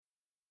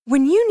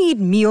When you need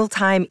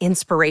mealtime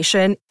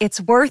inspiration,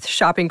 it's worth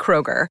shopping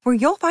Kroger, where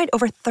you'll find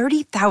over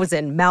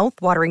 30,000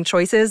 mouth-watering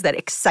choices that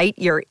excite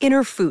your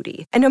inner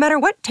foodie. And no matter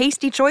what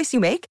tasty choice you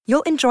make,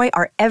 you'll enjoy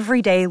our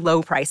everyday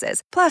low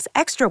prices, plus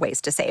extra ways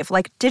to save,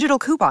 like digital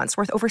coupons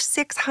worth over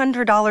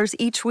 $600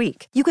 each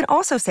week. You can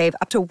also save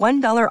up to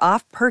 $1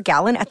 off per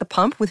gallon at the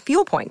pump with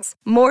fuel points.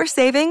 More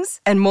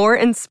savings and more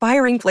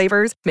inspiring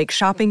flavors make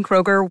shopping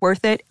Kroger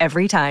worth it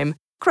every time.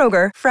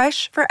 Kroger,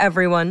 fresh for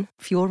everyone.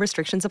 Fuel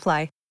restrictions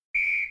apply.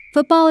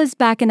 Football is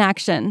back in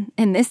action,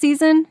 and this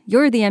season,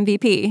 you're the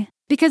MVP.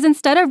 Because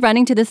instead of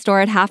running to the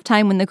store at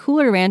halftime when the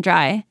cooler ran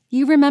dry,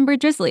 you remembered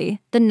Drizzly,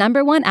 the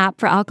 #1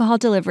 app for alcohol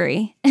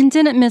delivery, and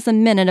didn't miss a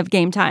minute of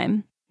game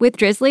time. With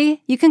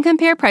Drizzly, you can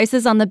compare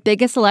prices on the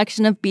biggest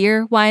selection of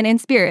beer, wine, and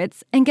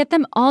spirits, and get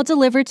them all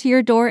delivered to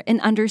your door in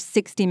under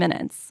 60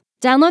 minutes.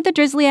 Download the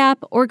Drizzly app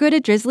or go to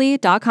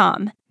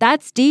drizzly.com.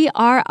 That's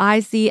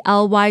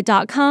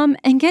DRIZLY.com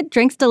and get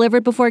drinks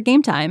delivered before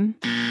game time.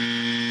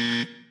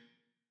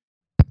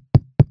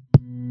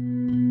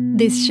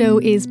 This show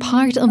is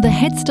part of the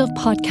Head Stuff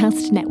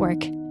Podcast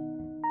Network.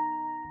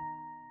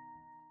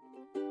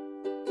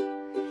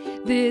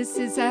 This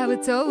is how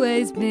it's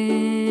always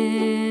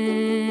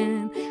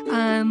been.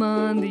 I'm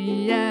on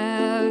the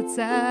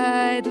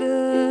outside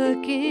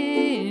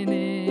looking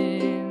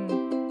in.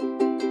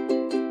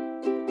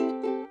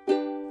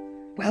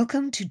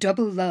 Welcome to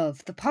Double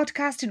Love, the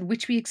podcast in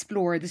which we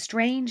explore the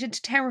strange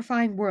and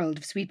terrifying world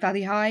of Sweet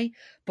Valley High,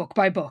 book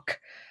by book.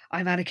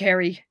 I'm Anna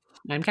Carey.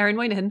 I'm Karen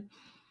Moynihan.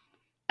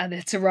 And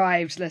it's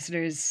arrived,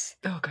 listeners.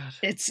 Oh God.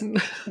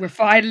 We're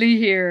finally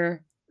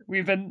here.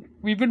 We've been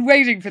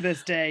waiting for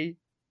this day.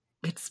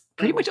 It's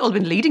pretty much all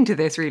been leading to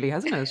this, really,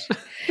 hasn't it?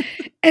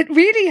 It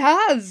really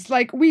has.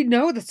 Like, we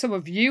know that some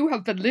of you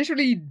have been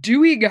literally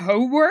doing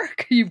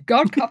homework. You've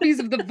got copies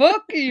of the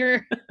book.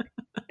 You're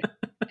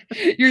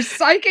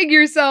psyching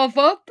yourself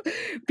up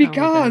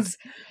because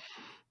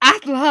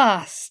at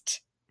last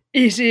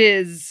it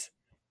is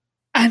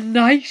a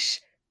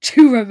night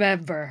to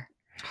remember.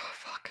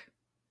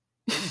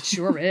 It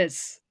sure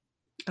is.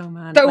 Oh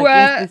man! So,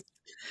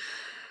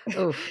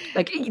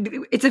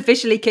 it's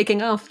officially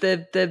kicking off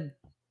the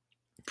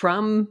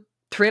prom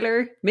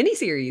thriller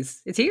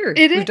miniseries. It's here.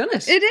 We've done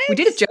it. It is. We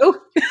did it, Joe.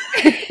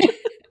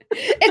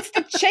 It's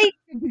the change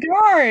of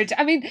guard.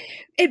 I mean,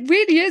 it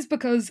really is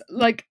because,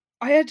 like,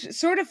 I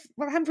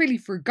hadn't really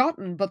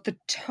forgotten, but the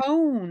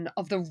tone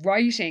of the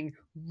writing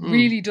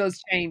really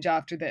does change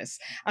after this.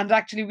 And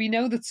actually, we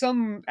know that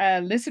some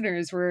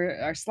listeners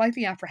are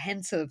slightly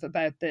apprehensive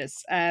about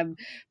this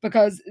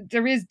because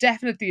there is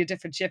definitely a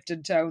different shift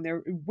in tone.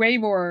 They're way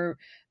more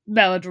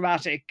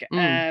melodramatic.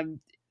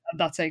 I'm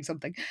not saying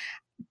something.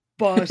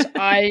 But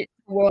I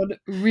would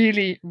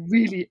really,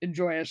 really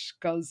enjoy it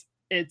because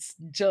it's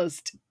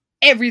just...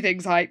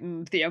 everything's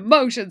heightened. The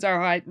emotions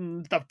are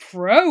heightened. The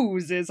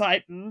prose is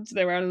heightened.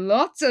 There are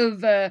lots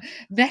of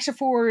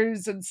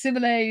metaphors and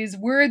similes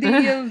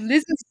worthy of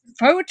Liz's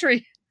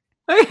poetry.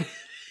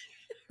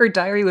 Her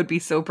diary would be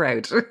so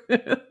proud.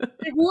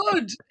 It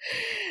would.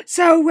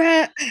 So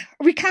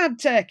we can't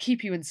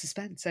keep you in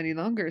suspense any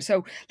longer.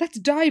 So let's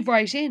dive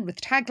right in with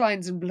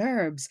taglines and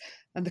blurbs.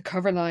 And the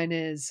cover line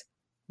is,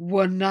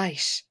 "One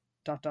night, ...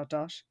 I'm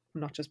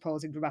not just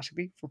pausing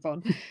dramatically for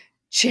fun.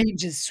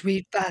 Changes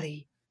Sweet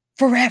Valley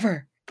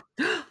forever."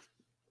 And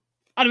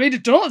I mean,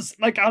 it does,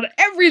 like, on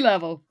every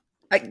level.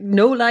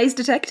 No lies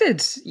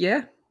detected.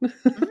 Yeah.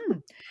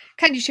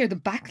 Can you share the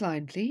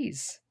backline,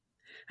 please?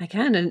 I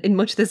can, and in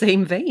much the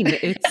same vein.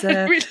 It's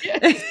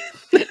Really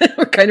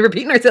we're kind of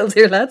repeating ourselves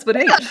here, lads, but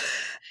hey.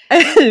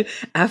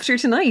 After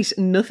tonight,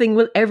 nothing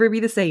will ever be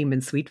the same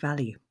in Sweet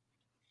Valley.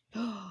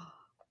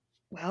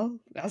 Well,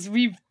 as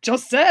we've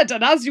just said,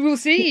 and as you will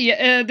see,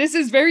 this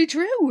is very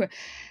true.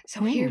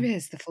 So here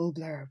is the full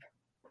blurb.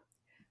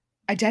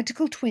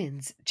 Identical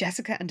twins,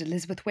 Jessica and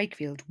Elizabeth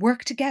Wakefield,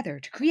 work together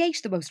to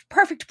create the most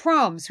perfect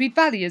prom Sweet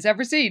Valley has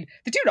ever seen.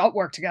 They do not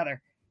work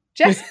together.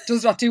 Jess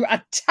does not do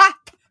a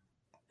tap.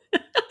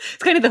 It's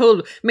kind of the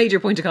whole major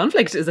point of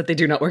conflict is that they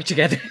do not work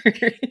together.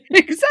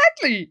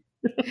 Exactly.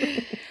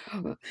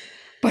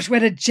 But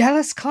when a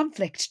jealous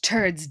conflict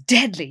turns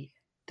deadly,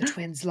 the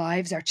twins'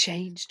 lives are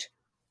changed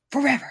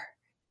forever.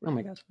 Oh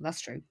my God.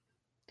 That's true.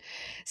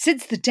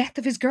 Since the death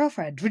of his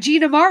girlfriend,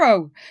 Regina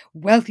Morrow,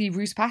 wealthy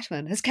Bruce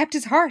Patman has kept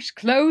his heart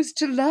closed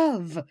to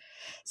love.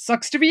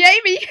 Sucks to be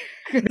Amy.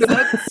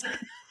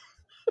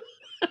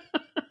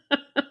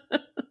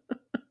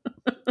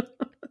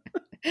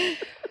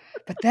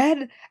 But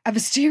then a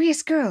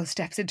mysterious girl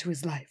steps into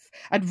his life,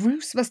 and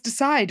Bruce must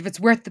decide if it's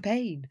worth the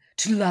pain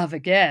to love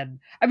again.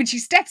 I mean, she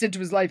steps into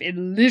his life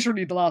in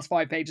literally the last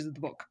 5 pages of the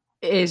book.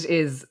 It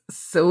is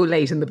so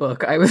late in the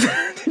book. I was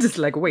just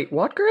like, wait,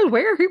 what girl?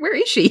 Where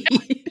is she?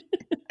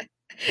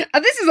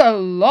 And this is a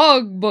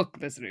long book,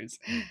 listeners.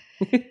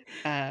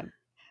 And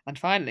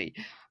finally,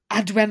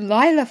 and when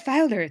Lila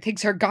Fowler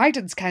thinks her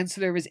guidance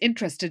counsellor is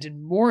interested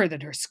in more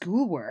than her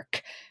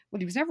schoolwork. Well,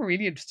 he was never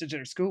really interested in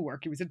her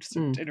schoolwork. He was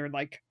interested in her,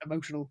 like,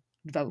 emotional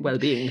development.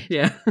 Well-being,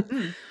 yeah.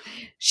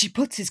 She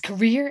puts his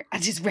career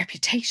and his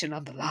reputation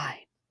on the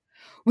line.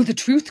 Will the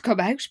truth come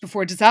out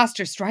before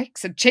disaster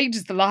strikes and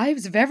changes the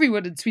lives of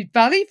everyone in Sweet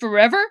Valley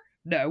forever?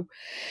 No.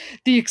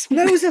 The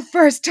explosive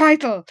first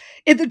title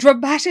in the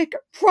dramatic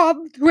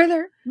prom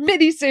thriller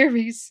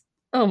miniseries.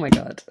 Oh my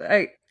God.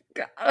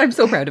 I'm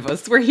so proud of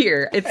us. We're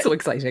here. It's so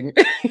exciting.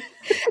 And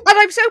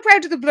I'm so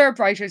proud of the blurb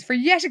writers for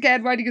yet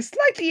again writing a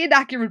slightly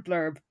inaccurate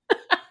blurb.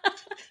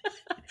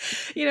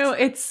 You know,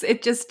 it's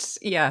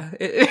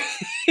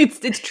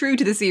true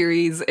to the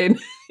series in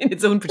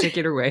its own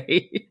particular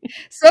way.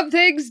 Some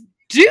things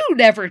do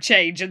never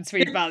change in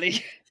Sweet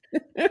Valley.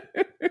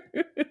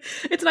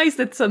 It's nice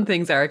that some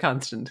things are a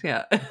constant.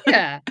 Yeah.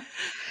 Yeah.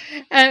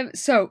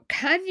 So,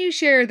 can you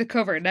share the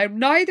cover? Now,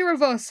 neither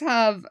of us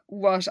have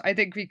what I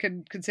think we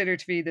can consider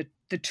to be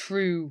the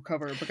true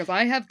cover, because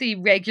I have the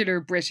regular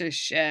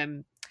British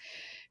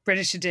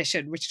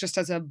edition, which just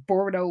has a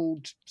boring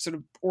old sort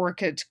of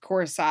orchid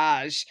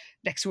corsage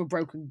next to a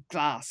broken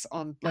glass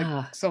on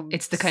some.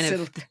 It's the kind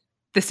of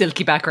the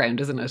silky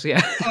background, isn't it?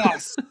 Yeah. Oh,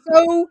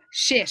 so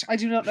shit. I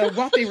do not know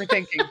what they were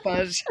thinking,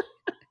 but.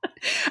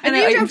 And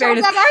you don't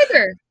know that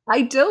either.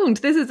 I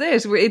don't. This is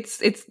it.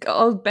 It's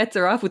all bets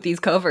are off with these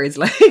covers.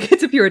 Like,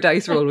 it's a pure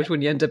dice roll, which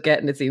one you end up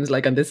getting, it seems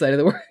like, on this side of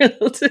the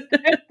world.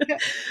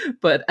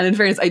 And in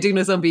fairness, I do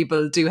know some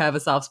people do have a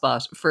soft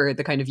spot for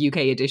the kind of UK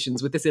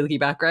editions with the silky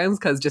backgrounds,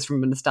 because just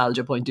from a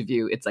nostalgia point of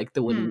view, it's like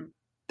the one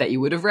that you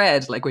would have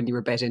read, like when you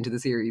were bet into the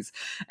series.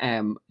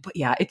 But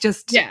yeah, it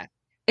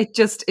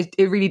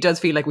really does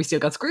feel like we still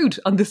got screwed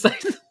on this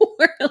side of the world.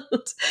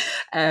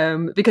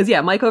 Because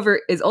my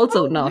cover is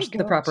also not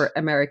the proper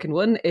American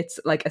one. It's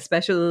like a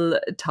special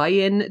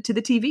tie-in to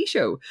the TV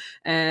show.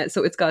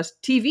 So it's got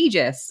TV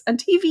Jess and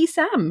TV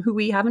Sam, who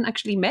we haven't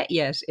actually met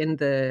yet in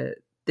the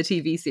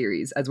TV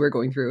series as we're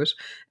going through it.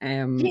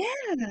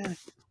 Yeah.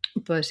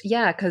 But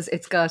yeah, because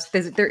it's got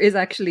there is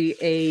actually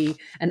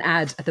an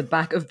ad at the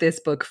back of this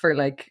book for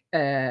like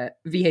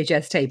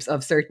VHS tapes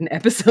of certain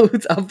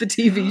episodes of the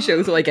TV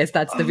show. So I guess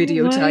that's the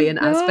video tie-in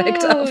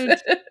aspect of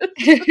it.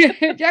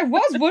 Yeah, I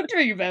was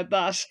wondering about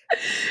that.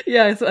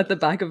 Yeah, so at the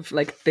back of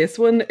like this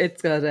one,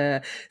 it's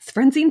got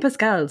Francine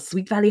Pascal's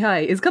Sweet Valley High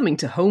is coming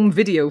to home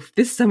video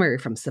this summer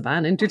from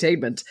Saban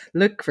Entertainment.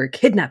 Look for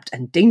kidnapped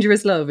and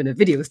dangerous love in a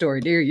video store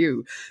near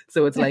you.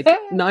 So it's like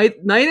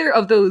neither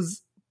of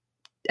those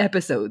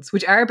episodes,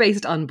 which are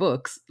based on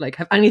books, like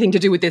have anything to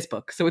do with this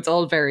book. So it's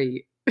all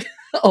very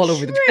all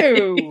over the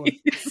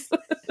place.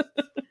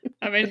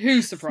 I mean,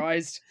 who's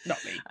surprised? Not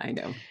me. I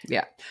know.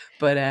 Yeah.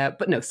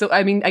 But no. So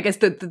I mean, I guess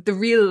the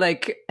real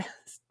like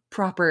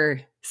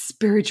proper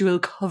spiritual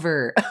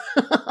cover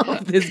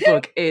of this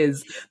book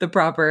is the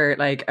proper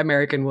like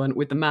American one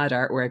with the mad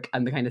artwork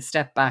and the kind of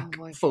step back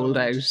fold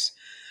out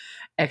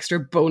extra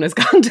bonus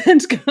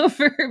content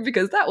cover,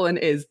 because that one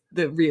is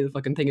the real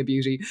fucking thing of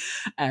beauty.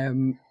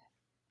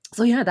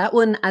 So yeah, that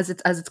one, as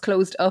it's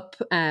closed up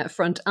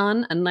front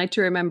on, and Night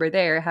to Remember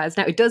there has,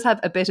 now it does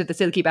have a bit of the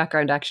silky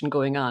background action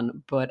going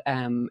on, but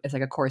it's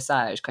like a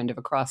corsage kind of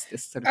across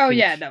this sort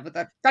of but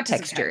that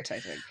texture. Count, I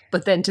think.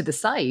 But then to the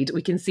side,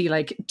 we can see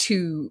like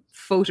two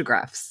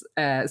photographs.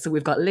 So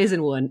we've got Liz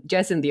in one,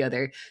 Jess in the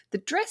other. The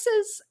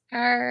dresses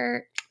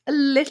are a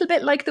little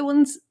bit like the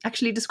ones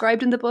actually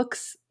described in the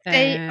books.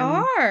 They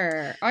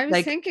are. I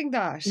was thinking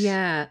that.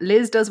 Yeah.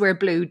 Liz does wear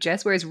blue.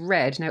 Jess wears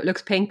red. Now, it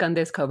looks pink on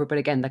this cover, but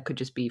again, that could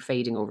just be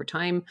fading over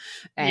time.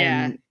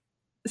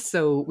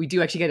 So we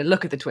do actually get a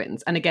look at the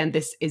twins. And again,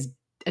 this is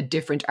a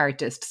different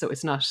artist. So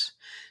it's not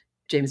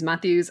James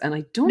Matthews. And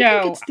I don't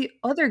think it's the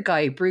other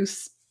guy,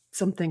 Bruce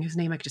something, whose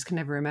name I just can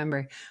never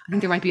remember. I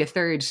think there might be a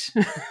third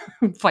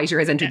fighter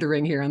has entered the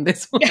ring here on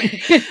this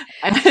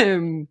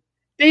one.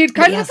 They'd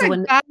kind of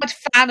like bad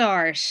fan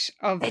art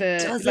of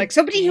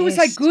somebody who was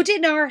like good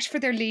in art for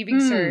their leaving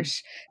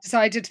cert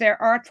decided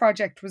their art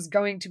project was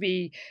going to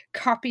be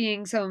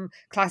copying some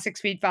classic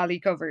Sweet Valley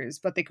covers,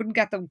 but they couldn't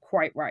get them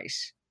quite right.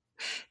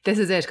 This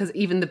is it, because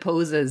even the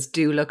poses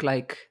do look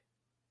like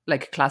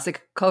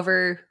classic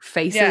cover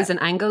faces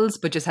and angles,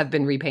 but just have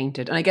been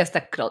repainted. And I guess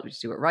that could always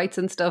do with rights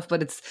and stuff,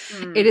 but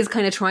it is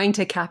kind of trying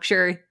to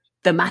capture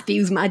the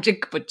Matthews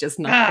magic, but just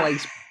not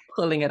quite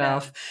pulling it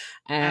off.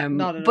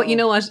 But you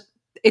know what?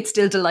 It's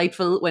still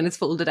delightful when it's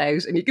folded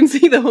out and you can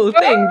see the whole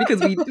thing, because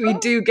we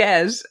do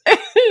get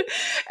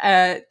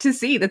to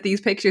see that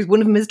these pictures, one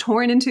of them is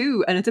torn in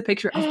two, and it's a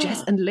picture of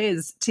Jess and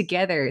Liz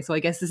together. So I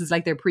guess this is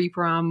like their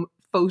pre-prom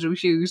photo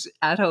shoot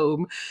at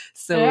home.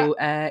 So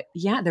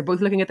they're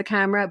both looking at the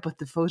camera, but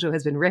the photo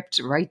has been ripped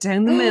right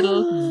down the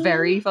middle.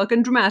 Very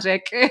fucking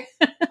dramatic.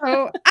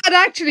 And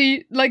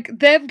actually, like,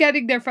 them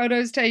getting their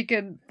photos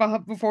taken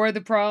before the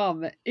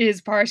prom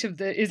is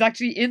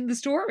actually in the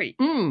story.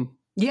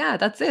 Yeah,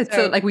 that's it.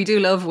 So like, we do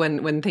love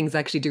when things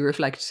actually do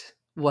reflect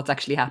what's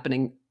actually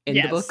happening in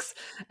the books.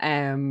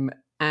 And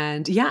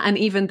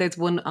even there's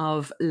one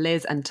of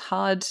Liz and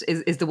Todd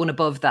is the one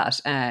above that,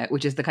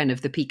 which is the kind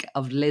of the peak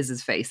of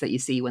Liz's face that you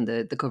see when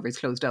the cover is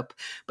closed up.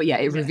 But yeah,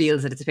 it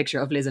reveals that it's a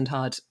picture of Liz and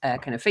Todd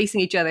kind of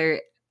facing each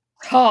other.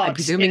 Caught I'm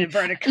presuming in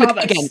inverted look,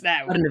 commas again,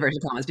 now. not in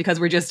inverted commas, because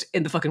we're just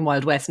in the fucking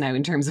Wild West now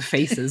in terms of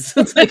faces.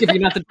 It's like, if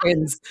you're not the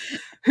twins,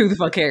 who the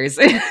fuck cares?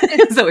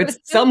 So it's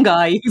some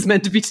guy who's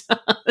meant to be Todd.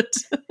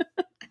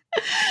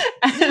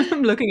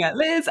 I'm looking at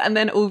Liz, and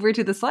then over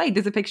to the side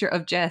there's a picture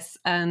of Jess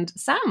and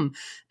Sam.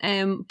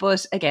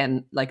 But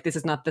again, like, this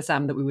is not the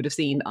Sam that we would have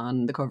seen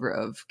on the cover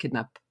of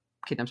Kidnapped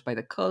by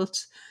the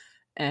Cult.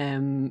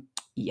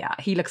 Yeah,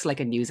 he looks like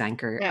a news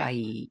anchor. Yeah.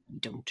 I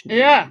don't know.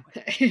 Yeah.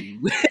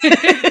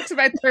 It's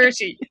about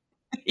 30.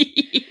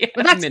 Yeah,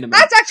 But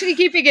that's actually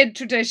keeping in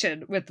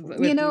tradition with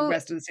the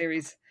rest of the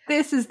series.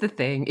 This is the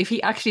thing. If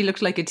he actually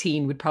looked like a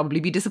teen, we'd probably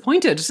be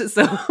disappointed.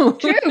 So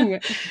True.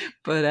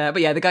 But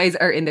yeah, the guys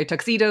are in their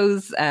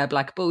tuxedos,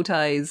 black bow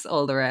ties,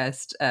 all the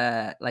rest.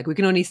 Like, we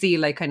can only see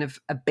like kind of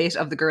a bit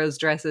of the girls'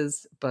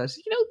 dresses, but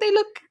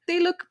they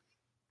look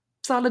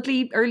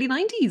solidly early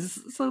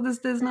 90s. So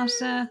there's not.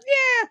 Yeah,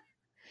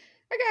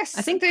 I guess.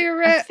 I think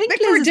they're. I think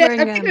like Liz is I'm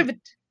wearing, thinking of a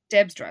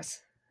Deb's dress.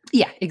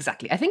 Yeah,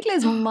 exactly. I think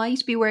Liz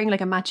might be wearing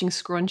like a matching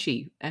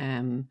scrunchie.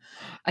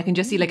 I can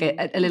just see like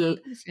a little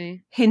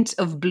hint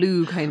of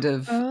blue kind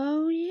of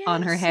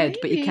on her head,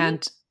 but you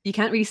can't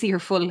really see her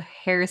full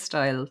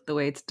hairstyle the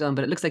way it's done.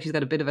 But it looks like she's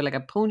got a bit of like a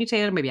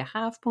ponytail, maybe a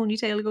half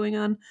ponytail going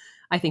on.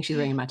 I think she's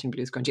wearing a matching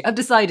blue scrunchie. I've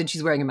decided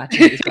she's wearing a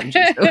matching blue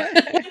scrunchie. So.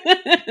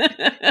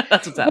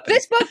 That's what's happening.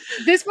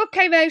 This book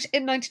came out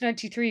in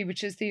 1993,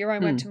 which is the year I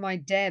went to my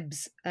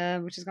Debs,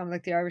 which is kind of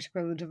like the Irish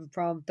equivalent of a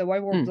prom. Though I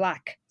wore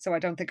black, so I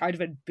don't think I'd have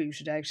been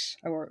booted out.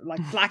 I wore like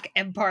black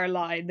Empire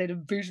line. They'd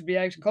have booted me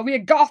out and called me a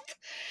goth.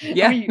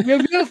 Yeah,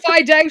 we'll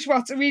find out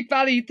what Sweet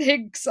Valley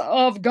thinks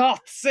of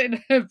goths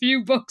in a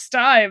few books'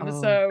 time.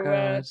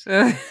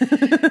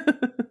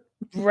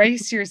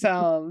 Brace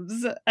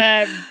yourselves.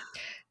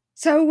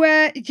 So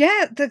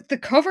yeah, the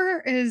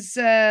cover is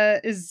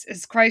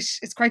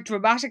quite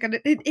dramatic, and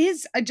it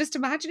is. I'm just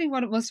imagining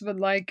what it must have been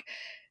like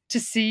to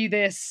see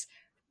this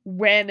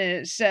when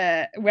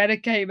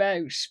it came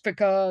out,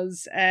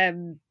 because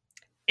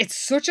it's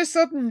such a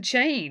sudden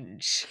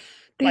change.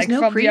 There's like no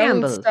from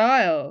preamble. The old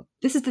style.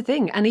 This is the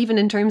thing. And even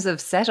in terms of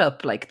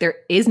setup, like, there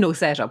is no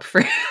setup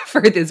for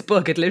this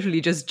book. It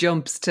literally just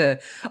jumps to,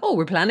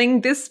 we're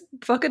planning this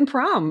fucking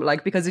prom.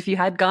 Like, because if you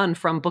had gone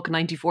from book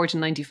 94 to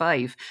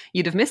 95,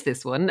 you'd have missed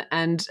this one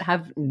and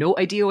have no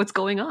idea what's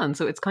going on.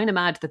 So it's kind of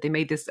mad that they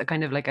made this a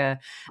kind of like a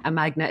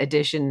Magna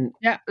edition,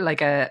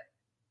 like a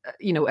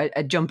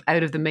jump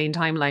out of the main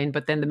timeline,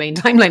 but then the main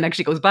timeline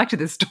actually goes back to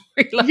this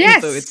storyline.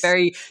 Yes. So it's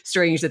very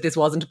strange that this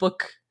wasn't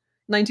book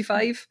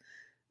 95.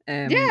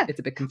 It's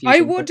a bit confusing.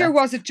 I wonder,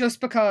 was it just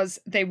because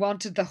they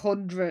wanted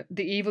the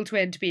evil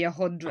twin to be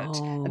 100,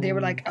 and they were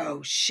like,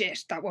 "Oh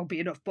shit, that won't be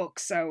enough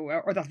books,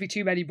 or that'll be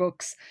too many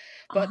books."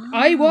 But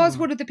I was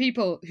one of the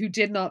people who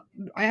did not.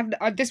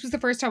 This was the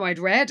first time I'd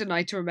read A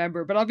Night to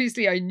Remember, but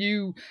obviously I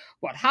knew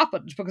what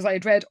happened because I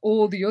had read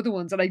all the other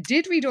ones, and I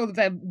did read all of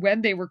them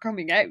when they were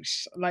coming out.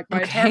 Like,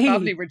 my entire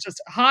family were just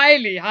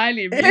highly,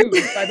 highly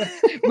amused by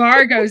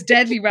Margot's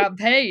deadly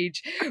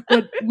rampage.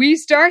 But we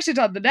started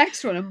on the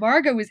next one, and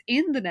Margot was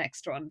in the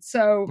next one,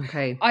 so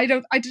I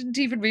didn't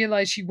even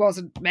realize she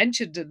wasn't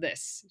mentioned in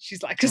this.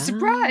 She's like a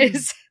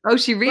surprise. Oh,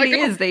 she really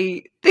is.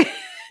 They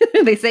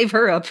save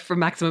her up for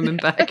maximum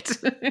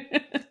impact.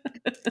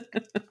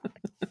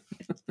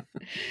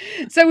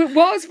 So it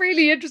was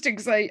really interesting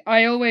because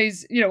I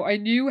always, I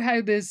knew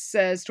how this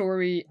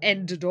story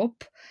ended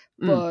up,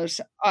 but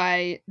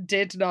I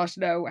did not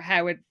know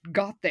how it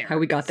got there. How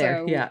we got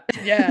there, yeah.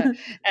 Yeah.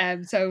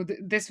 So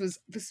this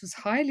was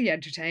highly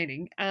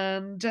entertaining,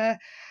 and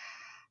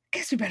I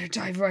guess we better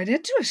dive right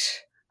into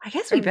it. I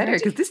guess we better,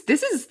 because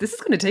this is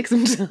going to take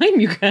some time,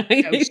 you guys.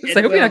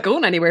 I hope you're not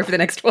going anywhere for the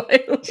next while.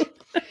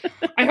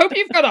 I hope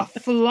you've got a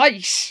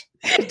flight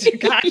to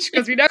catch,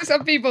 because we know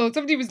somebody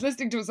was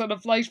listening to us on a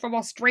flight from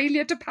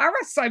Australia to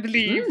Paris, I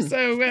believe.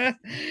 So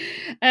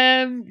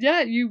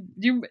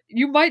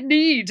you might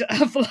need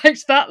a flight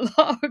that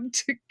long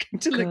to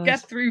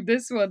get through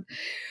this one,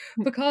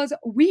 because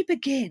we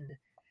begin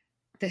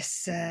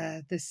this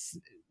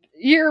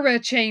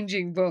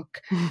era-changing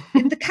book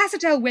in the Casa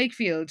del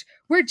Wakefield,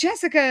 where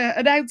Jessica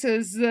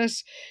announces that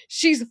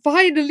she's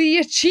finally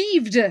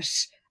achieved it.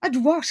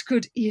 And what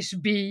could it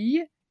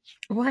be?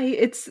 Why,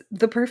 it's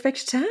the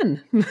perfect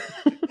 10.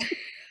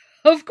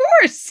 Of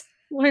course.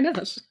 Why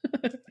not?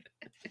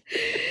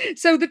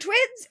 So the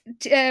twins,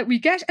 we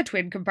get a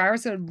twin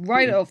comparison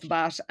right off the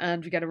bat,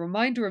 and we get a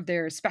reminder of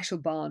their special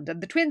bond, and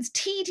the twins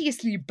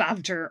tediously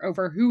banter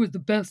over who is the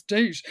best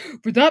date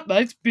for that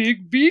night's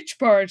big beach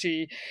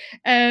party.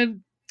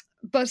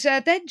 But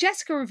then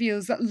Jessica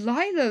reveals that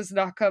Lila's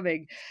not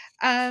coming,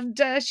 and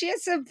she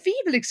has some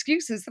feeble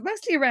excuses that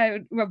mostly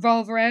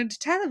revolve around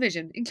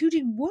television,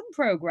 including one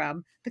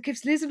programme that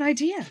gives Liz an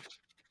idea.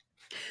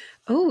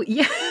 Oh,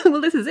 yeah. Well,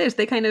 this is it.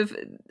 They kind of,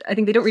 I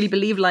think they don't really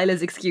believe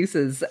Lila's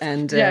excuses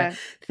and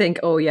think,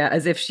 oh, yeah,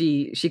 as if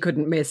she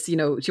couldn't miss, she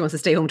wants to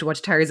stay home to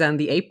watch Tarzan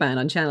the Ape Man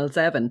on Channel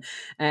 7.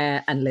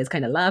 And Liz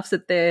kind of laughs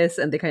at this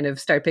and they kind of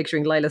start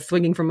picturing Lila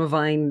swinging from a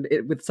vine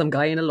with some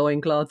guy in a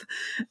loincloth.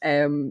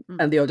 And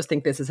they all just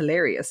think this is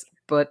hilarious.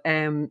 But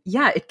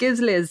it gives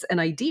Liz an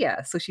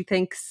idea. So she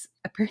thinks,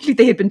 apparently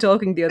they had been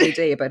talking the other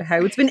day about how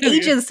it's been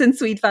ages since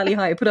Sweet Valley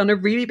High put on a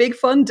really big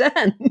fun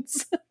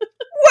dance.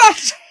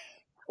 What?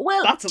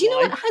 Well, do you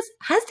know what?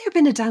 Has there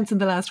been a dance in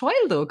the last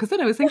while, though? Because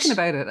then I was thinking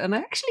about it, and I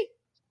actually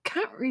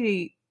can't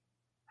really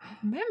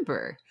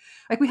remember.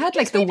 Like, we had,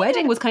 like, the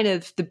wedding was kind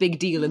of the big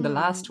deal in the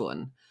last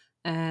one.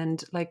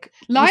 And, like...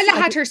 Lila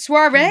had her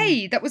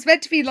soiree. That was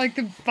meant to be, like,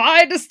 the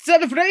finest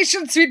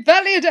celebration Sweet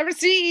Valley had ever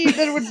seen.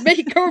 That would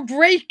make or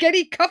break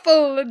any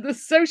couple in the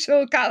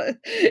social set.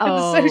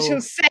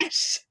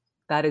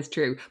 That is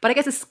true. But I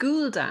guess a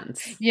school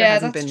dance. Yeah,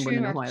 that hasn't been one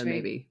in a while,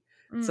 maybe.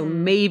 So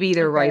maybe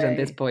they're right on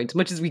this point,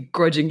 much as we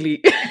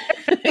grudgingly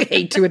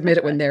hate to admit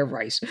it when they're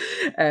right.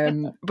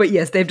 But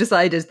yes, they've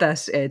decided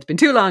that it's been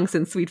too long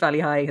since Sweet Valley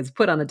High has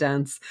put on a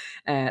dance.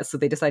 So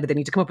they decided they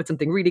need to come up with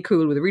something really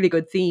cool with a really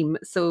good theme.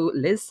 So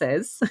Liz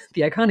says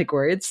the iconic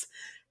words,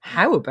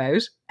 how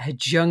about a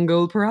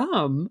jungle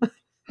prom?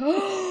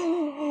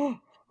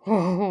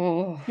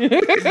 Oh,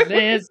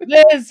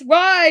 Liz,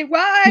 why?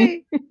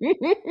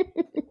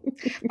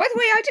 By the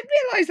way, I didn't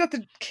realise that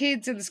the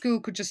kids in the school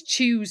could just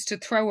choose to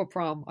throw a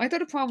prom. I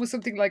thought a prom was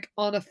something like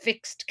on a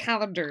fixed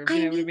calendar.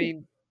 You know what I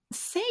mean?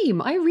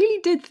 Same. I really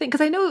did think,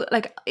 because I know,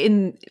 like,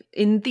 in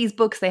these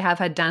books they have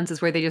had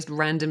dances where they just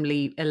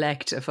randomly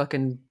elect a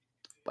fucking,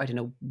 I don't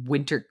know,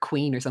 winter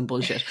queen or some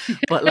bullshit.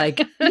 But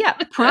like, yeah,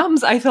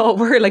 proms I thought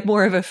were like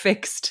more of a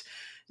fixed.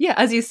 Yeah,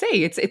 as you say,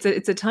 it's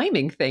a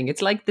timing thing.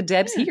 It's like the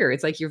Debs here.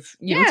 It's like it's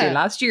your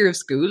last year of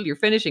school, you're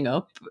finishing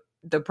up.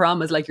 The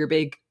prom is like your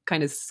big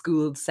kind of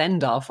school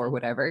send off or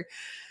whatever.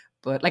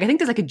 But like, I think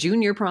there's like a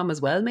junior prom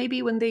as well,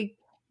 maybe, when they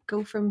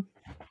go from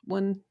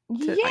one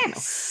to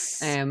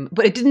yes.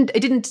 But it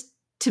didn't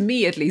to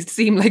me at least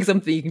seem like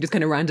something you can just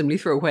kind of randomly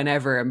throw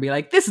whenever and be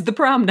like, this is the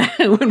prom now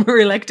when we're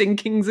electing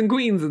kings and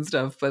queens and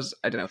stuff. But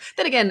I don't know.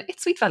 Then again,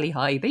 it's Sweet Valley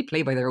High. They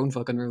play by their own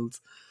fucking rules.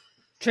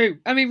 True.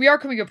 I mean, we are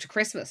coming up to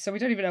Christmas, so we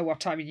don't even know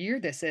what time of year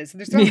this is. And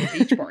there's not a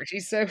beach party,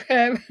 so...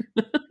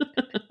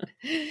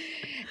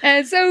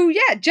 And so,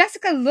 yeah,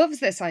 Jessica loves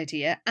this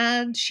idea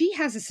and she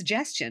has a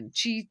suggestion.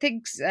 She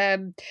thinks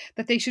that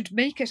they should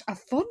make it a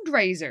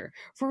fundraiser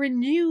for a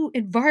new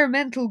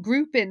environmental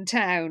group in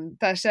town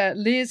that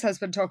Liz has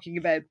been talking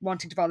about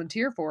wanting to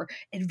volunteer for,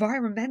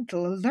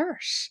 Environmental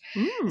Alert.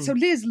 So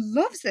Liz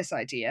loves this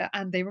idea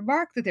and they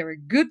remark that they're a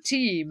good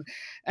team,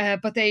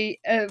 but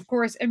they, of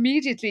course,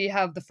 immediately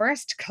have the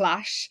first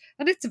clash,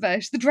 and it's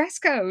about the dress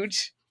code.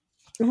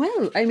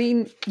 Well, I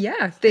mean,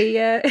 yeah,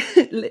 they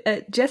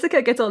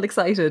Jessica gets all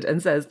excited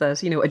and says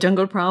that, a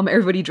jungle prom,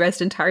 everybody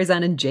dressed in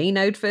Tarzan and Jane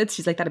outfits.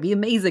 She's like, that'd be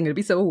amazing. It'd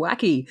be so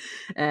wacky.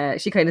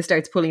 She kind of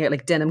starts pulling out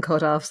like denim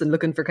cutoffs and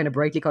looking for kind of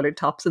brightly colored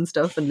tops and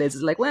stuff. And Liz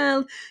is like,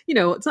 well,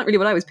 it's not really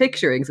what I was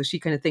picturing. So she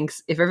kind of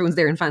thinks if everyone's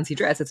there in fancy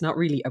dress, it's not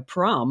really a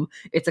prom,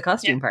 it's a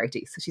costume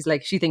party. So she's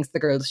like, she thinks the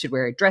girls should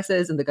wear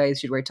dresses and the guys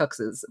should wear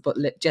tuxes. But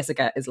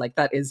Jessica is like,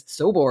 that is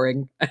so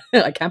boring.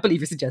 I can't believe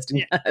you're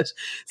suggesting that.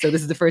 So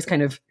this is the first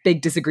kind of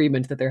big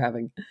disagreement that they're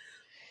having.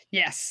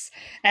 Yes,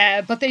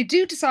 but they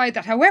do decide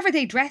that however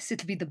they dress,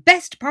 it'll be the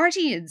best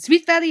party in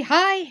Sweet Valley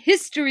High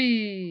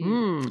history.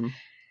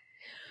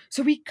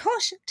 So we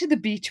cut to the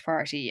beach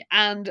party,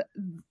 and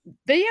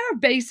they are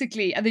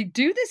basically, and they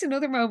do this in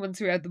other moments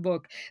throughout the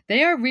book,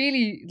 they are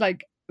really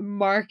like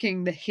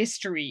marking the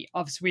history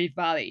of Sweet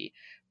Valley,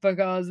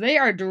 because they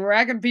are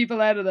dragging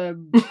people out of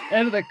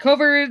the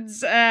cupboards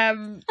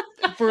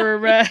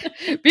for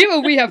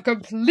people we have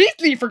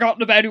completely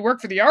forgotten about who work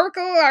for the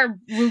Oracle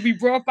will be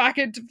brought back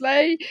into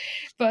play.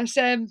 But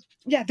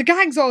the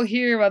gang's all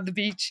here on the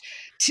beach.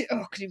 Can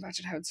you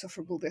imagine how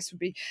insufferable this would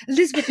be?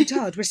 Elizabeth and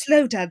Todd were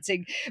slow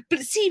dancing, but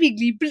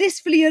seemingly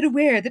blissfully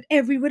unaware that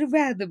everyone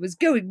around them was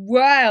going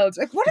wild.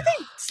 Like, what are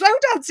they slow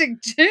dancing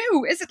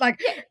to? Is it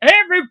like,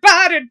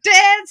 everybody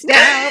dance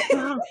now?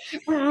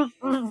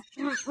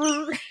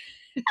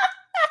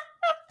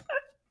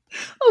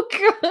 Oh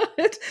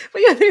god.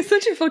 But yeah, there's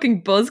such a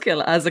fucking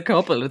buzzkill as a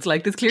couple. It's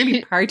like there's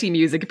clearly party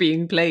music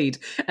being played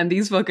and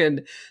these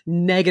fucking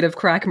negative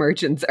crack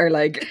merchants are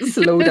like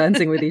slow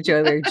dancing with each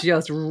other,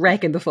 just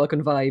wrecking the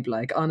fucking vibe,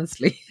 like,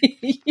 honestly.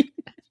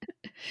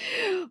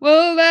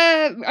 Well,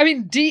 I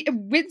mean,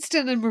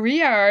 Winston and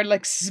Maria are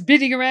like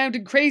spinning around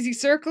in crazy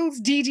circles,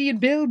 Dee Dee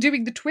and Bill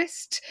doing the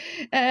twist.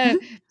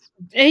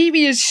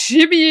 Amy is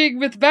shimmying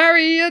with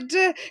Barry, and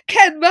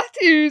Ken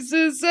Matthews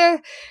is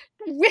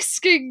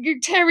whisking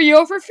Terry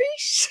off her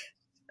feet.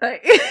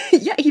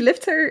 Yeah, he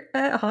lifts her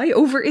high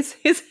over his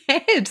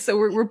head. So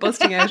we're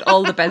busting out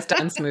all the best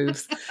dance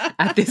moves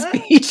at this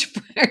beach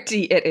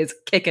party. It is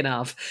kicking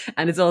off.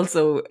 And it's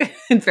also,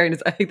 in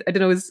fairness, I don't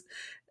know,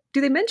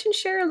 do they mention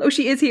Cheryl? Oh,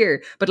 she is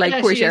here. But like,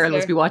 Yeah, poor she is Cheryl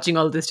must there. be watching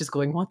all this just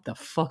going, what the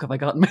fuck have I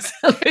gotten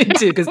myself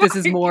into? Because this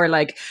is more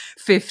like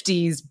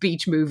 50s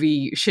beach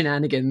movie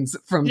shenanigans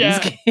from Yeah.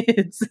 these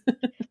kids.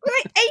 Well,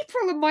 like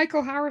April and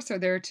Michael Harris are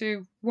there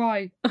too.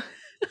 Why?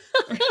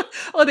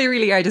 Oh, they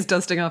really are just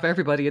dusting off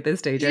everybody at this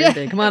stage, aren't Yeah.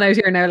 they? Come on out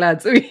here now,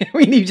 lads.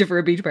 We need you for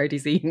a beach party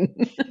scene.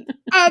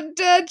 And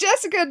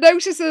Jessica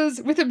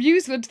notices with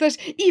amusement that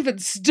even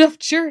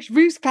stuffed shirt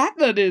Bruce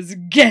Patman is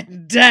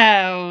getting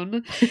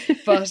down.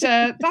 But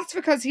that's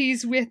because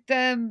he's with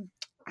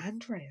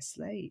Andrea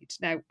Slade.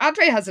 Now,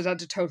 Andrea has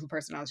had a total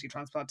personality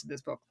transplant in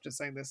this book. Just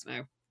saying this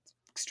now.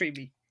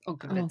 Extremely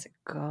unconvincing.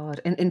 Oh,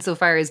 God. And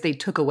insofar as they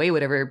took away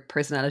whatever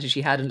personality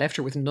she had and left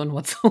her with none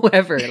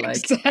whatsoever. Like,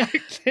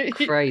 Exactly.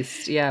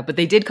 Christ, yeah. But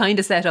they did kind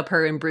of set up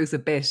her and Bruce a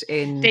bit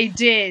in They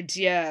did,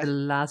 yeah. the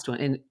last one,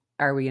 in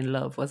Are We in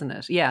Love, wasn't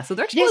it? Yeah, so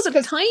there actually Yes, was a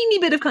 'cause- tiny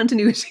bit of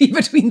continuity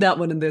between that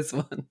one and this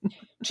one.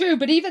 True,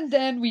 but even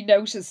then we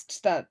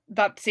noticed that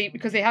scene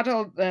because they had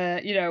all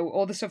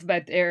all the stuff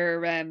about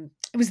their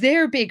it was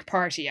their big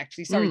party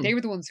actually. Sorry, they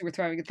were the ones who were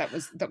throwing it. That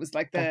was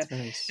like That's the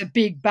right.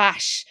 big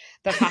bash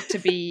that had to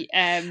be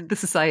The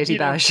society you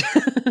know, bash.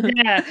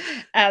 yeah,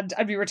 and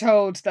we were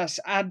told that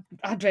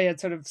Andrea had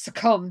sort of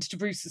succumbed to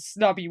Bruce's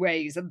snobby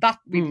ways, and that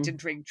really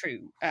didn't ring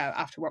true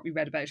after what we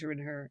read about her in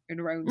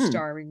her own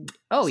starring.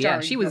 Oh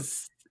yeah, starring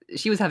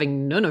she was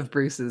having none of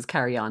Bruce's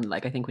carry on.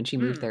 Like I think when she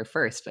moved there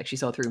first, like she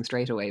saw through him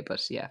straight away.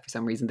 But yeah, for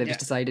some reason they just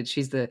decided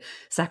she's the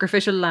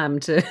sacrificial lamb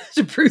to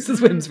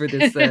Bruce's whims for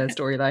this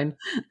storyline.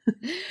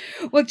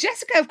 Well,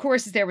 Jessica, of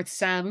course, is there with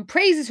Sam, who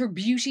praises her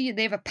beauty, and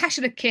they have a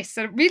passionate kiss.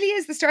 And it really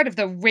is the start of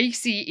the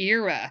racy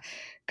era.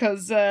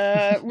 Because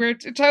we're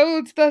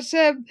told that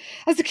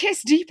as the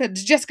kiss deepened,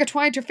 Jessica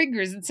twined her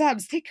fingers in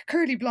Sam's thick,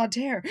 curly blonde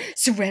hair,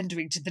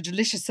 surrendering to the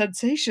delicious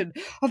sensation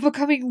of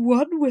becoming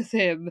one with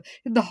him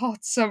in the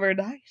hot summer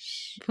night.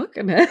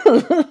 Fucking hell.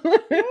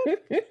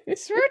 I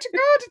swear to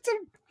God, it's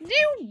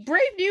a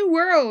brave new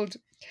world.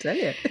 Tell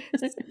you.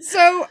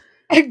 So,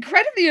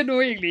 incredibly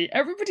annoyingly,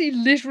 everybody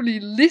literally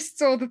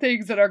lists all the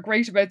things that are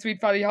great about Sweet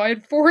Valley High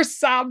and force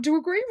Sam to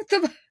agree with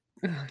them.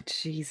 Oh,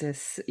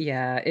 Jesus.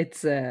 Yeah,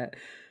 it's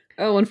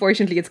oh,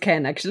 unfortunately, it's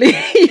Ken, actually,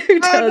 who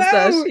does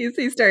that.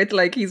 He starts,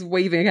 like, he's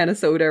waving a can of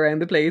soda around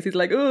the place. He's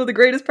like, oh, the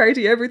greatest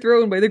party ever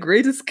thrown by the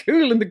greatest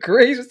school in the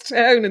greatest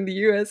town in the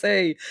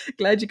USA.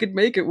 Glad you could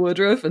make it,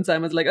 Woodruff. And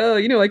Simon's like, oh,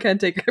 I can't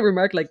take a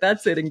remark like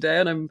that sitting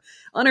down. I'm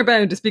honor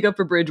bound to speak up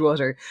for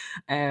Bridgewater.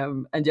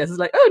 And Jess is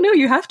like, oh, no,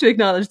 you have to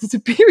acknowledge the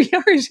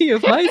superiority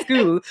of my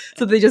school.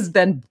 So they just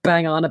then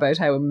bang on about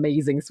how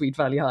amazing Sweet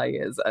Valley High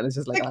is. And it's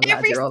just like, oh,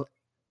 lads, you're all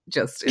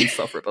just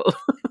insufferable.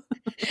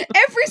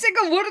 Every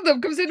single one of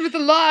them comes in with a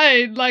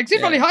line like,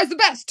 Sweet Valley High's the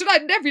best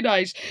tonight and every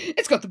night.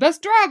 It's got the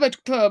best drama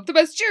club, the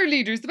best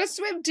cheerleaders, the best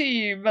swim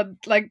team. And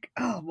like,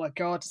 oh my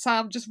God,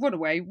 Sam, just run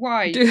away.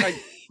 Why?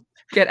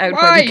 Get out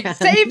why? when you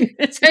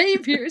can.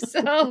 Save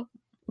yourself.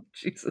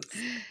 Jesus.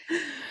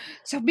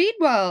 So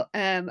meanwhile,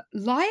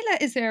 Lila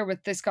is there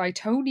with this guy,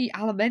 Tony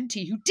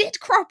Alimenti, who did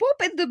crop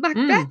up in the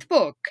Macbeth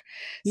book.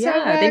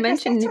 Yeah, so,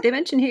 they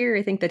mention here,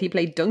 I think, that he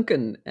played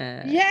Duncan.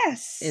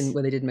 Yes.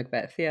 When they did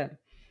Macbeth, yeah.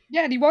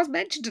 Yeah, and he was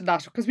mentioned in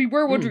that because we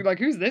were wondering, like,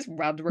 who's this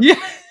randomer? Yeah.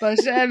 But,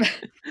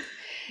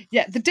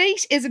 yeah, the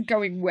date isn't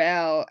going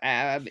well.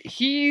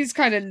 He's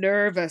kind of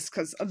nervous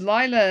because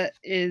Lila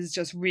is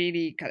just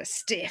really kind of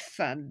stiff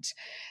and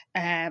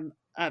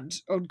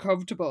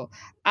uncomfortable.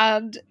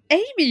 And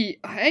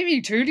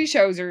Amy truly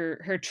shows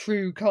her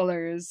true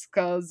colours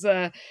because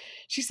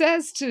she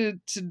says to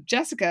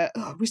Jessica,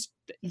 oh, I wish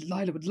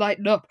Lila would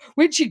lighten up.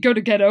 When's she going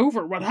to get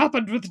over what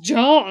happened with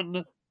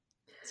John?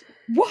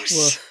 What?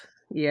 Woof.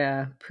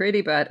 Yeah,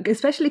 pretty bad.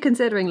 Especially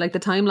considering like the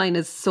timeline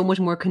is so much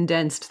more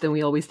condensed than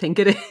we always think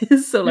it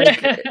is. So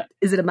like,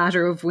 is it a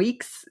matter of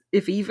weeks,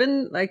 if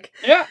even? Like,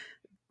 yeah.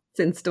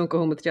 Since Don't Go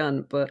Home with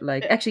John, but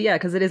like actually, yeah,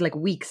 because it is like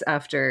weeks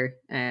after,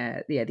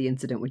 the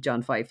incident with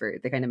John Pfeiffer.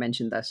 They kind of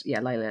mentioned that,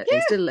 Lila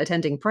is still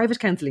attending private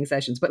counselling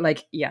sessions, but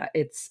like,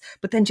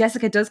 but then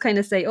Jessica does kind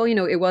of say, oh,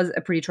 it was a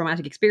pretty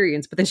traumatic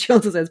experience, but then she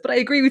also says, but I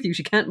agree with you,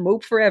 she can't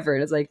mope forever.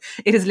 And it's like,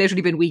 it has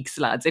literally been weeks,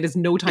 lads. It is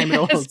no time at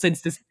all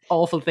since this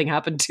awful thing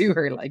happened to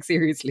her. Like,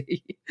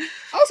 seriously.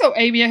 Also,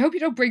 Amy, I hope you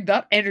don't bring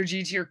that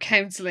energy to your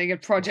counselling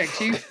at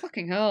Project You.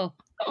 Fucking hell.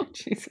 Oh,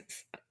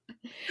 Jesus.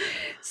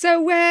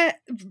 So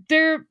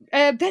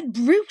then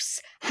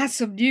Bruce has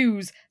some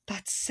news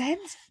that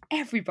sends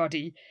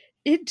everybody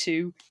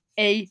into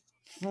a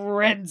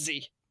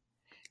frenzy.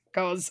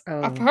 Because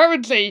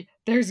apparently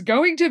there's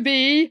going to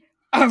be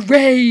a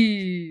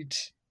raid.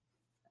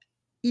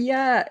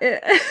 Yeah.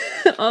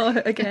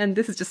 Again,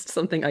 this is just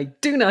something I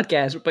do not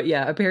get. But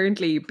yeah,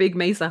 apparently Big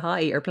Mesa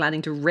High are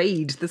planning to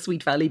raid the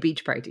Sweet Valley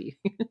Beach Party.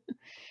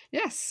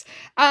 Yes,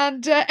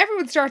 and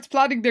everyone starts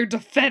planning their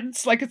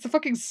defense like it's the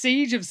fucking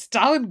siege of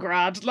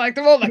Stalingrad. Like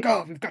they're all like,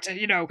 "Oh, we've got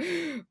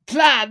to,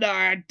 plan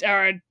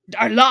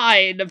our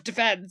line of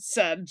defense,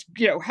 and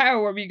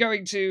how are we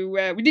going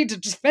to? We need a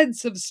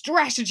defensive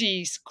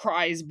strategy,"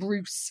 cries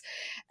Bruce.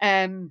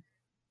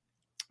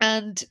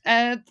 And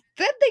then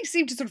they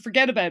seem to sort of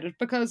forget about it,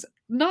 because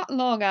not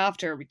long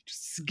after, we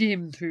just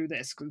skim through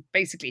this, because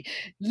basically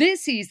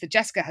Liz sees that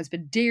Jessica has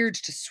been dared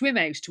to swim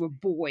out to a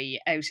buoy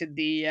out in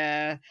the,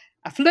 a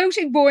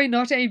floating buoy,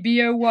 not a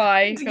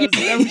B-O-Y,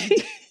 because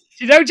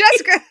you know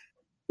Jessica.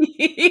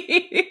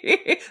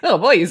 Oh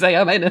boy, you say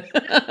I'm in.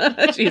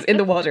 She's in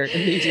the water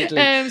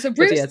immediately. So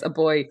Bruce, but yes, a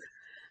boy.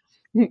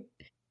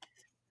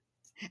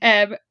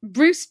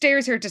 Bruce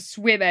dares her to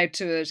swim out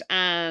to it,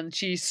 and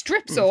she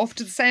strips off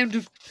to the sound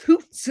of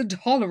hoots and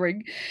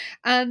hollering.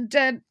 And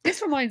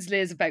this reminds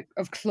Liz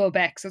of Club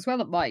X as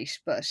well. It might,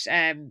 but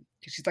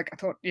she's like, I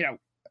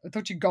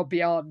thought you got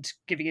beyond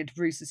giving in to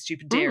Bruce's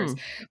stupid dares.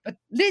 But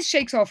Liz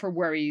shakes off her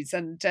worries,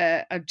 and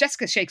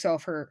Jessica shakes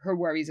off her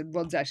worries and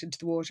runs out into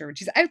the water. And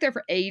she's out there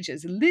for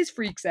ages, and Liz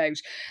freaks out.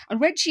 And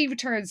when she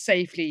returns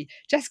safely,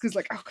 Jessica's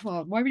like, oh, come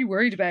on, why were you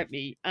worried about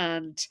me?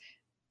 And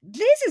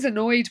Liz is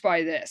annoyed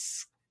by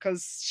this,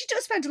 because she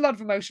does spend a lot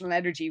of emotional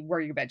energy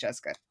worrying about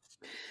Jessica.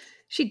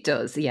 She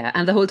does, yeah.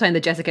 And the whole time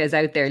that Jessica is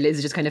out there, Liz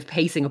is just kind of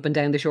pacing up and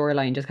down the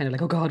shoreline, just kind of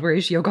like, oh God, where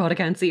is she? Oh God, I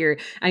can't see her.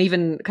 And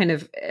even kind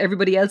of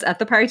everybody else at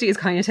the party is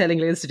kind of telling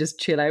Liz to just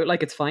chill out.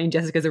 Like, it's fine.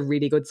 Jessica's a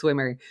really good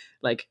swimmer.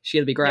 Like,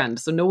 she'll be grand.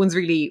 Yeah. So no one's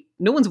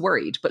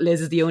worried, but Liz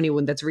is the only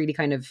one that's really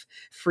kind of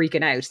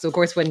freaking out. So of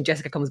course, when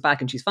Jessica comes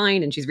back and she's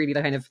fine and she's really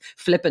kind of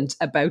flippant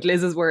about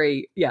Liz's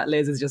worry, yeah,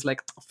 Liz is just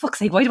like, oh, fuck's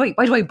sake, why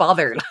do I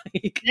bother?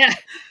 Like, yeah.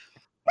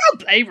 Well,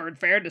 blame her, in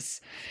fairness.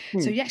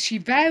 So yeah, she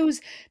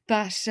vows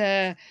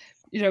that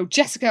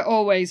Jessica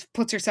always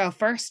puts herself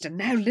first, and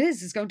now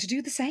Liz is going to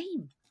do the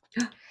same.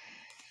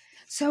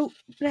 So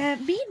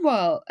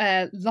meanwhile,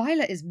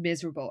 Lila is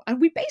miserable, and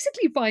we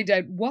basically find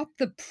out what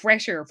the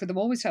pressure for them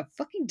always to have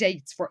fucking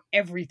dates for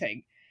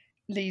everything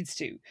leads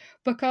to,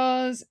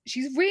 because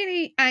she's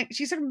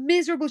sort of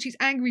miserable, she's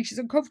angry, she's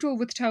uncomfortable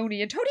with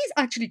Tony, and Tony's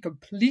actually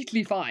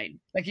completely fine.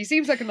 Like, he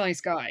seems like a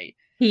nice guy.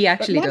 He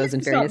actually does,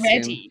 in fairness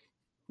to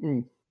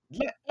him.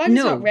 Lila's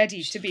not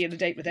ready to be on a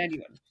date with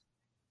anyone.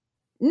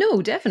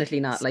 No, definitely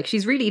not. Like,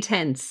 she's really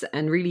tense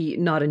and really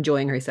not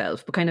enjoying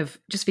herself, but kind of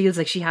just feels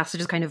like she has to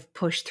just kind of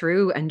push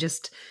through and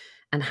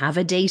have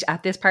a date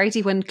at this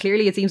party, when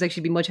clearly it seems like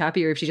she'd be much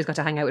happier if she just got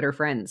to hang out with her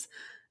friends.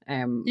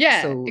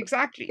 So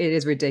exactly. It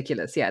is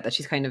ridiculous, that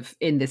she's kind of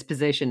in this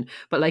position.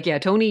 But like,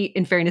 Tony,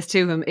 in fairness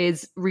to him,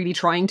 is really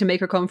trying to make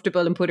her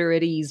comfortable and put her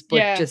at ease,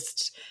 but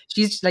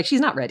she's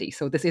not ready.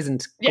 So this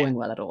isn't going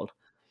well at all.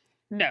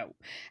 No.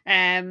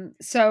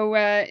 So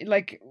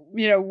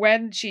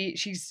when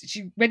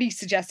when he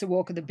suggests a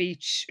walk on the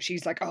beach,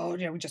 she's like, oh,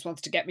 he just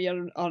wants to get me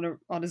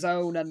on his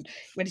own. And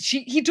when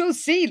he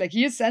does see, like,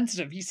 he is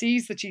sensitive. He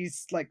sees that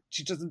she's like,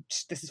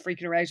 this is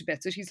freaking her out a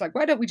bit. So she's like,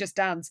 why don't we just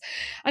dance?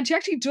 And she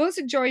actually does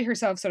enjoy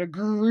herself sort of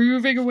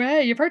grooving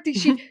away. Apparently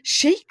she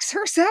shakes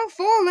herself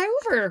all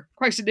over.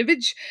 Quite an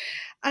image.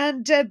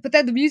 And but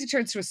then the music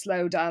turns to a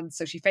slow dance,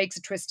 so she fakes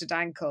a twisted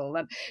ankle,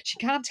 and she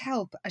can't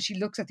help, as she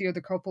looks at the other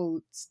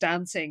couple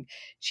dancing,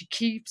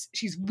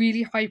 she's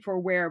really hyper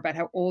aware about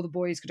how all the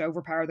boys could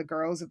overpower the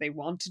girls if they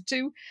wanted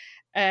to.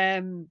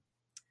 And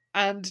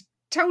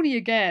Tony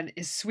again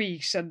is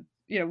sweet, and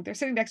they're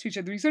sitting next to each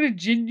other. He sort of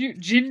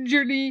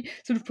gingerly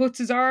sort of puts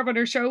his arm on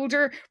her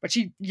shoulder, but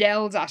she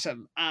yells at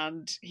him,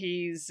 and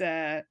he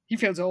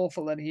feels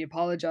awful and he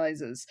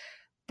apologizes.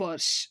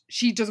 But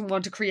she doesn't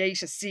want to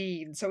create a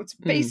scene. So it's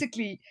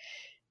basically,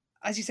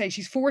 as you say,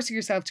 she's forcing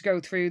herself to go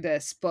through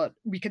this. But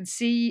we can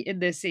see in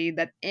this scene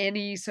that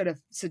any sort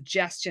of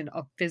suggestion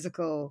of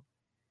physical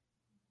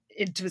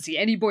intimacy,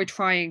 any boy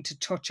trying to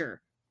touch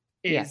her,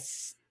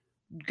 is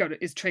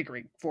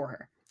triggering for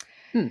her.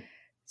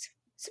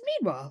 So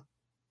meanwhile,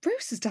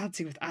 Bruce is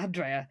dancing with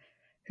Andrea,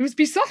 who is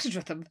besotted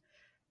with him.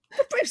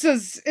 But Bruce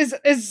has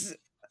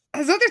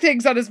other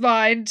things on his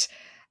mind,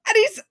 and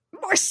he's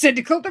more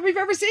cynical than we've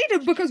ever seen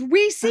him, because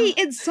we see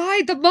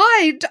inside the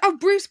mind of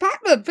Bruce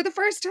Patman for the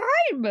first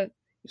time.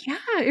 Yeah,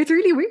 it's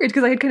really weird,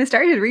 because I had kind of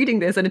started reading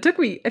this and it took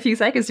me a few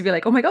seconds to be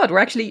like, oh my God, we're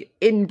actually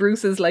in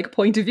Bruce's like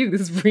point of view.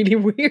 This is really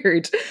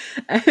weird.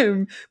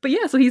 But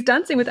yeah, so he's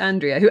dancing with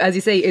Andrea, who, as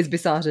you say, is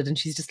besotted, and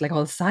she's just like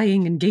all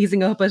sighing and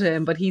gazing up at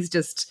him, but he's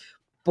just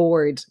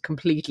bored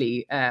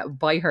completely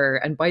by her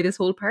and by this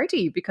whole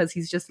party, because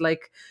he's just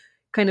like,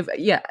 kind of,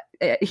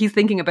 he's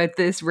thinking about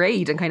this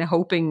raid and kind of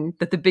hoping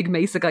that the big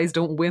Mesa guys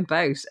don't wimp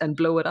out and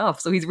blow it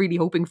off. So he's really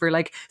hoping for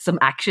like some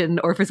action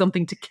or for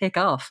something to kick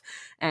off.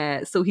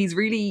 So he's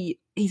really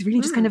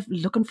just kind of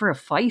looking for a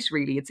fight,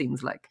 really, it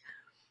seems like.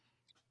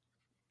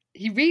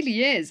 He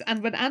really is.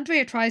 And when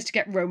Andrea tries to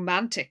get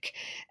romantic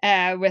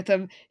with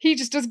him, he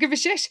just doesn't give a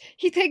shit.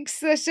 He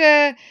thinks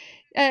that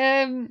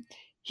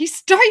he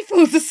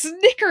stifles a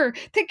snicker,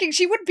 thinking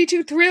she wouldn't be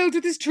too thrilled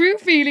with his true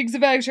feelings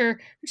about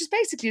her, which is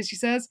basically, as she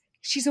says,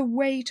 she's a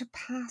way to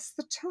pass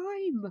the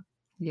time.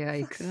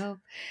 Yikes.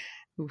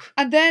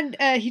 And then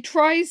he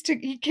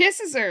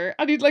kisses her,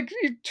 and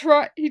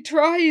he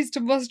tries to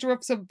muster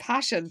up some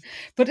passion,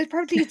 but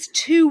apparently it's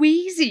too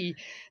easy.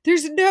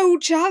 There's no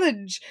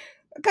challenge,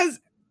 because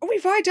we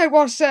find out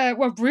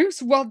what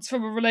Bruce wants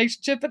from a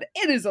relationship, and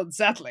it is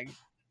unsettling.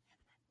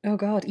 Oh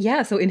God,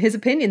 yeah. So in his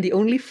opinion, the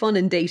only fun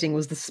in dating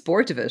was the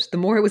sport of it. The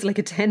more it was like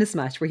a tennis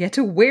match where he had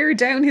to wear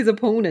down his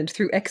opponent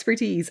through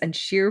expertise and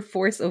sheer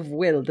force of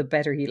will, the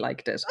better he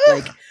liked it.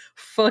 Like,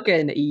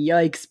 fucking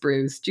yikes,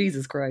 Bruce.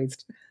 Jesus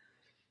Christ.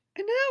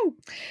 I know.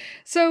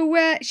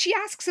 So she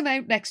asks him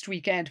out next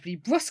weekend, but he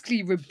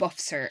brusquely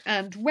rebuffs her.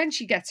 And when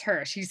she gets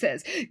hurt, he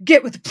says,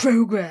 "Get with the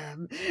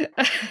program,"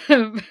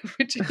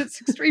 which is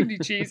extremely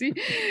cheesy.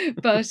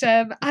 But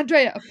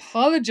Andrea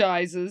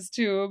apologizes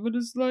to him and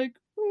is like,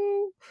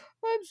 "Oh,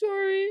 I'm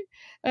sorry.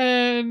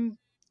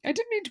 I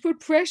didn't mean to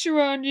put pressure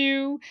on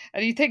you."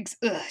 And he thinks,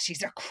 "Ugh,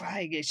 she's not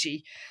crying, is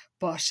she?"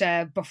 But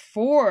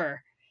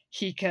before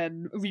he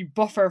can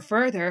rebuff her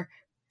further,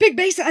 Big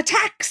Mesa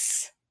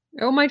attacks.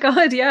 Oh my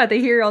God, yeah,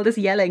 they hear all this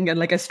yelling and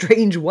like a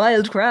strange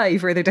wild cry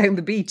further down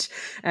the beach.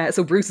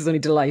 So Bruce is only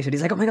delighted.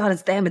 He's like, oh my God,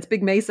 it's them, it's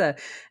Big Mesa.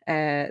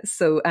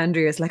 So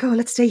Andrea's like, oh,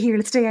 let's stay here,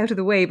 let's stay out of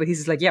the way. But he's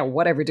just like, yeah,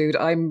 whatever, dude.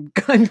 I'm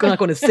not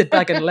going to sit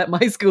back and let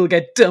my school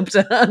get dumped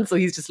on. So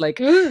he's just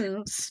like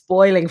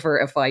spoiling for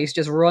a fight,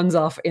 just runs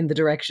off in the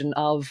direction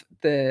of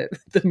the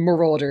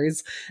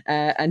marauders.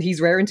 And he's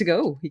raring to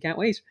go. He can't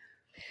wait.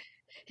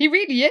 He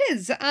really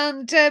is.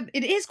 And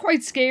it is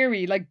quite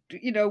scary. Like,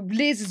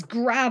 Liz is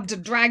grabbed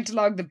and dragged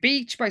along the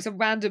beach by some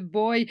random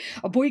boy.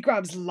 A boy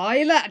grabs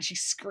Lila and she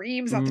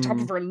screams at the top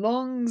of her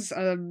lungs,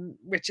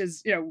 which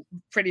is,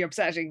 pretty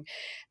upsetting.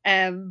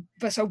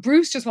 But so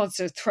Bruce just wants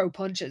to throw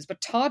punches, but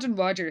Todd and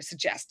Roger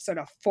suggest sort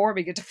of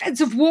forming a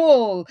defensive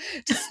wall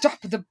to stop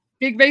the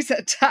Big Mesa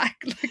attack.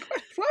 Like,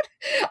 what?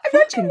 I'm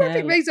not sure what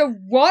Big Mesa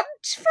want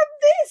from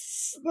this.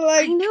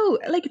 Like, I know,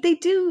 like they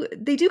do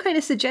kind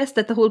of suggest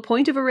that the whole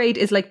point of a raid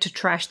is like to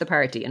trash the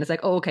party, and it's like,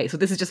 oh, okay, so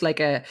this is just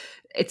like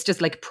it's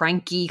just like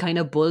pranky kind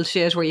of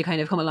bullshit where you kind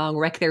of come along,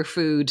 wreck their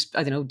food.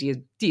 I don't know,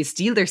 do you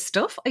steal their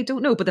stuff? I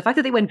don't know, but the fact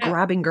that they went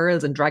grabbing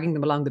girls and dragging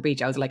them along the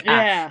beach, I was like,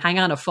 hang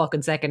on a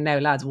fucking second now,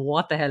 lads,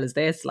 what the hell is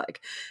this?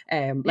 Like,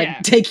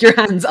 take your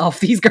hands off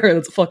these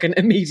girls fucking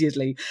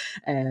immediately.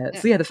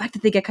 So yeah, the fact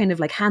that they get kind of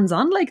like hands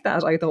on like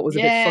that, I thought was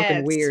a bit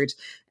fucking weird.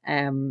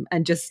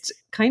 And just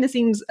kind of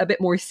seems a bit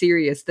more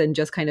serious than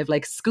just kind of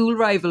like school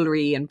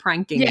rivalry and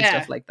pranking and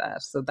stuff like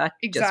that. So that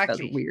just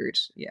felt weird.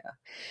 Yeah.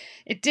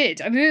 It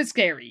did. I mean, it was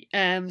scary.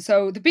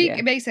 So the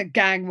Big Mesa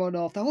gang run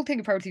off. The whole thing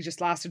apparently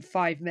just lasted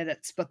 5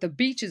 minutes, but the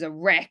beach is a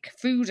wreck.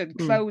 Food and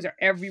clothes are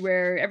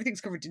everywhere.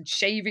 Everything's covered in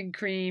shaving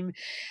cream.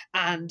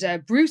 And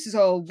Bruce is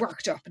all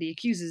worked up and he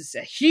accuses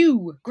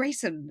Hugh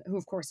Grayson, who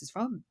of course is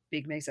from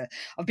Big Mesa,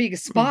 of being a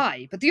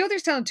spy. But the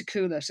others tell him to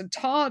cool it. And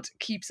Todd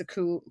keeps a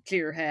cool,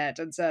 clear head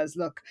and says,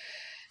 look,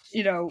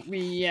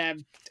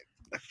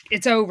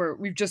 it's over.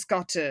 We've just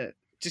got to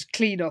just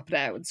clean up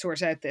now and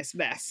sort out this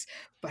mess.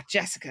 But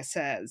Jessica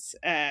says,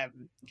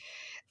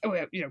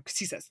 because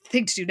he says, the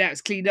thing to do now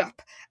is clean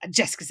up. And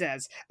Jessica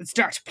says, and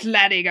start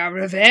planning our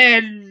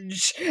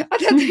revenge. And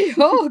then they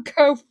all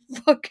go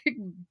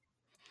fucking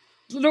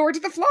Lord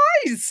of the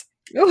Flies.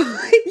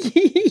 Oh,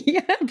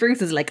 yeah,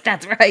 Bruce is like,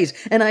 that's right,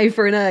 an eye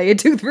for an eye, a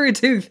tooth for a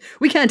tooth.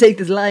 We can't take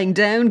this lying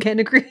down, Ken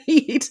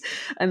agreed.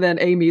 And then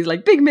Amy's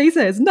like, Big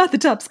Mesa is not the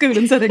top school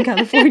in Southern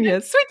California.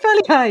 Sweet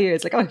Valley High.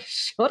 It's like, oh,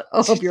 shut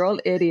up, you're all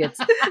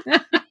idiots.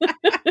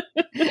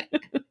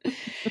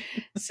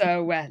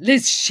 So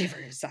Liz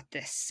shivers at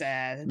this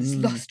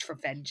lust for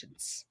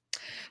vengeance.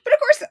 But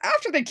of course,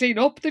 after they clean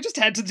up, they just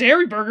head to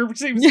Dairy Burger, which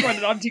seems quite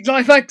an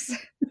anti-climax.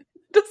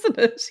 Doesn't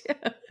it?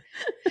 Yeah.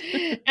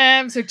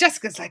 So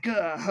Jessica's like,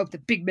 I hope the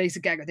Big Mesa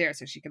gang are there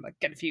so she can like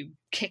get a few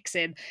kicks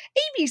in.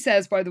 Amy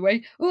says, by the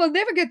way, I'll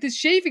never get this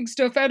shaving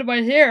stuff out of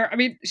my hair. I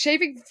mean,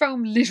 shaving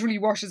foam literally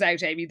washes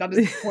out, Amy. That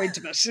is the point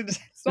of it.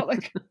 It's not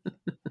like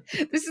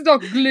this is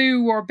not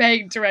glue or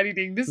paint or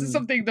anything. This is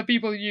something that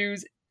people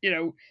use,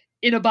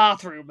 in a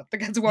bathroom that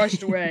gets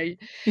washed away.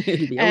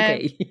 It'll be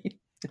okay.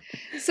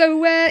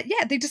 So,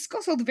 they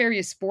discuss all the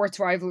various sports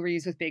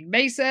rivalries with Big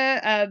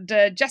Mesa, and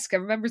Jessica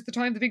remembers the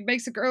time the Big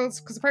Mesa girls,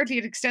 because apparently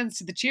it extends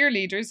to the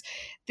cheerleaders,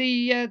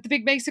 the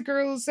Big Mesa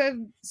girls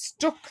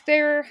stuck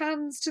their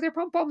hands to their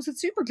pom-poms with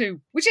super glue,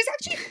 which is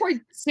actually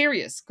quite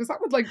serious, because that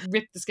would, like,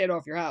 rip the skin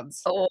off your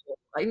hands. Oh,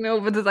 I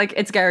know, but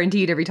it's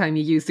guaranteed every time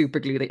you use super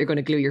glue that you're going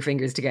to glue your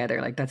fingers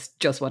together. Like, that's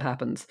just what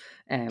happens.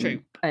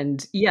 True.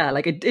 And yeah,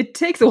 like, it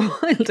takes a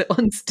while to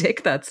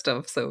unstick that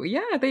stuff. So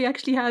yeah, they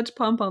actually had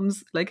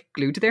pom-poms, like,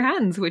 glued to their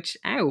hands, which,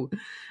 ow,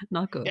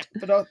 not good. Yeah,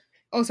 but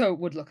also it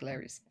would look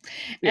hilarious.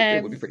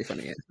 It would be pretty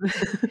funny, yeah.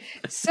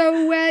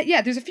 So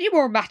there's a few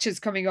more matches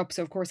coming up.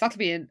 So of course that'll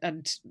be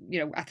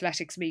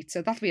athletics meet.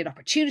 So that'll be an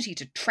opportunity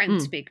to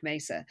trounce Big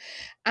Mesa.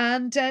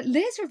 And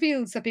Liz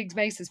reveals that Big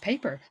Mesa's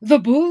paper, The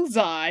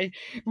Bullseye,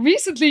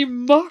 recently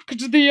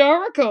mocked the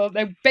Oracle.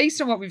 Now,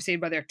 based on what we've seen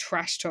by their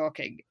trash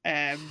talking,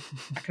 I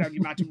can only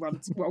imagine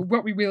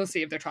what we will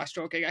see of their trash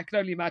talking. I can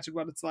only imagine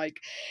what it's like.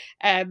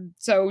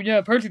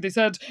 Apparently they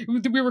said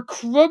we were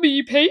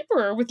crummy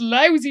paper with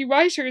lousy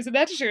writers and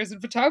editors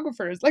and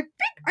photographers. Like,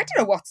 I don't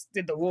know what's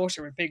in the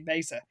water with Big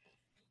Mesa,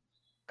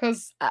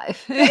 because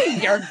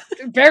they are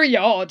very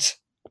odd.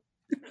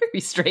 Very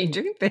strange,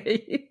 aren't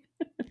they?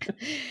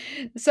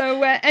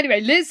 So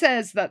anyway, Liz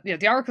says that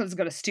the Oracle is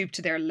going to stoop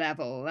to their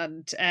level,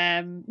 and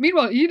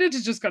meanwhile Enid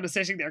is just kind of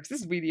sitting there because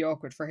this is really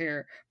awkward for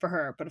her.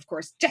 But of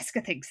course,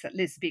 Jessica thinks that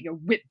Liz is being a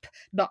whip.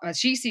 Not as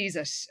she sees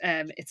it,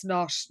 it's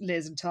not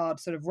Liz and Todd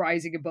sort of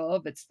rising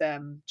above; it's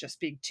them just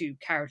being too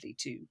cowardly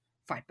to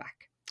fight back.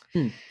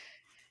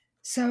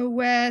 So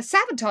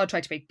Sav and Todd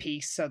try to make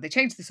peace, so they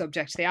change the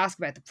subject. They ask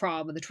about the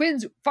prom, and the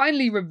twins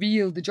finally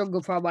reveal the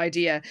jungle prom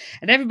idea,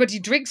 and everybody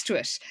drinks to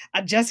it.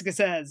 And Jessica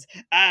says,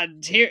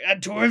 "And to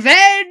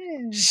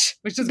revenge,"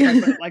 which doesn't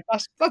quite sound like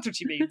that. That's what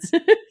she means.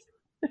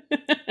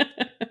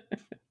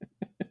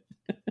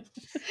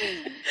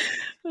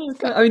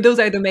 I mean, those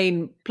are the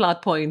main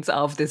plot points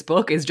of this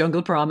book: is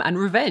jungle prom and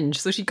revenge.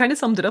 So she kind of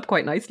summed it up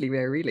quite nicely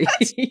there, really.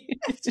 That's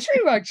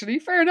true, actually.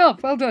 Fair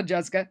enough. Well done,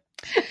 Jessica.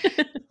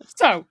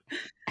 So,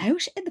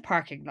 out in the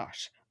parking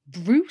lot,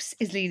 Bruce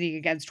is leaning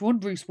against one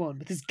Bruce One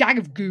with his gang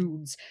of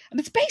goons, and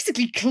it's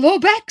basically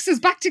Club X is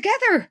back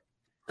together.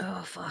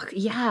 Oh fuck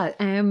yeah!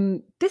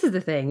 This is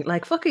the thing.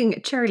 Like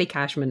fucking Charlie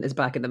Cashman is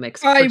back in the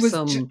mix for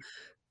some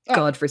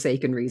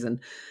godforsaken reason.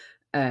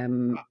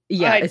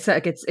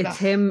 It's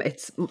him.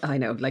 It's I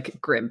know,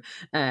 like grim.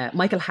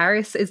 Michael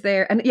Harris is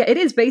there, and yeah, it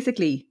is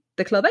basically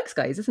the Club X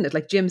guys, isn't it?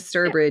 Like Jim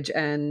Sturbridge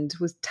and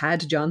was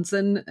Tad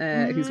Johnson,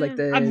 who's like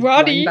the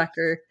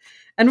linebacker.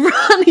 And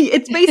Ronnie,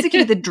 it's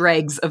basically the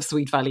dregs of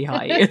Sweet Valley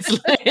High. It's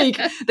like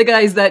the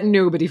guys that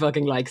nobody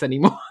fucking likes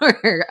anymore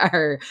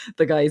are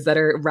the guys that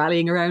are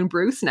rallying around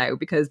Bruce now,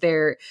 because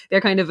they're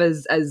kind of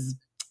as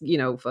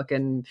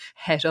fucking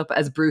het up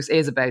as Bruce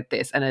is about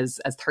this, and as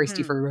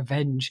thirsty for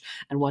revenge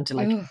and want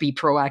to be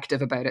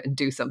proactive about it and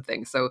do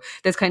something. So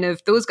there's kind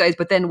of those guys,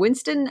 but then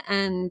Winston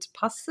and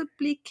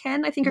possibly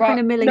Ken, I think, are kind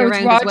of milling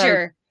around as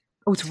well.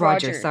 Oh, it's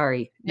Roger.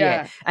 Sorry.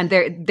 Yeah. And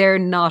they're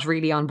not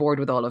really on board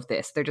with all of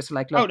this. They're just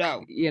like, look,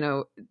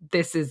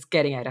 this is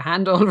getting out of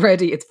hand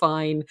already. It's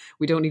fine.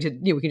 We don't need to,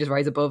 we can just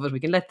rise above it. We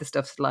can let this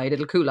stuff slide.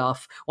 It'll cool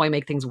off. Why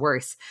make things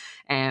worse?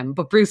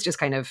 But Bruce just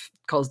kind of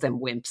calls them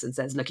wimps and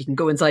says, look, you can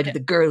go inside with the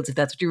girls if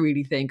that's what you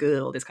really think.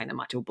 All this kind of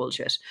macho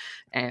bullshit.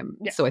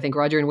 So I think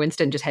Roger and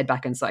Winston just head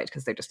back inside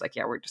because they're just like,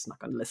 we're just not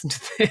going to listen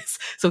to this.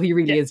 So he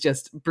really is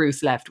just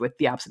Bruce left with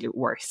the absolute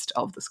worst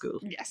of the school.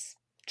 Yes.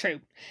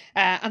 True.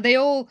 And they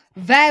all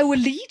vow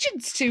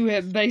allegiance to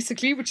him,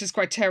 basically, which is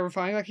quite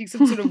terrifying. Like he's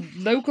some sort of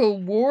local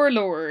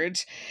warlord.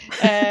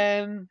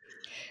 Because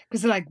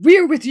they're like,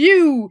 we're with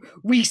you.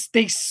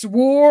 They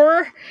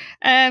swore.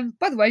 By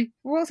the way,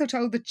 we're also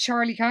told that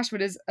Charlie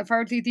Cashman is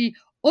apparently the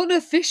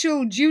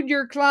unofficial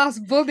junior class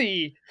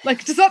bully.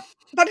 Like, does that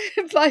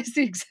implies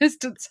the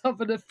existence of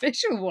an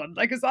official one?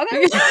 Like, is that how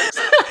it works?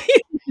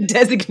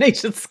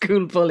 Designated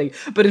school bully.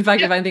 But in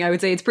fact, if anything, I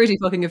would say it's pretty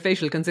fucking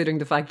official, considering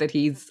the fact that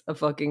he's a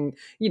fucking,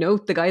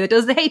 the guy that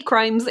does the hate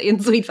crimes in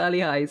Sweet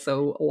Valley High.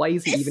 So why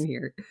is he even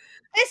here?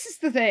 This is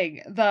the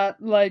thing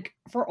that, like,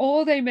 for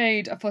all they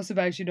made a fuss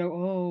about,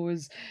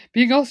 is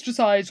being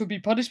ostracized would be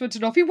punishment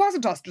enough. He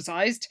wasn't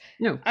ostracized.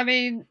 No. I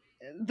mean,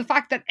 the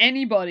fact that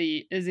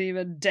anybody is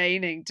even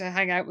deigning to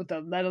hang out with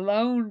them, let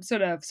alone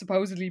sort of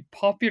supposedly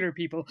popular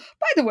people.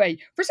 By the way,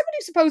 for somebody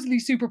who's supposedly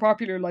super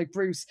popular like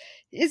Bruce,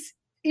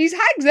 he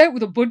hangs out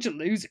with a bunch of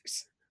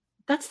losers.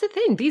 That's the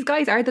thing. These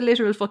guys are the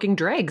literal fucking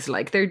dregs.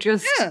 Like, they're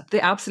just the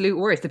absolute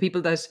worst. The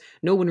people that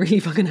no one really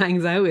fucking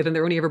hangs out with, and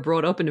they're only ever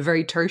brought up in a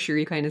very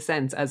tertiary kind of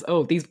sense as,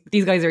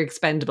 these guys are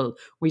expendable.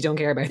 We don't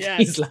care about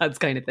these lads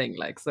kind of thing.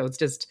 Like, so it's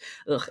just,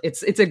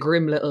 it's a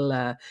grim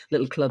little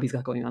club he's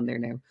got going on there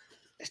now.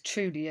 It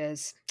truly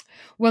is.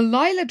 Well,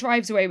 Lila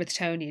drives away with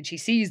Tony and she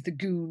sees the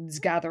goons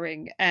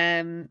gathering.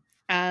 He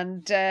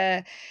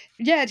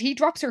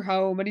drops her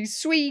home and he's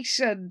sweet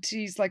and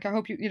he's like, I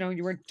hope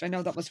you weren't, I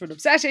know that must have been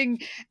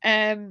upsetting.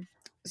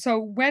 So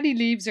when he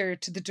leaves her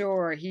to the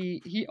door,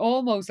 he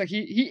almost like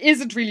he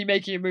isn't really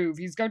making a move.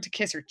 He's going to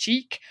kiss her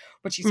cheek,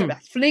 but she sort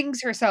of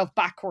flings herself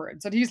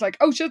backwards and he's like,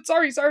 oh shit,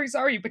 sorry.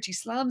 But she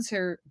slams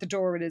the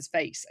door in his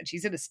face and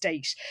she's in a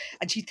state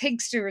and she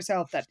thinks to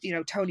herself that,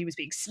 Tony was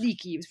being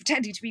sneaky. He was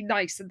pretending to be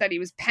nice and then he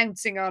was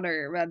pouncing on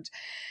her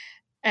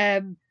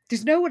and,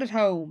 there's no one at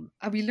home,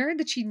 and we learned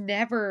that she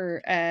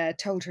never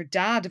told her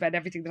dad about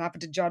everything that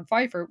happened to John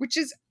Pfeiffer, which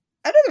is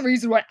another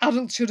reason why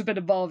adults should have been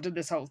involved in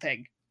this whole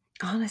thing.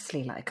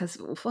 Honestly, like, because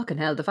fucking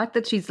hell, the fact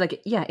that she's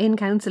like, in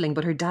counselling,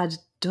 but her dad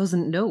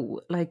doesn't know,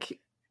 like,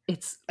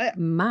 it's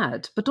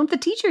mad. But don't the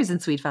teachers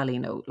in Sweet Valley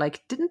know?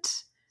 Like,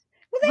 didn't...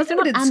 Well,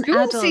 everyone in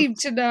school seemed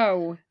to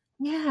know.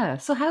 Yeah,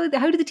 so how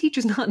did the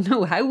teachers not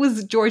know? How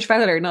was George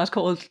Fowler not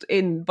called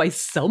in by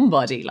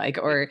somebody? Like,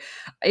 or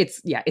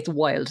it's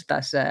wild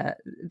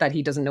that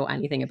he doesn't know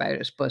anything about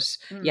it. But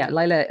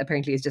Lila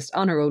apparently is just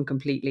on her own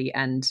completely,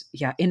 and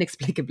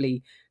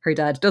inexplicably her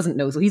dad doesn't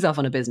know, so he's off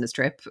on a business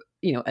trip, as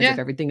if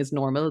everything is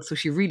normal. So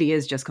she really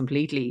is just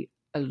completely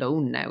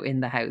alone now in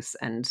the house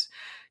and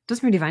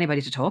doesn't really have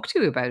anybody to talk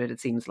to about it,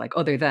 it seems like,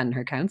 other than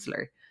her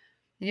counsellor.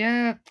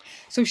 Yeah,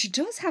 so she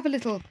does have a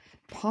little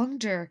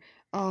ponder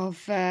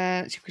of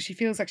because she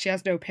feels like she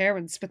has no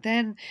parents, but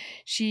then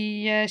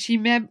she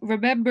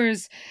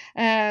remembers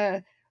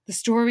the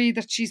story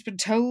that she's been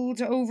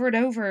told over and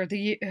over,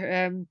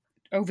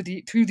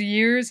 through the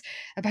years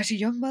about a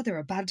young mother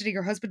abandoning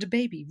her husband and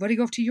baby,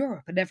 running off to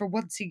Europe and never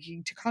once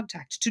seeking to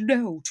contact, to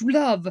know, to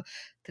love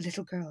the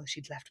little girl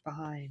she'd left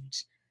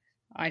behind.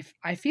 I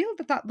feel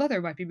that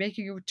mother might be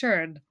making a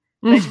return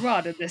later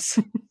on in this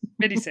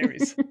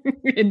miniseries.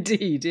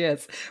 Indeed,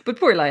 yes. But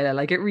poor Lila,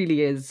 like, it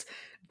really is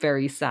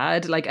very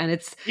sad. Like, and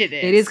it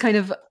is kind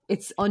of,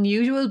 it's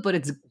unusual, but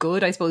it's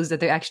good, I suppose, that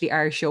they actually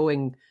are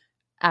showing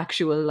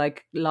actual,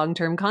 like,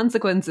 long-term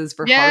consequences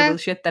for horrible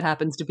shit that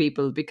happens to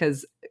people,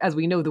 because as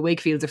we know, the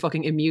Wakefields are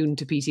fucking immune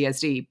to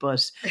PTSD,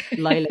 but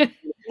Lila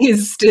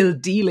is still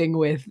dealing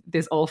with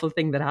this awful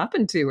thing that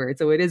happened to her.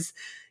 So it is,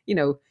 you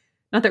know,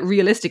 not that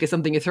realistic is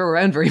something you throw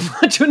around very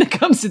much when it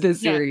comes to this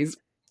series,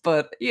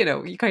 but, you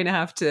know, you kind of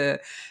have to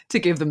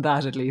give them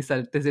that, at least,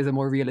 that this is a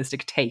more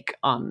realistic take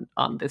on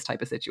this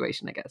type of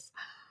situation, I guess.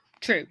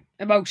 True.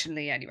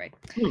 Emotionally, anyway.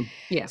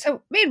 Yeah.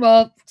 So,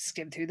 meanwhile,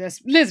 skim through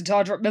this. Liz and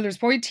Todd are at Miller's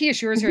Point. He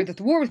assures her that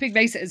the war with Big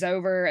Mesa is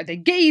over, and they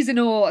gaze in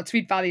awe at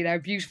Sweet Valley and how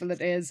beautiful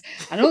it is.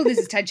 And all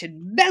Liz's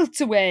tension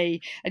melts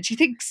away, and she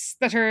thinks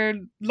that her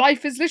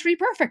life is literally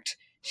perfect.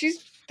 She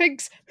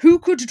thinks, who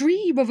could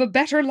dream of a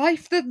better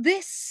life than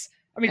this?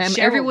 I mean,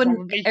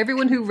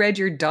 everyone who read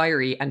your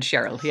diary and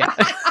Cheryl, yeah.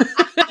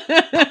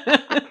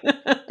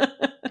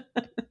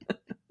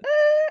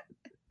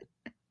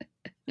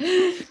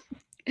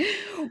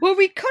 Well,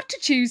 we cut to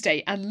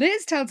Tuesday, and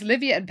Liz tells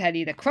Olivia and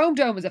Penny that Chrome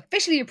Dome is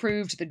officially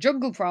approved, the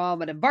Jungle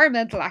Prom and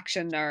Environmental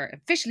Action are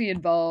officially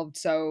involved.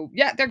 So,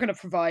 yeah, they're going to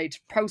provide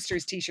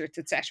posters, t-shirts,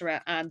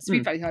 etc. And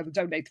Sweet Valley High will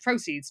donate the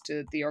proceeds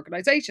to the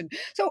organisation.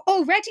 So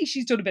already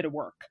she's done a bit of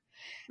work.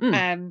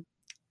 And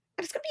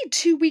it's going to be in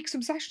 2 weeks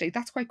from Saturday.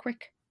 That's quite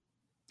quick.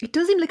 It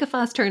does seem like a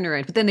fast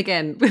turnaround, but then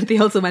again, they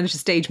also managed to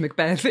stage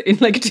Macbeth in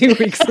like 2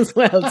 weeks as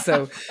well.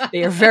 So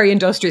they are very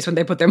industrious when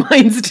they put their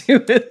minds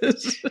to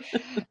it.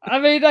 I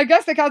mean, I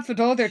guess they can't spend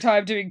all their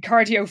time doing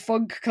cardio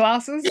funk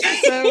classes.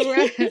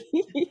 So,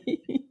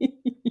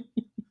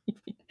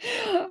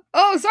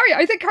 oh, sorry.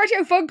 I think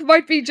cardio funk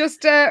might be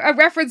just a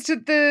reference to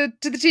the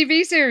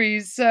TV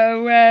series.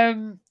 So,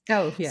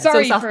 oh yeah,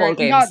 sorry, so softball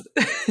games.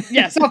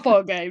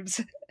 Softball games.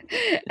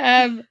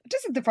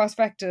 Doesn't the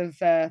prospect of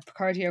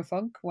cardio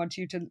funk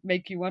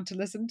make you want to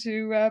listen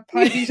to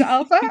Pi Beta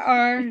Alpha,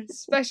 our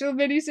special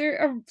mini-series,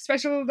 or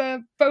special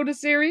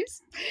bonus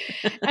series?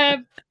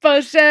 The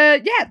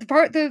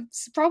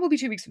prom will be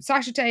 2 weeks from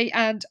Saturday,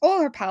 and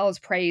all her pals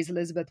praise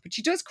Elizabeth, but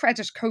she does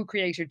credit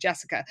co-creator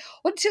Jessica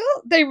until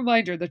they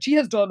remind her that she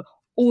has done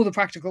all the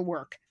practical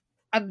work.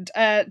 And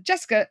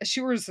Jessica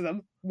assures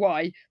them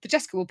that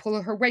Jessica will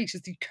pull her weight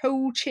as the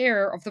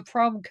co-chair of the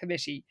prom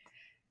committee.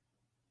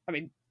 I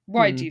mean,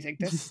 why do you think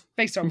this?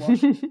 Based on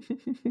what?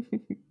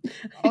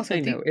 Also, I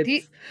know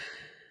these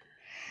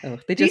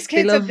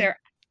kids up there.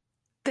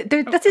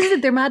 That's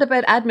it. They're mad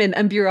about admin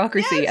and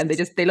bureaucracy, and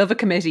they love a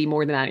committee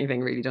more than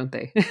anything, really, don't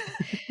they?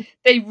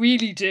 They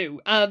really do,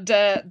 and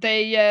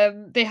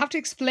they have to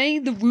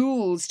explain the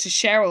rules to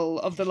Cheryl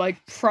of the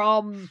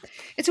prom.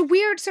 It's a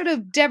weird sort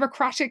of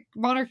democratic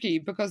monarchy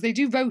because they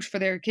do vote for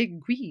their king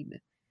and queen.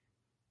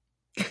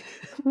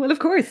 Well, of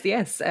course,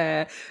 yes.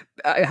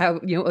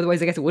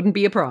 Otherwise, I guess it wouldn't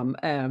be a prom.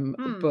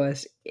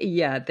 But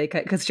yeah,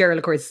 because Cheryl,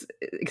 of course,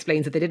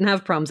 explains that they didn't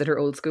have proms at her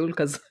old school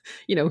because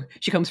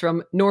she comes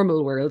from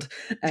normal world.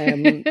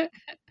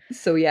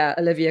 So yeah,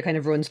 Olivia kind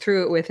of runs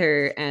through it with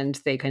her, and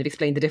they kind of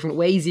explain the different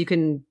ways you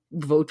can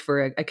vote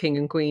for a king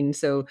and queen.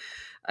 So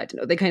I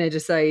don't know, they kind of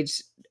decide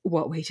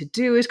what way to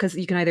do it, because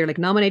you can either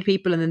nominate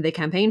people and then they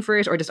campaign for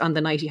it, or just on the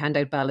night you hand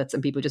out ballots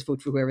and people just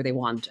vote for whoever they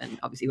want, and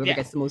obviously whoever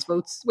gets the most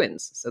votes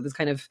wins. So there's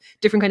kind of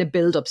different kind of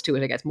build-ups to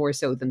it, I guess, more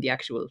so than the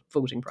actual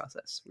voting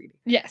process, really.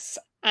 Yes,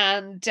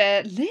 and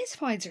Liz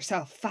finds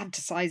herself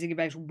fantasizing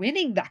about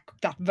winning that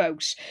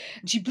vote,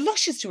 and she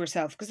blushes to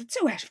herself because it's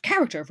so out of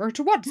character for her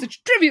to want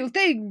such trivial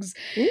things.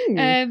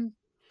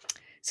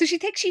 So she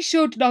thinks she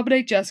should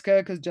nominate Jessica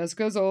because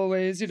Jessica's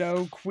always,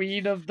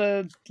 queen of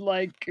the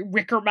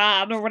Wicker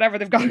Man or whatever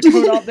they've got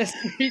going on this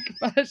week.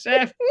 But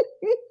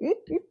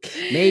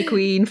May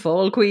Queen,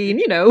 Fall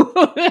Queen,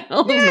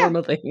 all those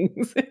normal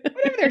things.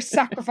 Whatever they're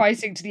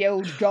sacrificing to the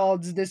old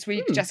gods this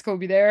week, Jessica will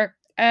be there.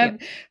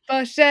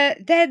 But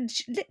then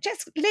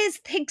Liz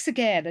thinks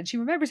again, and she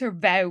remembers her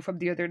vow from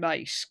the other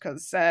night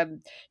because,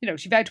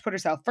 she vowed to put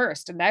herself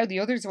first, and now the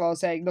others are all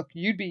saying, "Look,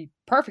 you'd be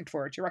perfect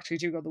for it. You're actually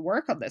doing all the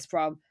work on this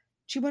prom."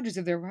 She wonders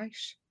if they're right.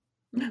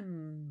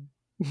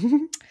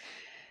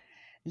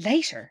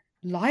 Later,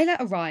 Lila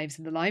arrives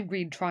in the lime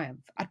green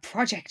Triumph at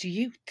Project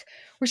Youth,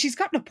 where she's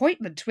got an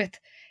appointment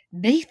with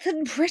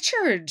Nathan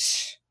Pritchard.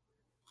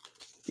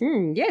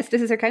 Yes,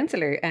 this is her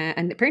counsellor.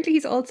 And apparently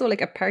he's also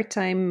a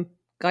part-time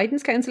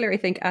guidance counsellor, I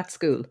think, at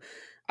school.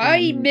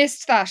 I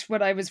missed that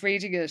when I was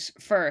reading it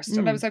first.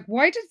 And I was like,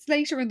 why does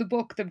later in the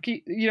book they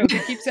keep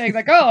saying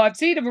I've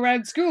seen him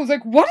around school. I was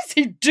like, what is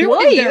he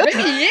doing there?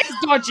 Maybe he is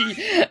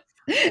dodgy.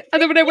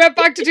 And then when I went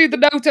back to do the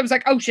notes, I was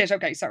like, oh shit,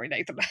 okay, sorry,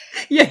 Nathan.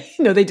 Yeah,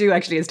 no, they do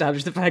actually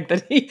establish the fact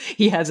that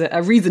he has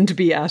a reason to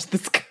be at the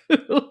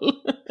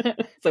school.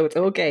 So it's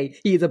okay.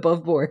 He's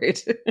above board.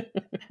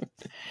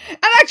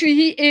 actually,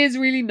 he is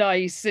really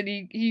nice,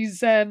 and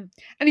he's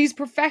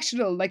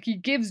professional. Like, he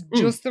gives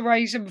just the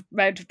right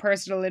amount of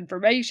personal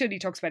information. He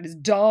talks about his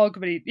dog,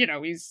 but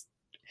he's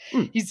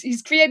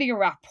creating a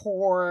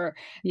rapport.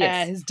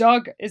 Yes. His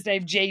dog is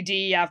named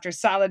JD after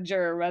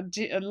Salinger, and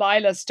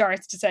Lila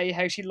starts to say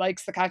how she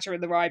likes the Catcher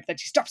in the Rye, but then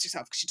she stops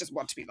herself because she doesn't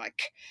want to be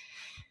like,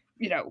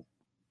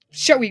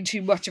 showing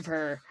too much of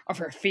her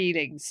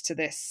feelings to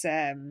this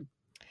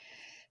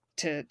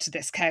to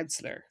this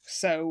counselor.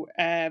 So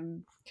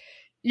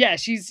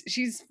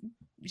Nathan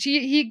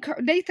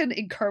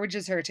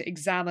encourages her to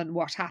examine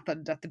what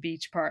happened at the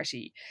beach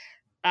party,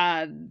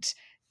 and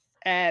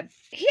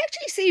he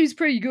actually seems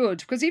pretty good,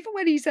 because even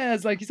when he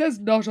says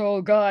not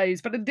all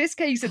guys, but in this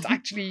case it's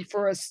actually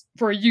for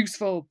a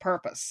useful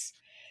purpose.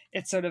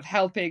 It's sort of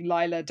helping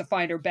Lila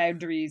define her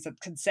boundaries and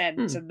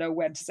consent and know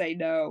when to say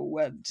no,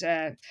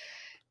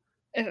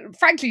 and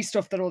frankly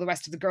stuff that all the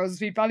rest of the girls of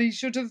Sweet Valley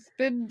should have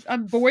been,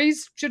 and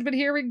boys should have been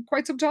hearing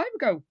quite some time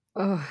ago.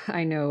 Oh,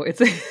 I know.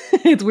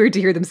 It's weird to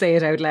hear them say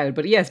it out loud,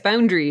 but yes,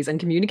 boundaries and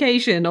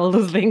communication, all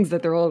those things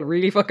that they're all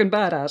really fucking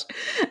bad at.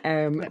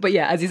 But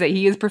yeah, as you say,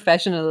 he is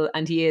professional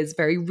and he is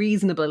very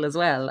reasonable as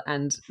well,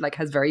 and like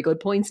has very good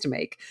points to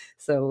make.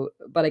 So,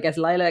 but I guess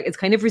Lila is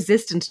kind of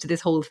resistant to this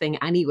whole thing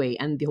anyway,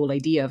 and the whole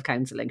idea of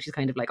counselling. She's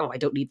kind of like, oh, I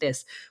don't need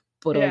this,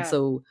 but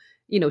also,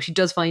 she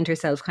does find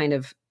herself kind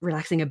of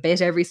relaxing a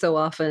bit every so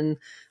often.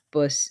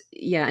 But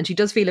yeah, and she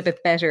does feel a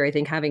bit better, I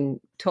think, having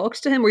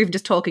talked to him, or even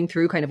just talking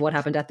through kind of what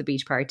happened at the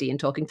beach party and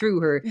talking through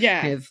her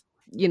kind of,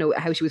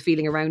 how she was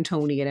feeling around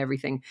Tony and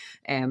everything.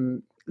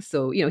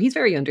 So, he's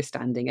very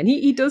understanding, and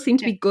he does seem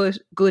to be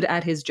good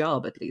at his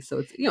job, at least. So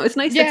it's, it's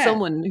nice that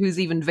someone who's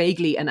even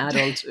vaguely an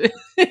adult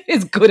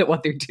is good at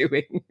what they're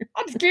doing.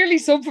 And clearly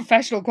some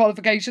professional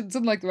qualifications,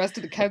 unlike the rest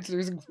of the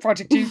counsellors in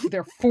Project 2 with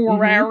their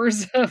 4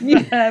 hours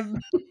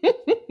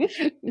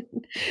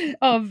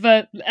of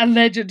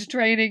alleged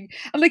training.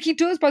 And like, he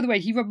does, by the way,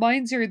 he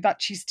reminds her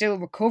that she's still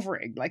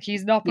recovering. Like,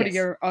 he's not putting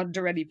her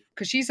under any,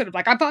 because she's sort of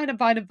like, I'm fine.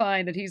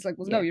 And he's like,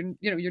 well, no,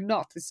 you're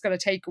not. This is going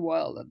to take a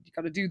while, and you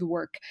got to do the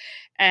work.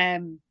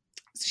 So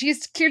she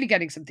is clearly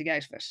getting something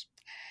out of it.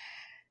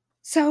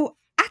 So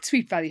at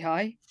Sweet Valley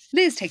High,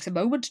 Liz takes a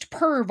moment to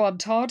perv on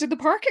Todd in the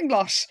parking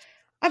lot.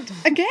 And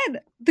again,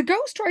 the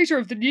ghostwriter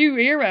of the new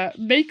era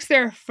makes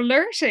their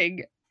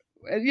flirting,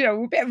 a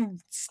bit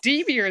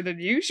steamier than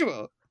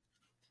usual.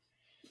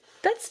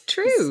 That's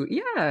true.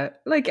 Yeah.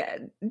 Like,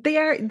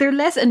 they're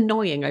less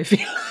annoying, I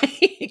feel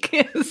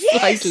like.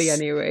 Slightly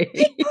anyway.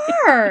 They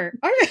are.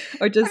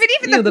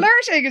 Even the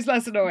flirting is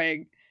less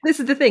annoying. This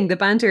is the thing. The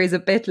banter is a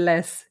bit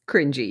less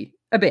cringy.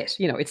 A bit.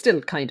 It's still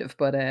kind of,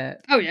 but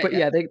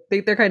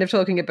they're kind of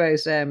talking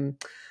about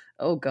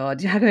oh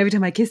God, how come every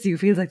time I kiss you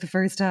feels like the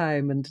first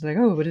time? And like,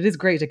 oh, but it is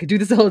great. I could do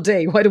this all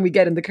day. Why don't we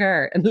get in the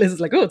car? And Liz is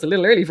like, oh, it's a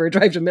little early for a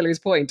drive to Miller's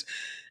Point.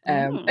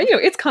 And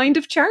it's kind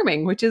of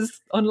charming, which is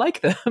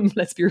unlike them.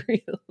 Let's be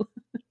real.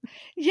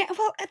 Yeah,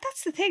 well,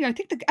 that's the thing. I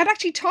think and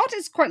actually Todd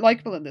is quite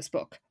likable in this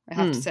book, I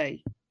have to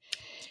say.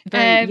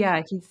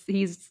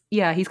 He's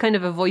kind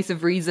of a voice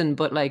of reason,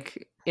 but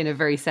like in a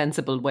very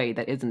sensible way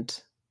that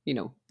isn't,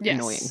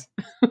 annoying.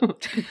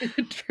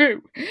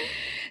 True.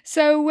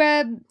 So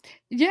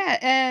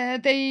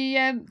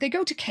they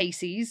go to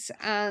Casey's,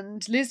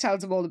 and Liz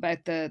tells them all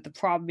about the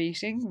prom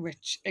meeting,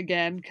 which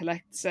again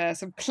collects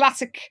some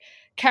classic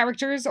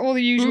characters, all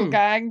the usual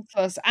gang,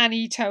 plus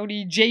Annie,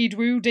 Tony, Jade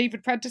Wu,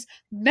 David Prentice,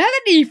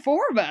 Melanie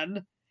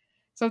Foreman.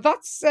 So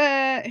that's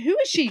who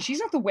is she? She's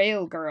not the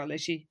whale girl,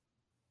 is she?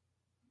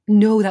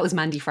 No, that was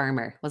Mandy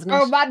Farmer, wasn't it?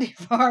 Oh, Mandy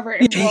Farmer,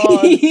 it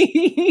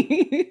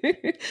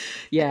was.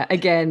 Yeah,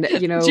 again,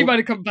 she might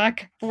have come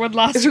back for one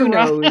last Who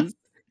knows?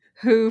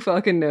 Who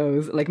fucking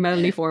knows? Like,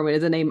 Melanie Foreman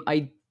is a name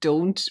I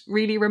don't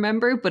really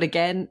remember, but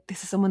again,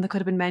 this is someone that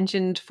could have been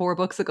mentioned 4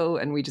 books ago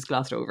and we just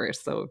glossed over it.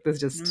 So there's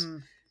just...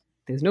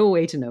 There's no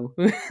way to know.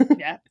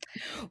 Yeah.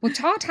 Well,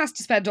 Todd has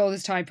to spend all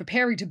his time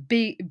preparing to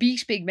beat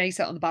Big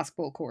Mesa on the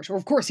basketball court. Or,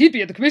 of course, he'd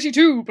be in the committee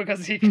too,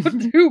 because he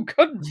couldn't.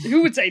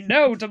 Who would say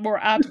no to more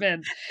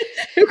admin?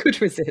 Who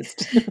could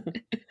resist?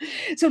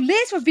 So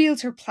Liz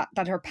reveals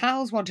that her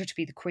pals want her to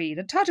be the queen,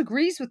 and Todd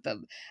agrees with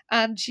them.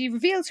 And she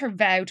reveals her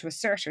vow to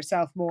assert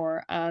herself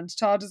more. And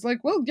Todd is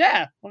like, well,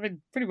 yeah,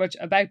 pretty much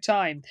about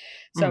time.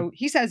 So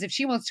he says if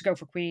she wants to go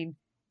for queen,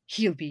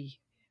 he'll be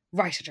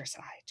right at her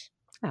side.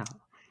 Oh.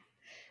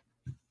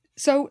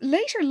 So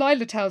later,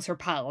 Lila tells her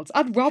pals,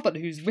 and Robin,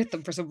 who's with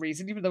them for some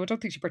reason, even though I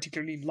don't think she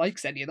particularly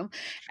likes any of them,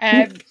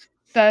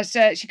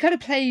 that she kind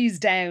of plays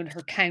down her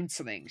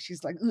counselling.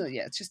 She's like, oh,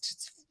 yeah,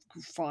 it's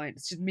fine.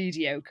 It's just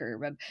mediocre.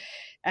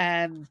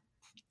 And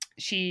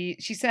she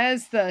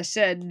says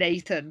that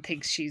Nathan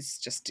thinks she's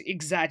just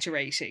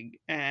exaggerating,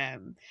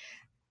 about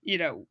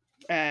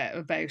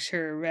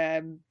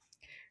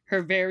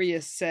her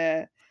various...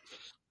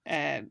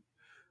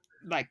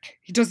 like,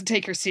 he doesn't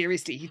take her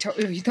seriously. He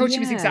thought she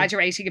was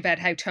exaggerating about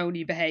how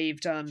Tony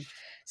behaved on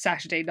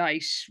Saturday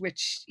night,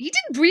 which he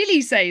didn't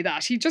really say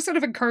that. He just sort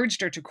of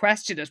encouraged her to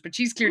question it, but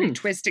she's clearly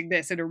twisting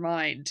this in her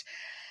mind.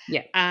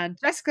 Yeah. And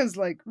Jessica's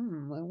like,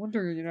 I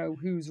wonder,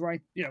 who's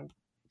right,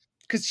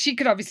 because she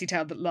could obviously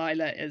tell that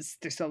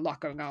there's still a lot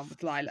going on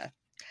with Lila.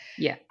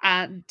 Yeah.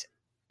 And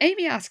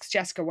Amy asks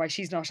Jessica why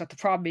she's not at the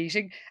prom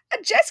meeting.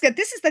 And Jessica,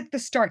 this is like the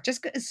start.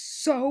 Jessica is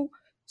so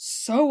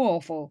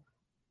awful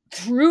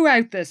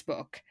throughout this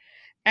book.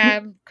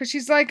 Because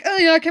she's like, oh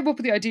yeah, I came up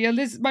with the idea.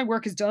 Liz, my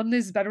work is done.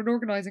 Liz is better at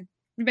organising.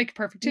 We make a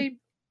perfect team.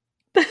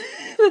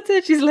 That's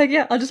it. She's like,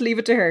 yeah, I'll just leave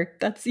it to her.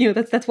 That's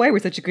that's why we're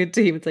such a good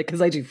team. It's like,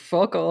 because I do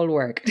fuck all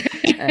work.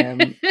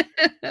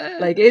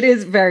 Like, it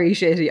is very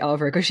shitty of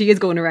her, because she is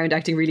going around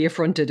acting really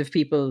affronted if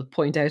people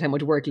point out how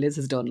much work Liz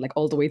has done, like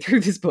all the way through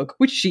this book,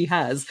 which she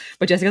has.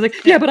 But Jessica's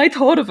like, yeah, but I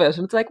thought of it.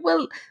 And it's like,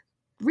 well,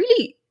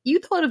 really? You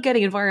thought of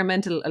getting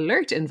Environmental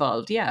Alert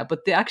involved, yeah,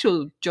 but the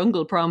actual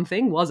jungle prom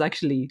thing was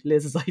actually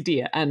Liz's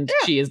idea, and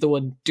she is the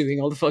one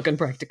doing all the fucking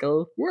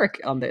practical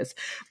work on this.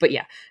 But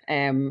yeah,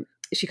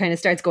 she kind of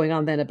starts going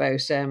on then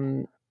about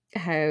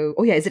how,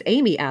 is it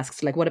Amy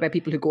asks, like, what about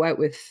people who go out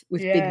with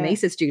Big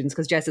Mesa students?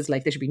 Because Jess is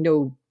like, there should be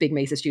no Big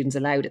Mesa students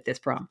allowed at this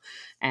prom.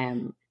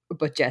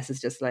 But Jess is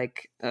just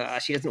like,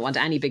 she doesn't want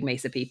any Big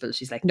Mesa people.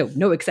 She's like,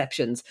 no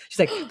exceptions. She's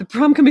like, the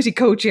prom committee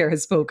co-chair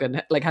has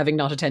spoken, like having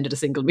not attended a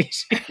single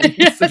meeting.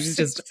 Yes, so she's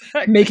just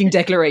making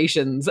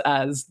declarations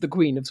as the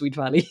Queen of Sweet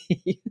Valley.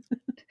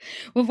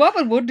 Well,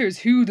 Woman wonders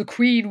who the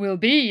Queen will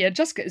be, and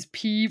Jessica is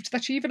peeved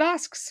that she even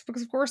asks,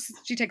 because of course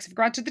she takes it for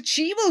granted that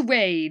she will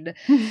reign.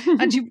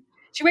 And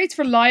she waits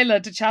for Lila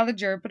to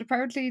challenge her, but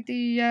apparently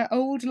the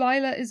old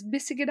Lila is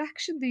missing in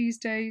action these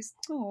days.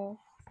 Oh.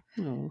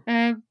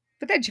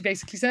 But then she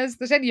basically says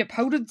that any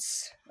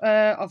opponents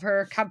of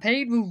her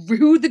campaign will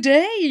rue the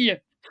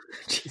day.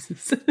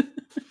 Jesus.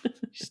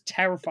 She's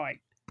terrifying.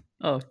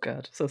 Oh,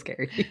 God. So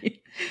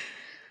scary.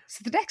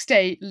 So the next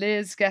day,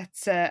 Liz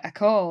gets a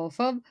call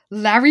from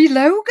Larry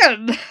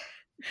Logan.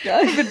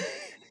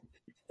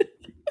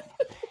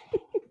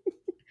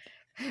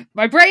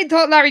 My brain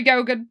thought Larry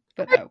Gogan,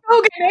 but no.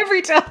 Logan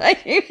every time.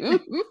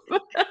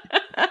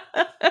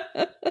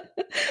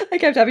 I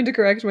kept having to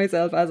correct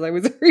myself as I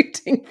was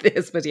reading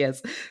this, but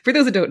yes, for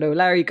those who don't know,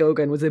 Larry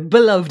Gogan was a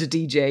beloved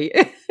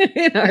DJ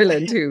in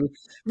Ireland who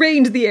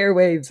reigned the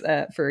airwaves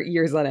for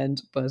years on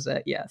end. But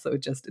so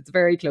it's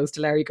very close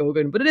to Larry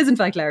Gogan, but it is in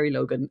fact Larry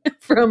Logan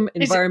from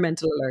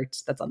Environmental Alert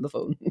that's on the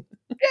phone.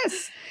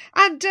 Yes,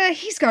 and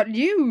he's got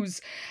news.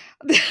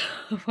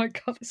 Oh my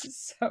God, this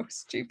is so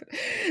stupid.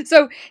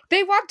 So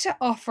they want to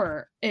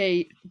offer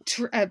a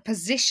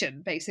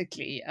position,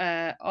 basically,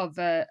 of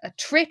a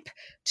trip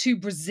to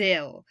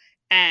Brazil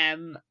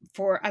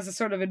as a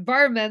sort of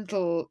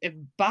environmental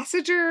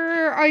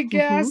ambassador, I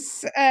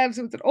guess. So it's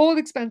an all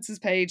expenses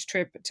paid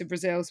trip to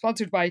Brazil,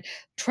 sponsored by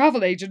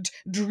travel agent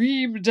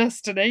Dream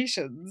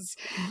Destinations.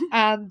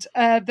 And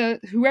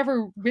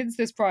whoever wins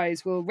this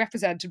prize will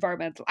represent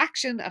environmental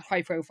action at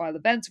high profile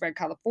events around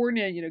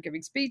California,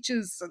 giving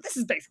speeches. So this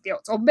is basically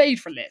it's all made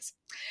for Liz.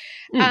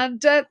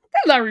 And then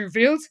Larry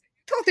reveals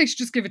thought they should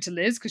just give it to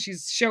Liz because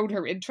she's shown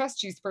her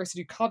interest. She's the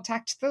person who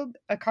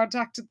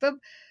contacted them.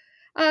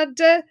 And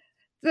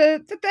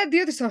then the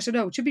others thought,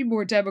 no, it should be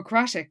more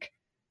democratic.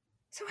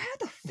 So how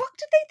the fuck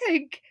did they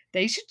think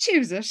they should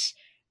choose it?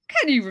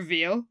 Can you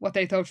reveal what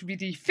they thought would be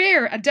the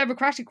fair and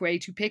democratic way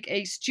to pick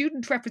a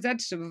student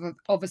representative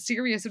of a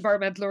serious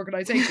environmental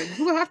organisation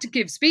who will have to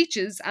give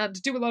speeches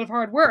and do a lot of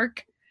hard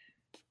work?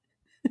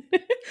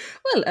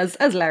 Well,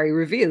 as Larry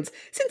reveals,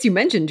 since you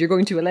mentioned you're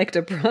going to elect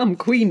a prom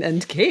queen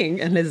and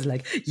king, and Liz is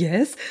like,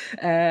 yes,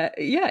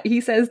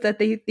 he says that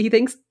he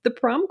thinks the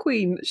prom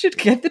queen should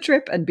get the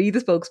trip and be the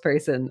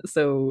spokesperson.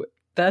 So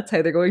that's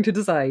how they're going to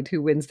decide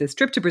who wins this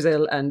trip to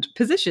Brazil and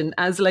position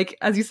as, like,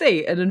 as you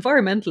say, an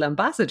environmental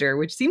ambassador,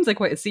 which seems like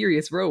quite a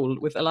serious role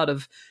with a lot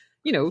of,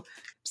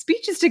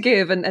 speeches to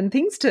give and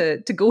things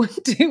to go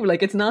and do.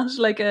 Like, it's not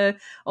like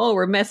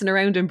we're messing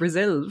around in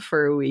Brazil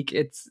for a week.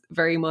 It's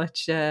very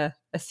much a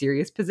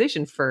serious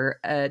position for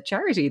a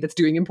charity that's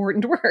doing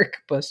important work.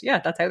 But yeah,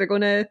 that's how they're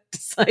going to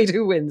decide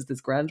who wins this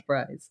grand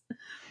prize.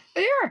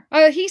 They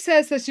are. He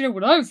says that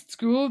when I was at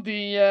school,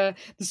 the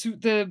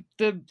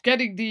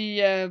getting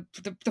the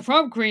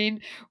prom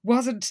queen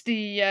wasn't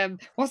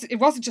it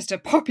wasn't just a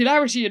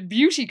popularity and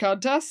beauty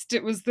contest.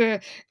 It was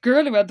the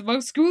girl who had the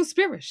most school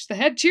spirit, the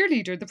head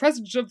cheerleader, the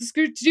president of the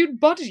student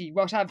body,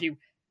 what have you.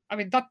 I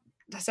mean that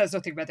says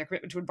nothing about their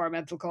commitment to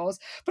environmental cause,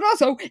 but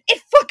also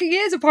it fucking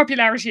is a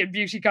popularity and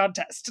beauty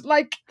contest.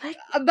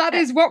 And that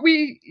is what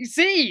we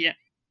see.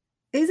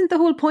 Isn't the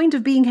whole point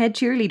of being head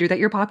cheerleader that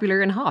you're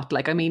popular and hot?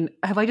 Like, I mean,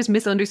 have I just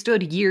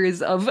misunderstood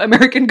years of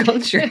American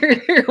culture?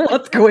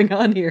 What's going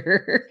on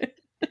here?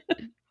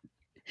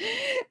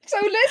 So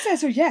Liz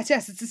says, yes,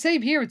 it's the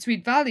same here in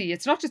Sweet Valley.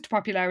 It's not just a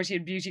popularity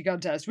and beauty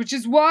contest, which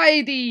is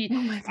why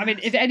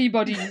if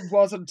anybody who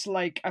wasn't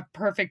like a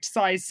perfect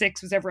size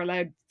 6 was ever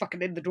allowed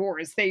fucking in the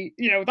doors, they,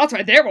 that's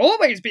why they're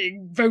always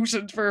being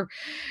voted for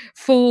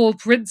full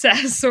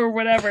princess or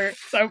whatever.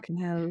 So,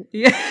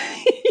 yeah.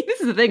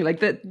 This is the thing, like,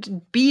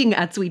 that being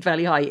at Sweet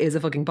Valley High is a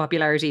fucking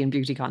popularity and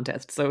beauty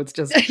contest. So it's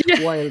just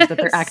wild that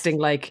they're acting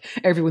like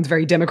everyone's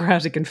very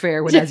democratic and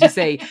fair when, as you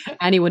say,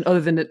 anyone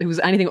other than who's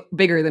anything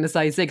bigger than a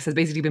size 6 has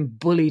basically been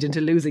bullied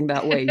into losing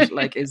that weight,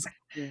 like, is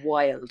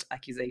wild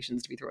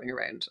accusations to be throwing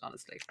around,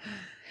 honestly.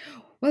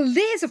 Well,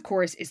 Liz, of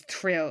course, is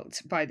thrilled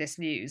by this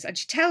news, and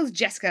she tells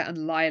Jessica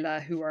and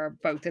Lila, who are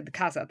both in the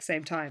casa at the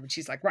same time, and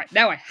she's like, right,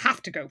 now I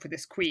have to go for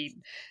this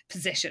queen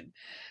position.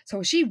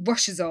 So she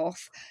rushes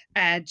off,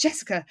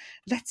 Jessica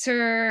lets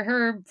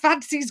her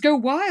fantasies go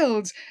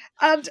wild,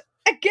 and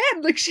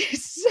again, like,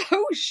 she's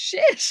so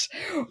shit,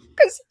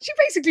 because she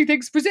basically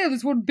thinks Brazil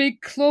is one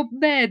big Club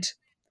Med.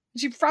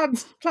 She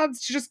plans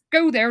to just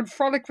go there and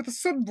frolic with a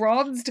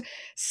sun-bronzed,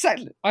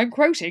 I'm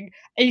quoting,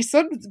 a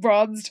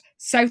sun-bronzed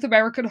South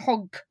American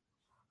hunk.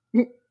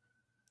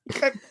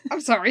 I'm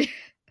sorry.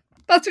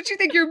 That's what you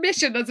think your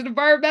mission as an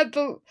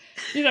environmental,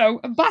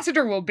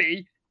 ambassador will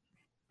be.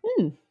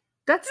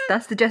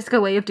 That's the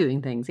Jessica way of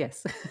doing things,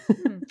 yes.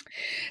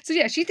 So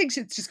yeah, she thinks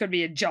it's just going to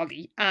be a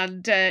jolly,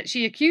 and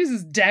she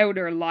accuses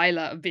Downer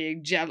Lila of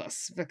being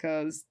jealous,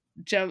 because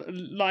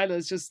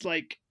Lila's just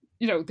like,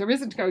 there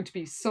isn't going to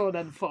be sun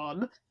and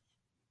fun.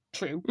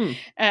 True. Liz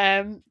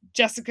said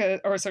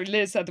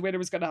the winner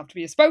was going to have to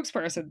be a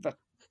spokesperson, but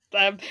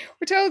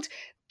we're told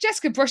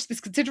Jessica brushed this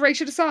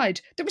consideration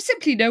aside. There was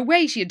simply no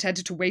way she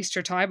intended to waste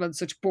her time on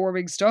such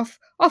boring stuff.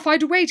 I'll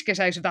find a way to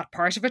get out of that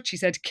part of it, she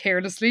said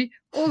carelessly.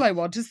 All I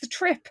want is the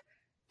trip.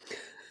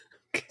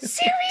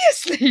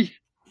 Seriously?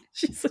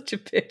 She's such a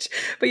bitch.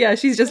 But yeah,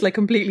 she's just like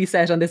completely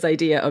set on this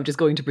idea of just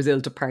going to Brazil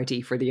to party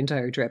for the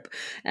entire trip.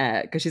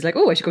 Because she's like,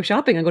 I should go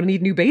shopping. I'm going to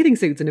need new bathing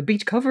suits and a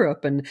beach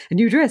cover-up and a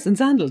new dress and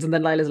sandals. And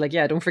then Lila's like,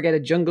 yeah, don't forget a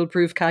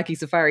jungle-proof khaki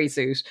safari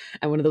suit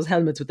and one of those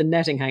helmets with the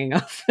netting hanging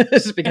off.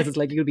 Because it's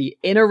like, you'll be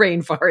in a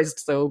rainforest,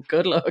 so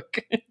good luck.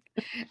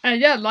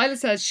 And yeah, Lila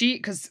says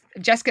because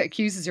Jessica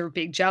accuses her of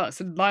being jealous,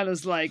 and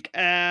Lila's like,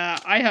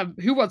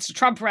 who wants to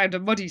tramp around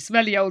in muddy,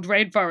 smelly old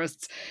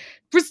rainforests?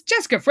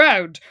 Jessica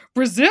frowned.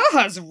 Brazil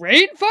has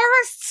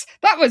rainforests?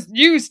 That was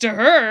news to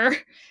her.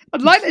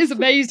 And Lila is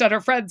amazed at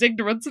her friend's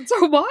ignorance, and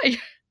so am I.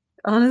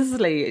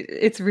 Honestly,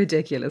 it's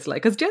ridiculous.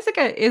 Like, because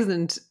Jessica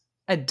isn't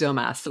a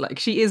dumbass. Like,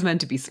 she is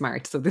meant to be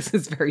smart, so this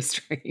is very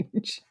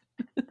strange.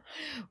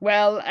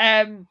 Well,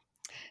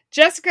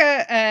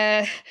 Jessica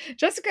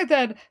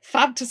then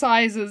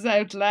fantasizes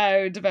out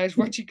loud about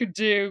what she could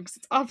do, because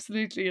it's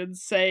absolutely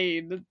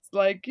insane. It's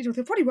like, they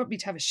probably want me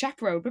to have a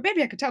chaperone, but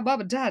maybe I could tell mom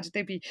and dad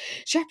they'd be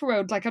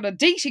chaperoned like on a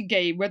dating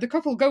game where the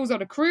couple goes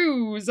on a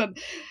cruise. And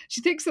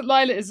she thinks that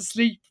Lila is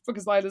asleep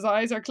because Lila's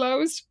eyes are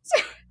closed.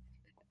 So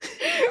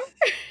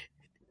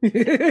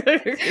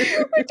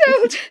we're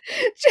told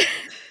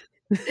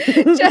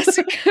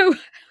Jessica.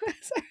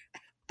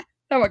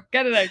 Oh,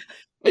 get it out.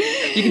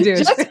 You can do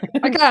it.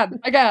 I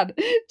can.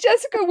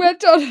 Jessica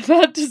went on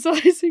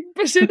fantasizing,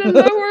 but in a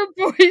lower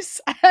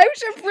voice,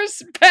 out of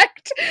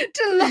respect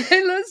to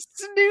Lila's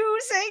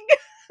snoozing.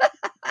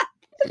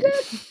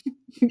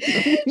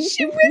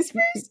 She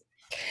whispers,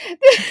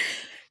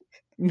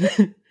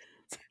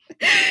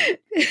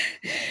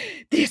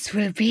 "This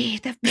will be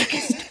the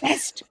biggest,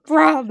 best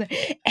prom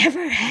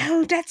ever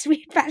held at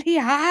Sweet Valley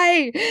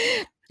High.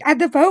 And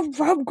the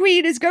prom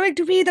queen is going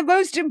to be the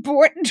most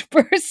important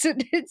person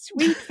in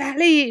Sweet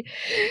Valley.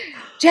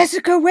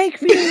 Jessica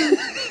Wakefield,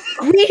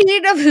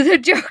 queen of the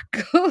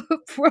jungle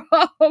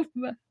prom."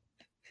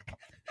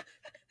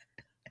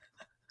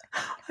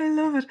 I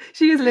love it.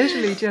 She is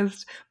literally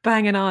just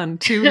banging on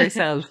to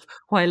herself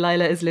while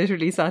Lila is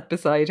literally sat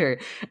beside her.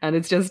 And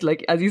it's just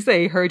like, as you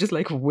say, her just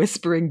like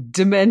whispering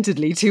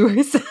dementedly to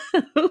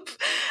herself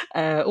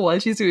while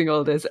she's doing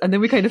all this. And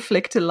then we kind of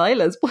flick to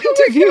Lila's point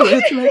of view.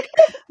 It's like,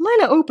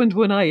 Lila opened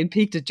one eye and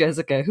peeked at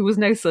Jessica, who was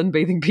now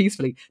sunbathing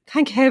peacefully.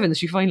 Thank heavens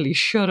she finally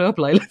shut up,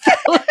 Lila.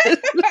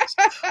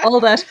 All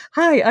that,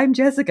 hi, I'm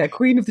Jessica,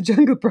 queen of the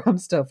jungle prom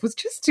stuff was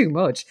just too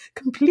much.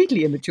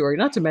 Completely immature,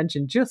 not to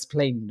mention just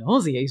plain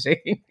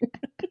nauseating.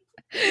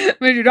 I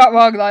mean, you're not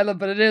wrong, Lila,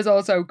 but it is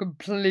also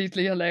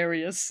completely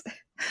hilarious.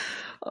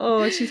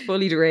 Oh, she's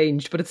fully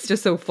deranged, but it's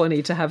just so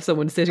funny to have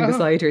someone sitting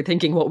beside her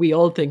thinking what we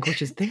all think,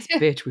 which is, this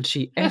bitch, will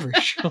she ever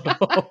shut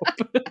up?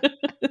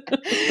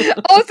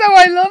 Also,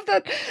 I love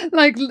that,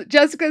 like,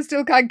 Jessica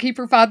still can't keep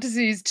her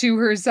fantasies to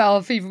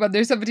herself, even when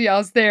there's somebody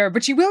else there,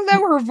 but she will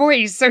know her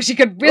voice, so she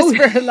can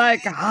whisper,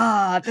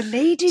 the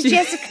lady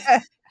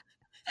Jessica.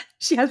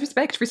 She has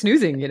respect for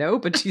snoozing,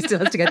 but she still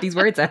has to get these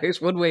words out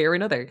one way or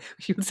another.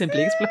 She will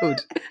simply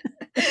explode.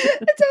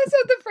 It's also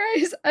the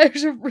phrase,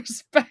 out of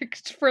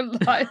respect for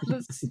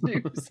Lila's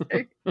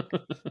snoozing.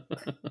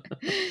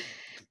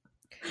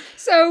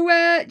 So,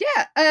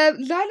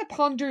 Lila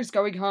ponders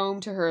going home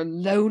to her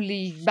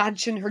lonely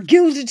mansion, her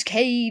gilded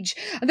cage,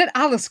 and then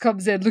Alice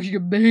comes in looking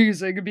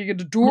amazing and being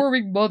an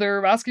adoring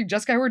mother, asking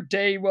Jessica how her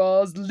day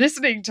was,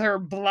 listening to her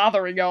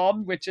blathering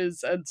on, which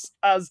is,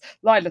 as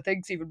Lila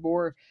thinks, even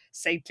more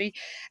saintly.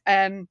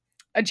 And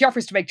she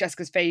offers to make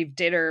Jessica's fave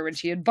dinner, and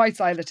she invites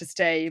Lila to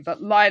stay.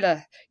 But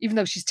Lila, even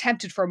though she's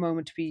tempted for a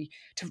moment to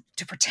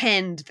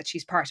pretend that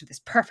she's part of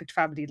this perfect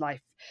family life,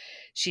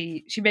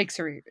 she makes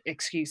her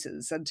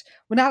excuses. And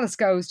when Alice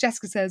goes,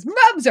 Jessica says,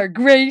 "Mums are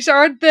great,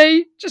 aren't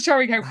they?" Just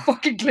showing how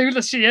fucking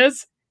clueless she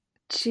is.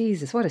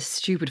 Jesus, what a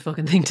stupid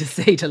fucking thing to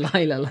say to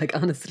Lila, like,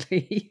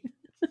 honestly.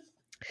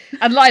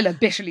 And Lila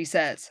bitterly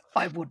says,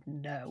 I wouldn't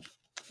know.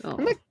 Oh.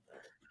 I'm like,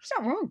 it's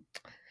not wrong.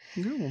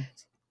 No.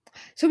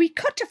 So we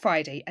cut to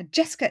Friday and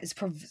Jessica is,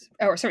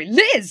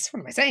 Liz, what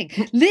am I saying?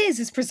 Liz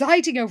is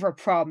presiding over a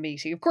prom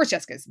meeting. Of course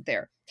Jessica isn't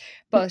there.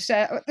 But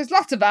there's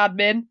lots of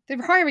admin.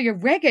 They're hiring a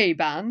reggae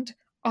band,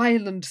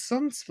 Island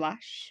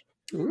Sunsplash.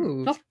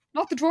 Ooh.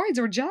 Not the Droids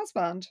or a jazz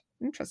band.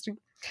 Interesting.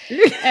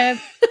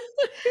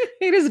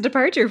 It is a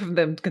departure from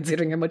them,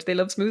 considering how much they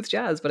love smooth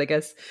jazz, but I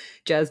guess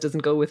jazz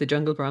doesn't go with the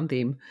jungle prom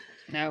theme.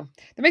 No.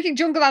 They're making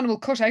jungle animal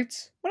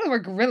cutouts. One of them are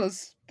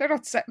gorillas. They're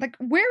not like,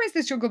 where is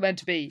this jungle meant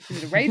to be?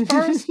 Is it a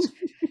rainforest?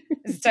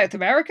 Is it South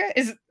America?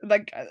 Is it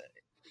like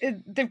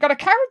they've got a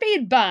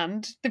Caribbean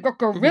band? They've got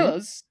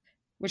gorillas,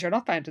 which are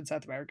not found in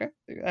South America,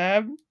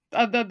 and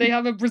then they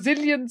have a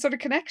Brazilian sort of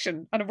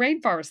connection and a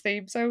rainforest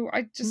theme. So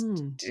I just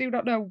do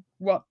not know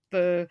what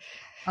the.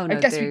 Oh no, I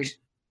guess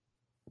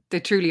they're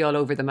truly all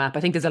over the map.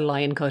 I think there's a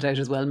lion cutout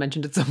as well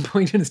mentioned at some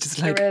point, and it's just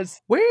like, there is.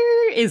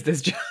 Where is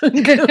this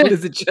jungle?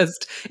 Is it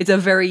just? It's a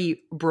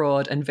very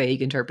broad and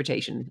vague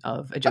interpretation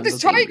of a jungle.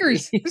 But there's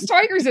tigers. There's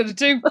tigers in it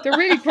too. They're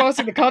really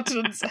crossing the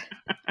continents.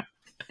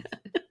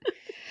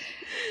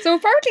 So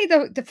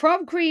apparently the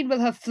prom queen will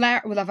have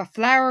a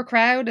flower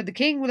crown, and the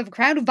king will have a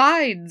crown of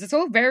vines. It's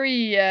all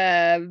very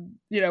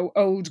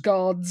old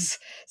gods.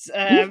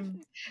 I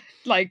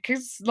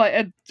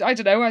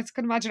don't know. I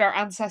can imagine our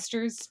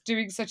ancestors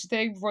doing such a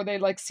thing before they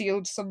like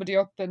sealed somebody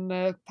up in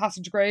a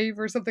passage grave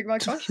or something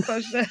like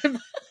that.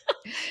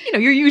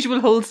 But your usual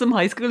wholesome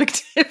high school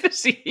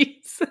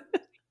activities.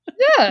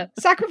 Yeah,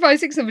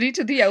 sacrificing somebody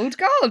to the old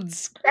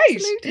gods. Great.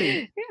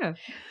 Absolutely. Yeah.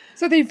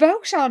 So they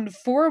vote on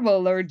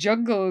formal or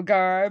jungle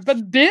garb,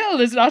 but Bill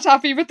is not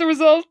happy with the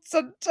results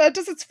and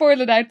doesn't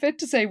spoil an outfit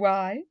to say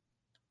why.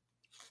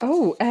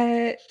 Oh,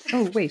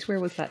 wait, where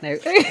was that now?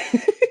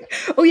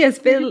 Oh, yes,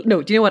 Bill.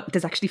 No, do you know what?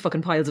 There's actually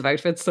fucking piles of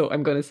outfits, so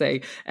I'm going to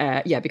say,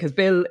 because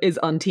Bill is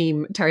on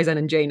team Tarzan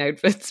and Jane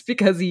outfits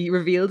because he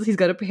reveals he's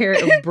got a pair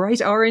of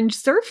bright orange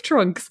surf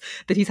trunks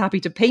that he's happy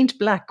to paint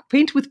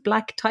with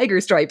black tiger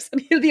stripes,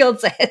 and he'll be all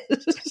set.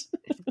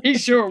 He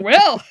sure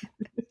will.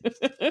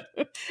 It'd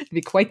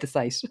be quite the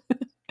sight.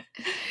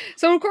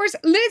 So, of course,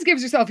 Liz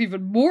gives herself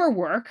even more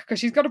work because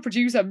she's got to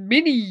produce a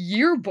mini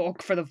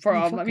yearbook for the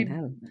prom. I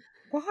mean,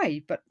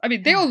 why? But I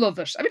mean, they all love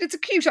it. I mean, it's a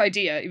cute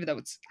idea, even though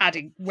it's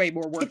adding way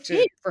more work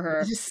for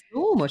her. It's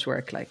so much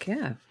work,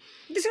 yeah.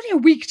 There's only a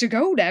week to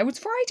go now. It's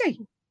Friday.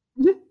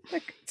 Mm-hmm.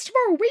 Like, it's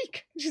tomorrow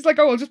week. And she's like,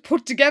 I'll just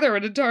put together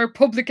an entire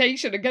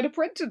publication and get it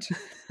printed.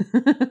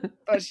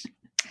 But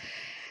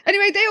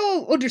anyway, they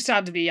all,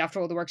 understandably, after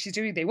all the work she's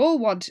doing, they all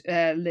want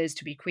Liz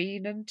to be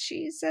queen, and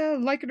she's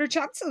liking her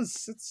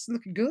chances. It's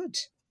looking good.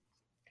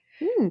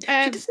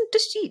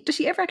 Does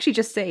she ever actually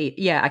just say,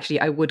 yeah, actually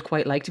I would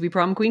quite like to be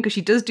prom queen? Because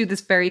she does do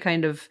this very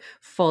kind of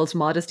false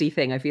modesty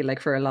thing, I feel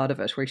like, for a lot of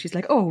it, where she's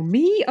like, oh,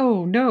 me?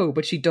 Oh, no.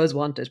 But she does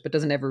want it, but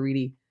doesn't ever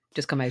really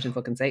just come out and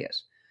fucking say it.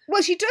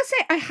 Well, she does say,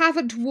 I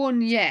haven't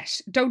won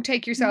yet. Don't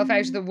take yourself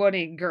out of the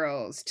running,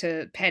 girls,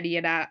 to Penny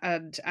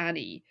and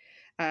Annie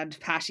and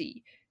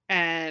Patty.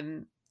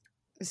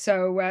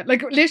 So,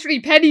 literally,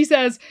 Penny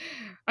says,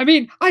 I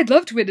mean, I'd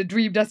love to win a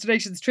Dream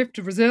Destinations trip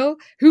to Brazil.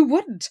 Who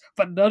wouldn't?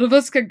 But none of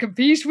us can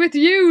compete with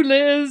you,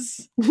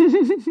 Liz.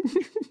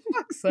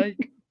 Fuck's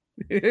sake.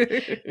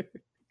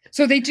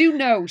 So they do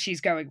know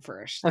she's going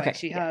for it. Okay.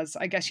 She has,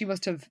 I guess she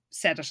must have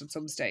said it at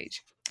some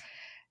stage.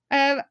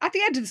 At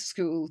the end of the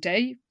school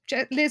day,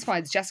 Liz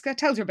finds Jessica,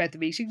 tells her about the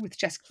meeting, which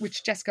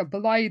Jessica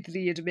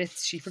blithely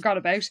admits she forgot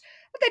about.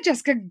 And then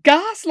Jessica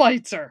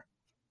gaslights her.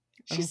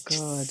 She's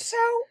just so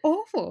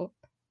awful.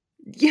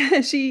 Yeah,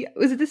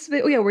 was it this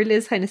bit? Oh yeah, where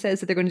Liz kind of says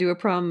that they're going to do a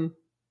prom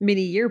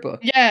mini yearbook.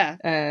 Yeah.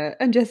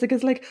 And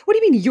Jessica's like, what do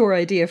you mean your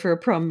idea for a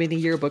prom mini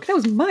yearbook? That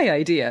was my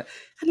idea.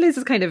 And Liz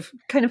has kind of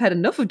had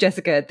enough of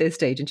Jessica at this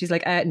stage, and she's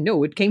like,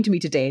 no, it came to me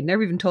today and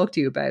never even talked to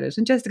you about it.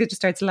 And Jessica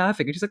just starts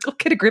laughing, and she's like, oh,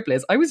 get a grip,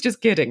 Liz, I was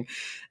just kidding.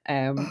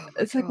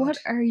 It's like, what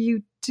are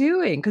you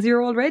doing? Because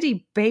you're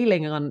already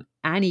bailing on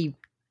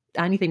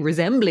anything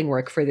resembling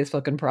work for this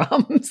fucking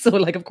prom. So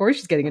like, of course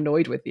she's getting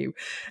annoyed with you.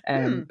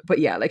 But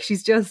yeah, like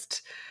she's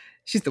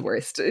the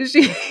worst.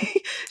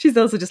 She's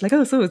also just like,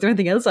 oh, so is there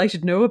anything else I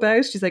should know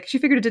about? She's like, she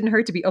figured it didn't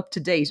hurt to be up to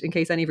date in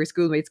case any of her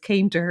schoolmates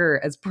came to her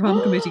as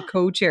prom committee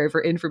co-chair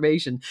for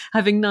information,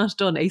 having not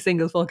done a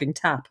single fucking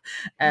tap.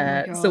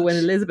 So when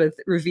Elizabeth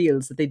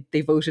reveals that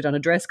they voted on a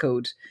dress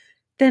code,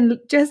 then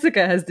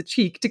Jessica has the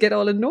cheek to get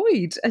all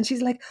annoyed. And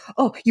she's like,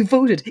 oh, you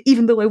voted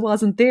even though I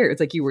wasn't there. It's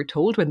like, you were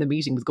told when the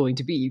meeting was going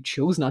to be. You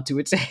chose not to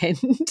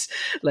attend.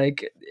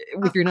 Like,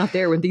 if you're not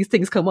there when these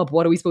things come up,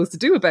 what are we supposed to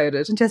do about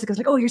it? And Jessica's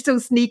like, oh, you're so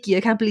sneaky.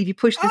 I can't believe you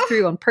pushed this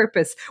through on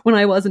purpose when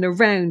I wasn't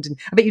around. And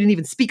I bet you didn't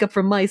even speak up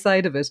for my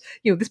side of it.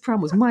 This prom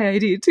was my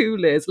idea too,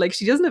 Liz. Like,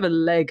 she doesn't have a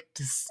leg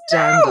to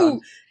stand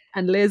on.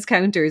 And Liz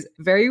counters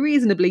very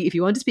reasonably, if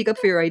you want to speak up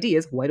for your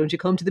ideas, why don't you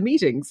come to the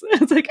meetings?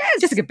 It's like,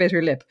 yes. Jessica bit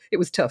her lip. It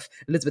was tough.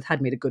 Elizabeth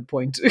had made a good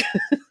point.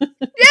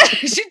 Yeah,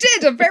 she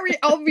did. A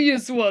very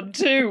obvious one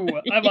too,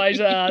 I might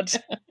add.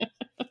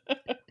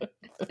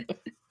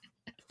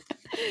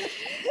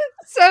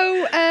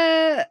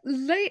 So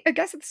I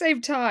guess at the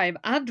same time,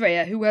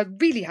 Andrea, who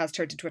really has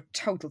turned into a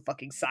total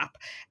fucking sap,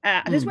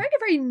 and is wearing a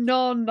very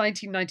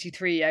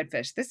non-1993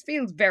 outfit. This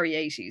feels very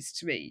 80s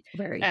to me.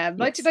 Very.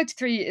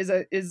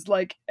 1993 is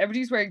like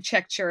everybody's wearing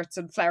checked shirts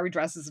and flowery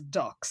dresses and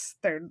ducks.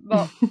 They're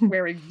not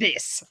wearing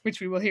this,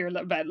 which we will hear a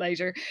little about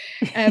later.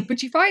 But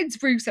she finds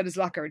Bruce at his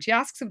locker and she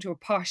asks him to a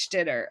posh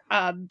dinner.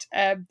 And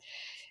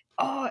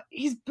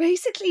he's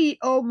basically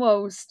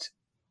almost...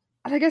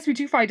 And I guess we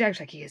do find out,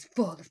 like, he is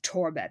full of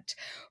torment.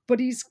 But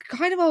he's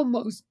kind of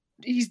almost...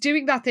 He's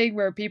doing that thing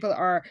where people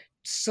are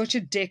such a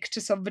dick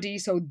to somebody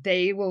so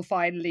they will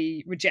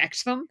finally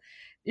reject them.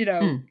 You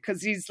know,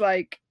 because he's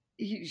like...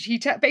 He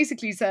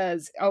basically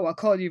says, oh, I'll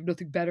call you if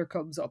nothing better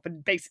comes up.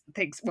 And basically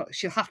thinks, well,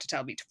 she'll have to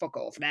tell me to fuck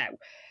off now.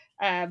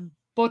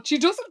 But she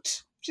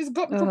doesn't. She's a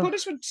glutton for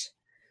punishment.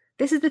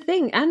 This is the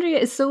thing. Andrea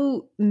is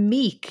so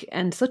meek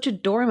and such a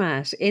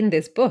doormat in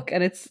this book.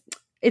 And it's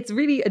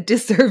really a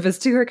disservice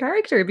to her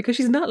character because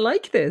she's not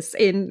like this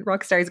in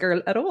Rockstar's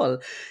Girl at all.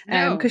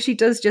 Because she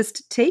does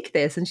just take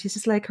this and she's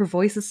just like, her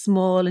voice is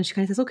small and she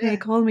kind of says, okay,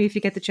 call me if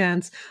you get the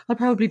chance. I'll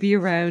probably be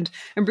around.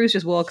 And Bruce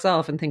just walks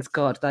off and thinks,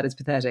 God, that is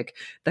pathetic.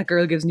 That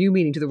girl gives new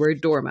meaning to the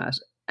word doormat.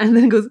 And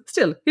then goes,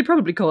 still, he'd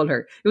probably call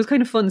her. It was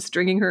kind of fun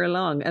stringing her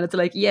along. And it's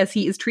like, yes,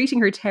 he is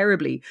treating her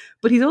terribly,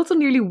 but he's also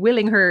nearly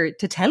willing her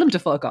to tell him to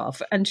fuck off.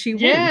 And she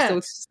won't. So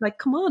it's just like,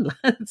 come on,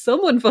 lad,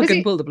 someone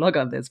fucking pull the plug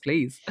on this,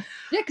 please.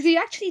 Yeah, because he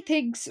actually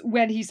thinks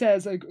when he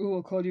says, like, oh,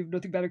 I'll call you if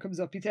nothing better comes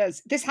up, he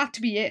says, this had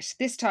to be it.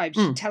 This time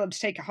she should tell him to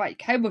take a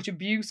hike. How much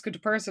abuse could a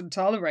person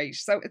tolerate?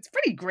 So it's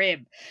pretty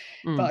grim.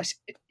 But,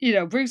 you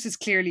know, Bruce is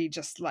clearly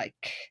just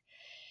like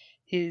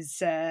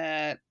he's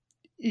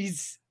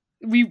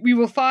we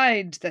will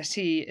find that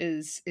he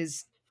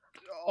is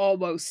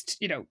almost,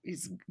 you know,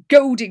 he's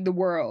goading the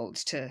world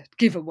to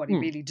give him what he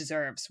really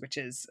deserves, which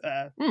is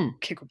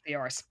kick up the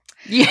arse.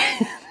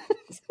 Yeah.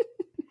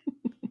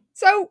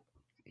 So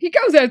he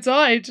goes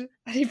outside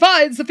and he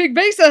finds the Big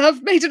Mesa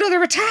have made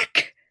another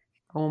attack.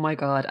 Oh my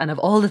God. And of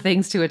all the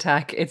things to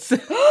attack, it's the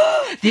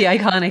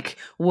iconic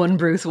One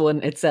Bruce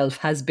One itself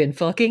has been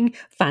fucking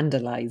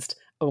vandalized.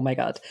 Oh my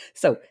God.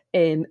 So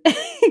in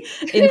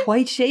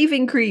white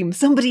shaving cream,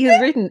 somebody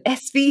has written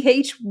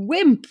SVH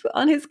Wimp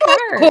on his car.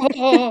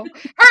 Oh,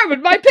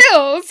 Herman, my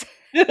pills.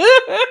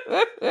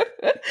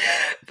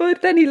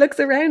 But then he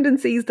looks around and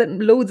sees that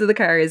loads of the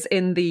cars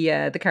in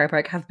the car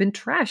park have been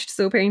trashed.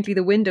 So apparently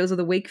the windows of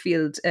the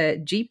Wakefield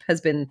Jeep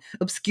has been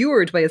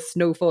obscured by a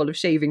snowfall of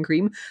shaving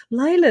cream.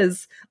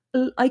 Lila's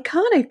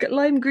iconic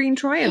lime green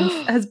Triumph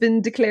has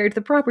been declared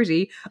the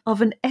property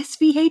of an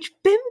SVH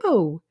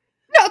bimbo.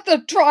 Not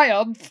the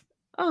Triumph.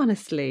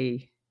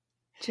 Honestly,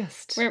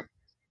 just...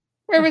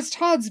 Whereas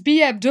Todd's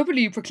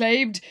BMW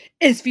proclaimed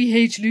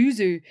SVH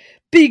loser,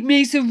 Big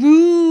Mesa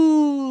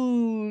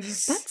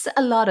rules. That's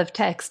a lot of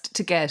text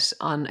to get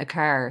on a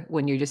car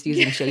when you're just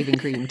using shaving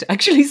cream to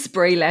actually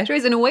spray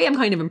letters. In a way, I'm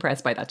kind of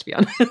impressed by that, to be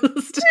honest. And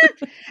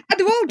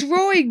they're all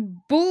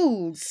drawing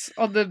bulls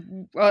on the,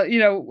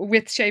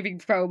 with shaving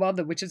foam on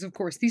them, which is, of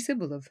course, the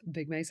symbol of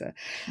Big Mesa.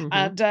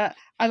 And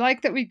I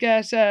like that we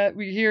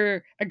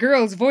hear a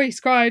girl's voice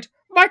cried,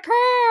 my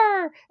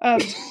car!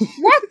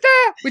 What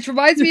the? Which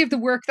reminds me of the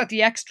work that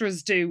the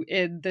extras do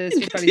in the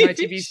Sweet Valley High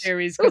TV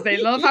series, because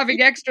they love having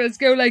extras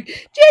go like,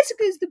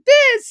 Jessica's the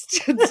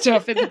best! And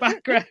stuff in the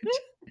background.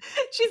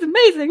 She's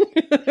amazing.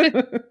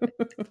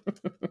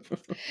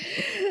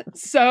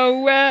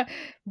 So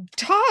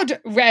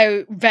Todd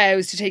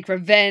vows to take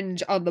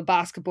revenge on the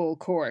basketball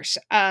court,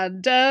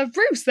 and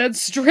Bruce then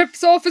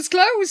strips off his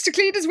clothes to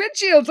clean his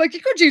windshield. Like,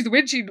 you could use the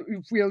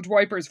windshield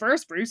wipers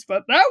first, Bruce,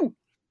 but no.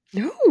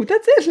 No,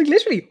 that's it. Like,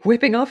 literally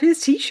whipping off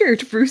his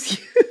t-shirt Bruce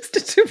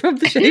used to rub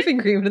the shaving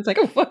cream, and it's like,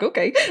 oh fuck,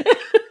 okay. And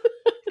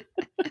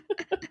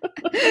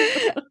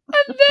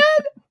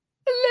then,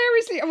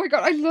 hilariously, oh my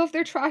God, I love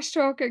their trash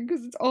talking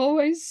because it's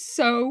always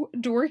so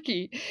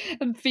dorky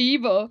and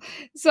feeble.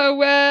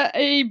 So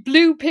a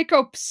blue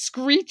pickup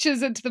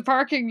screeches into the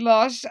parking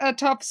lot at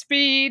top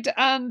speed,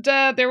 and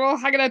they're all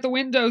hanging out the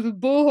windows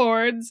with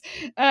bullhorns,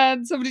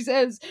 and somebody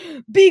says,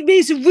 Big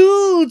Mesa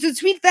rules and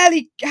Sweet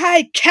Valley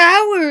High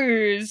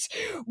cowers.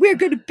 We're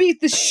going to beat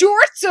the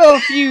shorts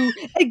off you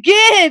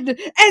again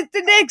at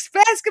the next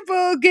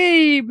basketball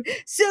game.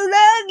 So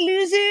long,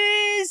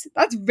 losers.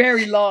 That's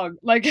very long.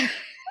 Like...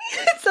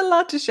 It's a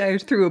lot to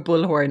shout through a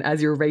bullhorn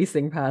as you're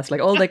racing past.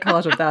 Like, all they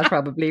caught of that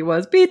probably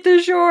was, beat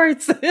the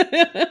shorts.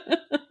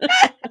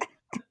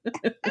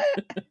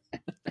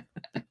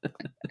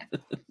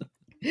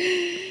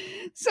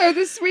 So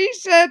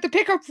the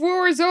pickup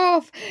roars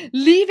off,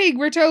 leaving,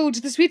 we're told,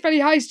 the Sweet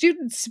Valley High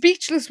students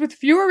speechless with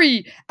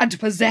fury and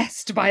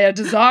possessed by a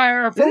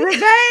desire for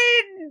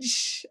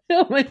revenge.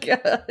 Oh my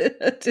God.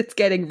 It's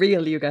getting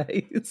real, you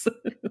guys.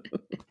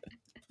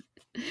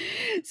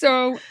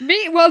 So,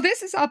 while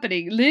this is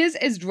happening, Liz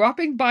is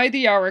dropping by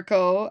the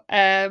Oracle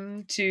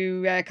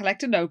to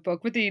collect a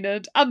notebook with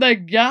Enid, and the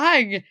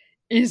gang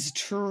is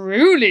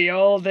truly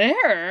all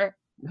there.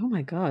 Oh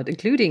my God,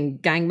 including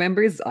gang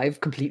members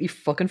I've completely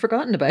fucking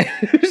forgotten about.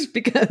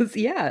 Because,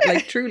 yeah,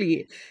 like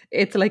truly,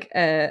 it's like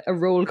a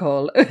roll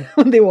call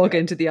when they walk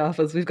into the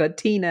office. We've got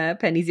Tina,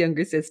 Penny's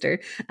younger sister,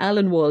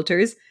 Alan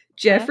Walters,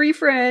 Jeffrey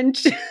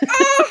French.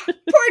 Oh,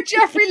 poor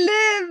Jeffrey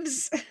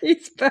lives.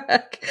 He's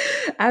back.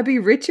 Abby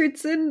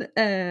Richardson,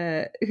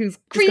 who's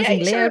discussing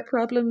Creator. layout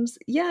problems.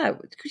 Yeah,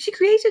 she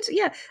created,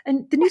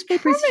 and the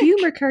newspaper's comic?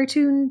 humour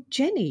cartoon,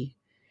 Jenny.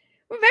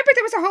 Remember,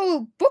 there was a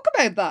whole book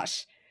about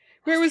that.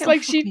 Where it was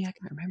like I can't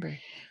remember.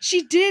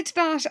 she did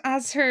that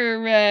as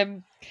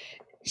her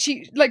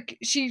she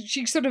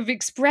sort of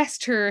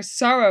expressed her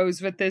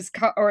sorrows with this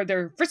or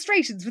their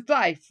frustrations with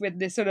life with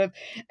this sort of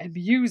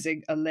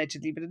amusing,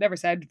 allegedly, but it never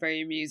sounded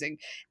very amusing,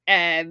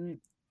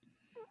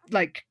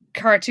 like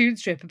cartoon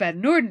strip about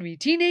an ordinary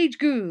teenage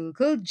girl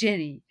called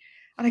Jenny,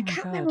 and I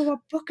can't remember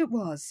what book it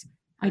was.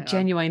 I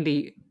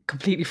genuinely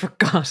completely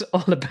forgot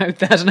all about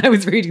that, and I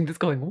was reading this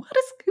going, who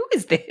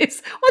is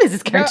this? What is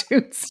this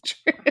cartoon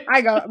strip?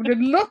 I'm going to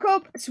look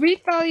up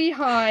Sweet Valley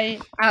High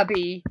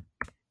Abby.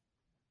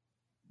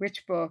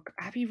 Which book?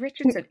 Abby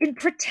Richardson in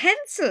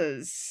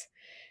Pretenses.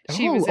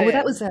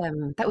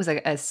 That was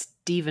a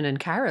Stephen and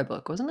Cara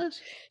book, wasn't it?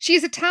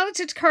 She's a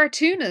talented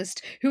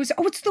cartoonist who's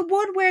it's the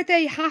one where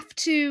they have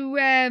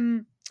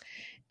to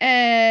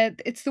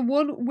it's the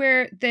one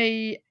where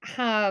they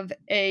have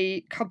a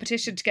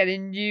competition to get a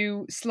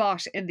new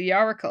slot in the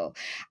Oracle,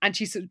 and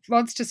she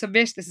wants to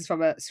submit. This is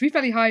from a Sweet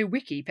Valley High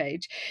wiki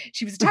page.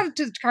 She was a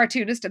talented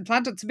cartoonist and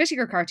planned on submitting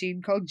her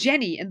cartoon called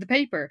Jenny in the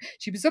paper.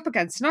 She was up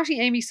against snotty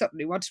Amy Sutton,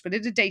 who wanted to put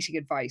in a dating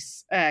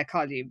advice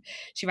column.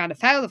 She ran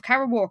afoul of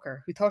Karen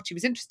Walker, who thought she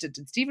was interested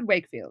in Stephen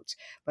Wakefield,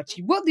 but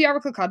she won the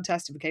Oracle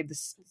contest and became the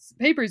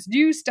paper's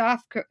new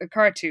staff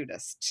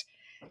cartoonist.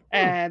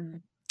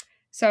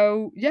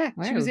 So yeah,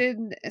 she was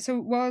in. So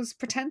it was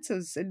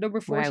Pretenses in number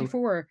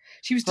 44.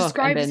 She was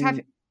described as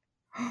having.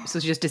 So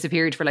she just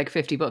disappeared for like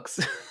 50 books.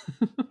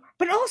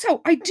 But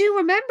also, I do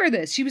remember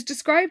this. She was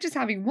described as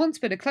having once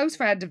been a close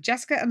friend of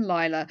Jessica and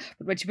Lila,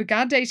 but when she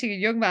began dating a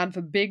young man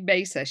from Big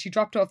Mesa, she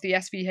dropped off the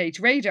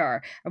SVH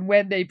radar. And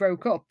when they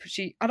broke up,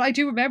 and I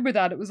do remember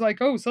that. It was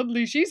like, oh,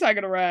 suddenly she's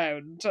hanging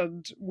around.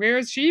 And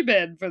where's she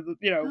been for the,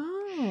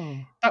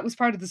 that was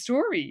part of the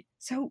story.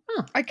 So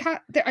I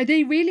can't,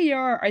 they really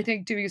are, I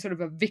think, doing a sort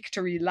of a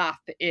victory lap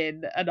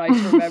in A Night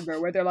to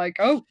Remember, where they're like,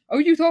 oh,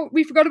 you thought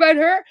we forgot about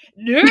her?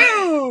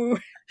 No!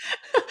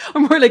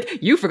 Or more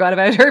like, you forgot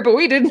about her, but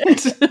we didn't.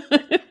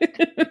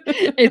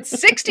 It's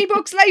 60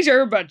 books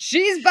later, but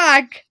she's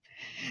back.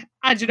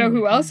 And you know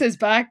who else is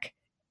back?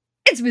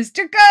 It's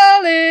Mr.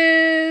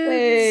 Collins!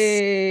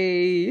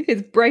 Hey!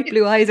 His bright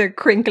blue eyes are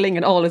crinkling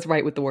and all is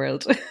right with the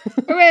world.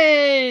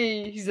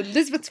 Hooray! He's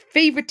Elizabeth's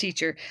favourite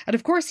teacher. And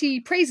of course he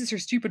praises her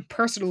stupid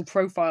personal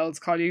profiles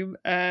column.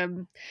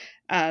 And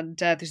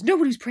there's no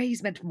one whose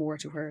praise meant more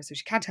to her, so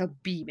she can't help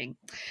beaming.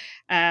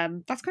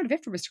 That's kind of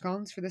it for Mr.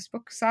 Collins for this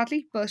book,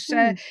 sadly. But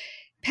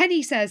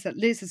Penny says that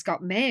Liz has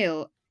got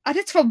mail, and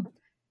it's from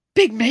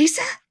Big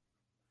Mesa.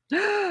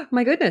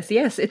 My goodness,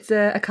 yes. It's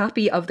a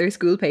copy of their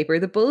school paper,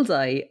 The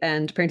Bullseye.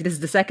 And apparently this is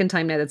the second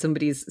time now that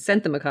somebody's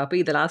sent them a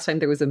copy. The last time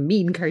there was a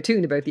mean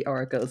cartoon about the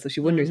Oracle. So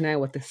she wonders now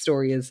what the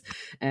story is.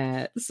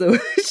 So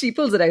she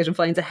pulls it out and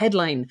finds a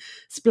headline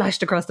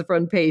splashed across the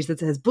front page that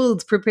says,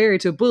 Bulls prepare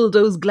to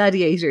bulldoze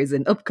gladiators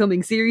in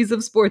upcoming series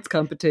of sports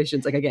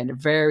competitions. Like, again,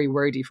 very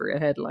wordy for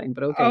a headline,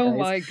 but okay, Oh guys.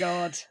 my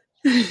God.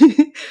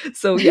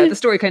 So yeah, the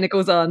story kind of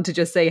goes on to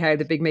just say how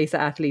the Big Mesa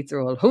athletes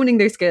are all honing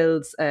their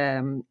skills.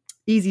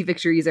 Easy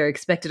victories are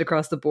expected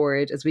across the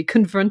board as we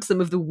confront some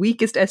of the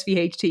weakest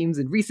SVH teams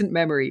in recent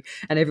memory,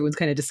 and everyone's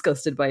kind of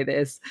disgusted by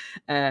this.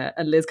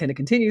 And Liz kind of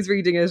continues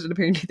reading it, and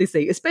apparently they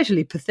say,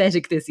 especially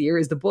pathetic this year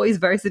is the boys'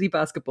 varsity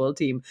basketball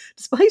team.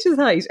 Despite his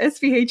height,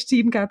 SVH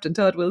team captain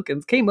Todd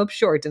Wilkins came up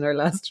short in our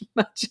last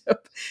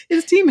matchup.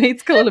 His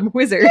teammates call him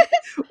Whizzer.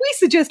 We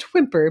suggest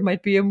Whimper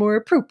might be a more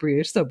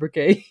appropriate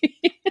sobriquet.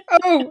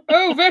 Oh,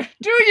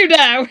 do you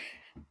now?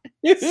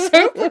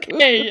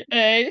 Sobriquet,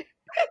 eh?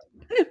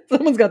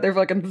 Someone's got their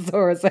fucking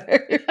thesaurus out.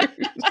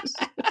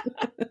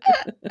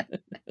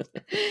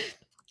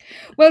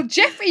 Well,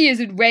 Jeffrey is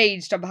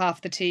enraged on behalf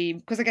of the team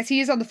because I guess he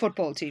is on the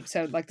football team,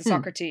 so like the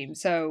soccer team.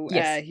 So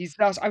Yes. he's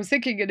not. I was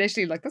thinking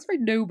initially, like, that's very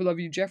noble of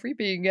you, Jeffrey,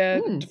 being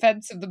in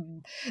defense of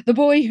the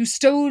boy who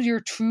stole your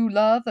true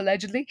love,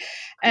 allegedly.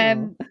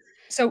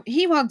 So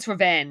he wants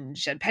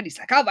revenge, and Penny's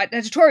like, I'll write an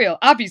editorial.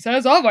 Abby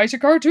says, I'll write a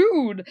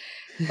cartoon.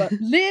 But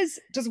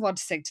Liz doesn't want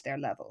to sink to their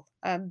level,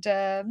 and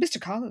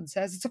Mr. Collins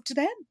says it's up to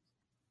them.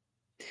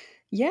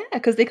 Yeah,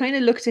 because they kind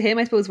of look to him,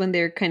 I suppose, when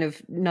they're kind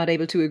of not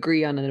able to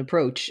agree on an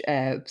approach.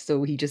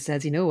 So he just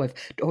says, I've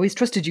always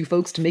trusted you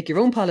folks to make your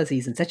own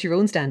policies and set your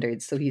own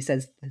standards. So he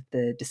says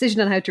the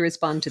decision on how to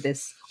respond to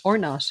this or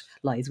not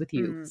lies with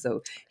you.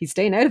 So he's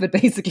staying out of it,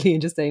 basically,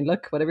 and just saying,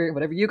 look,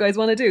 whatever you guys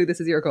want to do, this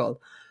is your call.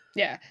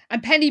 Yeah,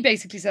 and Penny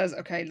basically says,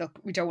 okay, look,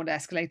 we don't want to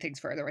escalate things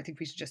further. I think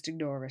we should just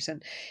ignore it.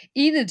 And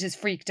Enid is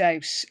freaked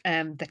out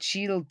that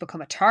she'll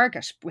become a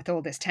target with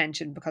all this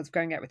tension because of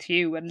going out with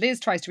Hugh. And Liz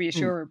tries to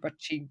reassure her, but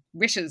she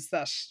wishes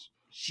that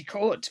she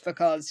could,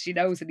 because she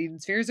knows that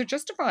Eden's fears are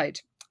justified.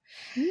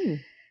 Hmm.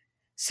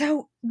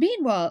 So,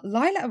 meanwhile,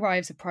 Lila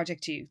arrives at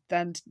Project Youth,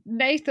 and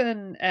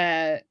Nathan,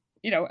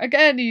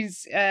 again,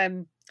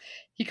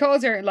 he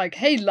calls her like,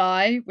 "Hey,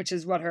 Lie," which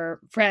is what her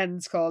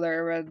friends call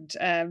her,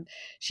 and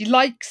she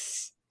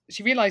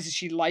realizes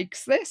she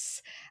likes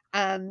this,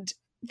 and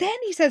then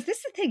he says, "This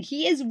is the thing.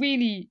 He is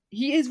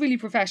really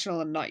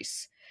professional and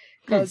nice."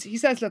 Because he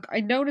says, "Look, I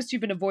noticed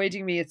you've been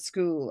avoiding me at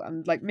school,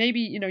 and like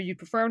maybe you'd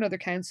prefer another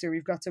counselor.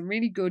 We've got some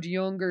really good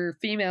young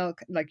female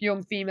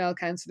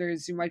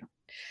counselors who might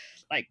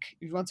like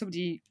if you want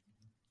somebody."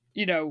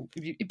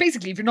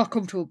 If you're not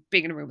comfortable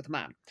being in a room with a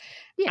man,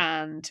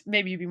 and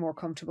maybe you'd be more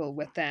comfortable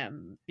with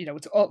them,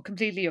 it's all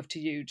completely up to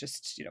you.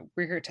 Just,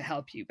 we're here to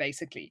help you,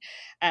 basically.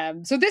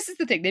 So this is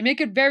the thing. They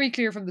make it very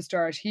clear from the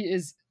start. He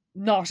is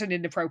not an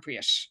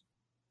inappropriate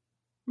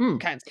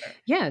counselor.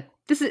 Yeah,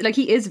 this is like,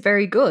 he is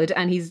very good,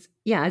 and he's,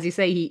 as you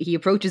say, he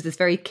approaches this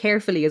very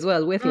carefully as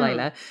well with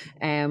Lila.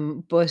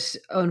 But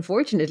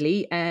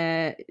unfortunately,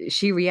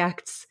 she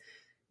reacts,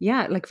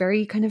 like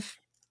very kind of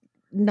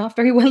not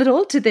very well at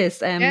all to this.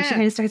 She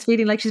kind of starts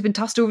feeling like she's been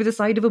tossed over the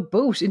side of a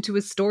boat into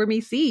a stormy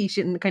sea.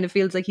 She kind of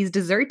feels like he's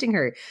deserting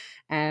her.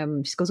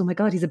 She goes, "Oh my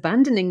God, he's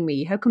abandoning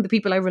me. How come the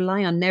people I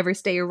rely on never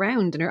stay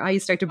around?" And her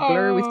eyes start to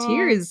blur with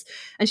tears.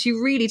 And she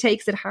really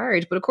takes it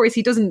hard. But of course,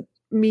 he doesn't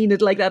mean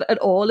it like that at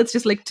all. It's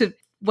just like to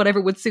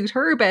whatever would suit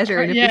her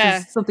better, and if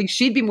this is something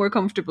she'd be more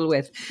comfortable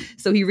with.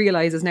 So he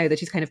realizes now that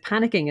she's kind of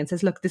panicking and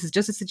says, "Look, this is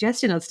just a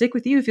suggestion. I'll stick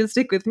with you if you'll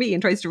stick with me,"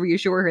 and tries to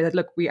reassure her that,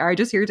 look, we are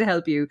just here to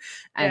help you,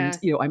 and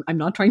I'm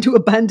not trying to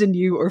abandon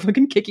you or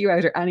fucking kick you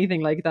out or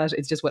anything like that.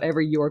 It's just whatever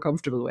you're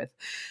comfortable with.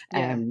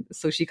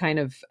 So she kind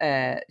of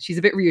she's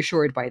a bit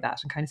reassured by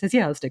that and kind of says,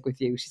 "Yeah, I'll stick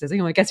with you." She says,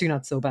 "I guess you're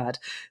not so bad."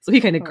 So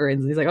he kind of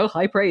grins and he's like, "Oh,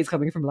 high praise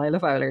coming from Lila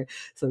Fowler."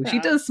 So she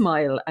does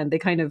smile, and they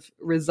kind of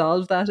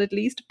resolve that at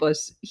least, but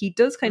he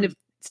does kind of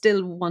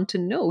still want to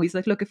know. He's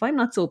like, "Look, if I'm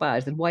not so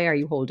bad, then why are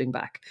you holding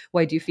back?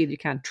 Why do you feel you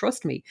can't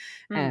trust me?"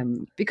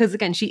 Because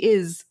again, she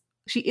is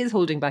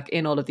holding back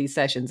in all of these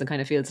sessions and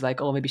kind of feels like,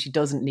 oh, maybe she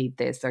doesn't need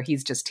this, or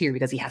he's just here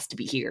because he has to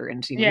be here,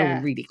 and no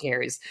one really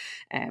cares,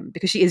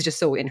 because she is just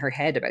so in her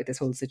head about this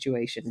whole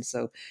situation.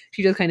 So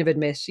she does kind of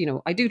admit,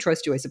 "I do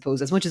trust you, I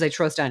suppose, as much as I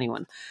trust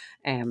anyone."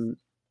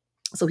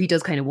 So he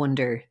does kind of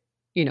wonder,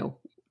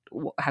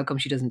 how come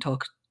she doesn't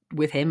talk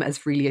with him as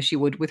freely as she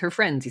would with her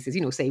friends. He says,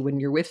 say when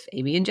you're with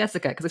Amy and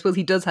Jessica, because I suppose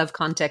he does have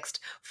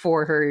context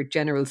for her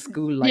general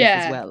school life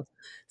as well.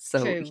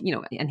 So,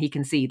 and he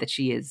can see that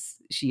she is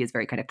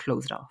very kind of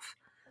closed off.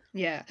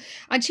 Yeah.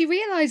 And she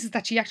realizes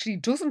that she actually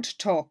doesn't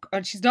talk,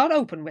 and she's not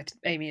open with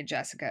Amy and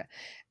Jessica.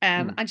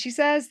 And she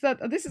says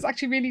that this is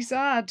actually really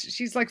sad.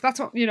 She's like, that's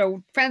what,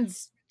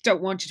 friends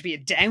don't want you to be a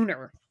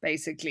downer,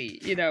 basically.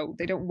 They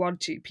don't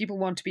want you. People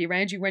want to be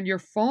around you when you're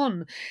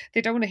fun. They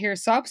don't want to hear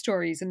sob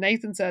stories. And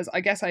Nathan says, "I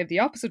guess I have the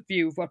opposite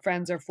view of what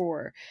friends are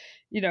for.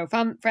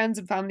 Friends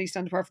and family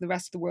stand apart from the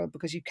rest of the world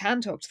because you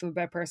can talk to them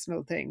about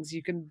personal things.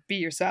 You can be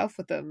yourself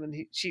with them."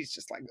 And she's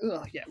just like,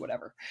 "Oh, yeah,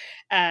 whatever."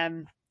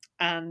 And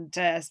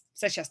says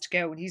she has to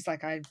go. And he's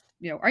like, "Are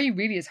you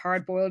really as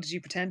hard-boiled as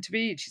you pretend to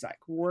be?" And she's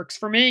like, "Works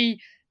for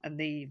me," and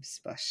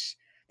leaves. But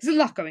there's a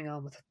lot going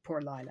on with poor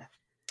Lila.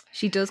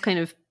 She does kind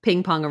of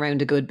ping pong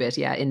around a good bit,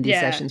 in these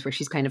sessions where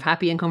she's kind of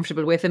happy and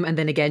comfortable with him, and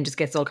then again just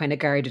gets all kind of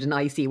guarded and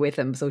icy with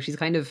him. So she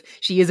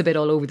is a bit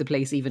all over the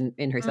place, even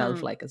in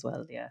herself, as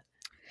well. Yeah.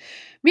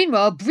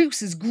 Meanwhile,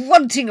 Bruce is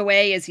grunting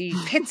away as he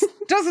hits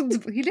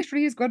dozens. He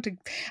literally is grunting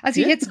as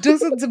he hits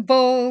dozens of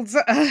balls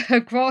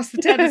across the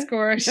tennis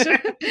court.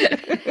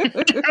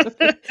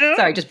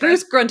 Sorry, just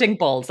Bruce grunting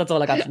balls. That's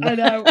all I got. I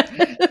know.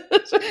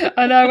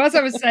 As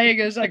I was saying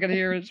it, I could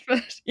hear it.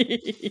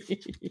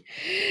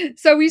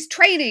 So he's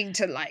training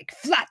to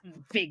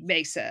flatten Big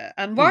Mesa,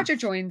 and Roger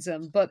joins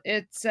him. But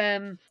it's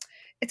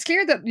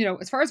clear that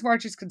as far as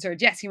Roger's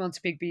concerned, yes, he wants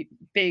to beat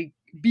Big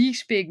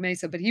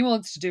Mesa, but he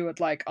wants to do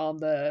it on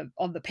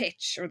the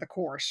pitch or the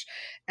court,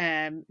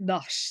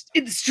 not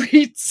in the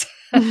streets,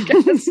 I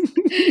guess.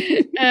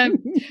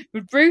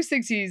 But Bruce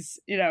thinks he wants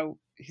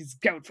to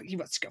go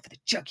for the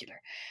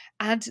jugular.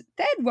 And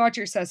then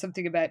Roger says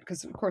something about,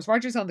 because of course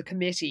Roger's on the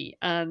committee,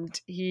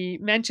 and he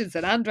mentions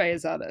that Andre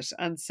is on it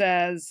and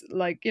says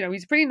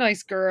he's a pretty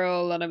nice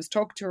girl, and I was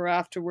talking to her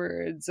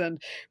afterwards,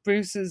 and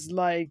Bruce is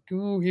like,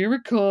 "Oh, here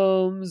it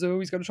comes. Oh,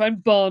 he's going to try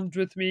and bond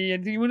with me.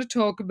 Anything you want to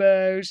talk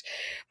about?"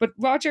 But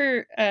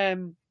Roger,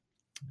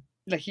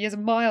 he has a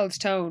mild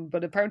tone,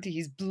 but apparently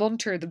he's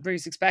blunter than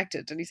Bruce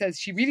expected. And he says,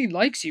 "She really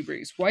likes you,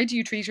 Bruce. Why do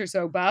you treat her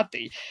so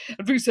badly?"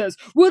 And Bruce says,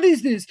 "What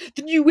is this?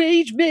 The New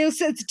Age Male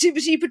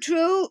Sensitivity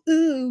Patrol?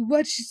 Ugh,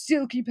 why does she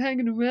still keep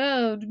hanging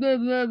around? Blah,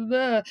 blah,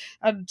 blah."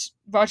 And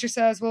Roger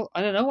says, "Well,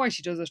 I don't know why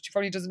she does it. She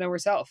probably doesn't know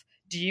herself.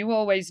 Do you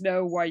always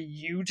know why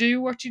you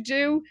do what you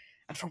do?"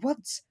 And for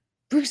once,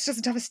 Bruce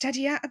doesn't have a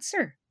steady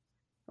answer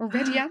or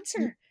ready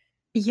answer.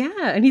 Yeah,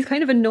 and he's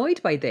kind of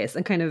annoyed by this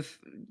and kind of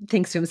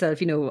thinks to himself,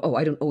 oh,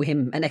 I don't owe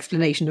him an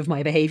explanation of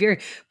my behavior.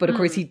 But of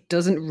course, he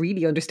doesn't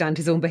really understand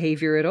his own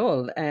behavior at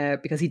all,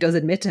 because he does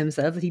admit to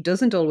himself that he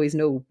doesn't always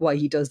know why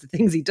he does the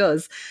things he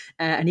does.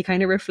 And he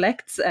kind of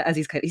reflects as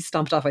he's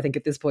stomped off, I think,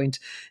 at this point.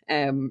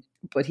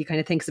 But he kind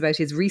of thinks about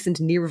his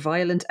recent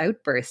near-violent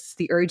outbursts,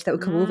 the urge that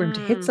would come over him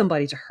to hit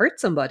somebody, to hurt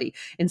somebody.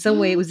 In some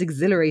way, it was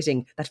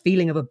exhilarating, that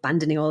feeling of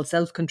abandoning all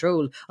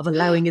self-control, of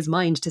allowing his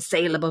mind to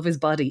sail above his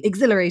body.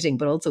 Exhilarating,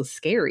 but also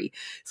scary.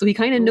 So he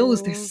kind of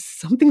knows there's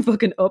something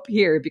fucking up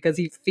here, because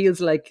he feels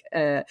like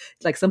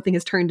something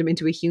has turned him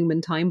into a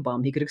human time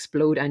bomb. He could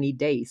explode any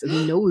day. So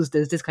he knows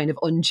there's this kind of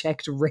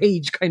unchecked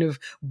rage kind of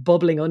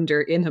bubbling under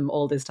in him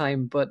all this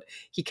time, but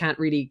he can't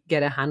really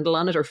get a handle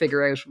on it or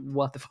figure out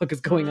what the fuck is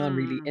going on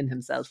really in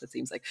himself, it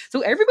seems like.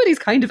 So everybody's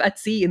kind of at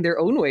sea in their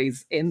own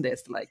ways in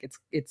this. Like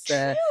it's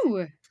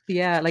True.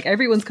 Yeah, like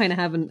everyone's kind of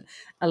having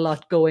a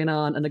lot going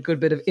on and a good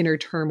bit of inner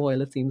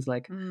turmoil, it seems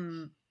like.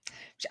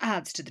 Which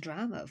adds to the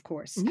drama, of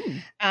course.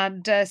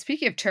 And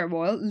speaking of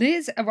turmoil,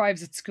 Liz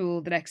arrives at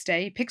school the next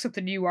day, picks up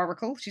the new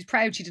Oracle. She's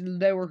proud she didn't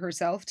lower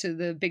herself to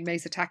the Big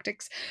Mesa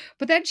tactics.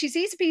 But then she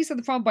sees a piece on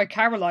the prom by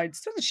Caroline.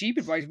 So that she'd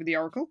been writing with the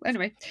Oracle.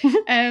 Anyway,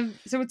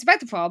 so it's about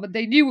the prom, and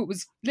they knew it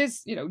was,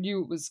 Liz,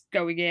 knew it was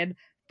going in.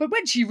 But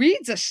when she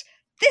reads it,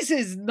 this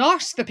is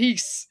not the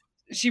piece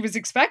she was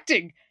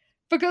expecting.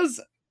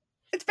 Because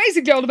it's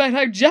basically all about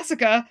how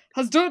Jessica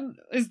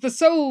is the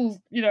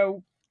sole,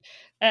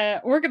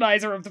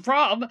 organizer of the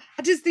prom,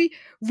 and is the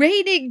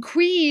reigning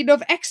queen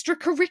of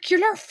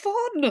extracurricular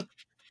fun.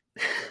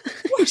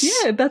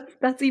 Yeah,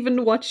 that's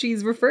even what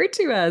she's referred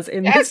to as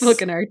in this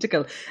fucking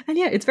article. And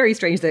yeah, it's very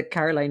strange that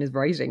Caroline is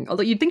writing,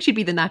 although you'd think she'd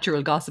be the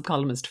natural gossip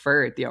columnist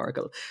for the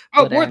Oracle.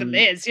 Oh, more than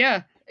Liz,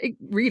 yeah.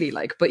 Really,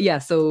 but yeah,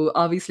 so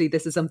obviously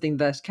this is something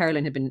that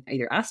Caroline had been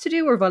either asked to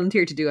do or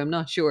volunteered to do, I'm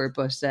not sure,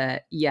 but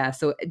yeah,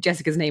 so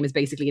Jessica's name is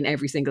basically in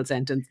every single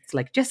sentence. It's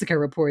like, Jessica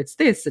reports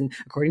this, and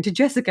according to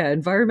Jessica,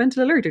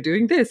 Environmental Alert are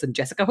doing this, and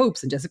Jessica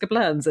hopes, and Jessica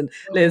plans, and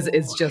Liz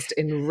is just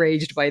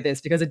enraged by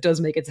this, because it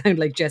does make it sound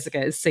like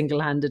Jessica is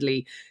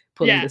single-handedly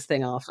pulling this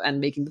thing off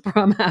and making the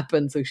prom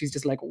happen. So she's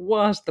just like,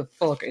 what the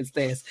fuck is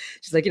this?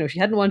 She's like, she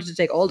hadn't wanted to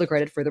take all the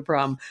credit for the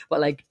prom,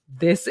 but like,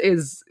 this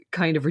is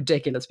kind of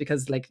ridiculous,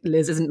 because like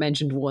Liz isn't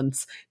mentioned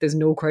once. There's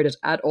no credit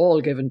at all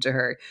given to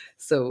her.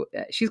 So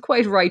she's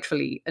quite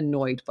rightfully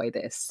annoyed by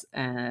this.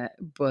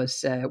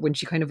 But when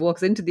she kind of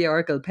walks into the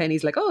Oracle,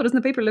 Penny's like, oh, doesn't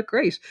the paper look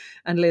great?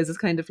 And Liz is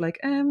kind of like,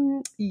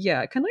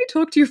 yeah, can I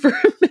talk to you for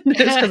a minute?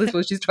 Because I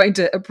suppose she's trying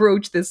to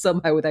approach this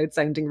somehow without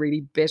sounding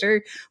really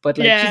bitter. But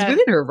like, she's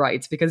within her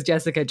rights, because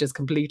Jessica just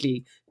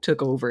completely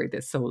took over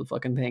this whole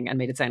fucking thing and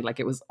made it sound like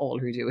it was all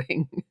her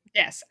doing.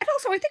 Yes. And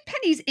also, I think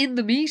Penny's in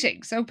the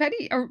meeting. So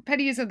Penny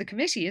is on the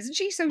committee, isn't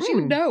she? So she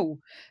would know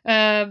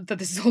that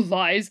this is all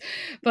lies.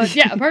 But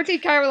yeah, apparently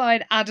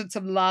Caroline added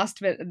some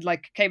last minute,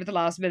 came at the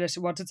last minute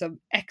and wanted some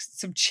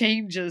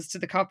changes to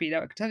the copy. Now,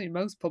 I can tell you,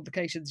 most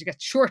publications, you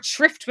get short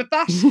shrift with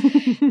that.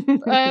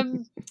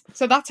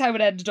 So that's how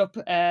it ended up,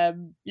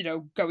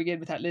 going in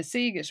without Liz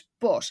seeing it.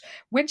 But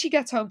when she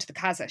gets home to the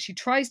casa, she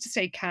tries to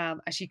stay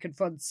calm as she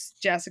confronts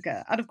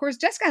Jessica. And of course,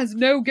 Jessica has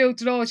no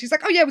guilt at all. She's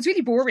like, oh yeah, it was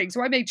really boring.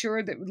 So I made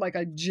sure that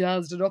I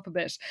jazzed it up a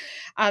bit.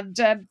 And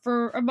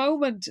for a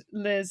moment,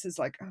 Liz is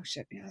like, oh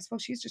shit, yeah, I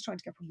suppose she's just trying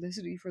to get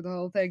publicity for the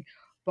whole thing.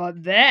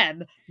 But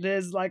then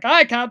Liz is like,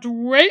 I can't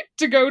wait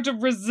to go to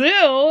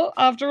Brazil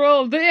after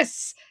all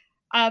this.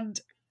 And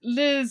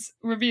Liz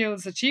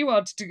reveals that she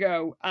wanted to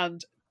go,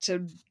 and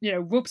to,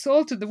 rub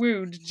salt in the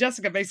wound,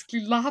 Jessica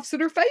basically laughs in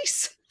her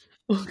face.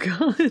 Oh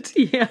God,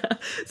 yeah.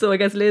 So I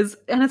guess Liz,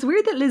 and it's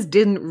weird that Liz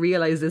didn't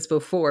realize this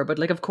before, but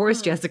like, of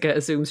course, Jessica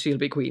assumes she'll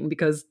be queen,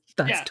 because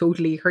that's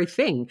totally her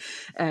thing.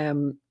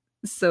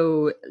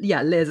 So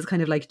yeah, Liz is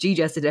kind of like, gee,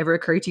 Jess, did it ever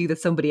occur to you that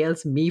somebody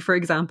else, me for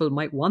example,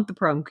 might want the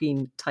prom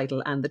queen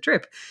title and the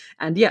trip?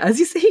 And yeah, as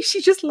you say,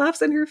 she just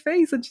laughs in her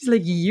face and she's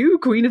like, you,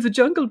 queen of the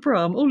jungle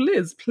prom? Oh,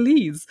 Liz,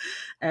 please.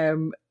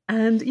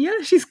 And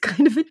yeah, she's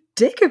kind of a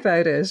dick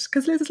about it,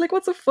 because Liz is like,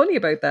 what's so funny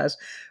about that?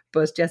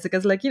 But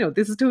Jessica's like,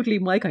 this is totally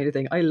my kind of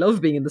thing. I love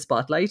being in the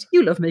spotlight.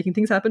 You love making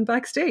things happen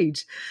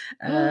backstage.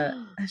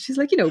 And she's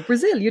like,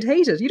 Brazil, you'd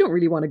hate it. You don't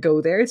really want to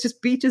go there. It's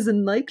just beaches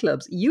and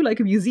nightclubs. You like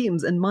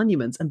museums and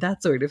monuments and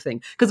that sort of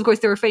thing. Because, of course,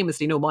 there are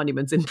famously no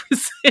monuments in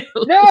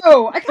Brazil.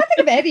 No, I can't think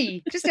of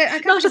any.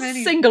 Not a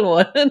single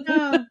one.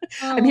 No.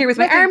 I'm here with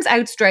my arms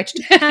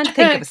outstretched. Can't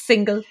think of a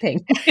single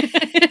thing.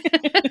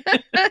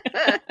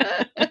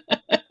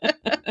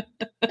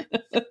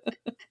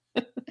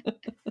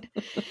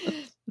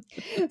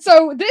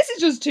 So this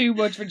is just too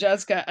much for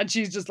Jessica, and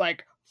she's just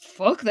like,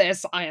 fuck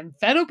this, I am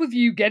fed up with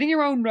you getting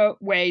your own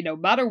way no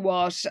matter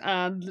what.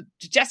 And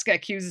Jessica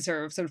accuses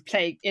her of sort of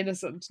playing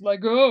innocent,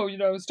 like, oh,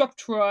 stop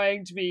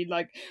trying to be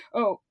like,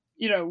 oh,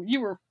 you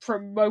were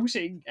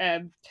promoting,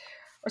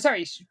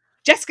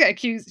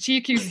 She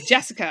accused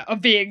Jessica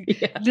of being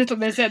Little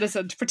Miss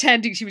Innocent,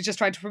 pretending she was just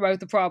trying to promote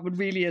the prom when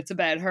really it's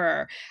about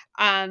her.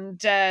 And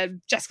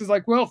Jessica's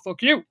like, well,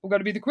 fuck you, I'm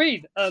going to be the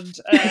queen. And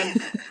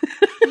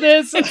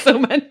Liz... so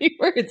many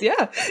words,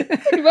 yeah.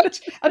 Pretty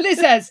much. And Liz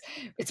says,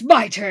 it's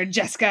my turn,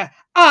 Jessica.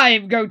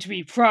 I'm going to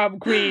be prom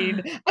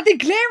queen. And they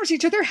glare at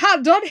each other,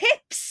 hand on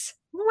hips.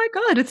 Oh my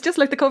God, it's just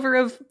like the cover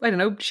of, I don't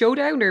know,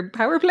 Showdown or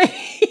Power Play.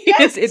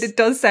 Yes. It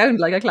does sound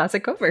like a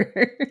classic cover.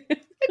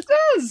 It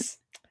does.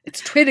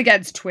 It's twin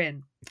against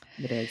twin.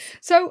 It is.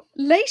 So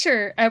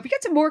later, we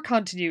get some more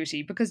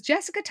continuity because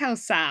Jessica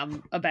tells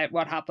Sam about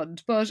what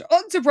happened, but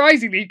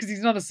unsurprisingly, because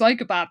he's not a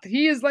psychopath,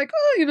 he is like,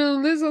 oh, you know,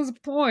 Liz has a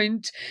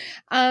point.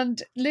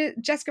 And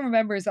Jessica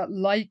remembers that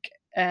like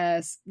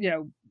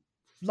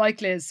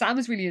Liz, Sam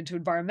is really into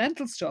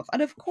environmental stuff.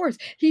 And of course,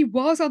 he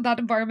was on that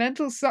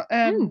environmental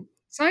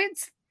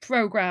science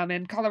program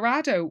in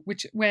Colorado,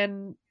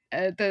 when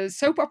the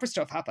soap opera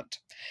stuff happened.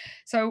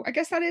 So I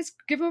guess that is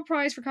give him a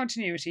prize for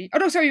continuity. Oh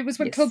no, sorry, it was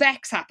when Club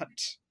X happened.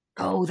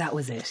 Oh, that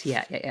was it.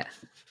 Yeah.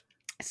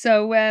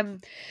 So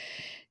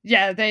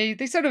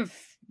they sort of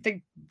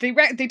they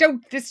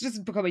don't. This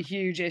doesn't become a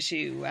huge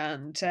issue,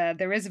 and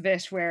there is a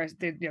bit where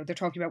they're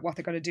talking about what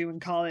they're going to do in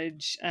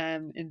college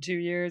in 2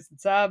 years, and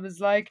Sam is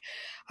like,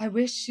 I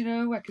wish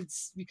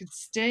we could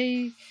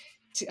stay.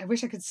 I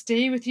wish I could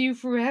stay with you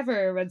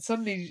forever. And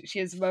suddenly she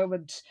has a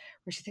moment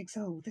where she thinks,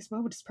 oh, this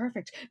moment is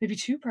perfect. Maybe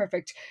too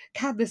perfect.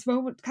 Can this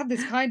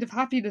kind of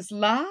happiness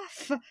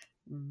laugh?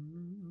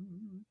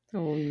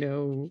 Oh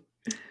no.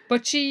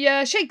 But she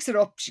shakes it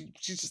up. She's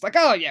just like,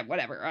 oh yeah,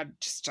 whatever. I'm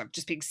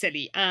just being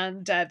silly.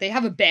 And they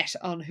have a bet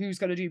on who's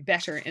going to do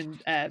better in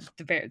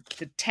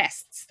the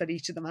tests that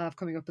each of them have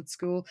coming up at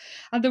school.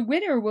 And the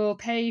winner will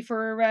pay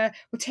for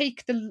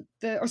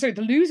the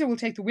loser will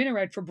take the winner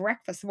out for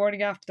breakfast the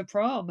morning after the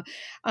prom.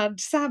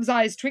 And Sam's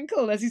eyes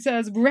twinkle as he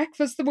says,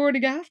 breakfast the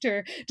morning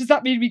after. Does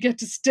that mean we get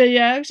to stay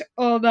out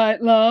all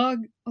night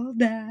long? All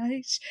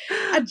night.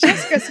 And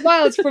Jessica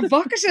smiles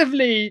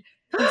provocatively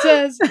and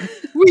says,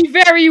 we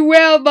very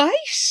well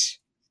might.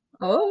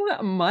 Oh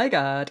my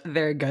God,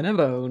 they're gonna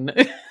bone.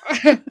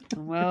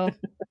 Well,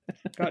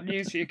 got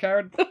news for you,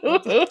 Karen.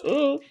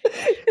 Also,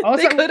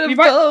 they could have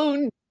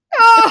boned.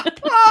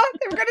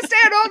 They were going to stay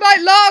out all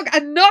night long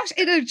and not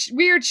in a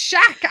weird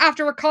shack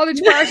after a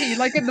college party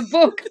like in the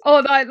book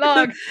all night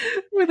long.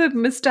 With a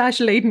moustache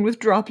laden with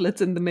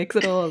droplets in the mix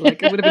at all.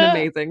 Like, it would have been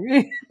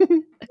amazing.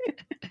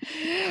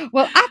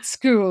 Well, at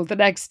school the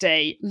next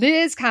day,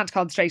 Liz can't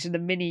concentrate in the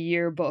mini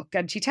yearbook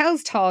and she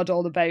tells Todd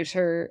all about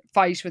her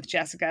fight with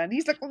Jessica. And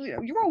he's like, well,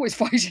 you're always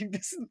fighting.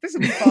 This will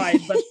be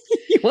fine. But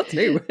what's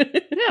new?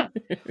 Yeah.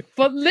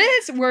 But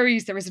Liz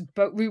worries there isn't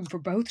room for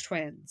both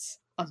twins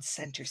on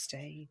center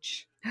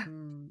stage.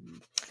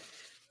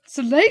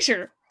 So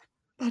later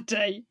that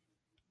day,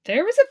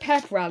 there is a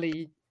pep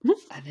rally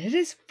and it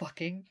is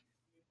fucking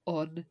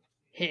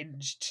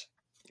unhinged.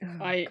 Oh,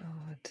 God.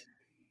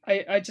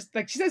 I just,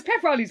 like, she says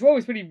pep rallies were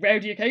always pretty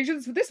rowdy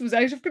occasions, but this was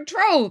out of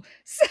control.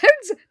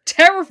 Sounds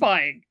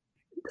terrifying.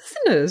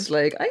 Isn't it?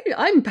 Like,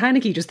 I'm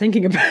panicky just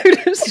thinking about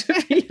it,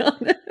 to be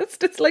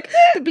honest. It's like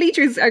the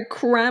bleachers are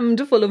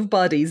crammed full of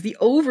bodies. The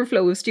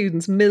overflow of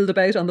students milled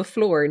about on the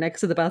floor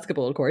next to the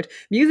basketball court.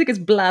 Music is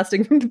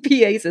blasting from the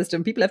PA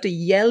system. People have to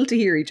yell to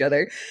hear each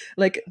other.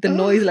 Like, the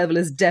noise level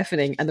is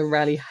deafening and the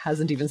rally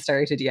hasn't even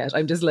started yet.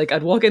 I'm just like,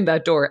 I'd walk in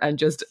that door and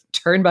just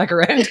turn back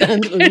around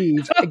and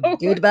leave.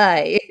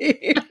 Goodbye.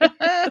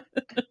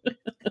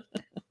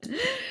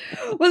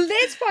 Well,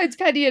 Liz finds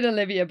Penny and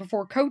Olivia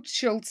before Coach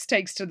Schultz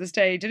takes to the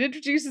stage and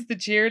introduces the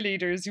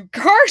cheerleaders who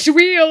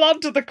cartwheel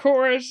onto the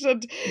court.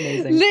 And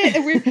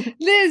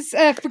Liz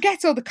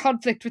forgets all the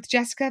conflict with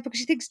Jessica because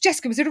she thinks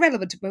Jessica was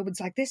irrelevant at moments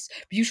like this.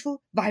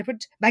 Beautiful,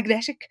 vibrant,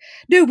 magnetic.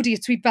 Nobody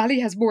at Sweet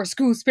Valley has more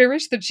school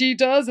spirit than she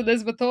does,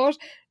 Elizabeth thought.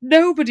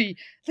 Nobody.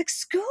 Like,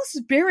 school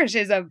spirit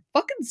is a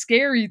fucking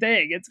scary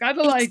thing. It's kind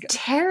of like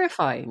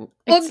terrifying.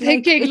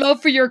 Unthinking love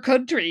for your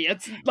country.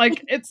 It's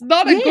like, it's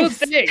not a good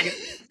thing.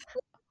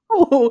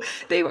 Oh,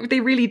 they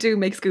really do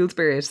make school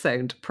spirit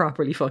sound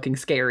properly fucking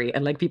scary,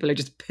 and like people are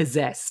just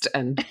possessed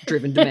and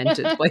driven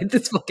demented by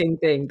this fucking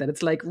thing that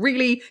it's like,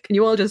 really? Can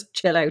you all just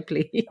chill out,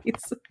 please?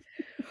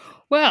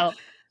 Well,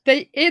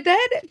 they then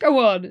go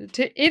on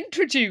to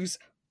introduce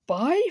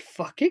by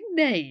fucking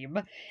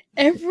name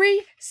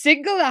every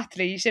single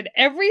athlete in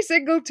every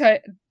single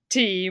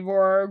team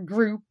or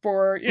group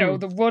or,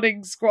 the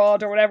running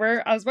squad or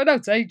whatever. As my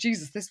notes say,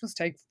 Jesus, this must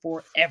take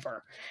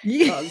forever.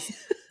 Because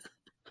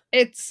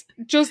it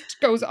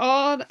just goes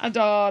on and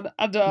on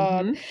and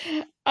on.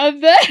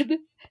 And then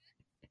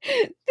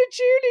the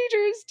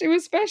cheerleaders do a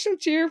special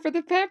cheer for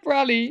the pep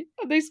rally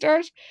and they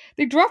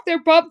drop their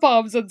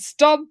pom-poms and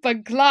stomp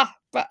and clap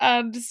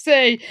and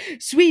say,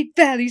 Sweet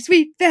Valley,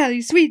 Sweet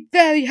Valley, Sweet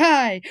Valley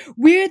High,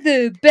 we're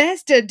the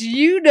best and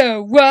you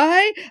know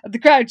why? And the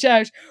crowd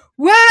shout,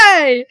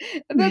 why?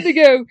 And then they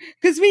go,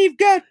 because we've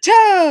got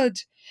Todd,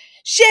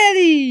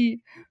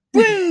 Shelley,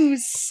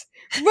 Bruce,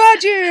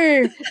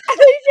 Roger, and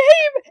they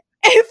name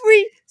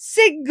every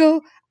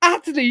single athlete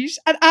athlete,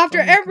 and after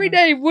Oh my every God.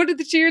 day, one of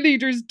the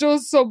cheerleaders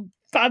does some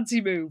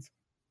fancy move.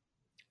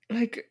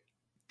 Like,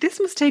 this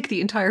must take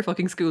the entire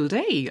fucking school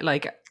day.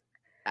 Like,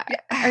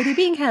 are they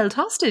being held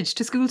hostage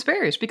to school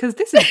spirit? Because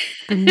this is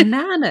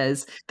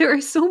bananas. There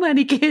are so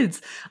many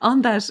kids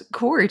on that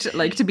court,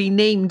 like, to be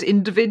named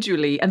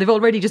individually, and they've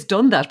already just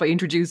done that by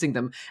introducing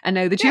them. And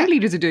now the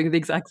cheerleaders are doing the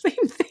exact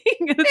same thing.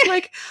 And it's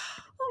like,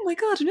 oh my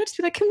God, I'm not just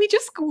be like, can we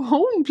just go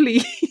home,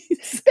 please?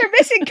 They're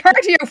missing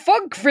cardio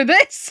funk for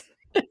this.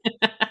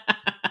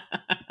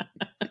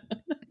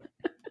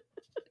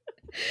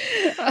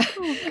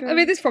 I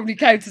mean, this probably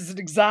counts as an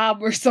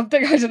exam or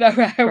something. I don't know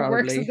how it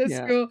works in this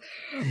school.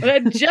 But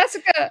then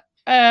Jessica,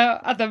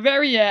 at the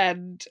very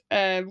end,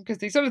 because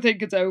they sort of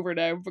think it's over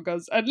now,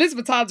 because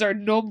Elizabeth's hands are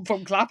numb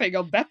from clapping.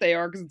 I'll bet they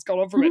are, because it's gone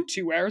on for about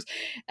 2 hours.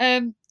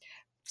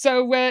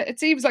 So it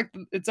seems like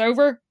it's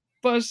over.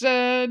 But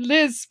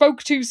Liz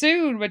spoke too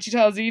soon when she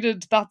tells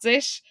Enid that's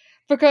it,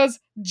 because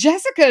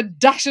Jessica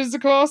dashes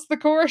across the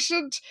court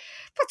and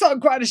puts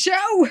on quite a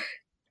show.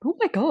 Oh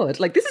my God,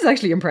 like, this is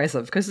actually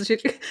impressive, because she,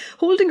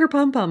 holding her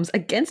pom-poms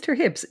against her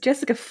hips,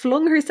 Jessica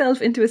flung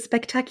herself into a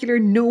spectacular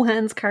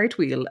no-hands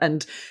cartwheel,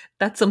 and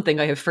that's something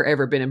I have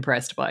forever been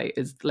impressed by,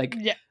 is like,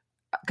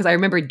 because I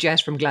remember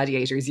Jet from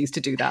Gladiators used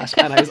to do that,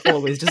 and I was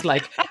always just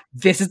like,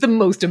 this is the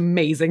most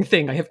amazing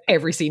thing I have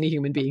ever seen a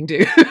human being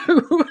do.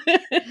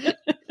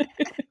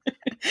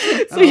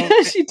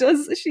 So she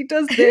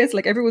does this,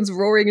 like, everyone's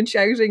roaring and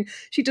shouting.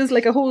 She does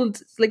like a whole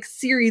like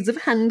series of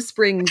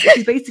handsprings.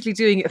 She's basically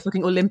doing a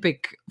fucking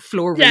Olympic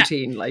floor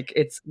routine. Like,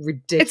 it's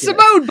ridiculous. It's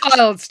Simone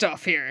Biles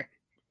stuff here.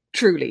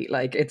 Truly,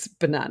 like, it's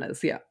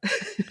bananas. Yeah.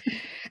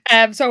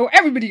 So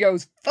everybody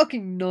goes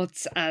fucking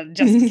nuts, and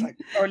Jessica's like,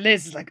 or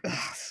Liz is like,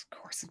 of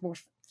course, it's more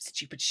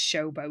stupid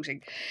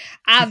showboating.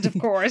 And of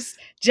course,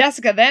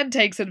 Jessica then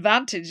takes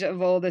advantage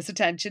of all this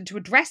attention to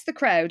address the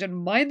crowd and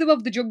remind them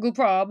of the jungle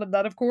prom, and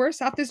that, of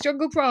course, at this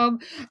jungle prom,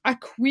 a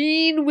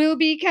queen will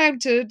be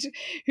counted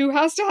who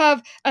has to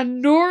have an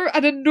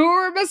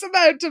enormous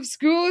amount of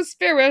school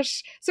spirit,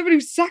 someone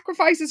who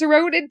sacrifices her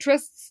own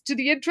interests to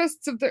the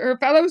interests of her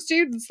fellow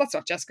students. That's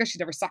not Jessica. She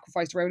never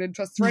sacrificed her own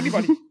interests for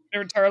anybody in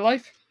her entire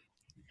life.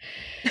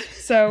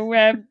 So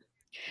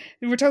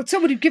we're told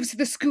someone who gives to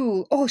the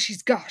school all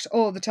she's got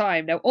all the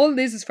time. Now, all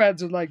Liz's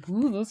friends are like,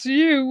 ooh, that's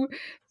you.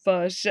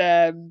 But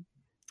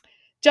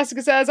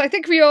Jessica says, I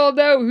think we all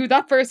know who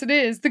that person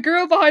is. The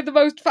girl behind the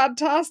most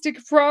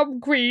fantastic prom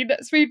queen,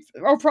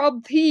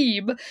 prom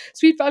theme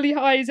Sweet Valley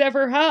High's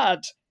ever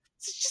had.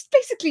 She's just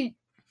basically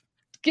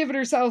giving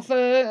herself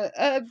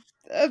a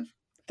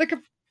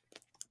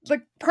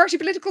party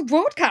political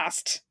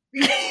broadcast.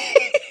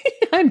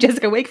 I'm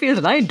Jessica Wakefield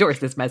and I endorse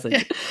this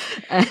message.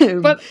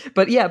 But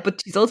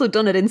she's also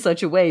done it in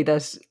such a way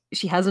that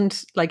she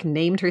hasn't like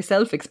named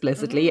herself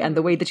explicitly, and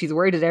the way that she's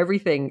worded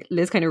everything,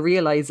 Liz kind of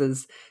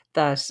realizes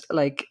that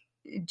like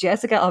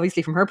Jessica,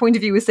 obviously from her point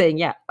of view, is saying,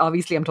 yeah,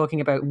 obviously I'm talking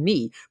about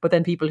me, but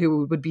then people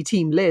who would be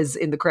team Liz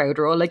in the crowd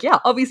are all like, yeah,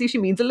 obviously she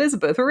means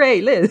Elizabeth,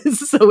 hooray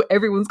Liz. So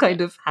everyone's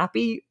kind of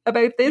happy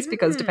about this,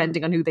 because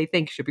depending on who they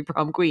think should be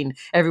prom queen,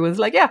 everyone's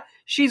like, yeah,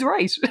 she's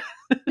right.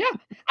 Yeah,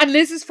 and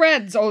Liz's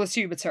friends all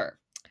assume it's her.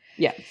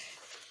 Yeah.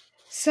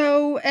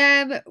 So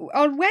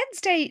on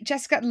Wednesday,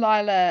 Jessica and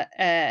Lila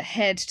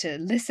head to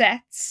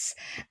Lisette's,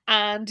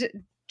 and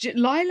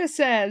Lila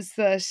says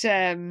that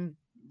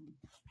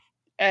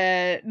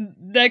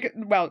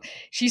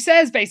she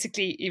says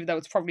basically, even though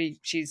it's probably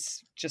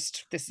this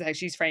is how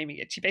she's framing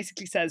it, she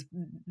basically says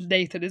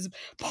Nathan is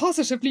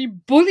positively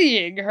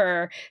bullying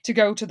her to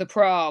go to the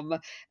prom,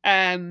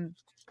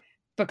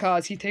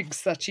 because he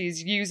thinks that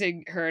she's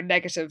using her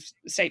negative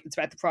statements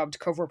about the prom to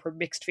cover up her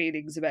mixed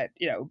feelings about,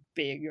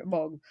 being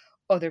among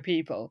other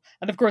people.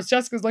 And of course,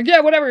 Jessica's like, yeah,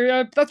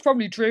 whatever, that's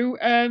probably true.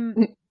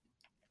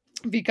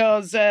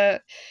 Because,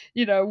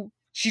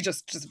 she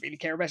just doesn't really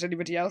care about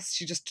anybody else.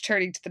 She's just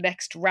turning to the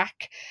next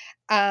rack.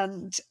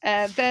 And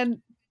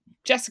then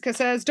Jessica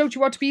says, don't you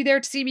want to be there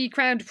to see me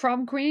crowned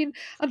prom queen?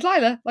 And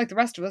Lila, like the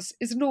rest of us,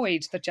 is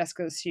annoyed that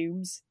Jessica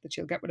assumes that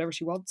she'll get whatever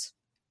she wants.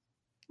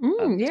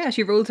 Yeah,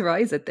 she rolls her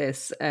eyes at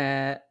this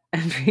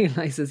and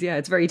realizes, it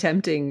was very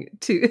tempting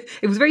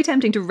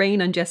to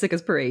rain on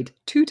Jessica's parade.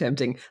 Too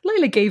tempting.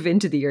 Lila gave in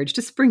to the urge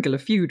to sprinkle a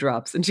few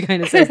drops, and she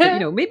kind of says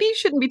that, maybe you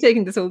shouldn't be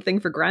taking this whole thing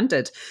for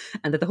granted,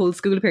 and that the whole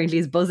school apparently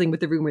is buzzing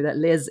with the rumor that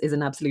Liz is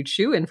an absolute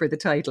shoo-in for the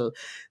title.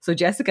 So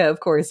Jessica, of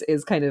course,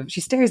 is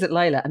she stares at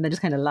Lila and then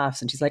just kind of laughs,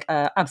 and she's like,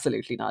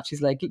 absolutely not.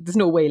 She's like, there's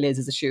no way Liz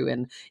is a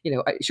shoo-in.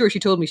 Sure, she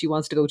told me she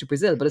wants to go to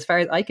Brazil, but as far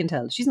as I can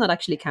tell, she's not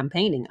actually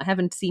campaigning. I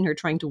haven't seen her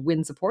trying to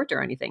win support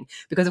or anything,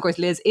 because of course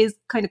Liz is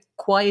kind of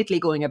quietly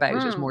going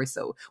about it more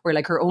so, where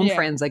like her own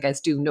friends, I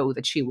guess, do know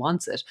that she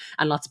wants it,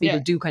 and lots of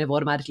people do kind of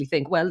automatically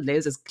think, well,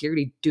 Liz is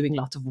clearly doing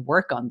lots of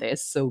work on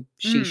this, so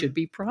she should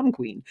be prom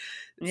queen.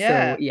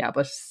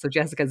 So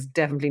Jessica's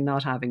definitely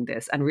not having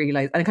this, and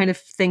kind of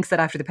thinks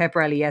that after the pep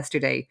rally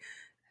yesterday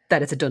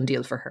that it's a done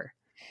deal for her.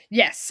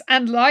 Yes,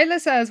 and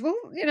Lila says, well,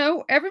 you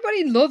know,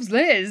 everybody loves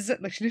Liz.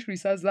 Like, she literally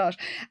says that.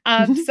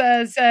 And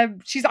says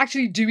she's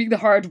actually doing the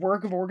hard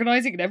work of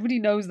organising, and everybody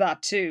knows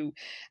that too.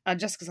 And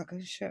Jessica's like, oh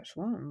shit,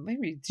 well,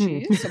 maybe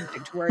she is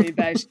something to worry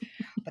about.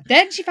 But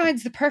then she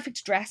finds the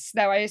perfect dress.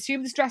 Now, I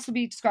assume this dress will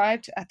be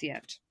described at the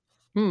end,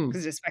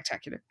 because it is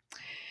spectacular.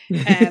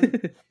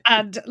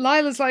 And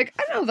Lila's like,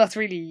 I know that's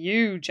really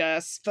you,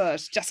 Jess,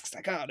 but Jessica's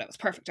like, oh, that was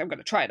perfect. I'm going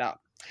to try it on.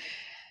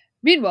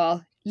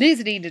 Meanwhile, Liz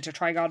and Enid are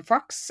trying on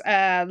frocks.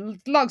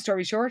 Long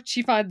story short,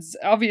 she finds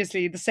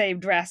obviously the same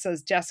dress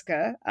as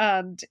Jessica,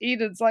 and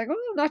Enid's like,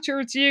 oh, I'm not sure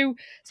it's you.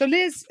 So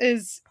Liz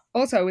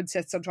also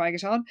insists on trying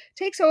it on,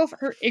 takes off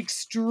her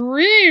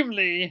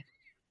extremely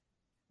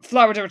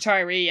Florida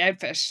retiree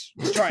outfit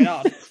to try it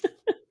on.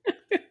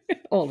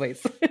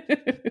 Always.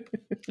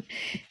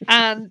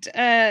 And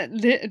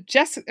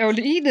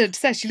Enid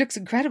says she looks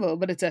incredible,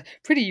 but it's a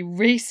pretty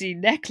racy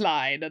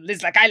neckline. And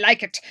Liz's like, I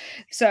like it.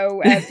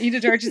 So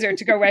Enid urges her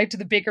to go out to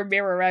the bigger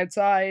mirror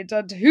outside.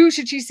 And who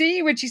should she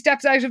see when she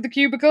steps out of the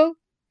cubicle?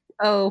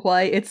 Oh,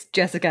 why, it's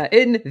Jessica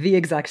in the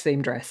exact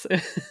same dress.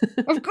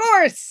 Of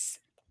course.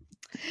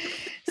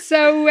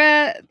 So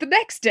the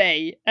next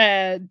day,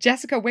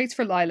 Jessica waits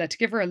for Lila to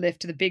give her a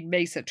lift to the Big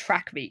Mesa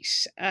track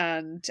meet.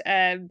 And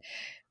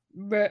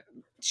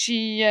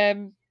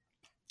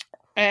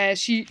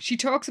she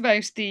talks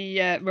about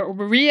the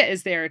Maria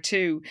is there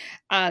too,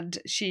 and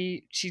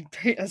she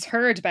has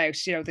heard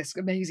about, you know, this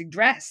amazing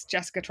dress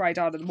Jessica tried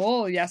on in the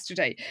mall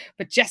yesterday.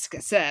 But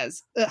Jessica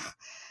says,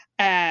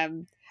 I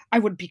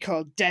wouldn't be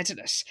called dead in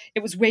it.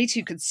 It was way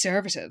too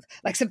conservative,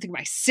 like something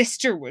my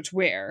sister would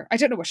wear. I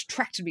don't know what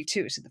attracted me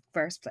to it in the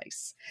first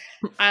place.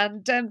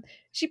 And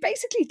she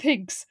basically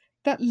thinks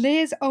that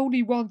Liz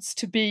only wants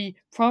to be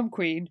prom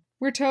queen,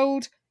 we're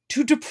told,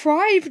 to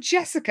deprive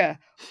Jessica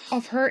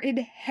of her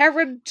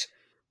inherent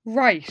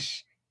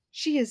right.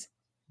 She is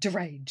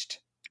deranged.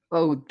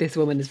 Oh, this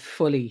woman is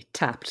fully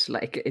tapped.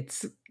 Like,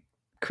 it's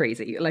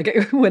crazy.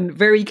 Like, when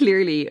very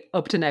clearly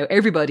up to now,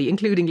 everybody,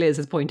 including Liz,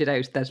 has pointed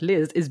out that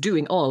Liz is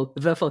doing all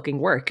the fucking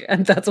work,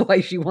 and that's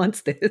why she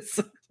wants this.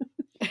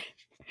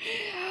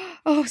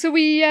 Oh, so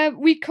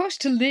we cut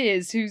to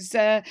Liz, who's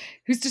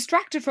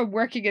distracted from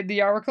working in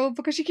the Oracle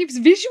because she keeps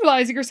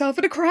visualizing herself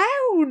in a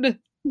crown.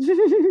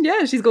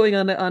 Yeah, she's going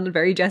on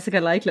very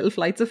Jessica-like little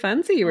flights of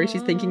fancy where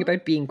she's thinking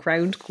about being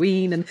crowned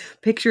queen and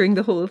picturing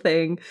the whole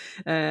thing,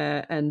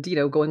 and, you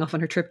know, going off on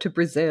her trip to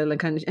Brazil,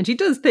 and she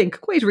does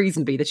think quite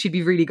reasonably that she'd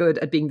be really good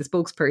at being the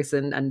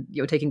spokesperson and,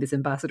 you know, taking this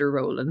ambassador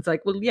role. And it's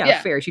like, well, yeah,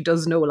 fair. She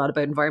does know a lot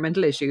about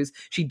environmental issues.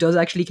 She does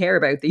actually care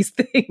about these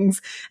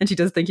things, and she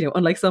does think, you know,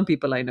 unlike some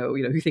people I know,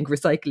 you know, who think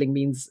recycling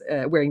means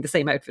wearing the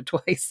same outfit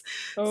twice.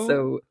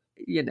 So,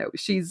 you know,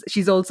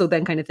 she's also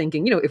then kind of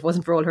thinking, you know, if it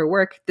wasn't for all her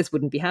work, this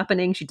wouldn't be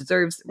happening. She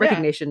deserves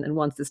recognition and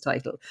wants this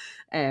title.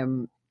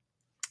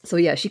 So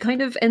yeah, she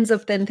kind of ends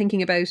up then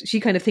thinking about, she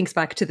kind of thinks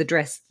back to the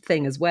dress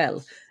thing as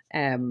well,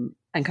 and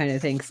kind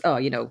of thinks, oh,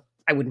 you know,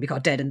 I wouldn't be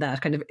caught dead in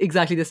that. Kind of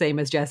exactly the same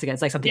as Jessica.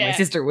 It's like something my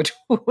sister would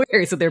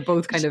wear. So they're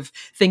both kind of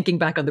thinking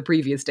back on the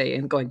previous day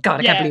and going,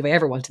 God, I can't believe I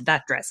ever wanted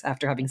that dress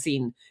after having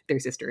seen their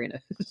sister in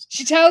it.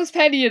 She tells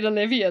Penny and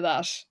Olivia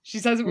that. She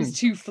says it was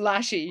too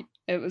flashy.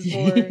 It was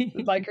more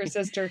like her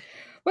sister.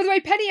 By the way,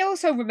 Penny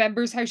also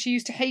remembers how she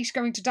used to hate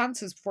going to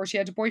dances before she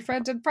had a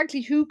boyfriend, and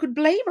frankly, who could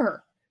blame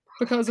her?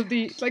 Because of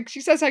the, like, she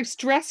says how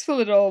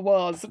stressful it all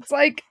was. It's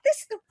like,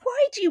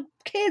 why do you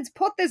kids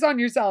put this on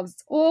yourselves?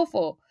 It's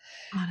awful.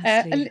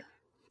 Honestly.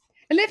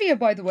 Olivia,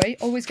 by the way,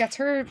 always gets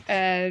her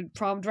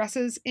prom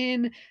dresses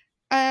in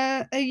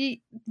a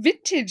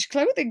vintage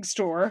clothing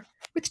store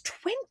with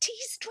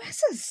 20s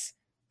dresses.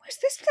 Where's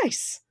this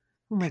place?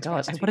 Oh my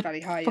God, what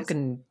a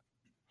fucking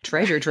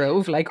treasure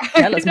trove. Like,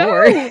 tell us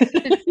more.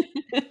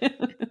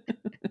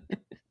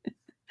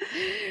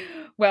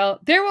 Well,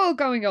 they're all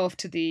going off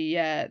to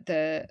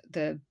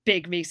the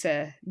Big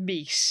Mesa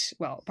meet.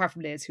 Well, apart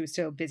from Liz, who's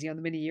still busy on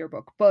the mini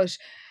yearbook. But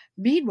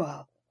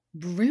meanwhile,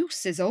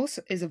 Bruce is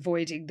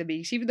avoiding the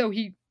meet, even though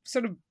he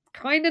sort of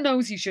kind of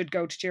knows he should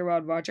go to cheer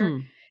on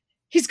Roger.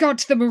 He's gone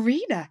to the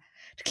marina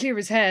to clear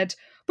his head.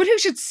 But who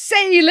should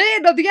sail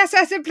in on the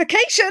SS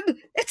Implication?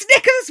 It's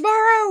Nicholas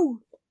Morrow!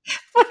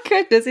 My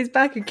goodness, he's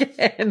back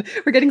again.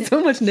 We're getting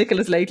so much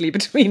Nicholas lately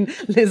between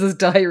Liz's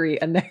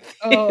diary and now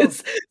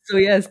this. So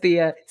yes,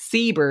 the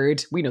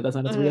Seabird, we know that's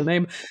not his real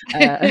name,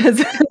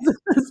 has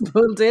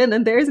pulled in,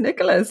 and there's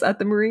Nicholas at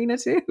the marina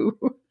too.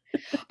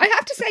 I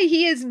have to say,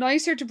 he is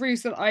nicer to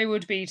Bruce than I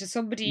would be to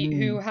somebody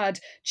who had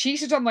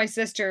cheated on my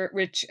sister,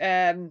 which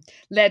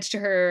led to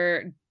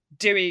her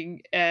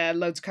doing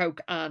loads of coke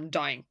and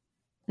dying.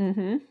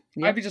 Yep,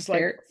 I'd be just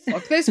like,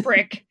 fuck this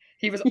prick.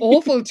 He was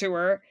awful to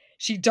her.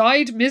 She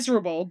died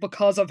miserable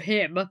because of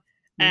him.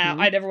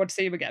 I never want to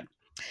see him again.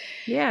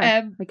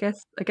 Yeah, I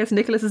guess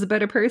Nicholas is a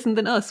better person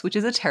than us, which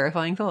is a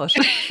terrifying thought.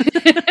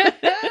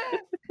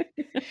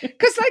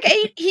 Because like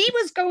he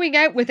was going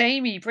out with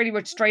Amy pretty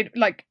much straight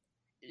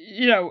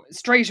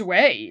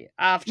away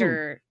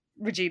after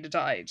Regina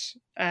died.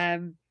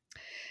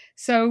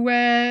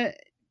 So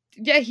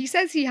yeah, he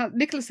says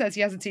Nicholas says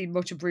he hasn't seen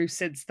much of Bruce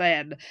since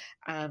then,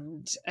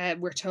 and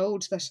we're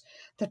told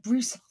that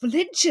Bruce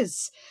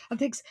flinches and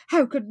thinks,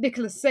 how could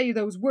Nicholas say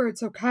those words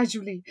so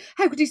casually?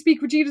 How could he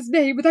speak Regina's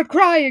name without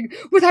crying,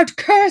 without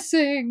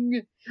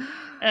cursing? Oh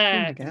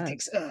my God. He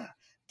thinks,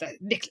 that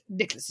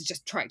Nicholas is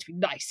just trying to be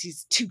nice.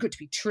 He's too good to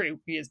be true.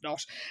 He is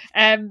not.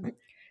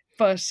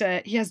 But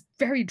he has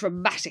very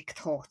dramatic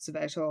thoughts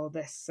about all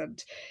this,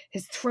 and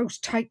his throat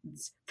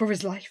tightens for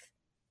his life.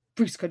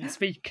 Bruce couldn't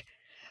speak.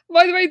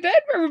 By the way, then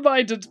we're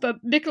reminded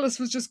that Nicholas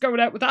was just going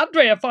out with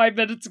Andrea 5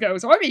 minutes ago,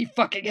 so I mean, he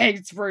fucking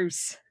hates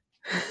Bruce.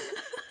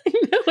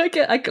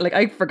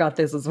 I forgot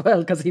this as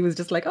well, because he was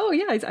just like, oh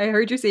yeah, I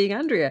heard you're seeing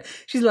Andrea.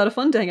 She's a lot of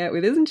fun to hang out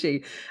with, isn't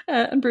she?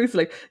 And Bruce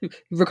like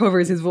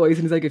recovers his voice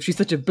and he's like, if she's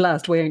such a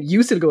blast, why aren't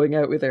you still going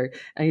out with her?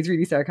 And he's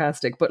really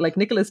sarcastic, but like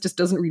Nicholas just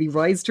doesn't really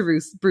rise to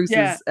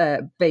Bruce's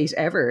bait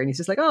ever, and he's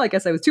just like, oh, I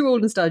guess I was too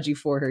old and stodgy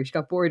for her. She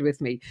got bored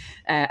with me.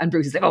 And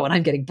Bruce is like, oh, and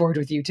I'm getting bored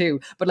with you too.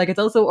 But like, it's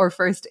also our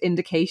first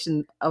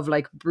indication of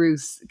like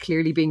Bruce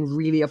clearly being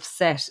really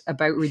upset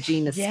about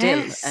Regina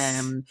still,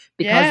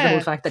 because of the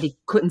whole fact that he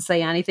couldn't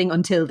say anything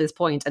until this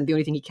point, and the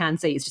only thing he can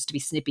say is just to be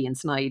snippy and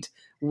snide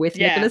with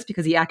Nicholas,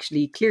 because he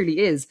actually clearly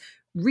is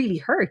really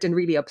hurt and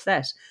really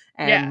upset.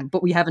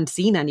 But we haven't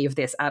seen any of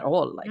this at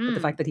all. Like, but the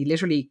fact that he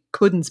literally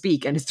couldn't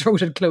speak and his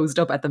throat had closed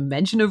up at the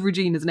mention of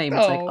Regina's name,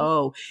 it's like,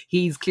 oh,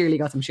 he's clearly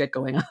got some shit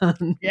going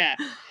on. Yeah.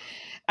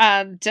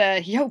 And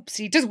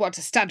he doesn't want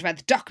to stand around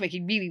the dock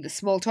making meaningless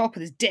small talk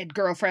with his dead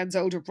girlfriend's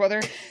older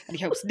brother, and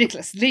he hopes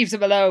Nicholas leaves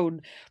him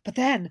alone. But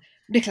then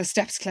Nicholas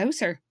steps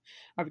closer.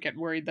 I'm getting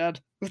worried then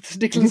with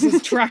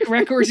Nicholas's track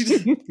record. He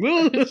just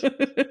run,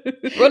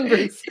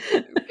 Bruce.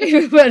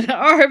 With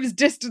arms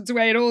distance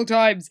away at all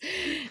times.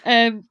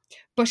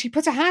 But he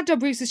puts a hand on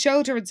Bruce's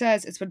shoulder and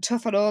says, it's been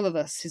tough on all of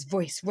us. His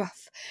voice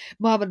rough.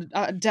 Mom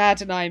and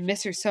Dad and I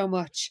miss her so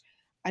much.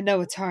 I know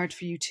it's hard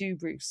for you too,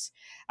 Bruce.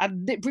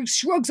 And Bruce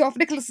shrugs off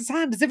Nicholas's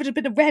hand as if it had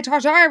been a red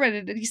hot iron,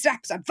 and he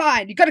snaps, I'm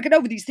fine. You gotta get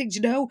over these things,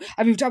 you know.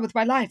 I moved on with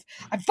my life.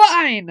 I'm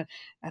fine.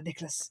 And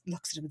Nicholas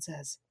looks at him and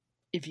says,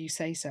 if you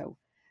say so.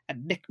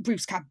 And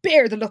Bruce can't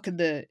bear the look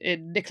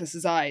in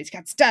Nicholas's eyes. He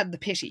can't stand the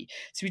pity.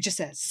 So he just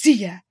says, see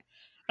ya,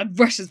 and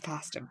rushes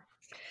past him.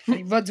 And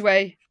he runs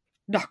away,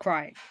 not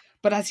crying.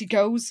 But as he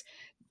goes,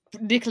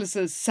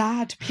 Nicholas's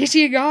sad,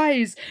 pitying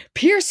eyes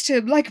pierced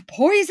him like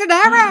poison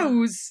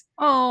arrows.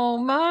 Oh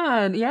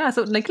man, yeah.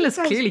 So Nicholas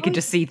clearly could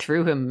just see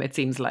through him. It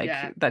seems like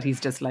that he's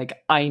just like,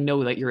 I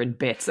know that you're in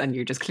bits, and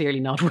you're just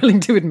clearly not willing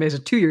to admit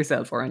it to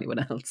yourself or anyone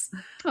else.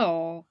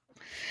 Oh.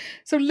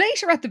 So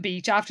later at the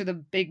beach, after the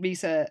Big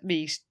Mesa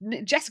meet,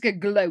 Jessica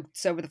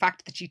gloats over the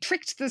fact that she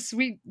tricked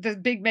the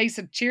Big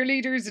Mesa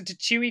cheerleaders into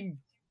chewing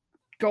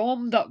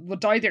gum that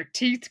would dye their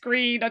teeth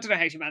green. I don't know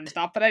how she managed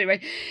that, but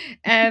anyway.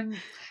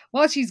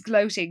 While she's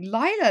gloating,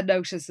 Lila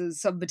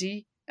notices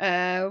somebody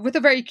with a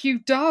very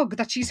cute dog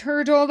that she's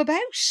heard all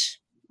about.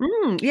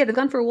 Yeah, they've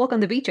gone for a walk on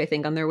the beach, I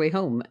think, on their way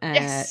home.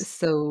 Yes.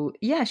 So,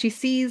 yeah, she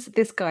sees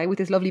this guy with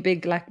this lovely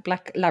big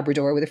black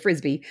Labrador with a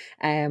frisbee.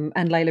 And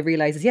Lila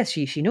realises, yes,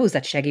 she knows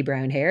that shaggy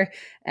brown hair.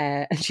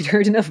 And she'd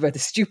heard enough about the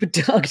stupid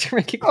dog to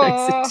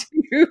recognise it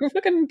too.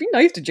 Fucking be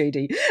nice to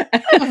JD.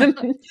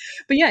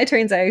 But yeah, it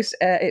turns out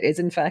it is,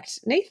 in fact,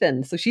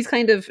 Nathan. So she's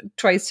kind of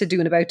tries to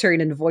do an about turn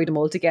and avoid him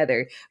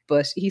altogether.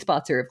 But he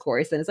spots her, of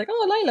course. And it's like,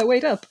 oh, Lila,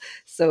 wait up.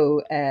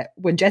 So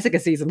when Jessica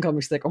sees him coming,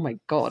 she's like, oh my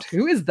God,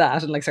 who is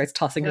that? And like starts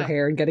tossing her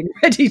hair and getting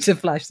ready to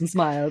flash some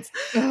smiles.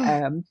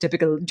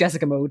 Typical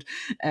Jessica mode.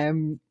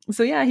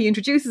 So yeah, he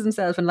introduces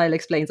himself and Lila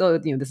explains,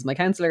 this is my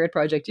counsellor at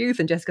Project Youth.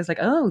 And Jessica's like,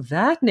 oh,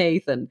 that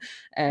Nathan.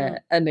 And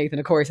Nathan,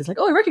 of course, is like,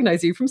 oh, I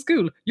recognise you from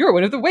school. You're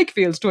one of the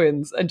Wakefield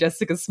twins. And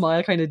Jessica's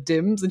smile kind of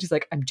dims and she's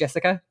like, I'm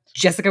Jessica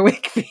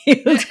Wakefield.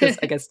 Because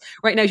I guess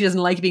right now she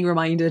doesn't like being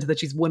reminded that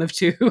she's one of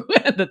two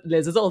and that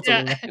Liz is also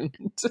around.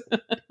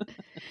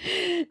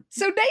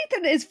 So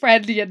Nathan is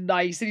friendly and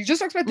nice, and he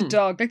just talks about the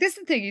dog. Like, this is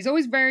the thing, he's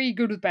always very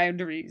good with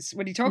boundaries.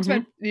 When he talks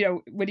about,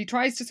 when he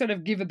tries to sort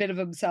of give a bit of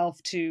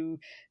himself to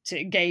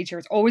engage her,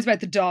 it's always about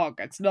the dog.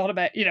 It's not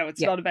about,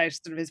 not about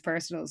sort of his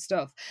personal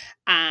stuff.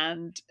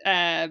 And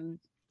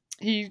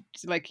he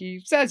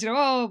says,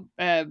 I'll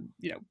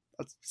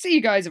see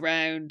you guys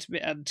around,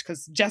 and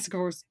because Jessica,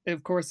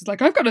 of course, is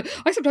like, I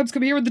sometimes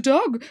come here with the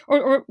dog,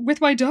 or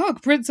with my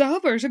dog, Prince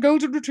Albert, a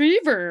golden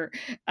retriever.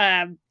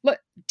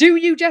 Do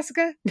you,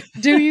 Jessica?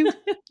 Do you?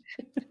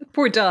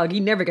 Poor dog, he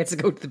never gets to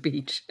go to the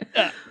beach.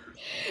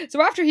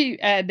 So after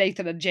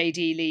Nathan and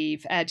JD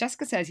leave,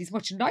 Jessica says he's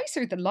much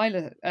nicer than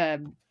Lila.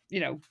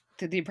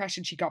 The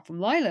impression she got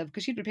from Lila,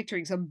 because she'd been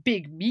picturing some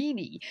big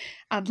meanie,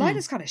 and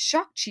Lila's kind of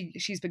shocked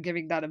she's been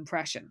giving that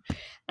impression.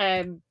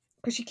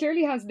 Because she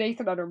clearly has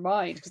Nathan on her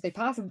mind, because they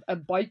pass a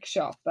bike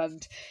shop,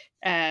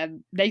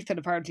 and Nathan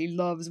apparently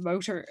loves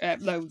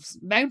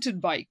mountain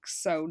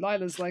bikes. So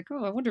Lila's like,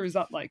 oh, I wonder, is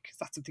that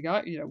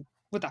something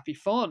would that be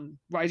fun,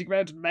 riding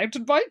around on a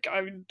mountain bike?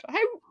 I mean,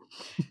 I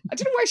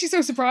don't know why she's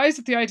so surprised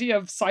at the idea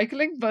of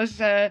cycling,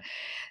 but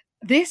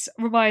this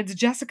reminds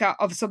Jessica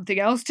of something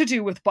else to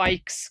do with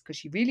bikes, because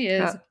she really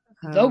is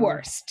the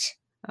worst.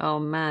 Oh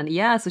man,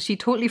 yeah. So she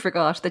totally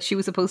forgot that she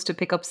was supposed to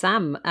pick up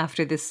Sam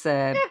after this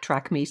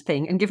track meet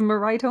thing and give him a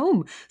ride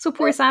home. So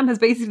poor Sam has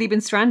basically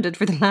been stranded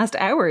for the last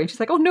hour, and she's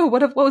like, "Oh no,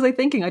 what was I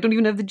thinking? I don't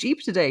even have the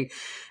Jeep today."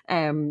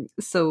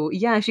 So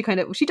yeah, she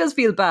does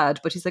feel bad,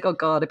 but she's like, "Oh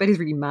God, I bet he's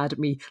really mad at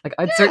me. Like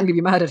I'd certainly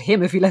be mad at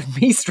him if he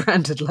left me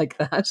stranded like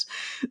that."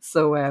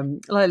 So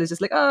Lila's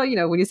just like, "Oh,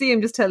 when you see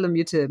him, just tell him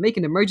you to make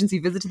an emergency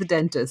visit to the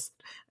dentist."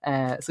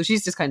 So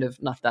she's just kind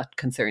of not that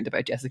concerned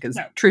about Jessica's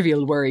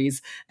trivial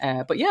worries.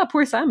 But yeah,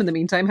 poor Sam in the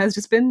meantime has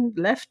just been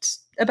left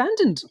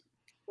abandoned.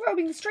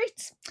 Roaming the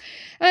streets.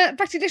 In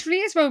fact, he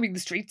literally is roaming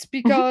the streets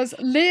because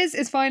Liz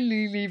is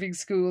finally leaving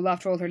school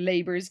after all her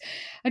labours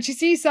and she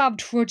sees Sam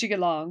trudging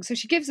along, so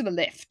she gives him a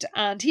lift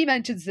and he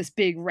mentions this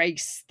big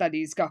race that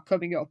he's got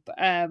coming up,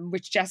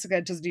 which Jessica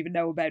doesn't even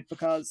know about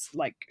because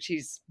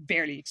she's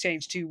barely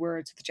exchanged 2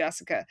 words with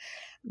Jessica.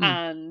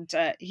 And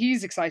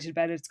he's excited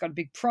about it. It's got a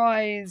big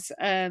prize.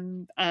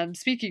 And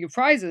speaking of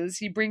prizes,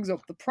 he brings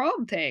up the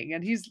prom thing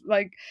and he's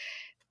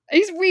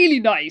really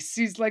nice.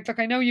 He's like, "Look,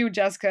 I know you and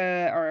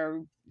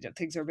Jessica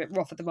things are a bit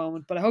rough at the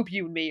moment, but I hope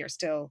you and me are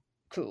still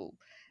cool."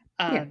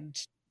 And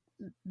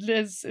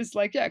Liz is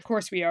like, "Yeah, of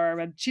course we are."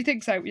 And she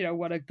thinks out,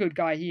 what a good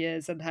guy he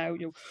is and how,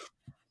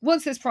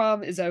 once this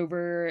prom is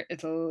over,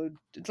 it'll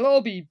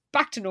all be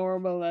back to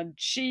normal and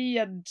she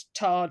and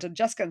Todd and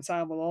Jessica and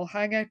Sam will all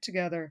hang out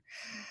together.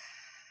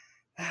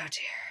 Oh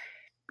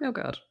dear. Oh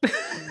God.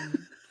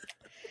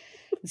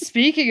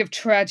 Speaking of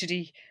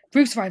tragedy,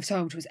 Bruce arrives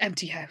home to his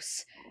empty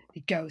house.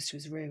 He goes to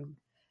his room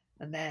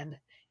and then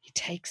he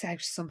takes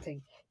out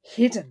something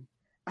hidden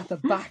at the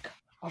back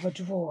of a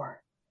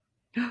drawer.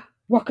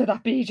 What could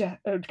that be,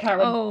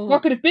 Karen? Oh,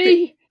 what could it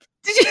be?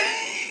 Did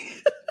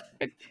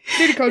you?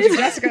 Really called you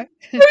Jessica.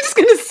 I was just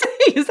going to say,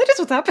 is that just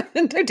what's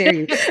happened? How dare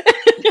you?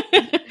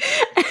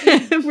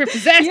 We're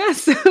possessed. Yeah,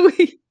 so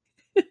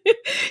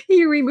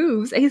he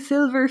removes a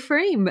silver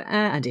frame,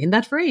 and in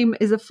that frame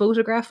is a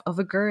photograph of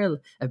a girl,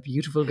 a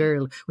beautiful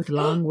girl with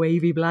long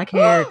wavy black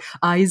hair,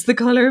 eyes the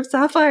colour of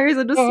sapphires,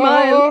 and a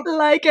smile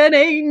like an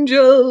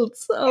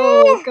angel's.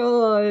 Oh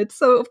God.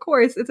 So of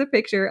course it's a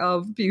picture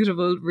of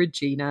beautiful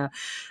Regina,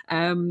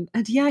 and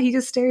yeah, he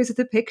just stares at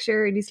the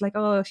picture and he's like,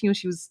 "Oh,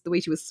 she was, the way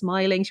she was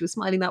smiling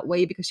that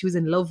way because she was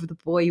in love with the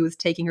boy who was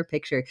taking her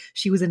picture.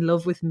 She was in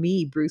love with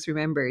me," Bruce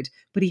remembered,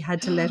 "but he had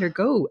to let her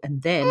go,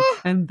 and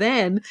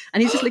then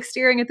and he's just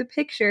staring at the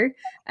picture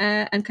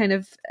and kind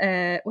of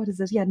what is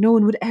it? Yeah, no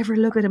one would ever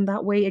look at him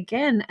that way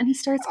again. And he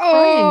starts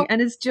crying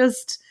and is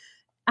just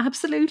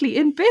absolutely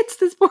in bits.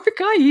 This poor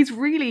guy, he's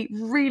really,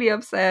 really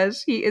upset.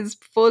 He is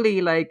fully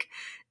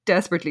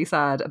desperately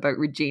sad about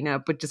Regina,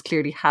 but just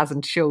clearly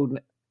hasn't shown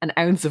an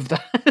ounce of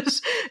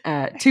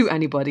that to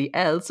anybody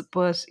else.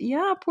 But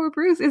yeah, poor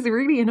Bruce is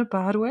really in a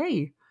bad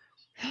way.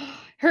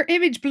 Her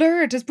image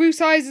blurred as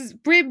Bruce's eyes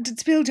brimmed and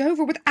spilled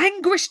over with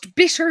anguished,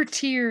 bitter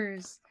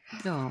tears.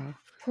 Oh,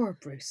 poor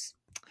Bruce.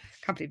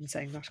 Can't believe I'm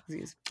saying that because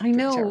he's. I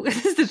know,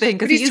 this is the thing,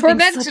 because he's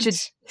tormented.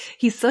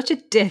 He's such a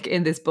dick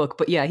in this book,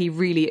 but yeah, he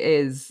really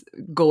is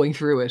going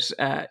through it.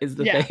 Is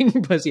the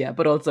thing,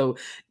 but also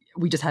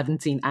we just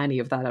haven't seen any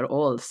of that at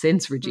all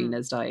since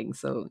Regina's dying.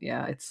 So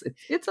yeah,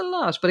 it's a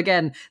lot. But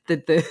again, the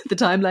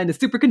timeline is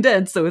super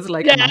condensed, so it's a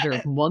matter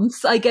of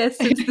months, I guess,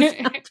 since this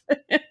happened.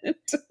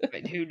 I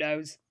mean, who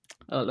knows?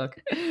 Oh look.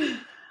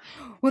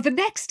 Well, the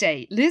next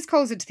day, Liz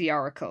calls into the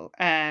Oracle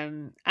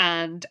and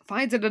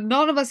finds an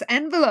anonymous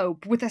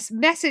envelope with a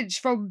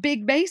message from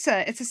Big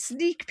Mesa. It's a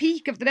sneak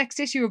peek of the next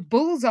issue of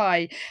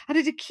Bullseye, and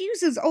it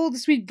accuses all the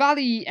Sweet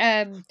Valley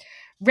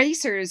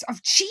racers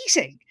of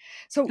cheating.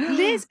 So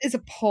Liz is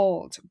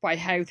appalled by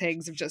how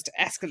things have just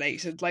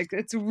escalated.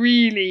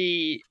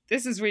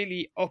 This is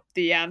really up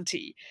the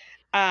ante,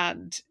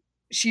 and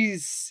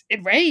she's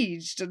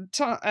enraged. And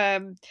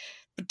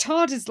but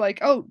Todd is like,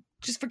 "Oh,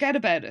 just forget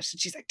about it." And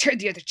she's like, "Turn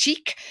the other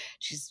cheek."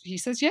 He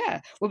says, "Yeah,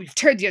 well, we've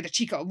turned the other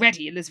cheek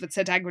already," Elizabeth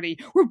said angrily.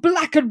 "We're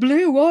black and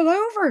blue all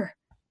over."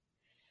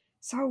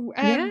 So,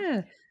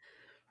 yeah.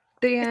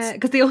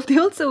 Because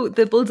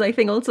the Bullseye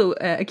thing also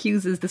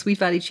accuses the Sweet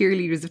Valley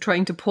cheerleaders of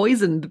trying to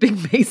poison the Big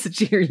Mesa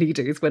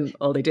cheerleaders when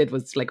all they did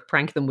was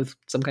prank them with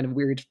some kind of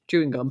weird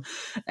chewing gum.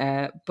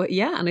 But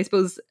yeah, and I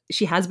suppose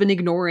she has been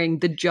ignoring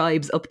the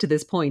jibes up to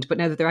this point, but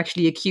now that they're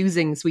actually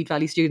accusing Sweet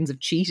Valley students of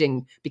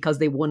cheating because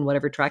they won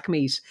whatever track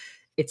meet,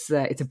 it's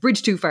a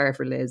bridge too far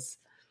for Liz.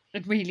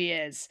 It really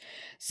is.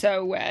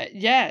 So,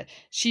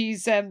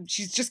 she's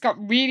just got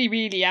really,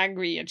 really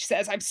angry and she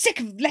says, "I'm sick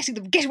of letting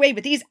them get away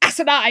with these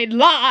asinine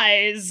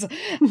lies."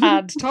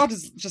 And Todd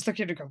is just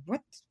looking at her going,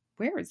 "What?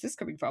 Where is this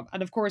coming from?"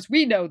 And of course,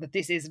 we know that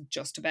this isn't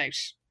just about,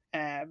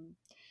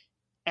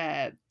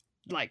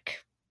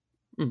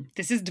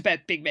 this isn't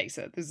about Big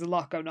Mesa. There's a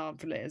lot going on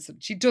for Liz.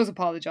 And she does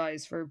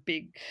apologise for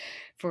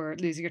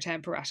losing her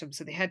temper at him.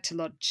 So they head to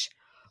lunch.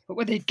 But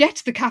when they get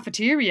to the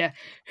cafeteria,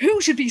 who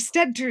should be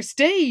centre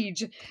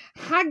stage,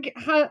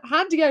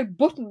 handing out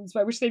buttons,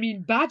 by which they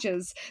mean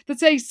badges, that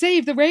say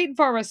 "Save the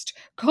Rainforest,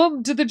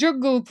 come to the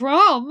jungle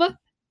prom"?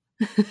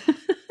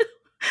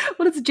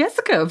 Well, it's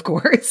Jessica, of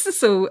course.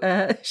 So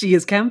she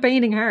is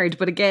campaigning hard,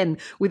 but again,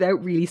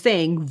 without really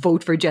saying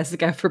vote for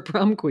Jessica for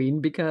prom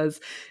queen, because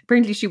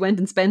apparently she went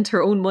and spent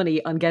her own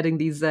money on getting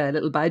these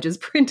little badges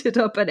printed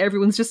up, and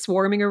everyone's just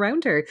swarming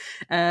around her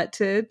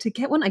to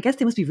get one. I guess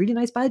they must be really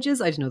nice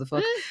badges. I don't know the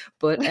fuck.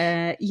 But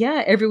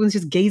yeah, everyone's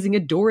just gazing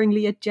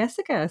adoringly at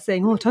Jessica,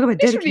 saying, oh, talk about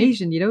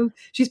dedication. You know,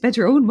 she spent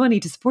her own money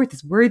to support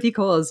this worthy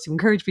cause to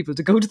encourage people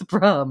to go to the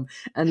prom.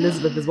 And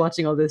Elizabeth is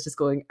watching all this just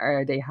going,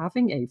 are they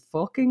having a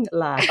fucking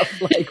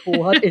laugh? Like,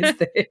 what is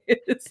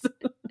this?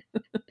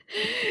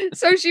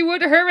 So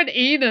her and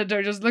Enid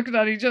are just looking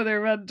at each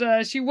other,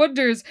 and she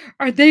wonders,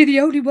 are they the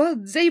only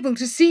ones able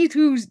to see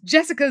through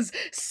Jessica's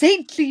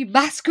saintly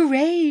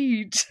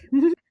masquerade?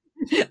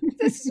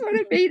 This is what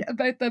I mean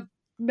about the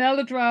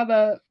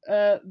melodrama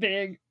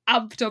being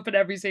amped up in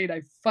every scene.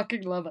 I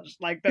fucking love it.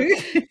 Like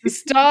the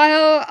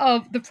style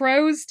of the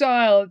prose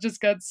style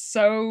just gets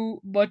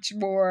so much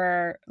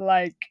more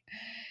like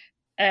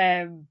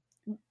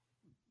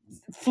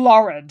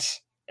florid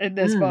in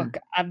this book,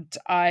 and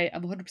I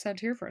am 100%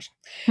 here for it.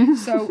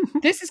 So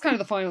this is kind of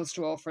the final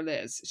straw for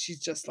Liz. She's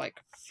just like,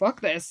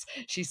 fuck this.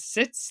 She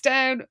sits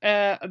down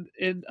at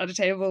a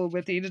table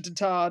with Enid and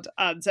Todd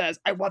and says,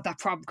 I want that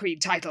prom queen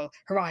title.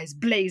 Her eyes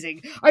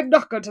blazing. I'm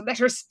not going to let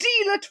her steal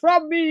it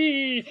from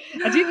me.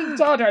 And Enid and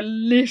Todd are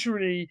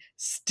literally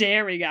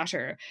staring at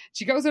her.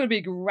 She goes on a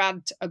big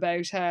rant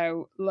about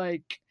how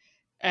like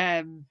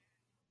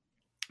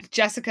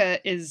Jessica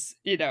is,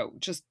 you know,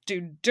 just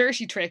doing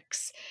dirty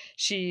tricks.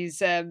 She's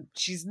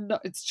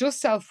not, it's just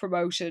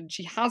self-promotion.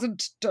 She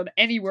hasn't done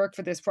any work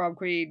for this prom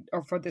queen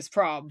or for this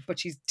prom, but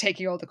she's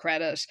taking all the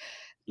credit.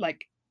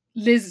 Like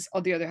Liz,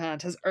 on the other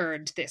hand, has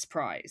earned this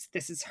prize.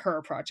 This is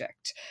her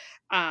project.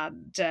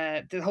 And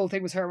the whole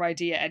thing was her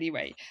idea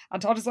anyway.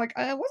 And Todd is like,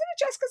 wasn't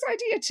it Jessica's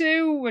idea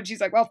too? And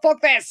she's like, well,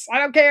 fuck this. I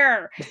don't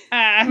care.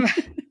 And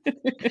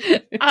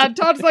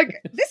Todd's like,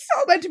 this is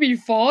all meant to be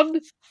fun.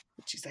 And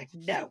she's like,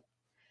 no.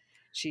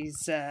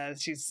 She's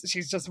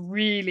just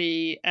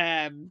really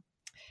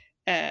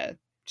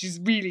she's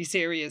really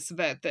serious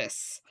about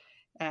this.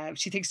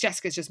 She thinks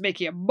Jessica's just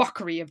making a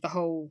mockery of the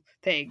whole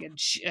thing, and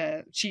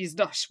she's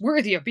not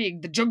worthy of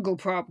being the jungle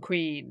prom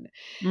queen.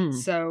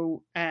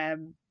 So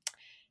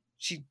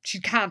she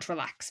can't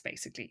relax,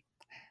 basically.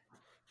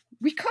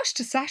 We cut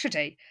to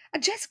Saturday,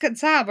 and Jessica and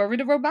Sam are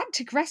in a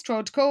romantic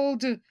restaurant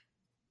called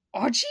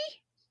Oggi?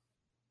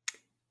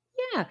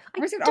 Yeah,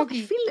 or is it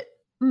Oggi?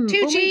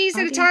 Two G's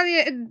in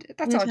Italian.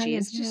 That's Oggi.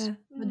 It's just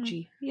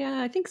Oggi.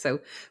 Yeah, I think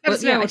so.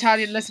 But yeah,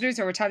 Italian listeners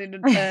or Italian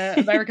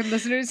American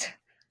listeners.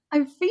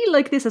 I feel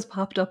like this has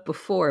popped up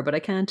before, but I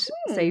can't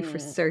say for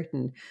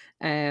certain.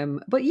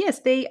 But yes,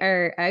 they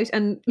are out,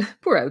 and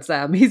poor old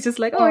Sam. He's just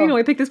like, you know,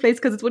 I picked this place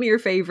because it's one of your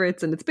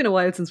favorites, and it's been a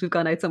while since we've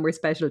gone out somewhere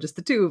special, just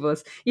the two of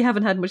us. You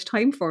haven't had much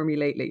time for me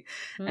lately.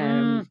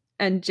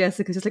 And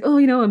Jessica's just like, oh,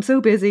 you know, I'm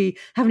so busy,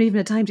 haven't even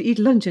had time to eat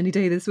lunch any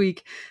day this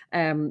week.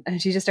 And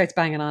she just starts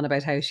banging on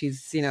about how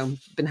she's, you know,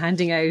 been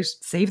handing out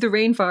Save the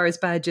Rainforest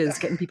badges,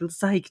 getting people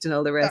psyched and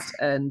all the rest.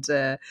 And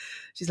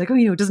she's like, oh,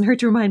 you know, it doesn't hurt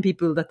to remind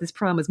people that this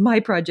prom is my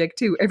project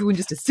too. Everyone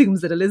just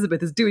assumes that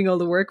Elizabeth is doing all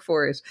the work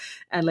for it.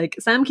 And like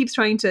Sam keeps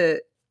trying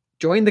to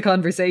join the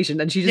conversation,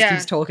 and she just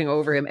keeps talking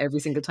over him every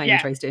single time he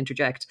tries to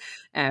interject.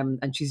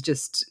 And she's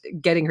just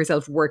getting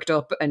herself worked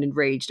up and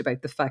enraged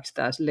about the fact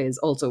that Liz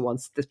also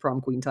wants this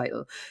prom queen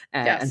title,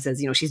 and says,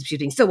 you know, she's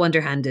being so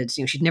underhanded.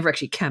 You know, she'd never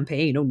actually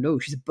campaign. Oh no,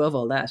 she's above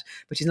all that,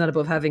 but she's not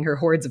above having her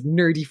hordes of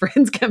nerdy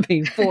friends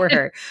campaign for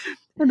her.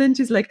 And then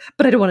she's like,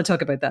 but I don't want to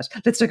talk about that.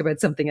 Let's talk about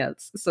something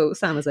else. So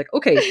Sam is like,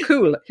 okay,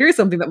 cool. Here's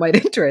something that might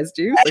interest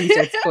you. So he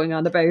starts going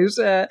on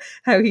about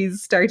how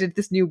he's started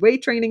this new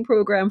weight training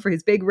program for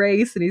his big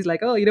race. And he's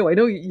like, oh, you know, I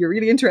know you're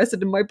really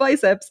interested in my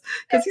biceps,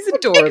 because he's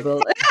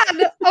adorable.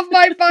 Fan of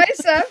my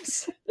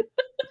biceps.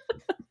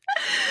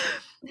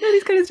 And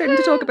he's kind of starting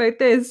to talk about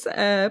this.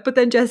 But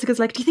then Jessica's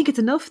like, do you think it's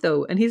enough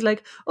though? And he's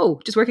like,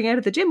 oh, just working out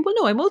at the gym? Well,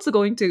 no, I'm also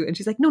going to. And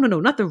she's like, no,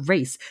 not the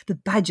race, the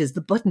badges,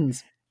 the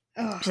buttons.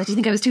 She's like, do you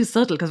think I was too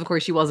subtle? Because of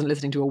course she wasn't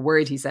listening to a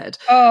word he said.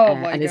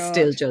 And is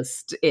still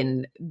just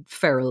in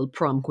feral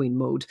prom queen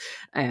mode.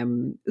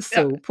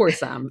 So poor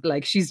Sam,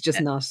 like she's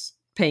just not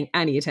paying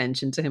any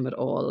attention to him at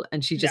all.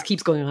 And she just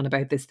keeps going on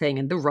about this thing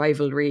and the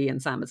rivalry. And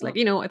Sam is like,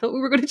 you know, I thought we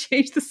were going to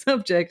change the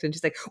subject. And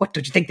she's like, what,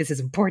 don't you think this is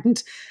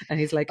important? And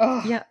he's like,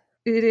 yeah,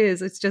 it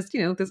is. It's just,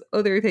 you know, there's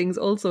other things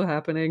also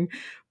happening.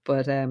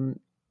 But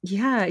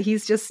yeah, she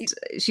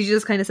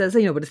just kind of says,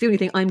 you know, but it's the only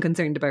thing I'm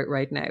concerned about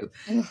right now.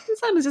 And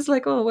Sam is just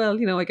like, oh, well,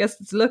 you know, I guess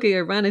it's lucky I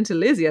ran into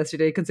Liz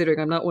yesterday, considering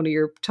I'm not one of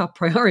your top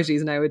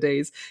priorities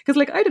nowadays. Because,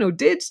 like, I don't know,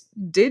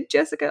 did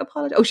Jessica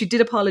apologize? Oh, she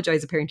did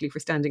apologize, apparently, for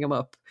standing him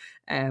up.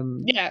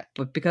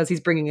 But because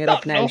he's bringing it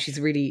up now, she's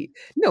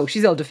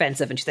all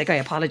defensive. And she's like, I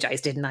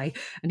apologized, didn't I?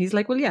 And he's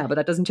like, well, yeah, but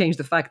that doesn't change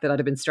the fact that I'd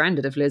have been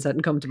stranded if Liz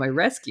hadn't come to my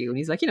rescue. And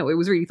he's like, you know, it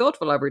was really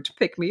thoughtful of her to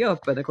pick me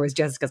up. And of course,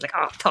 Jessica's like,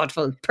 oh,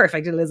 thoughtful,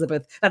 perfect,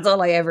 Elizabeth. That's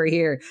all I ever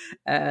hear.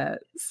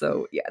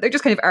 So yeah, they're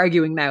just kind of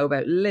arguing now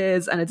about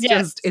Liz, and it's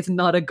just, it's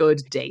not a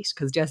good date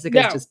because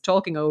Jessica's just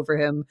talking over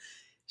him.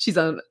 she's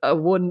on a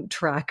one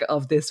track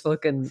of this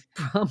fucking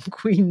prom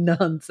queen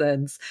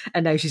nonsense,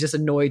 and now she's just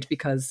annoyed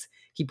because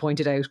he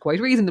pointed out quite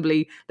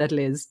reasonably that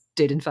Liz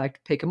did in fact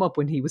pick him up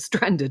when he was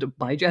stranded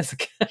by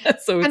Jessica.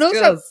 So it's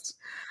just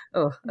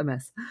a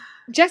mess.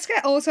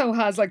 Jessica also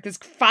has like this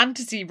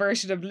fantasy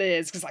version of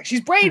Liz because like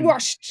she's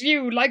brainwashed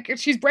you, like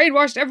she's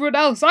brainwashed everyone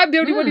else. I'm the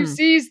only one who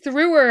sees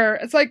through her.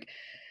 It's like,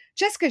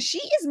 Jessica, she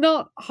is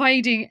not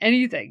hiding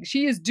anything.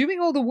 She is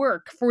doing all the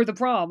work for the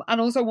prom and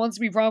also wants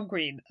to be prom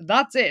queen.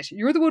 That's it.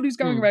 You're the one who's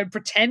going around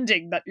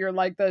pretending that you're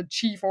like the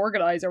chief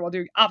organizer while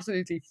doing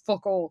absolutely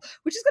fuck all,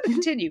 which is going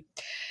to continue.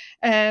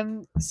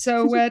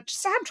 So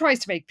Sam tries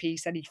to make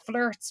peace and he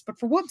flirts, but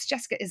for once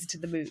Jessica isn't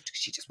in the mood because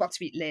she just wants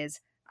to meet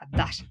Liz, and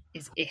that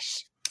is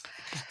it.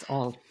 That's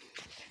all.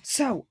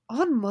 So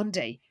on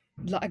Monday,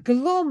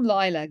 glum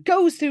Lila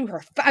goes through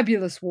her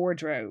fabulous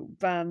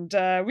wardrobe, and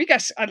we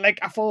get like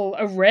a full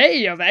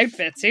array of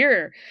outfits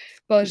here,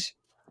 but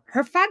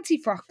her fancy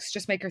frocks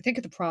just make her think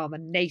of the prom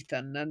and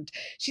Nathan, and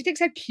she thinks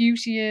how cute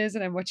he is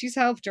and how much he's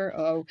helped her.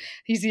 Oh,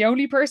 he's the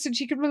only person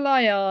she can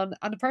rely on,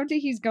 and apparently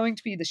he's going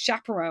to be the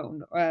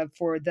chaperone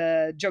for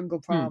the jungle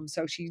prom.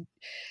 So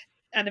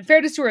and in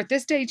fairness to her, at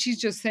this stage, she's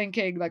just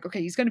thinking like,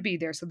 okay, he's going to be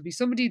there, so there'll be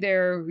somebody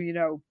there who, you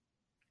know,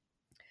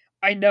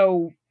 I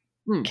know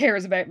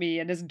cares about me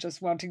and isn't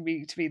just wanting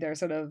me to be their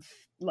sort of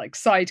like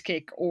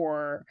sidekick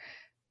or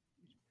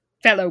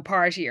fellow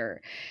partier.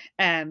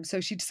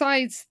 So she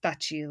decides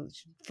that she'll,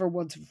 for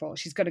once and for all,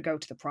 she's going to go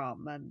to the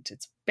prom, and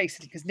it's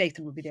basically because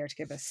Nathan will be there to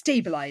give a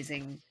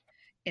stabilizing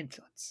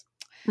influence.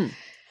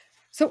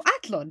 So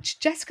at lunch,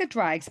 Jessica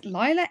drags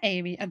Lila,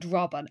 Amy and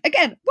Robin.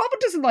 Again, Robin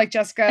doesn't like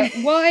Jessica.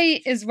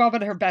 Why is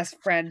Robin her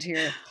best friend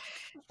here?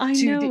 I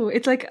know.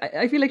 It's like,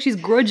 I feel like she's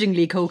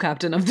grudgingly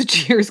co-captain of the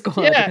cheer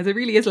squad, because it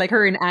really is like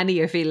her and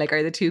Annie, I feel like,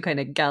 are the two kind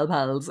of gal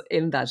pals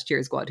in that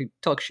cheer squad who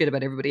talk shit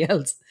about everybody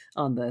else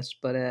on that.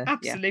 But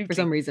absolutely. For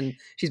some reason,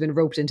 she's been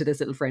roped into this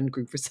little friend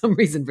group for some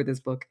reason for this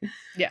book.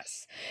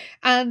 Yes.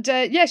 And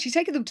she's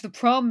taking them to the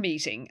prom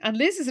meeting, and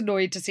Liz is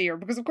annoyed to see her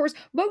because, of course,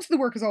 most of the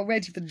work has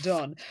already been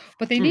done,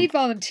 but they need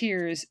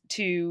volunteers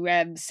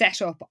to set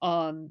up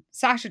on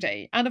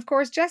Saturday. And, of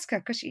course, Jessica,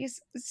 because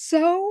she's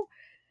so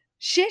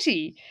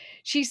shitty,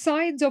 she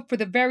signs up for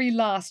the very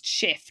last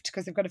shift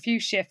because they've got a few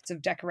shifts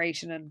of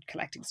decoration and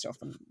collecting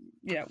stuff and,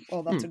 you know,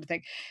 all that sort of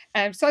thing.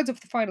 Signs up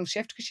for the final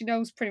shift because she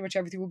knows pretty much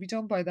everything will be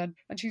done by then.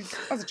 And she's,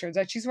 as it turns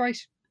out, she's right.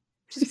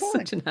 She's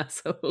such an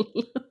asshole.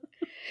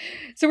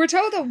 So we're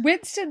told that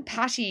Winston,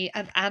 Patty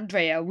and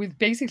Andrea will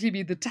basically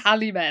be the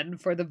tally men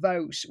for the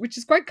vote, which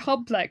is quite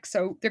complex.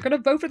 So they're going to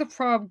vote for the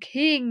prom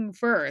king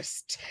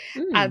first,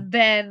 and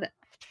then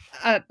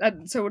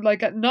so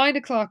like at 9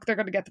 o'clock they're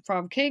going to get the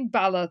prom king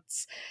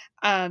ballots,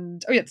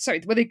 and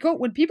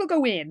when people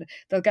go in,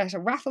 they'll get a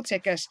raffle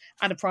ticket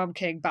and a prom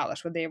king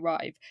ballot when they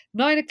arrive.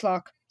 9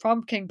 o'clock,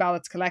 prom king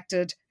ballots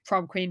collected,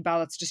 prom queen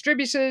ballots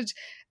distributed,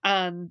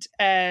 and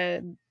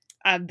then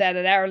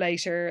an hour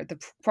later the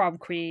prom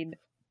queen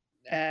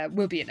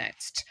will be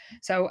announced.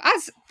 So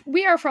as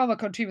we are from a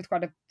country with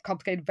quite a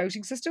complicated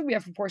voting system, we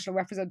have proportional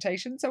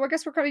representation, so I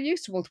guess we're kind of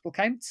used to multiple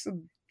counts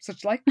and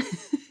such like.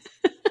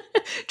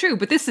 True,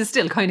 but this is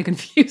still kind of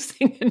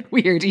confusing and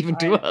weird even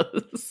to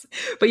us.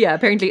 But yeah,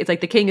 apparently it's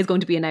like the king is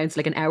going to be announced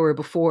like an hour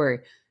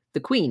before the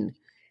queen.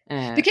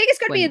 The king is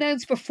going to be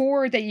announced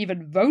before they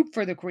even vote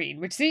for the queen,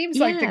 which seems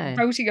like the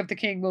voting of the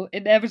king will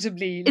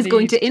inevitably is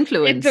going to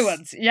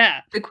influence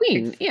the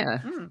queen.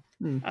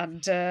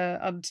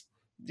 And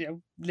you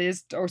know,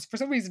 Liz, or for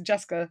some reason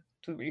Jessica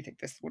doesn't really think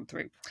this one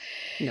through.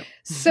 No.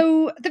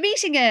 So the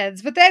meeting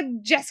ends, but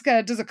then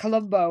Jessica does a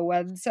Columbo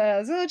and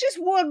says, just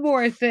one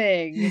more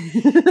thing.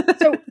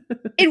 So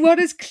in what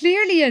is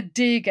clearly a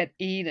dig at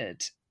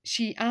Enid,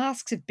 she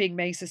asks if Big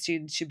Mesa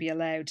students should be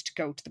allowed to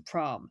go to the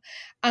prom.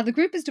 And the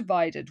group is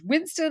divided.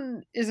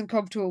 Winston isn't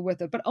comfortable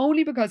with it, but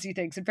only because he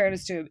thinks, in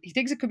fairness to him, he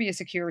thinks it could be a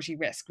security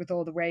risk with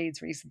all the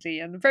raids recently.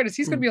 And in fairness,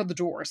 he's going to be on the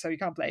door, so you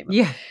can't blame him.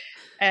 Yeah.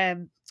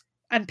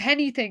 And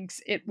Penny thinks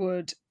it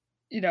would,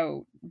 you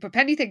know, but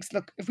Penny thinks,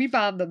 look, if we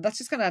ban them, that's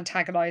just going to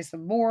antagonize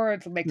them more.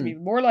 It'll make them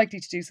even more likely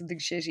to do something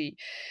shitty.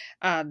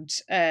 And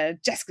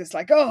Jessica's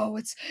like, oh,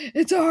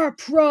 it's our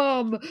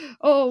prom.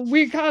 Oh,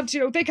 we can't,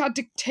 you know, they can't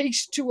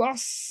dictate to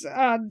us.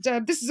 And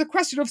this is a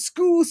question of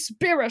school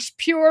spirit,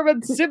 pure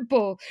and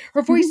simple.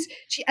 Her voice,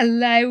 she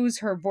allows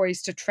her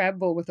voice to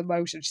tremble with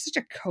emotion. She's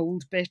such a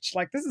cold bitch.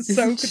 Like, this is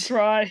so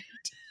contrived.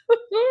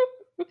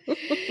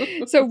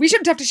 So we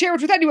shouldn't have to share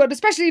it with anyone,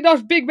 especially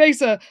not Big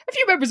Mesa. A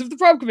few members of the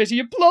prom committee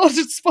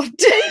applauded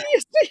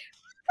spontaneously.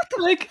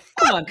 Like,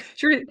 come on,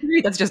 sure,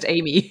 that's just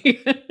Amy.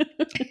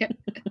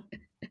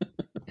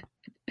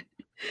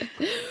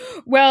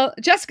 Well,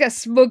 Jessica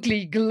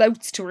smugly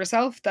gloats to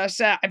herself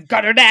that I've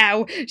got her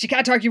now. She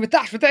can't argue with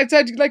that without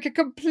sounding like a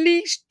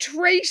complete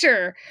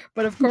traitor.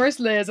 But of course,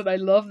 Liz, and I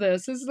love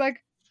this, is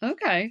like,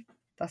 okay,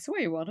 that's the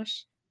way you want it.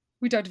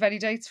 we don't have any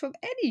dates from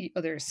any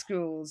other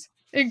schools,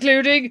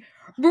 including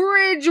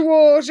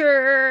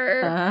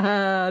Bridgewater.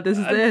 This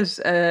is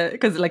it.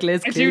 Because like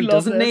Liz clearly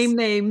doesn't name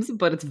names,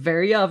 but it's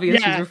very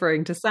obvious she's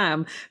referring to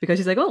Sam, because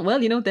she's like, oh, well,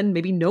 then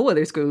maybe no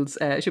other schools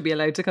should be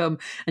allowed to come.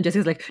 And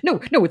Jessica's like, no,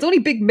 it's only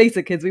Big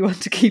Mesa kids we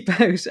want to keep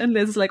out. And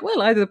Liz is like,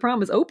 well, either the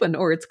prom is open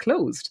or it's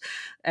closed.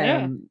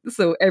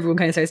 So everyone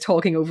kind of starts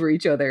talking over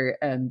each other,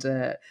 and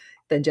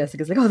then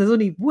Jessica's like, oh, there's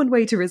only one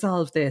way to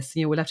resolve this.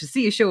 We'll have to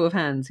see a show of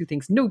hands who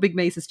thinks no Big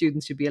Mesa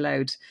students should be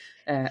allowed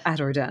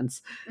at our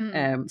dance.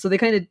 So they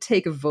kind of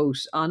take a vote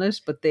on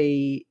it, but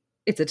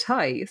it's a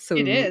tie. So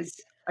it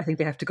is. I think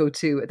they're going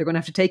to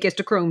have to take it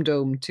to Chrome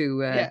Dome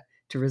to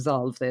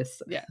resolve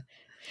this. Yeah.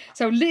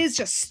 So Liz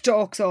just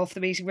stalks off the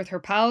meeting with her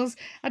pals,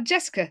 and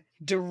Jessica,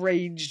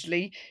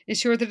 derangedly, is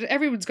sure that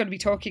everyone's going to be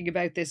talking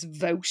about this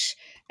vote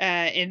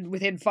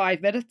within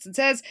 5 minutes, and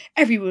says,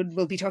 everyone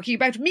will be talking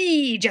about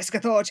me,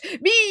 Jessica thought,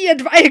 me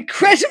and my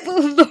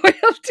incredible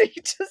loyalty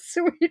to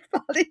Sweet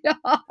Valley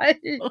High.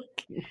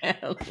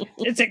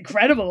 It's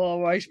incredible,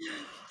 all right.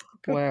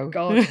 Wow.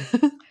 God.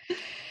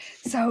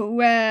 So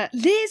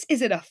Liz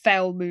is in a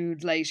foul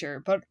mood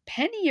later, but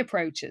Penny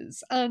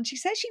approaches and she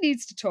says she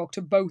needs to talk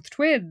to both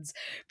twins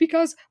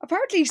because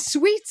apparently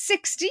Sweet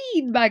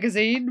 16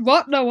 magazine,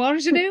 what no one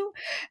to do,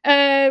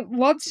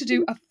 wants to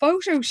do a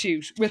photo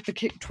shoot with the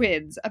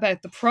twins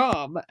about the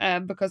prom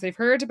because they've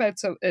heard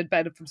about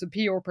it from some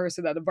PR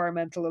person at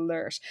Environmental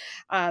Alert,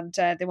 and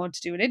they want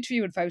to do an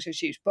interview and photo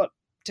shoot, but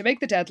to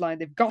make the deadline,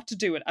 they've got to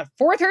do it at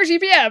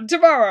 4:30 p.m.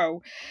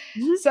 tomorrow.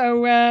 Mm-hmm.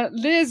 So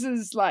Liz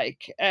is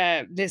like,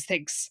 Liz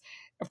thinks,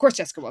 of course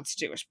Jessica wants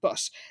to do it,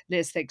 but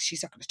Liz thinks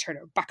she's not going to turn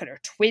her back on her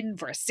twin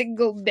for a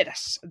single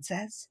minute, and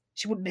says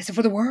she wouldn't miss it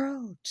for the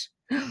world.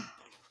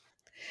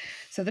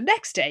 So the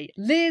next day,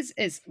 Liz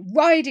is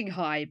riding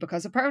high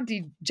because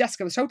apparently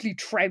Jessica was totally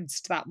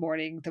trounced that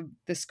morning.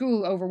 The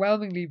school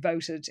overwhelmingly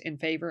voted in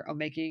favour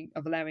of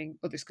allowing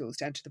other schools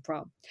to enter the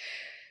prom.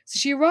 So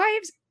she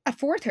arrives at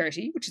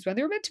 4:30, which is when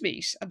they were meant to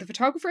meet, and the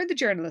photographer and the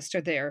journalist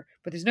are there,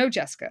 but there's no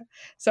Jessica.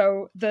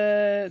 So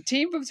the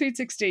team from Sweet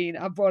 16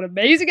 have brought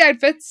amazing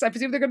outfits. I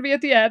presume they're going to be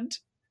at the end.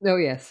 Oh,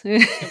 yes.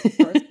 Of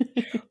course.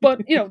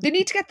 But, they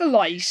need to get the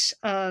light,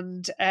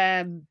 and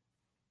I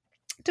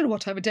don't know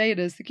what time of day it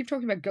is. They keep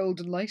talking about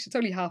golden light. It's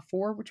only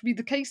 4:30, which would be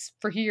the case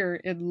for here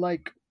in,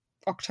 like,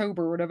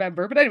 October or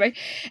November. But anyway,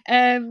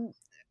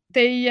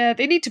 they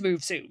need to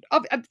move soon.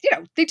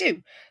 They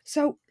do.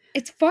 So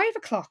it's 5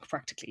 o'clock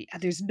practically,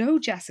 and there's no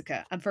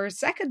Jessica. And for a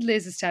second,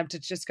 Liz is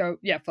tempted to just go,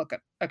 yeah, fuck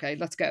it. Okay,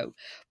 let's go.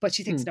 But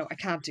she thinks, no, I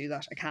can't do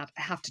that. I can't.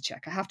 I have to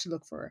check. I have to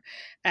look for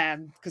her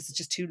because it's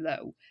just too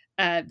low.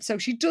 So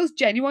she does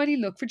genuinely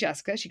look for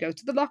Jessica. She goes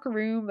to the locker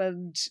room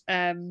and,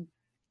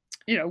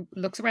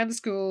 looks around the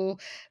school,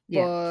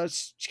 but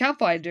she can't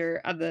find her.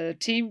 And the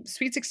team,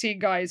 Sweet 16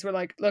 guys, were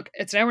like, look,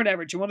 it's now or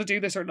never. Do you want to do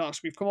this or not?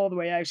 We've come all the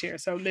way out here.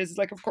 So Liz is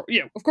like, of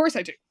course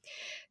I do.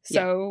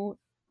 So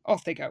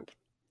off they go.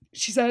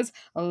 She says,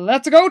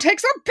 let's go take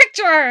some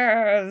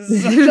pictures.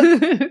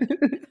 And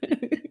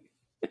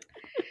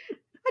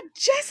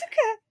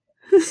Jessica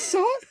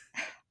saw,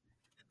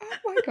 oh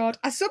my God,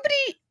 as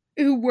somebody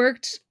who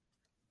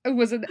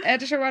was an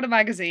editor on a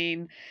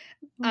magazine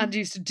and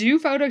used to do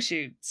photo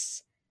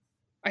shoots,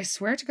 I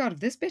swear to God, if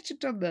this bitch had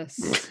done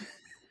this.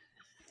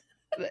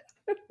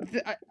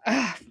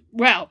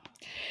 Well,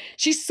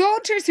 she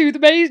sauntered through the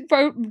main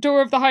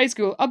door of the high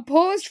school and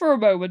paused for a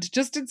moment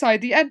just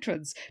inside the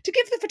entrance to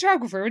give the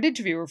photographer and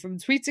interviewer from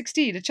Sweet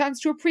 16 a chance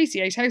to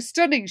appreciate how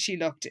stunning she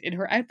looked in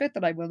her outfit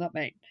that I will not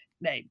name.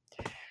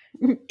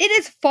 It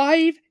is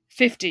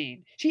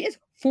 5:15. She is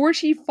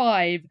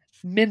 45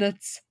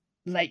 minutes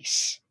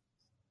late.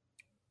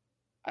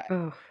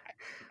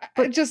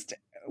 But just,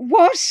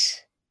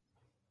 what?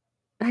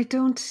 I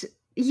don't,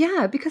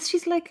 because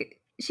she's like,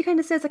 she kind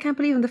of says, I can't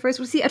believe in the first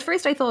one. See, at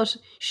first I thought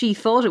she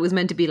thought it was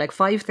meant to be like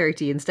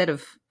 5:30 instead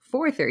of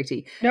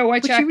 4:30. No, I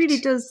checked. She really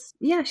does.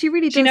 Yeah, she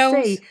really does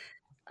say,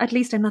 at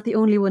least I'm not the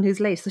only one who's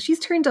late. So she's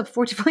turned up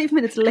 45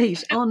 minutes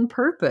late on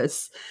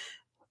purpose,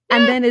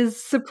 and then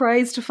is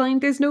surprised to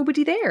find there's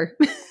nobody there.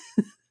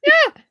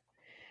 Yeah.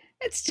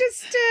 It's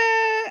just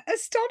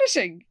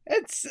astonishing.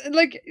 It's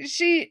like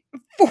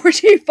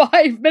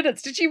 45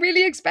 minutes. Did she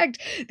really expect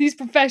these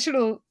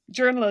professional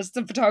journalists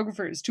and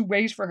photographers to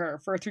wait for her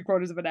for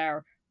 3/4 of an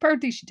hour?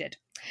 Apparently she did.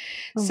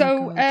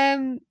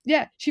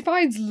 She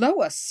finds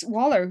Lois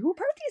Waller, who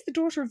apparently is the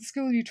daughter of the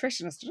school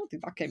nutritionist. I don't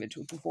think that came into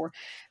it before.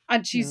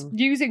 And she's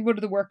using one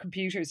of the work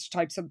computers to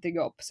type something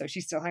up. So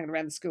she's still hanging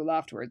around the school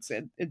afterwards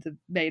in the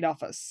main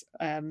office,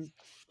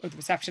 or the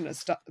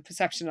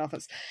reception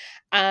office.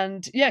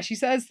 And she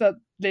says that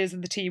Liz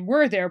and the team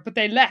were there, but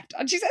they left.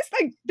 And she says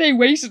they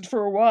waited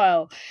for a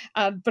while.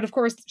 But of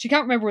course, she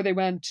can't remember where they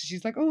went.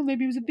 She's like, oh,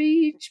 maybe it was a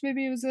beach.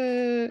 Maybe it was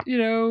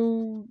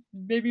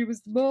maybe it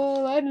was the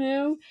mall. I don't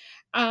know.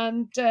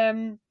 And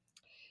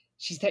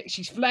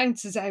she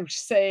flounces out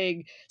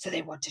saying, so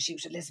they want to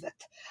shoot Elizabeth.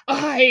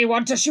 I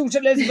want to shoot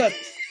Elizabeth.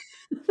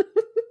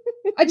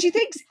 And she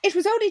thinks it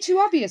was only too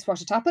obvious what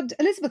had happened.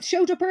 Elizabeth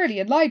showed up early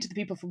and lied to the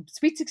people from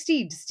Sweet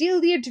 16 to steal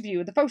the interview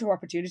and the photo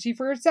opportunity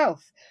for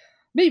herself.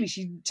 Maybe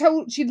she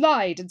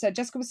lied and said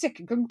Jessica was sick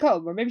and couldn't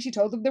come, or maybe she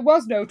told them there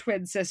was no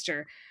twin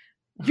sister.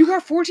 You are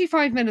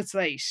 45 minutes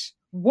late.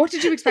 What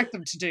did you expect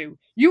them to do?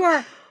 You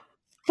are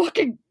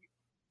fucking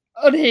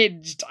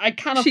unhinged. I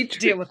cannot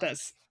deal with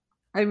this.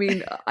 I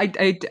mean,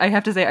 I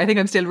have to say, I think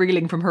I'm still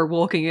reeling from her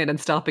walking in and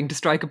stopping to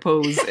strike a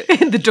pose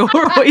in the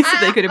doorway so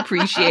they could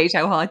appreciate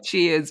how hot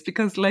she is.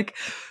 Because, like,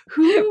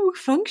 who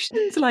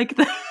functions like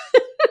that?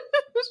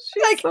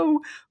 She's like, so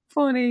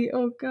funny.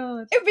 Oh,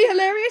 God. It'd be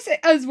hilarious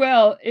as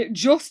well,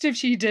 just if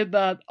she did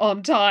that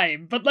on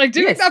time. But, like,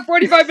 doing that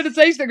 45 minutes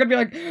later, they're going to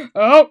be like,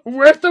 oh,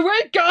 worth the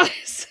wait,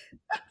 guys.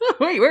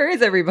 Wait, where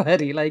is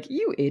everybody? Like,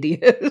 you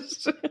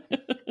idiot.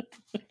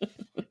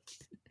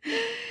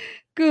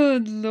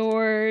 Good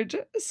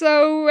Lord.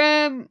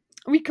 So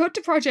we cut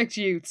to Project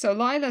Youth. So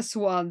Lila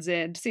swans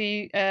in to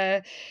see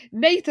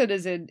Nathan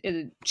is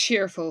in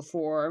cheerful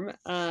form,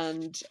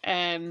 and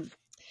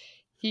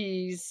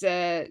he's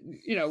they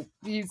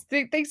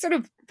sort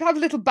of have a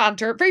little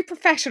banter, very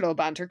professional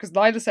banter, because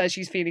Lila says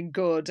she's feeling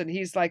good, and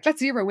he's like, let's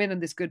zero in on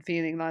this good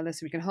feeling, Lila,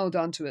 so we can hold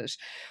on to it.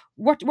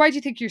 Why do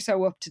you think you're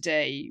so up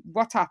today?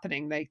 What's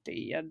happening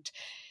lately?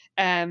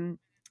 And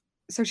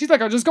so she's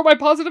like, I just got my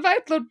positive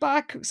outlook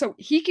back. So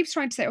he keeps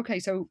trying to say, okay,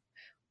 so,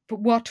 but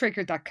what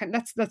triggered that?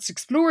 Let's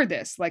explore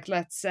this. Like,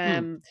 let's,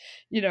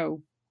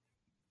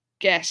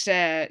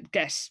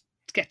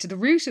 get to the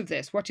root of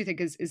this. What do you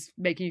think is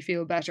making you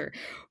feel better?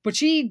 But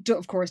she,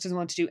 of course, doesn't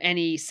want to do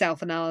any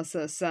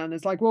self-analysis and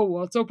is like, well,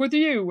 what's up with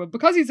you? And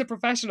because he's a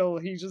professional,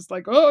 he's just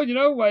like,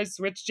 I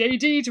switched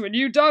JD to a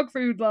new dog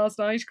food last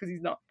night, because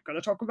he's not going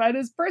to talk about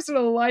his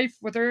personal life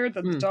with her.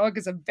 That the dog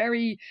is a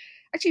very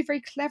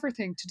clever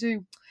thing to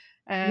do.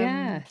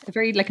 A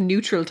very like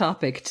neutral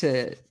topic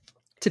to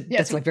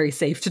that's like very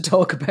safe to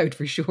talk about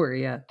for sure.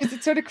 Yeah, because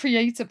it sort of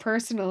creates a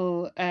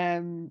personal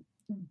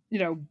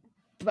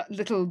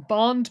little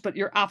bond, but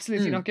you're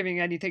absolutely not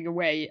giving anything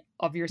away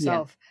of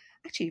yourself.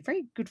 Actually, a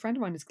very good friend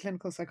of mine is a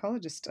clinical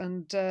psychologist,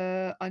 and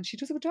she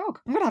does have a dog.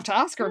 I'm gonna have to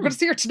ask her. I'm gonna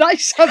see her tonight.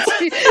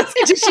 See,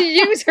 does she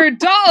use her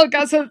dog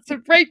to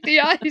break the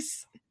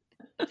ice?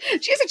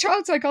 She's a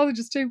child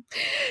psychologist too.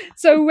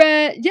 So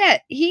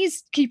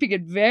he's keeping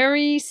it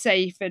very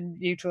safe and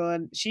neutral,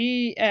 and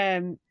she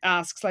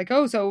asks like,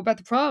 oh, so about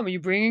the prom, are you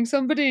bringing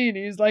somebody? And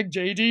he's like,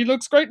 JD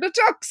looks great in a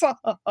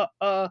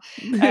tux.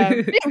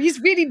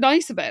 He's really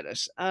nice about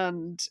it,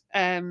 and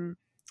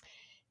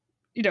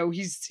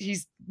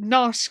he's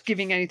not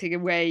giving anything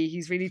away.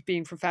 He's really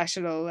being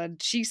professional.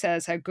 And she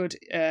says how good,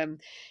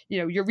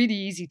 you're really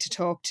easy to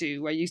talk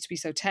to. I used to be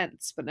so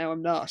tense, but now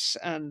I'm not.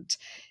 And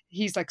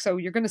he's like, so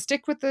you're going to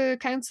stick with the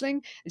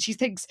counselling? And she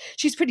thinks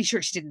she's pretty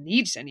sure she didn't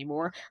need it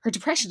anymore. Her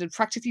depression had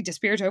practically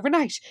disappeared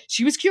overnight.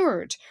 She was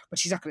cured, but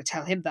she's not going to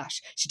tell him that.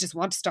 She doesn't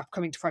want to stop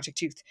coming to Project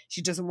Youth.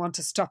 She doesn't want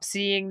to stop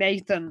seeing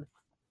Nathan.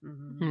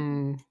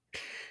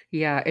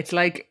 Yeah, it's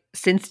like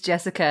since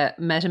Jessica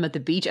met him at the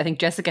beach, I think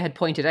Jessica had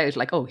pointed out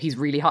like, oh, he's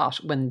really hot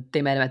when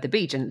they met him at the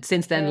beach. And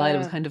since then, Lila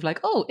was kind of like,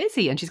 oh, is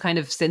he? And she's kind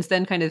of since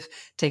then kind of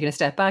taken a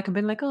step back and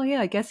been like, oh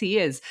yeah, I guess he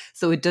is.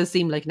 So it does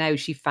seem like now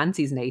she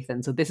fancies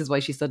Nathan. So this is why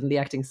she's suddenly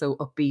acting so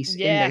upbeat in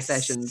their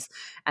sessions,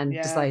 and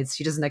decides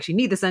she doesn't actually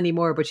need this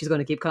anymore, but she's going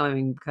to keep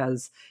coming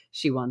because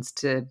she wants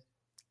to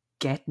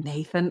get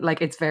Nathan.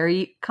 Like, it's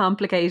very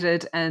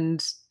complicated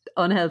and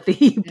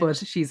unhealthy, but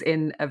she's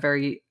in a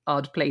very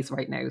odd place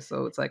right now.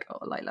 So it's like,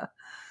 oh, Lila.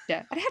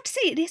 Yeah, and I have to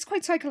say, it is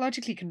quite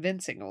psychologically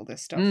convincing, all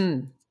this stuff.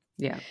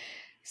 Yeah.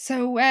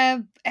 So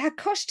I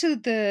cut to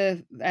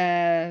the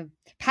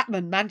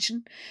Patman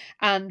mansion,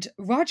 and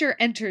Roger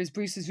enters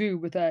Bruce's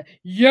room with a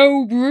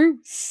 "Yo,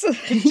 Bruce."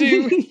 This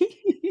is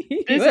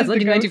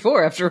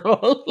 1994 after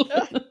all.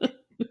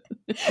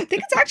 I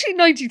think it's actually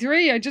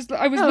 93.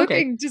 I was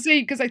looking to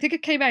see, because I think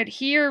it came out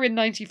here in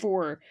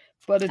 94,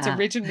 but it's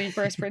originally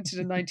first printed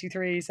in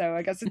 93. So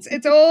I guess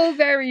it's all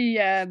very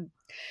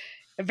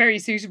very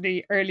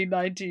suitably early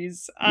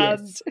 90s,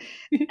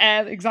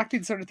 and exactly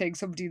the sort of thing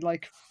somebody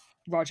like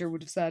Roger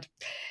would have said.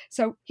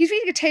 So he's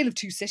reading A Tale of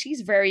Two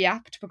Cities, very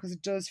apt, because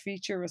it does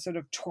feature a sort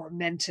of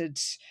tormented,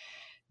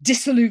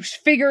 dissolute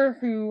figure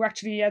who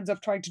actually ends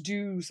up trying to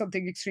do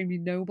something extremely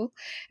noble.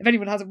 If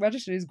anyone hasn't read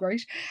it, it is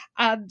great.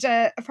 And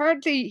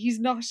apparently he's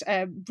not,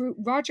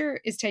 Roger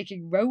is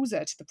taking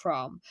Rosa to the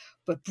prom,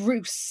 but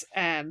Bruce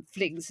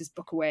flings his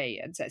book away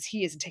and says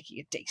he isn't taking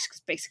a date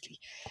because basically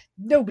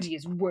nobody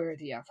is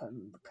worthy of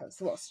him because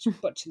they're all such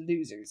a bunch of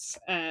losers.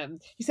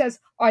 He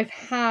says, I've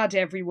had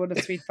everyone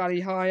at Sweet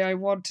Valley High I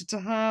wanted to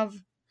have.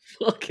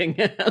 Fucking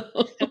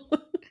hell.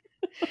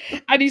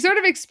 And he sort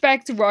of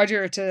expects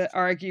Roger to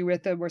argue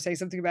with him or say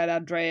something about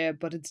Andrea,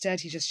 but instead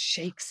he just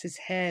shakes his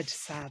head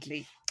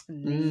sadly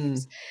and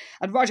leaves.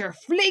 And Roger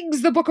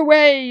flings the book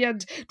away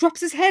and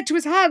drops his head to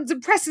his hands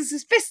and presses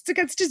his fists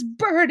against his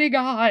burning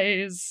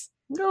eyes.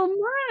 Oh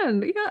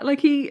man, yeah,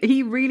 like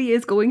he really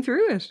is going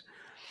through it.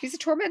 He's a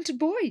tormented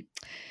boy.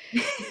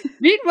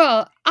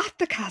 Meanwhile, at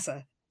the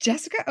casa,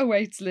 Jessica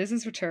awaits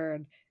Liz's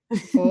return,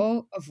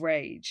 full of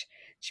rage.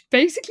 She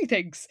basically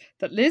thinks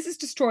that Liz is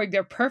destroying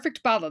their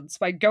perfect balance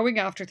by going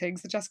after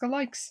things that Jessica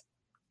likes.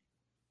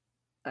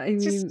 I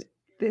mean,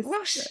 this.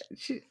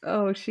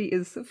 What? She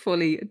is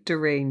fully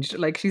deranged.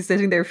 Like, she's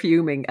sitting there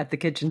fuming at the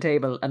kitchen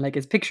table and like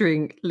is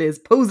picturing Liz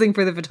posing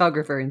for the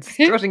photographer and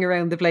strutting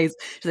around the place.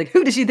 She's like,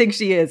 who does she think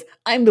she is?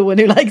 I'm the one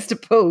who likes to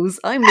pose.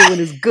 I'm the one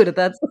who's good at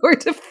that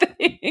sort of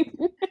thing.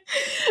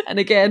 And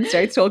again,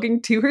 starts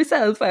talking to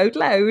herself out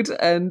loud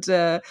and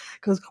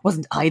goes,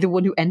 wasn't I the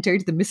one who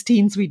entered the Miss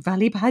Teen Sweet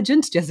Valley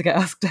pageant? Jessica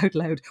asked out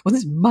loud.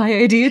 Wasn't it my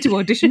idea to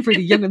audition for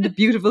the Young and the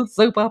Beautiful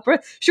soap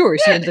opera? Sure,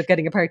 she ended up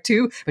getting a part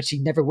 2, but she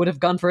never would have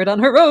gone for it on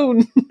her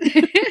own.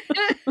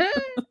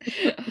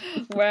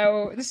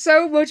 Wow,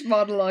 so much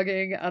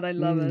monologuing and I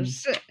love it.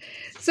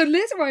 So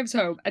Liz arrives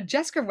home and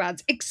Jessica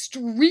rants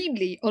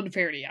extremely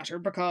unfairly at her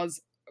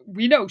because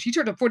we know she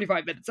turned up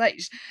 45 minutes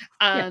late,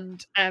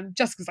 and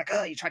Jessica's like,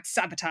 oh, you tried to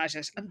sabotage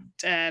it,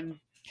 and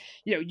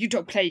you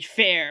don't play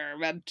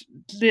fair, and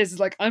Liz is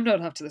like, I'm not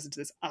have to listen to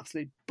this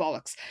absolute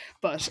bollocks.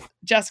 But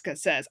Jessica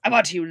says, I'm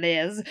on to you,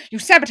 Liz. You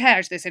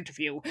sabotaged this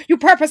interview. You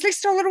purposely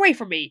stole it away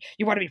from me.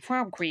 You want to be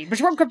prom queen, but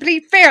you won't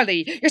compete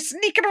fairly. You're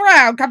sneaking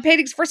around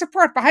campaigning for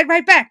support behind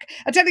my back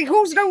and telling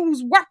who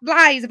knows what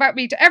lies about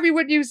me to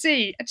everyone you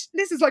see. And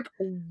Liz is like,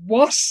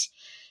 what?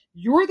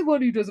 You're the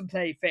one who doesn't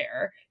play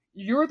fair.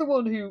 You're the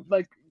one who,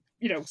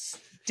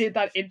 did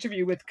that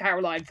interview with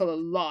Caroline full of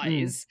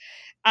lies.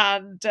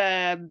 And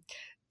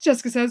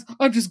Jessica says,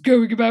 I'm just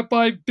going about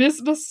my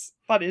business.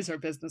 That is her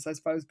business, I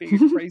suppose, being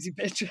a crazy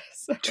bitch.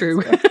 So,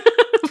 true.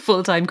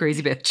 Full-time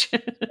crazy bitch.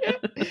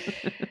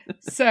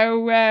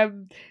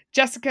 So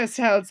Jessica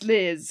tells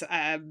Liz,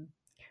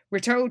 we're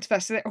told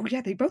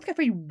that, they both get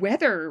very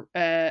weather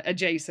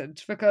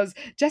adjacent because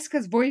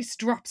Jessica's voice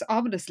drops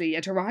ominously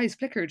and her eyes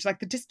flickered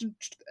like the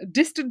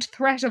distant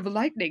threat of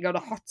lightning on a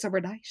hot summer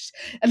night.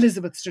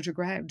 Elizabeth stood her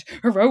ground,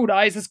 her own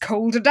eyes as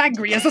cold and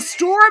angry as a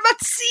storm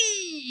at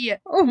sea.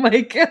 Oh my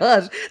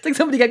God. It's like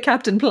somebody got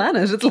Captain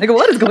Planet. It's like,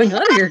 what is going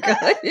on here,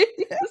 guys?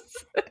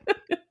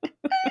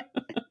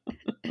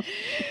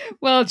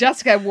 Well,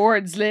 Jessica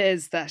warns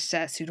Liz that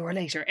sooner or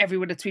later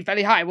everyone at Sweet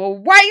Valley High will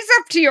wise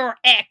up to your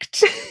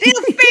act.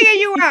 They'll figure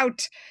you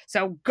out.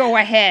 So go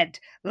ahead,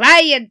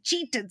 lie and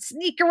cheat and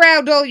sneak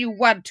around all you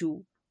want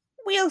to.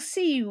 We'll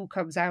see who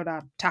comes out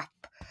on top.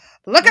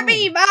 Look at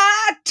me, ma,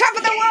 top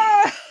of the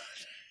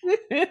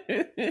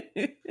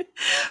world.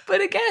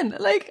 But again,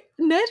 like,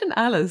 Ned and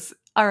Alice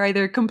are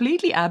either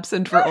completely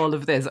absent for all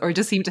of this or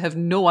just seem to have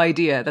no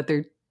idea that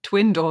their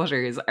twin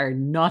daughters are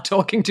not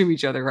talking to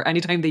each other, or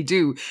anytime they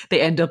do, they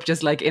end up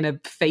just like in a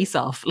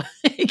face-off,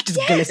 like just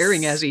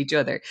glaring at each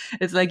other.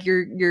 It's like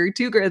your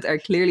two girls are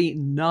clearly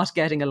not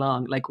getting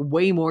along, like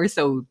way more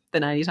so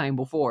than any time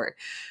before.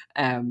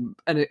 And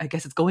I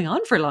guess it's going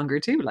on for longer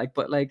too. Like,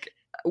 but like,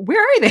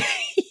 where are they?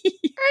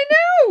 I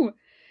know.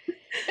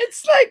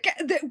 It's like,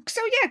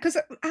 because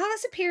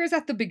Alice appears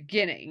at the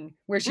beginning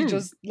where she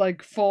just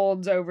like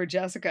fawns over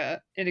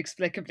Jessica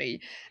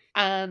inexplicably,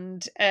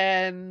 and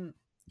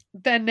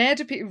then Ned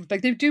appears,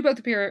 like they do both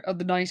appear on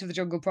the night of the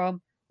Jungle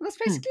Prom. And that's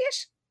basically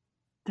it.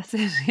 That's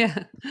it,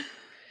 yeah.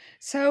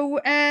 So,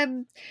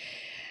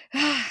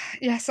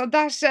 so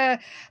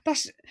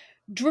that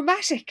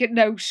dramatic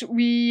note,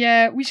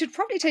 we should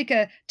probably take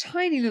a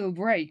tiny little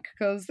break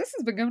because this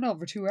has been going on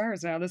for 2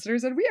 hours now,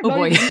 listeners, and we have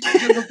not even reached the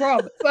Jungle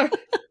Prom. So.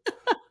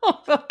 Oh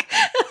fuck!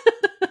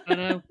 I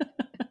know.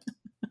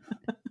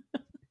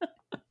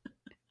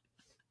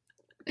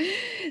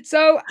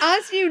 So,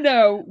 as you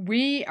know,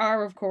 we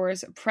are, of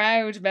course,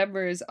 proud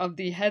members of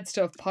the Head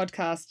Stuff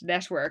Podcast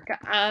Network,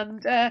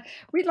 and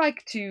we'd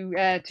like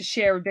to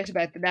share a bit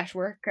about the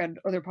network and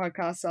other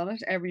podcasts on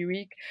it every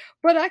week.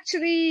 But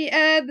actually,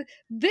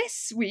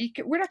 this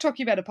week, we're not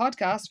talking about a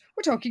podcast,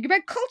 we're talking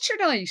about Culture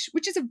Night,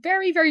 which is a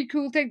very, very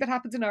cool thing that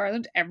happens in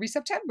Ireland every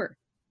September.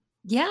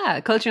 Yeah,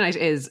 Culture Night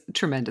is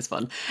tremendous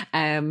fun.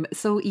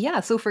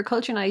 So for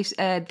Culture Night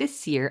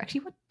this year,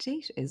 actually, what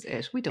date is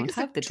it? We don't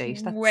have the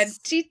date. That's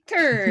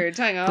 23rd.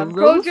 Hang on.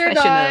 Culture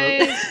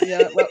Night.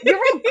 Yeah, well, we're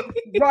all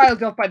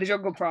riled up by the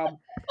Jungle Prom.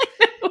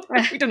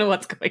 We don't know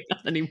what's going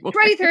on anymore.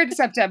 23rd of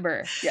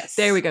September. Yes.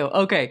 There we go.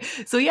 Okay.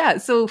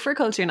 So for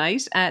Culture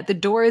Night, the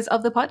doors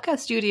of the podcast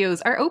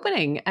studios are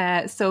opening.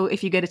 So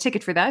if you get a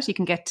ticket for that, you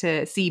can get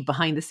to see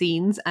behind the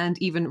scenes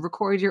and even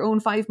record your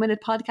own 5-minute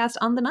podcast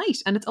on the night.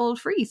 And it's all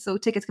free. So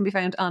tickets can be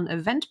found on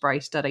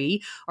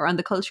eventbrite.ie or on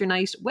the Culture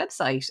Night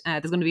website.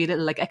 There's going to be a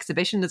little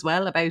exhibition as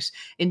well about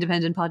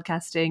independent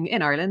podcasting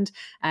in Ireland.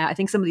 I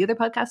think some of the other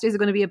podcasters are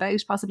going to be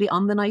about possibly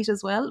on the night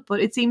as well.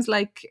 But it seems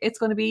like it's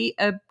going to be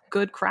a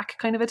good crack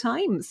kind of a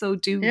time. So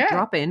do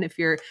drop in if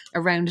you're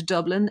around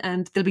Dublin,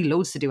 and there'll be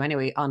loads to do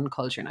anyway on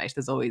Culture Night.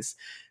 There's always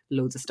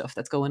loads of stuff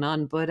that's going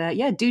on. But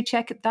do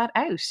check that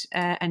out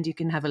and you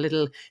can have a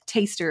little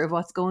taster of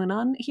what's going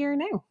on here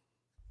now.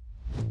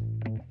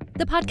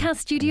 The podcast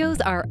studios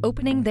are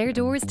opening their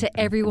doors to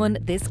everyone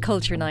this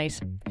Culture Night.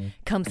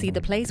 Come see the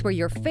place where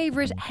your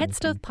favourite Head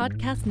Stuff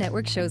Podcast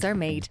Network shows are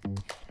made.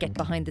 Get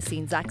behind the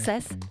scenes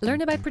access,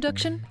 learn about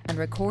production, and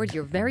record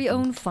your very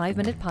own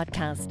 5-minute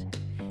podcast.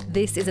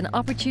 This is an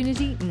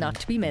opportunity not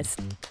to be missed.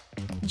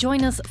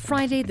 Join us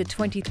Friday the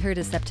 23rd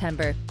of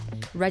September.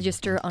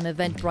 Register on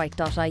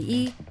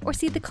eventbrite.ie or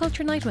see the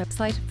Culture Night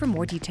website for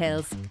more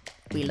details.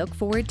 We look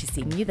forward to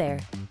seeing you there.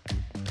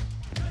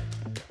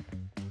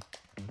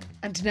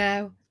 And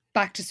now,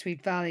 back to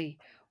Sweet Valley,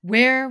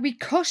 where we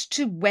cut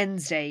to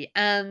Wednesday,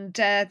 and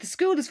the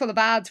school is full of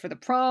ads for the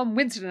prom.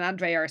 Winston and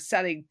Andre are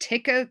selling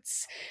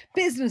tickets.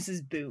 Business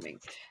is booming.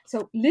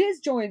 So Liz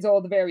joins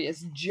all the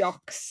various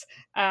jocks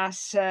at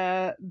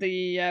a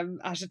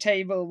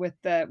table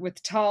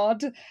with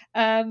Todd,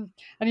 and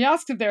he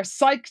asks if they're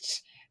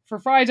psyched for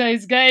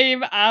Friday's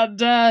game, and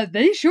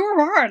they sure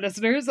are,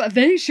 listeners.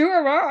 They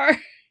sure are.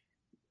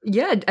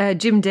 Yeah,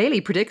 Jim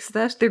Daly predicts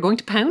that they're going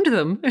to pound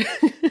them.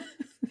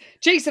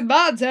 Jason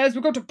Mann says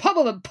we're going to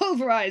pummel and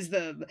pulverise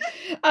them.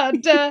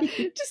 And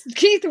just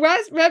Keith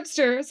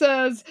Webster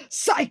says,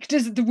 psyched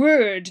isn't the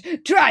word.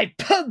 Try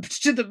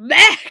pumped to the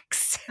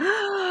max.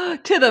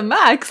 To the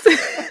max?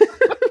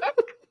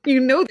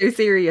 You know they're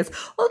serious.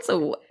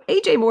 Also,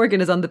 AJ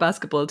Morgan is on the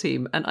basketball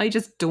team, and I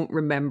just don't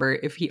remember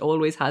if he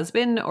always has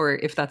been or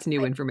if that's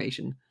new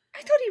information.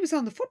 I thought he was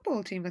on the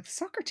football team, like the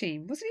soccer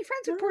team. Wasn't he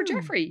friends with poor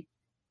Jeffrey?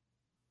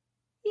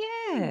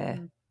 Yeah.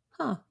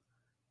 Huh.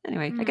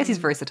 Anyway, I guess he's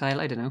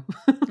versatile. I don't know.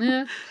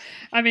 Yeah.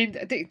 I mean,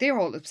 they're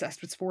all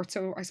obsessed with sports,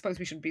 so I suppose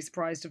we shouldn't be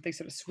surprised if they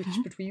sort of switch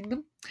between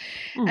them.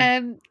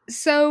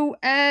 So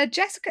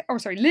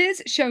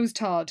Liz shows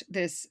Todd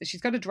this. She's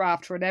got a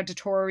draft for an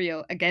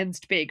editorial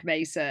against Big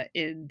Mesa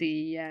in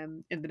the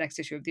next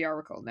issue of the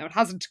Oracle. Now, it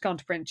hasn't gone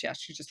to print yet.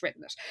 She's just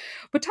written it.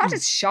 But Todd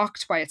is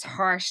shocked by its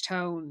harsh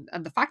tone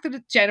and the fact that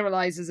it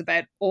generalizes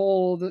about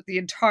all the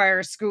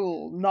entire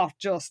school, not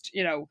just,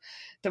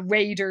 the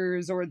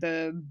Raiders or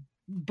the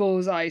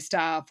Bullseye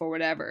staff or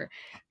whatever.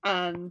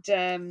 And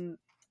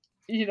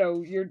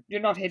you're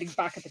not hitting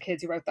back at the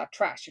kids who wrote that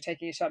trash. You're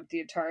taking a shot at the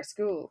entire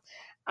school.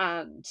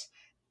 And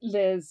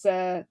Liz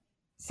says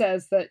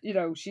that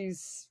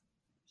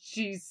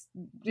she's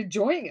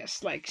enjoying it.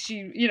 Like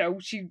she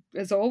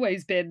has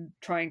always been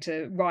trying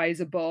to rise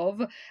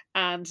above,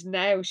 and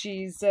now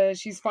she's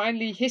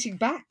finally hitting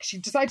back. She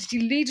decided she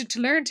needed to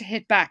learn to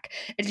hit back,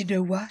 and you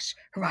know what?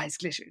 Her eyes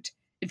glittered.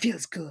 It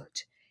feels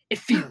good. It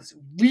feels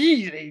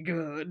really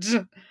good.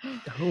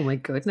 Oh my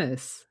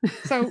goodness.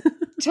 So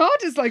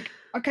Todd is like,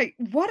 okay,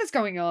 what is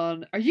going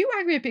on? Are you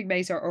angry at Big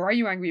Mesa or are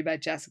you angry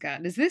about Jessica?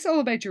 And is this all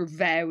about your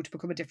vow to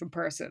become a different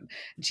person?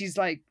 And she's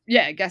like,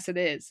 yeah, I guess it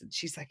is. And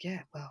she's like,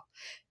 yeah, well,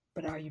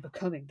 but are you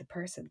becoming the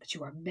person that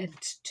you are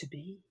meant to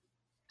be?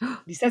 And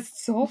he says it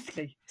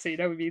softly, so you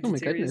know he means it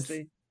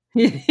seriously.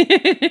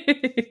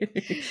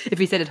 If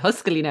he said it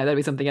huskily now, that'd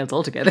be something else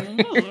altogether.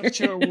 Oh, it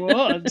sure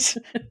would.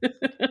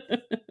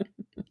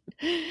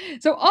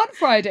 So on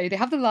Friday, they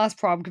have the last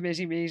prom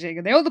committee meeting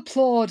and they all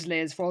applaud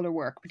Liz for all her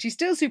work, but she's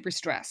still super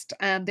stressed.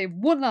 And they've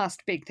one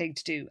last big thing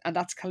to do, and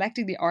that's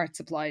collecting the art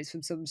supplies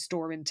from some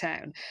store in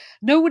town.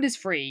 No one is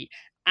free.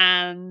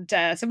 And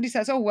somebody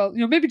says, oh, well,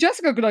 maybe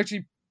Jessica could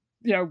actually,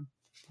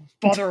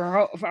 bother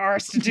her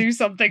arse to do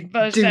something.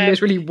 But do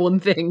literally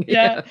one thing.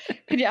 Yeah.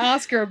 Can you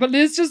ask her? But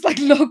Liz just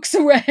looks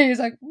away. He's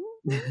like,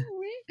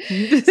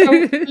 so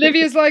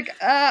Olivia's like,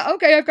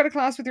 okay, I've got a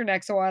class with her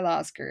next, so I'll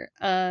ask her.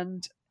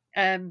 And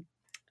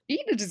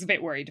Enid is a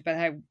bit worried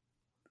about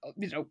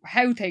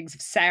how things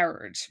have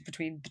soured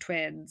between the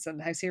twins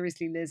and how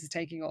seriously Liz is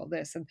taking all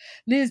this. And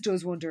Liz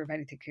does wonder if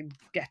anything can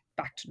get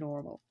back to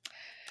normal.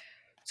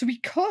 So we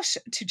cut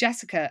to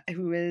Jessica,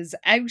 who is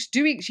out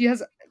doing, she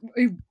has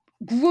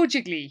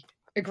grudgingly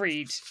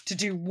agreed to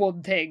do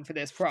one thing for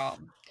this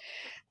prom.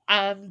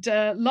 And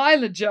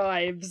Lila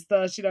jives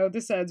that,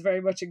 this sounds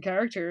very much in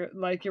character.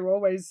 Like you're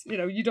always,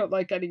 you don't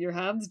like getting your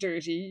hands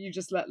dirty. You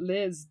just let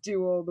Liz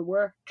do all the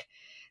work.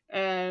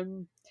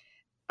 And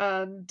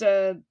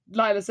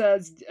Lila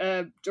says,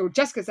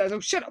 Jessica says, oh,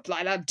 shut up,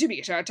 Lila, I'm doing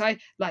it, aren't I?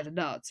 Lila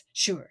nods.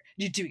 Sure,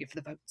 you're doing it for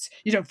the votes.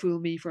 You don't fool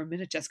me for a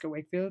minute, Jessica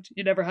Wakefield.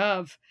 You never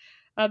have.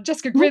 And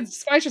Jessica grins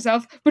despite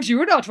herself, but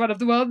you're not one of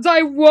the ones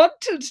I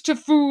wanted to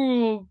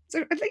fool.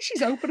 So at least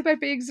she's open about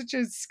being such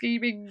a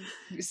scheming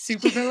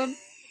supervillain.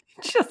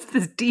 Just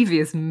this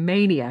devious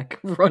maniac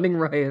running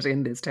riot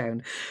in this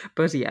town.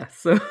 But yeah,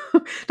 so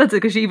that's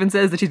it, because she even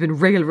says that she's been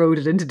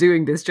railroaded into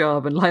doing this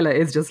job, and Lila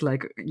is just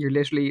like, you're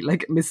literally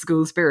like Miss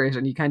School Spirit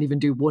and you can't even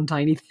do one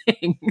tiny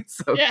thing.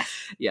 So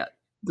yeah,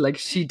 like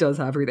she does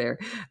have her there.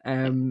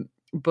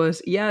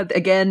 But yeah,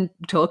 again,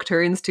 talk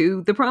turns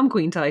to the prom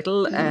queen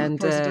title, and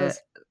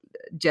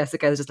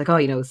Jessica is just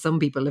like, some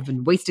people have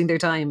been wasting their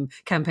time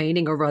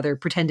campaigning, or rather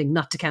pretending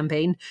not to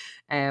campaign.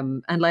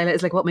 And Lila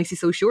is like, what makes you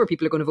so sure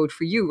people are going to vote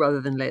for you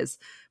rather than Liz?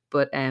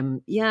 But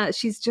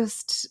she's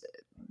just,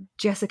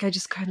 Jessica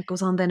just kind of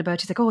goes on then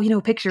about, she's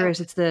like, picture it.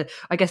 It's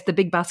I guess the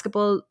big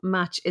basketball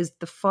match is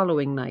the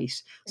following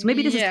night. So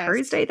maybe this is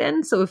Thursday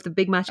then. So if the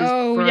big match is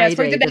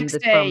Friday, then the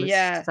prom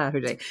is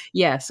Saturday.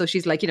 Yeah. So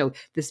she's like,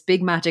 this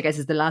big match, I guess,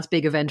 is the last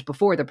big event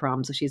before the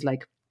prom. So she's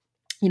like,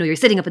 you're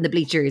sitting up in the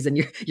bleachers and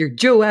you're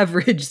Joe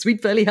Average,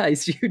 Sweet Valley High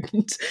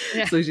student.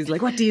 Yeah. So she's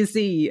like, what do you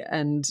see?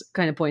 And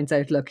kind of points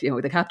out, look,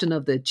 the captain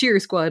of the cheer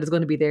squad is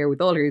going to be there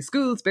with all her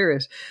school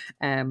spirit.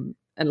 And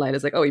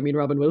Lila's like, oh, you mean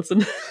Robin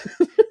Wilson?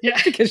 Yeah.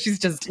 Because she's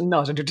just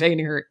not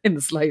entertaining her in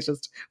the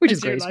slightest, which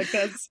is great. Like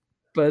this.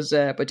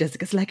 But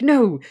Jessica's like,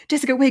 no,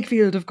 Jessica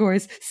Wakefield, of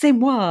course, c'est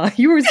moi,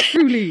 yours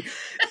truly.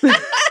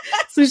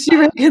 So she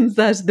reckons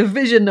that the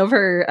vision of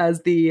her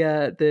as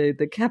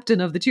the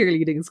captain of the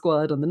cheerleading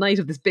squad on the night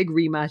of this big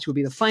rematch will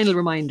be the final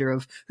reminder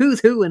of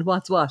who's who and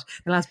what's what,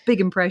 the last big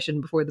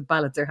impression before the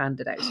ballots are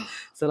handed out.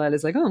 So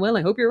Lila's like, oh, well,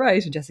 I hope you're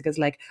right. And Jessica's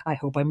like, I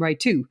hope I'm right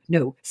too.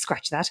 No,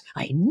 scratch that.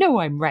 I know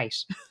I'm right.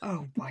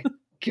 Oh my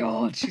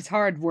God, she's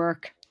hard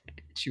work.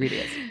 She really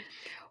is.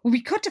 When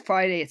we cut to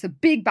Friday, it's a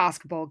big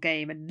basketball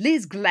game and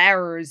Liz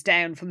glowers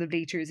down from the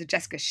bleachers at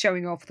Jessica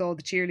showing off with all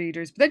the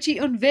cheerleaders. But then she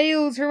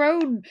unveils her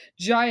own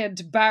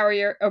giant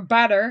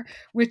banner,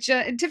 which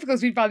in typical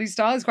Sweet Valley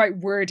style is quite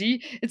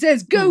wordy. It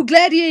says, "Go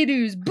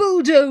Gladiators,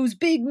 bulldoze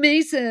Big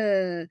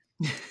Mesa."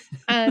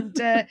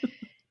 And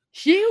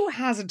Hugh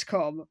hasn't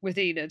come with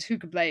Enid, who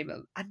can blame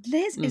him? And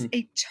Liz is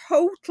a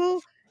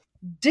total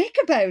dick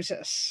about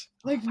it.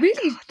 Like,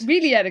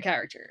 really out of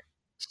character.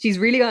 She's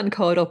really gotten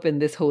caught up in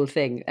this whole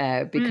thing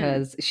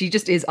because she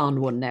just is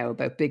on one now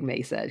about Big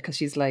Mesa, because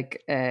she's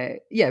like,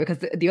 because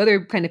the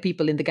other kind of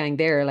people in the gang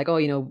there are like, oh,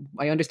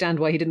 I understand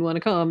why he didn't want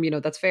to come,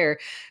 that's fair.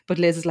 But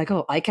Liz is like,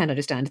 oh, I can't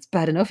understand. It's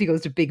bad enough he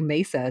goes to Big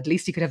Mesa. At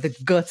least he could have the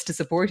guts to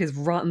support his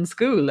rotten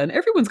school. And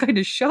everyone's kind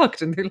of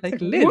shocked and they're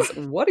like, Liz,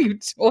 what are you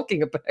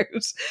talking about?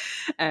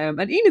 And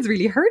Enid's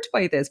really hurt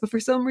by this, but for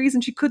some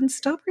reason she couldn't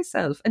stop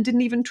herself and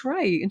didn't even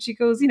try. And she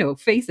goes,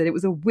 face it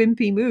was a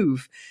wimpy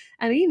move.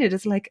 And Enid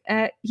is like,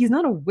 he's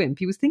not a wimp.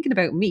 He was thinking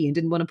about me and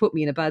didn't want to put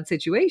me in a bad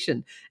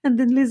situation. And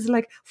then Liz is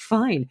like,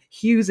 fine,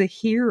 Hugh's a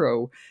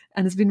hero.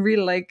 And has been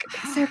real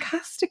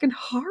sarcastic and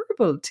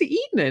horrible to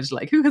Enid,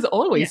 who has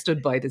always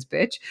stood by this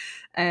bitch.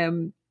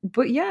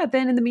 But yeah,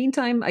 then in the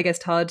meantime, I guess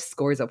Todd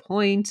scores a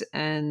point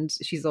and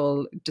she's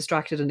all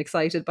distracted and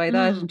excited by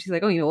that. And she's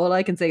like, oh, all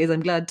I can say is I'm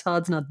glad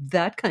Todd's not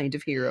that kind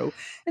of hero.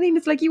 And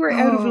Enid's like, you are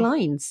out of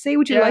line. Say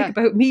what you like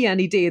about me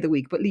any day of the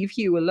week, but leave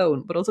Hugh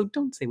alone. But also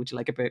don't say what you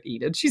like about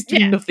Enid. She's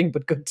doing nothing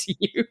but good to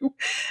you.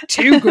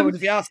 Too good,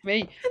 if you ask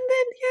me. And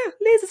then,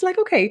 Liz is like,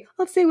 okay,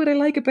 I'll say what I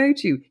like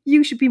about you.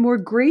 You should be more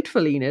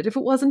grateful, Enid. If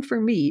it wasn't for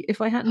me,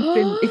 if it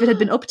had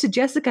been up to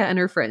Jessica and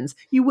her friends,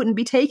 you wouldn't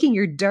be taking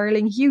your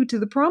darling Hugh to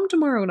the prom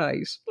tomorrow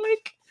night.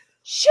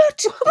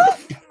 Shut up.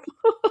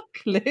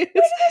 Liz,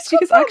 she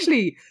has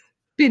actually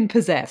been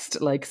possessed.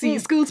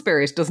 School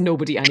spirit does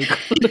nobody any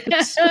good.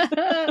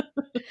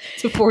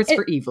 It's a force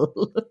for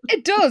evil.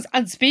 It does.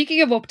 And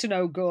speaking of up to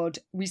no good,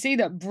 we see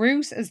that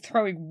Bruce is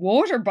throwing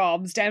water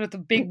bombs down at the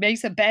Big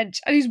Mesa bench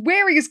and he's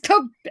wearing his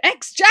Club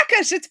X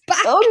jacket. It's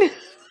back. Oh,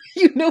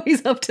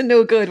 he's up to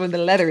no good when the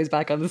leather is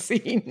back on the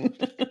scene.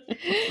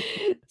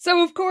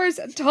 So, of course,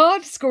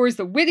 Todd scores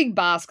the winning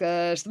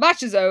basket. The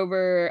match is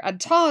over, and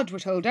Todd, we're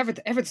told, ever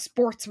the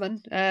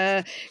sportsman,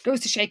 goes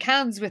to shake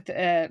hands with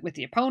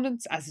the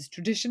opponents, as is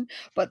tradition.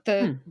 But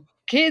the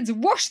kids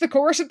wash the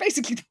court, and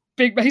basically the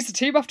Big Mesa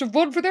team have to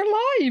run for their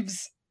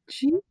lives.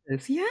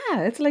 Jesus, yeah,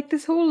 it's like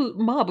this whole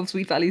mob of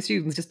Sweet Valley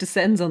students just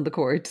descends on the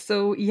court.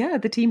 So yeah,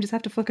 the team just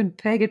have to fucking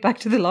peg it back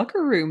to the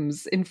locker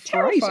rooms in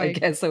fright, I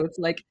guess. So it's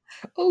like,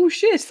 oh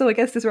shit. So I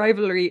guess this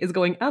rivalry is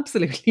going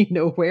absolutely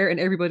nowhere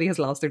and everybody has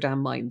lost their damn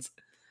minds.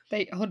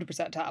 They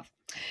 100% have.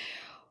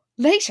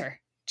 Later,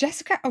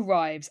 Jessica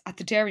arrives at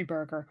the Dairy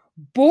Burger,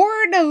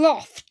 borne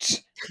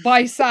aloft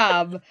by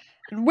Sam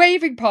and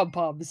waving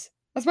pom-poms.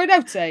 As my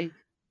notes say,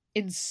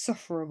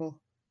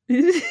 insufferable.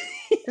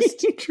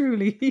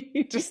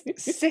 Truly just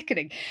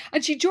sickening.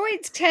 And she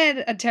joins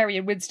Ted and Terry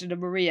and Winston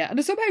and Maria and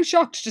is somehow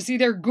shocked to see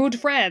their good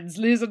friends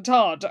Liz and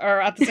Todd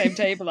are at the same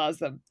table as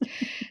them.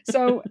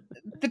 So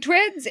the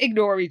twins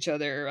ignore each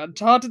other and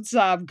Todd and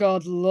Sam,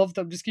 God love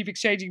them, just keep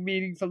exchanging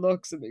meaningful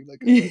looks and being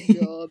like,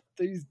 oh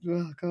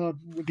God,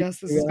 I guess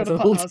this is gonna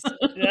pass.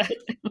 Yeah,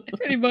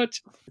 pretty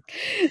much.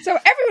 So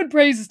everyone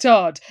praises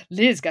Todd.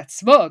 Liz gets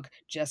smug.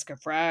 Jessica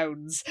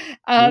frowns.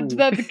 And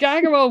then the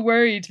gang are all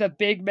worried that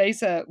Big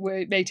Mesa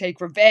may take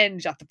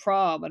revenge at the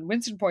prom. And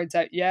Winston points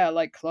out,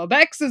 Club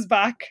X is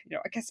back.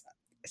 I guess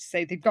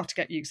say they've got to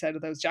get use out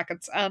of those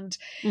jackets. And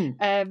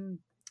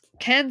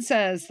Ken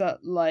says that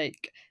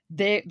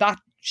that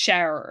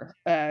shower,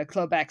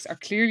 Club X, are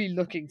clearly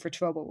looking for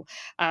trouble.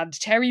 And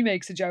Terry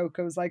makes a joke.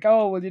 I was like,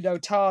 oh, well,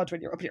 Todd,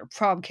 when you're up in your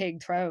prom king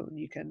throne,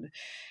 you can,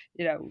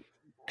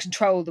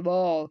 control them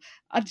all.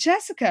 And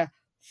Jessica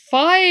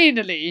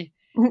finally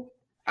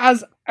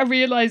has a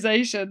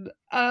realization,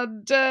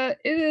 and it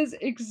is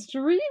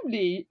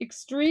extremely,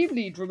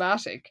 extremely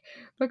dramatic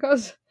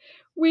because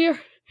we are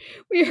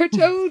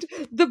told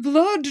the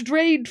blood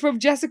drained from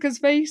Jessica's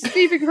face,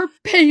 leaving her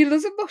pale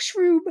as a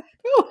mushroom.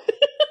 Oh,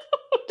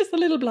 just a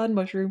little blonde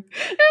mushroom.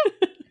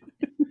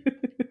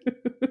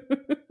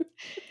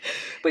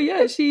 But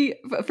yeah, she,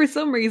 for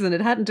some reason,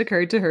 it hadn't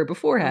occurred to her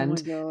beforehand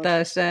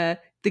that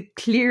the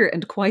clear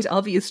and quite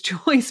obvious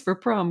choice for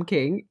prom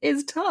king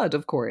is Todd,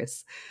 of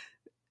course.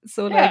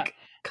 So like,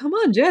 come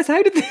on, Jess,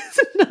 how did this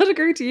not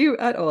occur to you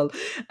at all?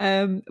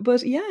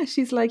 But yeah,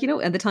 she's like,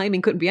 and the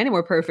timing couldn't be any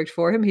more perfect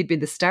for him. He'd been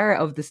the star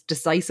of this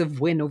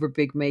decisive win over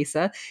Big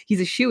Mesa.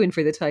 He's a shoo-in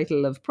for the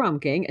title of prom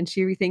king, and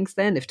she rethinks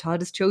then, if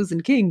Todd is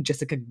chosen king,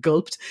 Jessica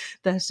gulped,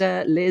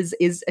 that Liz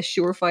is a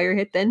surefire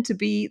hit then to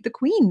be the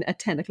queen at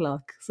 10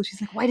 o'clock. So she's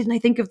like, why didn't I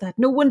think of that?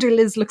 No wonder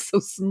Liz looks so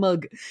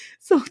smug.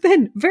 So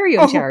then, very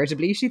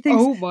uncharitably, she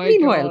thinks,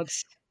 meanwhile, God.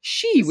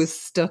 She was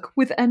stuck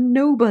with a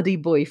nobody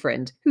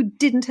boyfriend who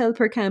didn't help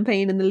her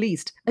campaign in the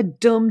least. A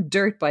dumb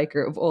dirt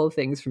biker of all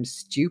things from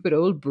stupid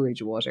old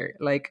Bridgewater.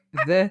 Like,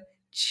 the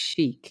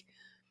cheek.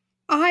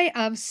 I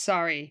am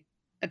sorry.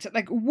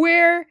 Like,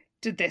 where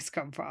did this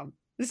come from?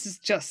 This is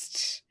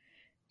just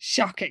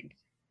shocking.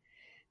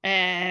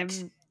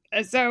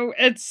 So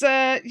it's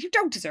you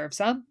don't deserve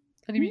Sam.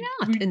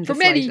 And for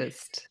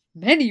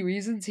many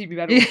reasons, he'd be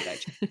better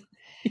without you.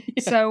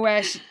 Yeah.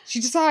 So she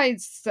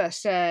decides that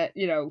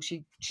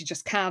she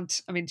just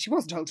can't. I mean, she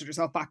wasn't holding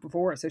herself back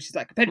before, so she's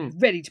like, I'm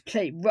ready to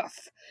play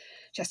rough.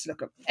 She has to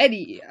look up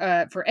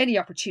for any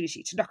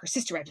opportunity to knock her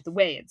sister out of the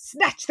way and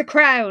snatch the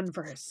crown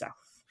for herself.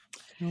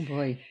 Oh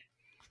boy!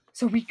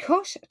 So we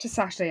cut to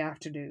Saturday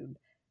afternoon,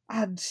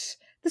 and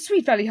the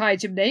Sweet Valley High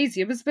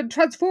Gymnasium has been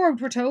transformed,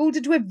 we're told,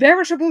 into a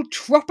veritable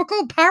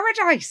tropical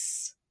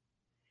paradise.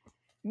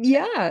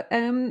 Yeah,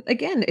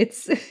 again,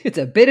 it's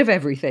a bit of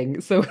everything.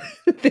 So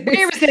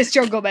where is this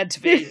jungle meant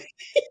to be?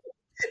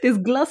 There's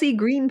glossy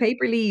green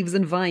paper leaves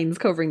and vines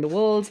covering the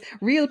walls.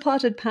 Real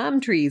potted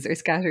palm trees are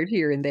scattered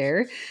here and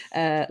there.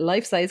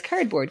 Life-size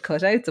cardboard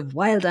cutouts of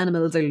wild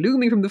animals are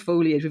looming from the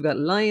foliage. We've got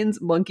lions,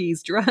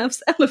 monkeys,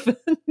 giraffes,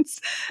 elephants.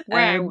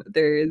 Wow.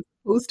 There's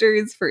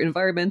posters for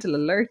environmental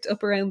alert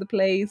up around the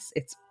place.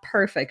 It's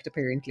perfect,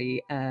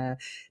 apparently.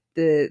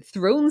 The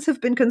thrones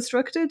have been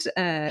constructed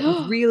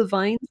with real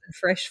vines and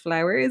fresh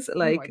flowers.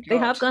 Like, they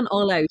have gone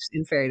all out,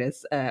 in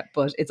fairness,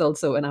 but it's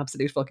also an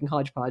absolute fucking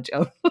hodgepodge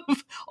of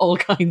all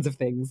kinds of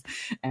things.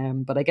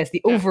 But I guess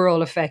the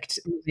overall effect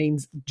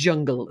remains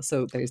jungle,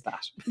 so there's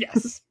that.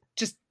 Yes,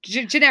 just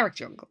generic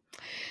jungle.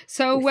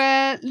 So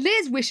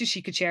Liz wishes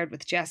she could share it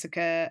with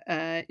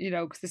Jessica,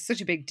 because it's such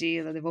a big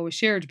deal and they've always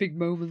shared big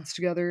moments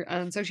together.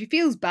 And so she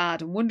feels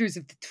bad and wonders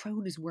if the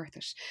throne is worth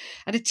it.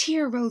 And a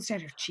tear rolls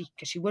down her cheek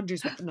as she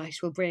wonders what the night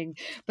will bring.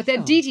 But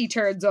then Dee Dee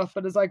turns up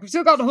and is like, we've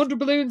still got 100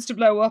 balloons to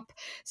blow up.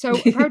 So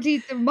apparently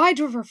the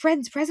reminder of her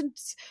friend's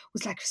presence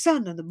was like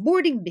sun on the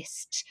morning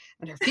mist,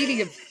 and her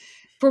feeling of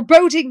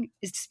foreboding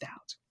is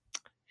dispelled.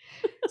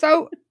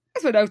 So,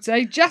 as my notes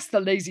say, Jess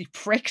the lazy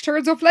prick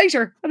turns up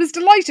later and is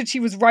delighted she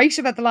was right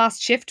about the last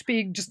shift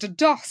being just a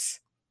DOS.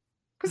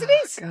 Because it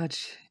is. God,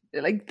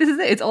 like, this is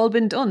it. It's all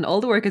been done.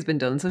 All the work has been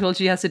done. So all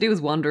she has to do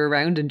is wander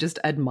around and just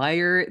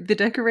admire the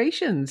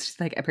decorations. She's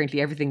like, apparently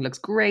everything looks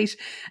great.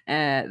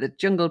 The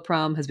jungle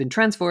prom has been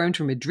transformed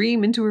from a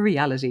dream into a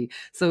reality.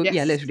 So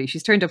yeah, literally,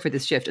 she's turned up for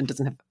this shift and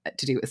doesn't have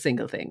to do a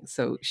single thing.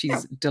 So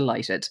she's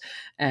delighted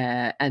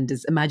and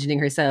is imagining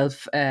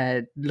herself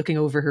looking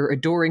over her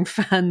adoring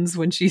fans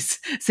when she's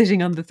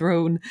sitting on the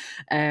throne,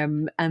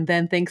 and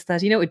then thinks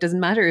that, it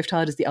doesn't matter if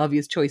Todd is the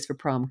obvious choice for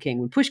prom king.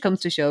 When push comes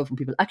to shove, when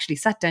people actually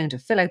sat down to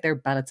fill out their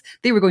ballots,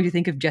 they were going to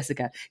think of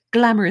Jessica,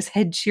 glamorous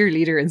head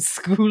cheerleader and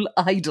school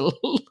idol.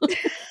 Oh God.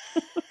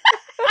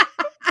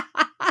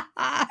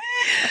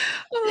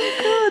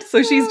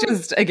 So she's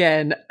just,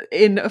 again,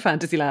 in a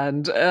fantasy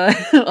land,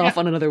 off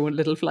on another one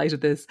little flight of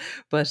this.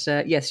 But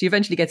yes, she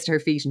eventually gets to her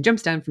feet and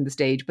jumps down from the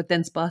stage, but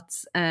then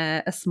spots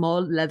a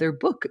small leather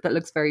book that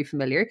looks very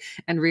familiar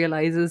and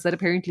realizes that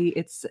apparently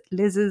it's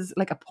Liz's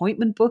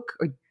appointment book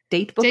or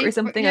date book or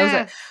something. I was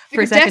like,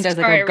 for a second, I was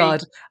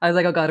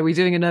like, oh God, are we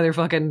doing another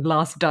fucking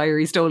lost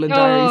diary, stolen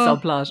diary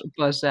subplot?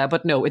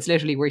 But no, it's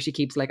literally where she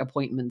keeps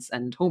appointments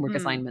and homework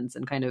assignments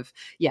and kind of,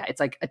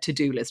 it's like a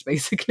to-do list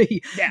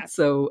basically. Yeah.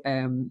 So,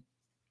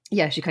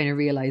 she kind of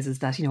realizes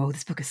that,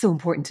 this book is so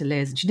important to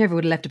Liz and she never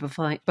would have left it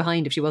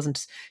behind if she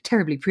wasn't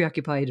terribly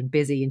preoccupied and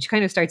busy. And she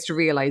kind of starts to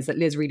realize that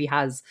Liz really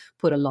has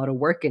put a lot of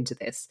work into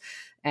this.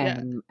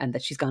 And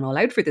that she's gone all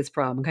out for this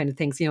prom and kind of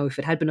thinks, if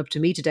it had been up to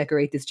me to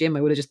decorate this gym,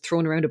 I would have just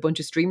thrown around a bunch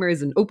of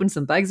streamers and opened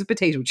some bags of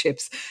potato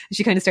chips. And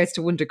she kind of starts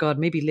to wonder, God,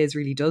 maybe Liz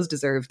really does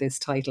deserve this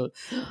title.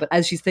 But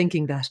as she's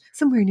thinking that,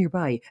 somewhere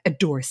nearby, a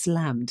door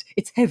slammed.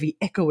 Its heavy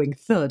echoing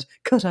thud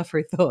cut off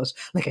her thought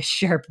like a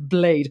sharp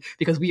blade,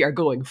 because we are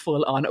going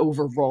full on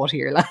overwrought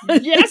here,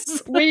 lads.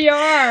 Yes, we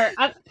are.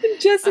 And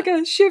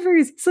Jessica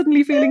shivers,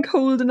 suddenly feeling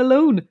cold and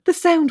alone. The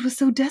sound was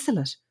so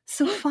desolate,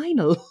 so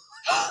final.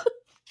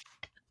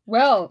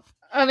 Well,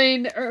 I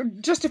mean,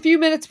 just a few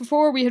minutes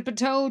before we had been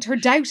told her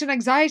doubt and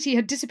anxiety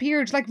had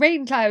disappeared like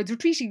rain clouds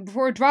retreating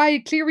before a dry,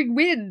 clearing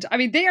wind. I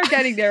mean, they are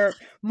getting their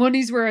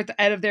money's worth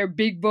out of their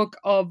big book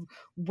of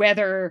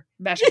weather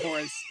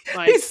metaphors.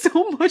 There's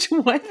so much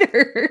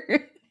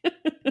weather.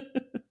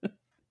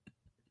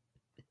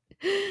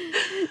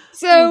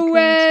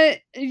 So,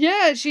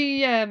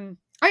 she...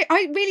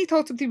 I really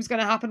thought something was going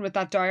to happen with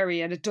that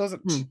diary, and it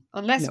doesn't,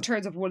 unless it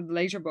turns up in one of the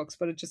later books.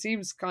 But it just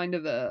seems kind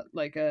of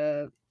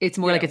It's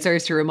more like it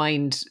serves to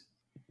remind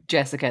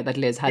Jessica that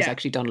Liz has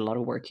actually done a lot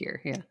of work here.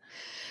 Yeah.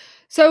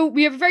 So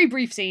we have a very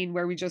brief scene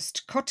where we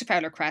just cut to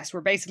Fowler Crest, where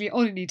basically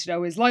all you need to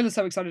know is Lila's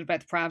so excited about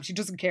the pram, she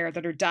doesn't care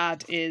that her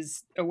dad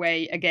is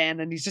away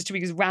again, and he's just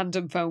doing his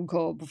random phone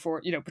call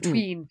before,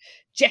 between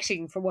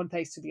jetting from one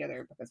place to the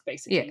other, because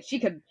basically she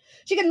can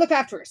look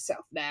after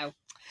herself now.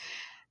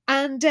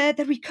 And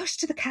then we cut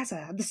to the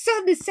casa, and the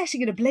sun is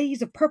setting in a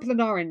blaze of purple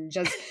and orange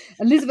as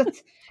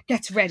Elizabeth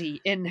gets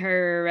ready in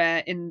her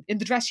in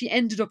the dress she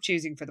ended up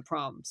choosing for the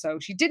prom. So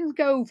she didn't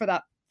go for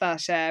that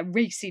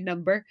racy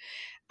number,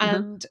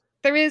 and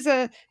there is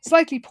a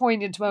slightly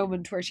poignant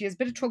moment where she has a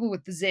bit of trouble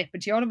with the zip,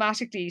 and she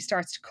automatically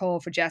starts to call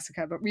for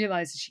Jessica, but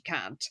realizes she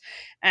can't.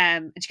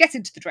 And she gets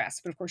into the dress,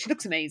 but of course she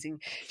looks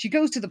amazing. She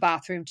goes to the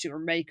bathroom to do her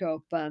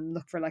makeup and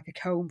look for like a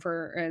comb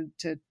for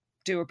to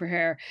do up her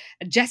hair,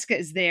 and Jessica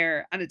is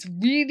there, and it's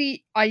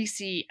really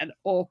icy and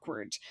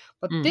awkward.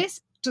 But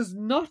this does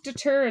not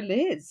deter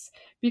Liz,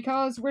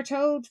 because we're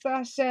told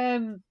that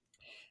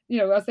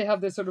as they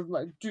have this sort of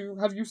like,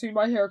 have you seen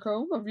my hair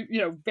comb?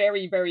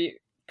 Very, very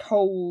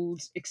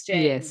cold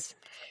exchange. Yes.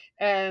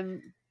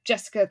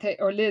 Jessica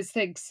or Liz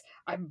thinks,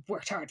 I've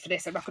worked hard for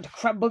this, I'm not going to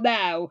crumble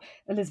now.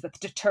 Elizabeth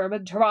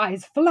determined, her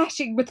eyes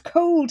flashing with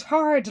cold,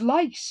 hard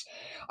light.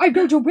 I'm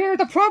going to wear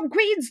the prom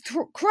queen's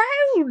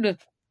crown.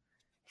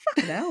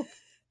 Fucking hell.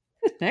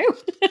 No.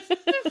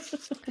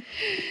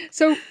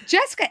 So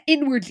Jessica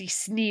inwardly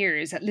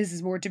sneers at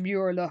Liz's more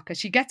demure look as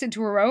she gets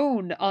into her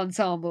own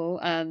ensemble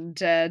and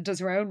does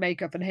her own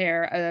makeup and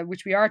hair,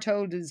 which we are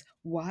told is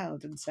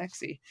wild and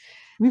sexy.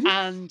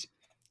 And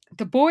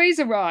the boys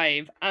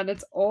arrive, and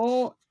it's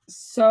all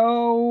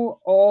so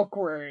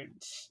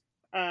awkward.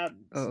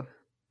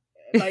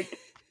 Like,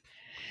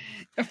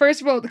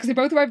 first of all, because they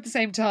both arrive at the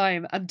same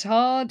time, and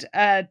Todd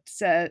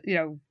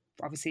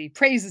obviously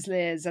praises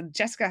Liz, and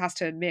Jessica has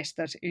to admit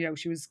that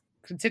she was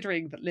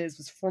considering that Liz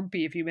was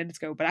frumpy a few minutes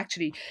ago, but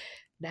actually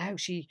now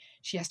she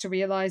has to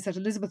realize that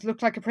Elizabeth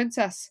looked like a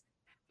princess,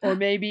 or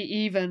maybe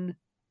even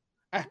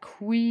a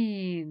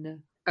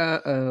queen.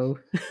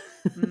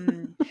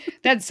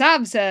 Then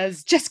Sam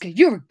says, Jessica,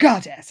 you're a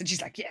goddess, and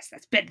she's like, yes,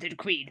 that's better than a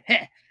queen.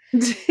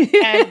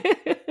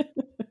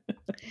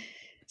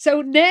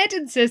 So Ned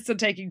insists on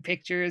taking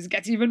pictures,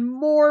 gets even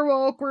more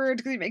awkward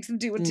because he makes them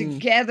do it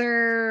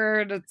together.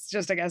 And it's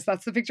just, I guess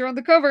that's the picture on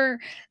the cover.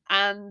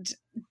 And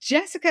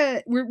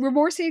Jessica, we're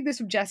more seeing this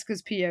from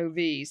Jessica's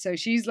POV. So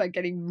she's like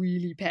getting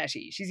really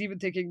petty. She's even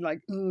thinking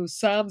like, oh,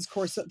 Sam's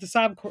corset,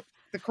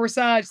 the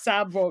corsage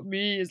Sam bought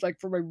me is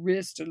like for my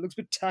wrist and it looks a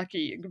bit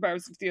tacky in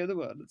comparison to the other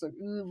one. It's like,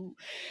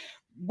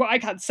 why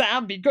can't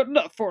Sam be good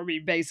enough for me,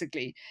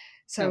 basically?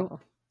 So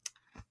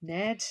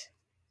Ned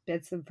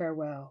bids them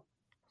farewell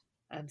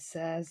and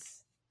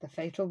says the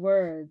fatal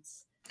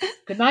words,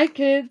 good night,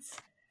 kids.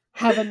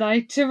 Have a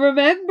night to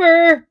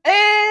remember.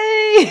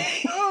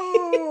 Hey!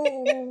 Oh.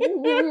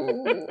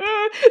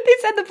 They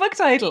said the book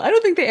title. I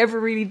don't think they ever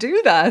really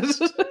do that.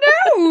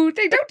 No,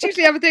 they don't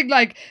usually have a thing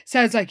like,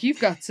 sounds like you've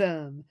got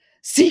some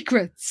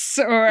secrets,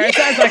 or it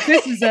sounds like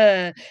this is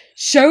a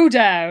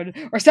showdown,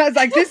 or sounds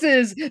like this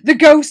is the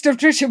ghost of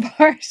Trisha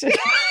Barton.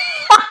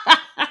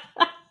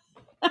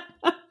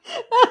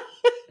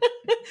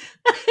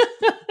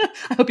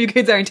 I hope you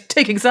kids aren't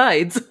taking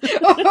sides.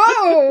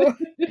 Oh,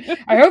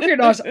 I hope you're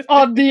not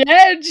on the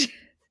edge.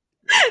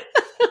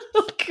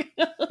 Oh,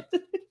 God.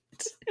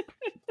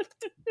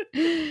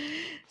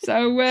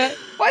 So,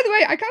 by the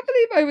way, I can't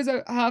believe I was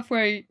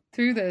halfway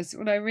through this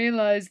when I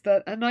realised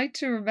that A Night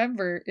to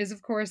Remember is,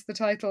 of course, the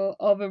title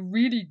of a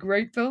really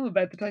great film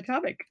about the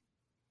Titanic.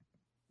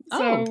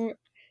 So,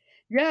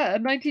 yeah, a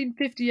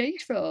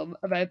 1958 film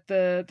about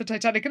the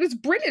Titanic, and it's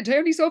brilliant. I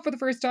only saw it for the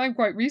first time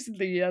quite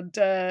recently, and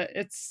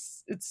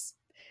it's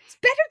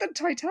better than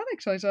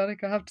Titanic,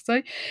 I have to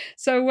say.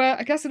 So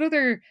I guess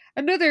another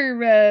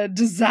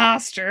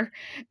disaster.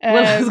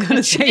 Well, I was going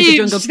to say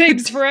the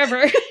things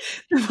forever.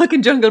 The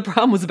fucking Jungle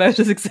Prom was about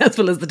as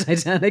successful as the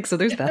Titanic, so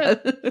there's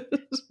that.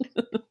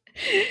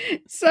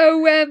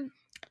 So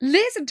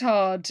Liz and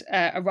Todd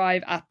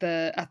arrive at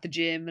the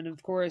gym, and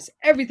of course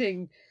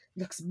everything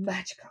looks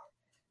magical.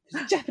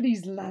 There's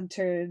Japanese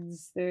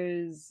lanterns.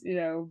 There's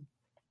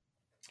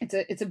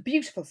It's a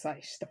beautiful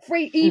sight. The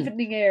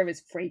evening air is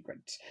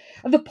fragrant,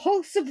 and the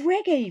pulse of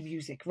reggae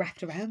music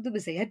wrapped around them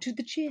as they enter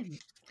the gym.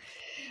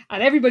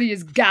 And everybody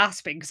is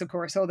gasping because, of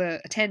course, all the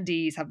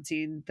attendees haven't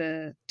seen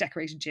the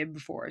decorated gym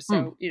before.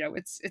 So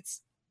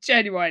it's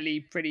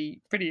genuinely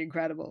pretty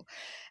incredible.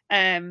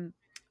 And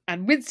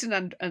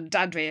Winston and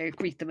Andrea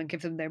greet them and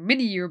give them their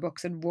mini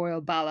yearbooks and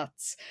royal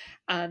ballots,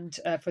 and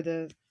for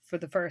the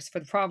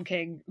prom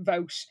king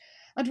vote.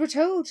 And we're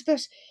told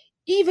that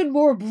even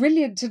more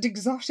brilliant and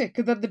exotic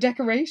than the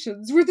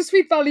decorations were the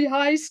Sweet Valley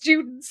High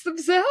students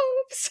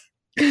themselves.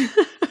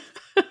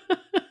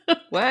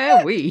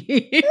 Wow,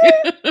 really?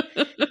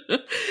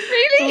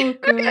 Oh,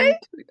 okay.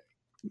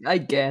 I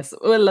guess.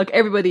 Well, look,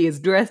 everybody is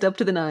dressed up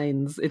to the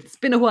nines. It's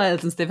been a while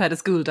since they've had a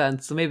school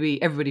dance, so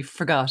maybe everybody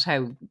forgot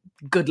how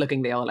good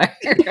looking they all are.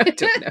 I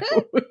don't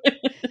know.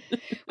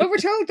 Well, we're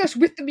told that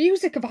with the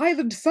music of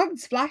Island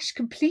Sunsplash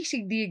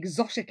completing the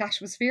exotic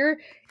atmosphere,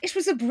 it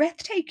was a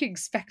breathtaking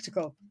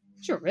spectacle.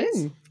 Sure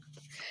is.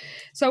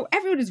 So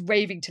everyone is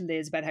raving to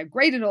Liz about how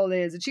great it all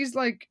is. And she's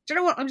like, do you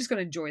know what? I'm just going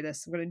to enjoy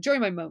this. I'm going to enjoy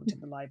my moment in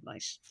the live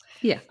night.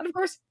 Yeah. And of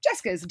course,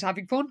 Jessica isn't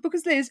having fun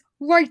because Liz,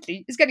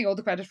 rightly, is getting all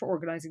the credit for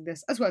organising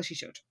this, as well she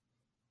should.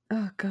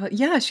 Oh, God.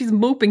 Yeah, she's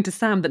moping to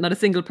Sam that not a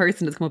single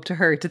person has come up to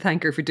her to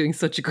thank her for doing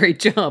such a great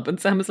job. And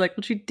Sam is like,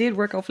 well, she did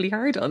work awfully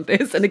hard on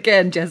this. And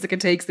again, Jessica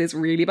takes this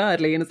really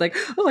badly and is like,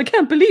 oh, I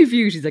can't believe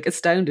you. She's like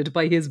astounded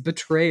by his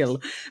betrayal.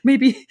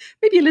 Maybe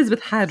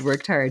Elizabeth had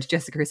worked hard.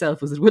 Jessica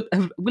herself was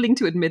willing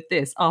to admit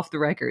this off the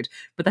record.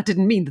 But that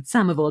didn't mean that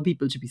Sam, of all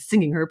people, should be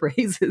singing her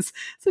praises.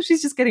 So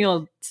she's just getting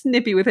all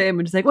snippy with him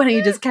and just like, why don't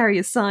you just carry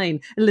a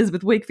sign,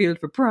 Elizabeth Wakefield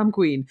for prom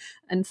queen?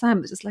 And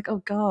Sam is just like,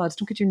 oh, God,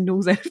 don't get your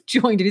nose out of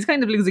joint. And he's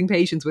kind of losing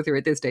patience with her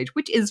at this stage,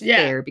 which is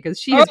fair because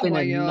she has been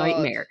a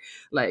nightmare.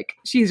 Like,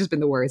 she's just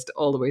been the worst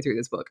all the way through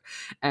this book.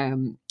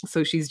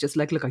 So she's just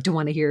like, look, I don't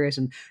want to hear it.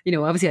 And, you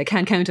know, obviously I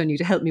can't count on you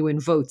to help me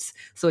win votes.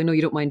 So I know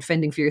you don't mind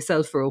fending for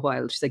yourself for a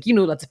while. She's like, you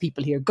know, lots of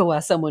people here. Go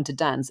ask someone to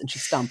dance. And she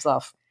stomps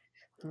off.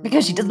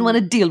 Because she doesn't want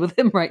to deal with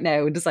him right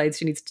now and decides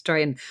she needs to try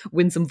and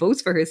win some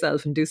votes for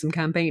herself and do some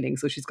campaigning.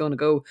 So she's going to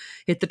go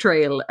hit the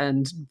trail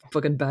and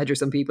fucking badger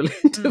some people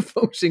into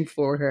voting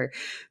for her.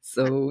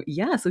 So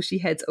yeah, so she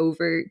heads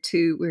over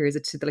to, where is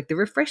it, to the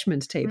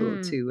refreshment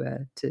table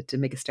to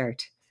make a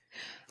start.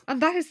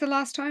 And that is the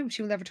last time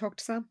she will ever talk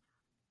to Sam.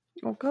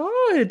 Oh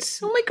God!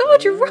 Oh my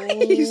God! You're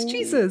right.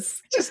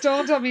 Jesus, it just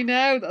dawned on me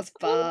now. That's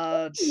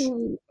bad.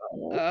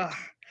 Ugh.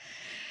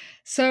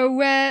 So,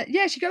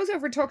 she goes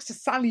over and talks to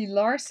Sally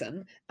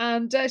Larson,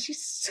 and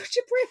she's such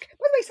a brick.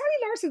 By the way, Sally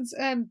Larson's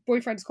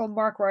boyfriend is called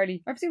Mark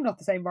Riley. I presume not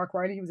the same Mark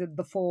Riley. He was in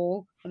The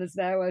Fall and is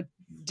now a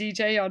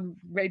DJ on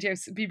Radio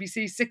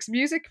BBC 6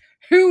 Music.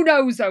 Who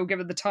knows, though,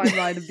 given the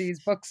timeline of these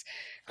books?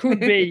 Could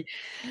be.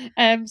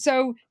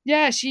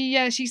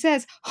 She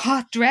says,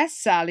 hot dress,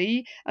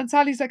 Sally. And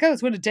Sally's like, oh,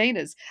 it's one of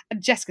Dana's.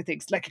 And Jessica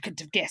thinks, like, I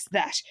couldn't have guessed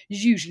that. You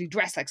usually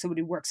dress like someone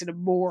who works in a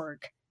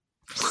morgue.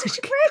 Such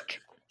a prick.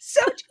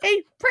 Such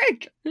a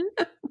prick.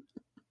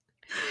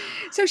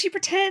 So she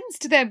pretends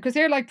to them because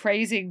they're like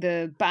praising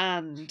the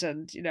band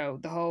and, you know,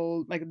 the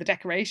whole, like the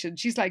decoration.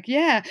 She's like,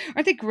 yeah,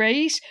 aren't they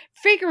great?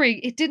 Figuring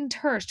it didn't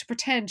hurt to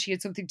pretend she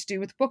had something to do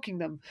with booking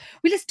them.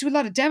 We listened to a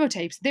lot of demo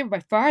tapes. They were by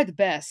far the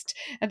best.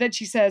 And then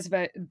she says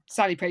about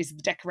Sally praises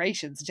the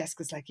decorations. And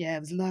Jessica's like, yeah,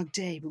 it was a long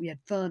day, but we had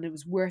fun. It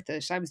was worth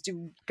it. I was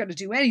going to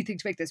do anything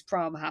to make this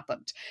prom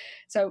happen.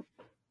 So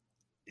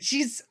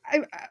she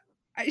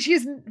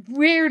has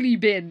rarely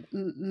been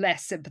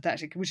less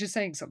sympathetic, which is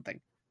saying something.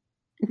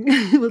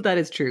 Well, that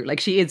is true. Like,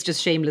 she is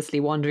just shamelessly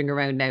wandering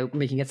around now,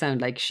 making it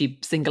sound like she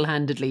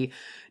single-handedly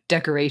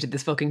decorated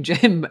this fucking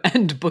gym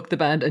and booked the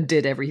band and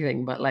did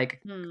everything. But like,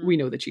 we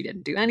know that she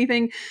didn't do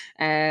anything.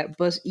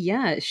 But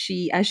yeah, as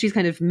she's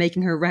kind of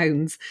making her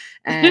rounds,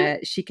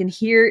 she can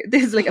hear,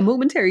 there's like a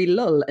momentary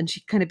lull, and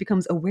she kind of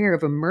becomes aware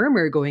of a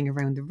murmur going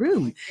around the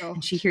room.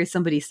 And she hears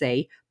somebody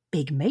say,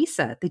 Big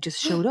Mesa, they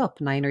just showed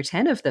up, 9 or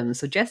 10 of them.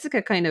 So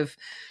Jessica kind of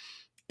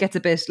gets a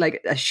bit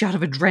like a shot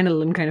of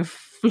adrenaline kind of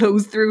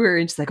flows through her,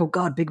 and she's like, oh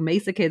God, Big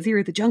Mesa kids here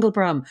at the Jungle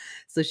Prom.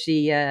 So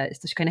she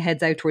kind of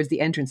heads out towards the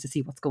entrance to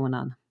see what's going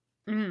on.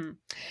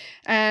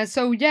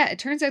 It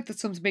turns out that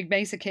some Big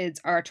Mesa kids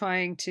are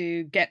trying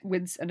to get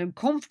an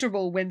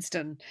uncomfortable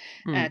Winston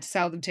to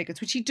sell them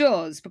tickets, which he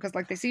does, because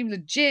like they seem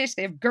legit,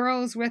 they have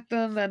girls with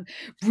them, and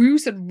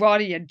Bruce and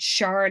Roddy and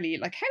Charlie,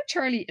 like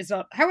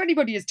how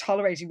anybody is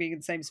tolerating being in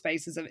the same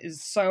space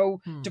is so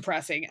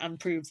depressing and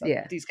proves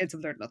that these kids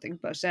have learned nothing.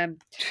 But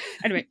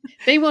anyway,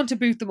 they want to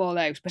boot them all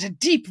out, but a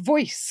deep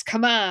voice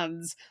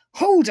commands,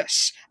 hold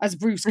it, as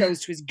Bruce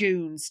goes to his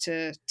goons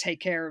to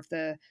take care of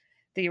the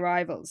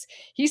arrivals.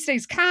 He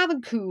stays calm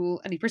and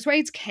cool, and he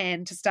persuades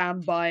Ken to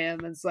stand by him,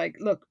 and it's like,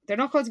 look, they're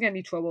not causing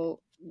any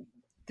trouble.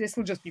 This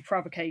will just be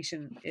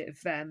provocation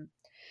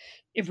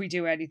if we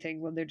do anything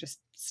when they're just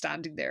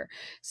standing there.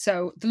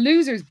 So the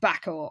losers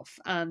back off,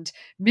 and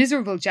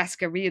miserable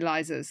Jessica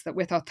realizes that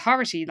with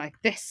authority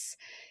like this,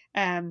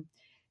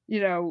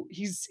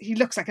 he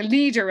looks like a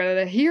leader and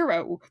a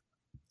hero.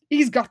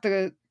 He's got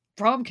the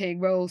prom king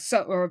role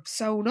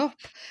sewn up,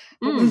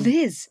 but will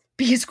Liz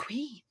be his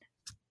queen?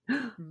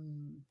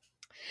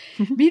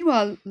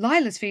 Meanwhile,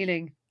 Lila's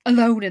feeling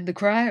alone in the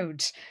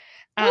crowd,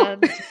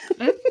 and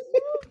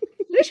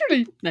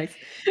literally nice.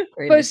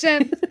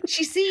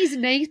 She sees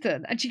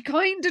Nathan, and she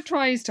kind of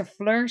tries to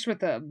flirt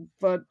with him,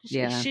 but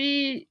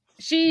he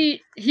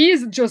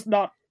is just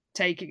not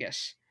taking it.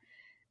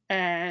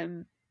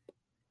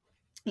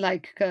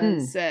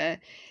 Because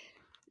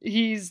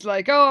he's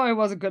like, oh, I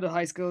wasn't good at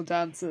high school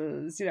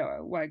dances, you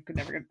know, I could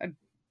never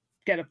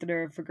get up the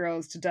nerve for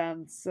girls to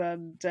dance,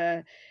 and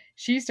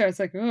she starts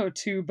like, oh,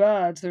 too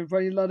bad. There's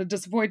probably a lot of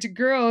disappointed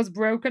girls,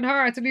 broken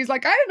hearts. And he's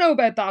like, I don't know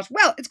about that.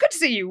 Well, it's good to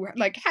see you.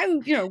 Like,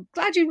 how, you know,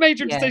 glad you made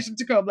your decision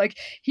to come. Like,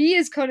 he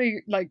is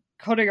cutting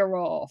her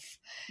off.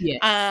 Yes,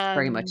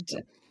 very much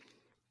so.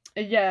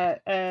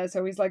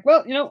 So he's like,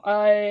 well,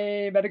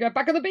 I better get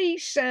back on the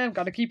beat. I've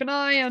got to keep an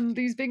eye on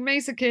these big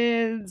Mesa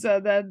kids.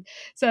 And then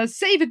says,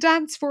 save a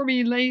dance for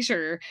me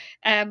later.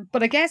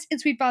 But I guess in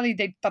Sweet Valley,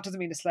 that doesn't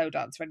mean a slow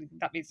dance or anything.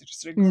 That means they're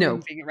just sort of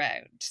grooving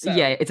around. So.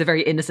 Yeah, it's a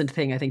very innocent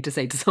thing, I think, to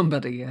say to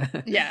somebody.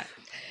 Yeah.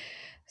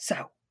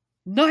 So,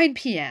 9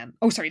 p.m.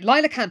 Oh, sorry,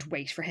 Lila can't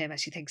wait for him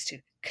as she thinks to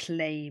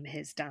claim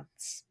his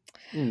dance.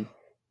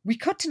 We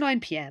cut to 9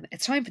 p.m.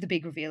 It's time for the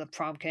big reveal of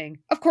Prom King.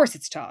 Of course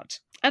it's Todd.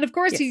 And of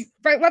course he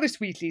rather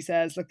sweetly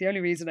says, look, the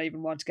only reason I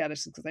even want to get it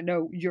is because I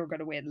know you're going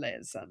to win,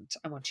 Liz, and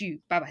I want you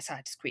by my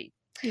side as queen.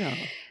 Yeah.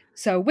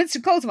 So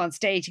Winston calls him on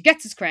stage, he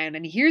gets his crown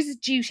and he hears his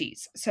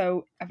duties.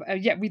 So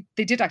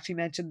they did actually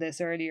mention this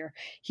earlier.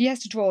 He has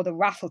to draw the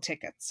raffle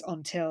tickets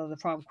until the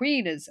prom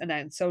queen is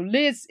announced. So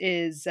Liz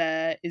is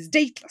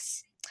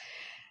dateless.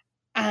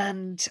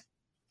 And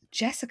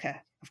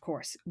Jessica, of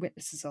course,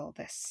 witnesses all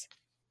this.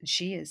 And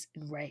she is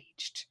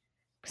enraged.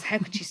 Because how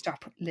could she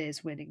stop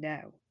Liz winning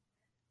now?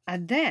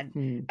 And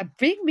then a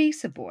big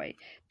Mesa boy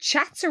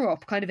chats her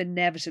up kind of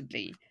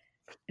inevitably.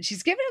 And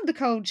she's giving him the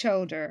cold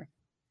shoulder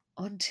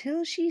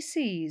until she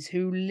sees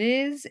who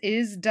Liz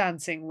is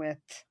dancing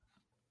with.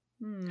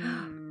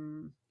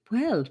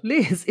 Well,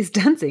 Liz is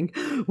dancing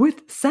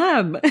with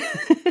Sam.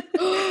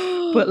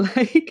 But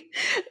like,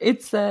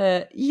 it's,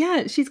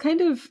 she's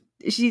kind of...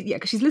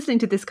 she's listening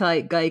to this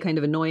guy kind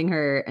of annoying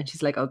her, and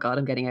she's like, oh God,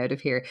 I'm getting out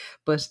of here.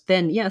 But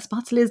then,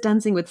 spots Liz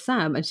dancing with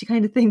Sam, and she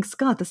kind of thinks,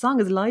 God, the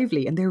song is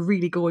lively and they're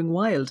really going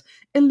wild.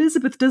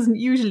 Elizabeth doesn't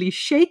usually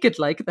shake it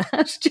like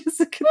that.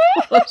 Jessica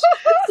thought,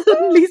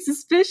 suddenly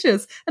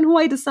suspicious. And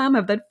why does Sam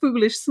have that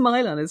foolish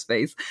smile on his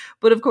face?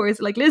 But of course,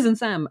 like, Liz and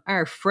Sam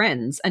are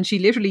friends, and she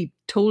literally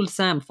told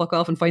Sam, fuck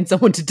off and find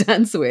someone to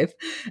dance with.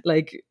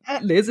 Like,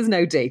 Liz is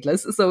now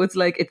dateless, so it's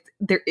like,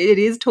 it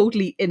is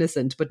totally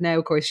innocent, but now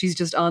of course she's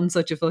just on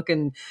such a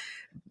fucking,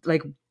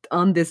 like,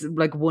 on this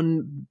like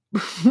one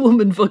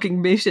woman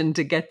fucking mission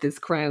to get this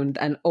crown,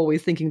 and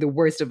always thinking the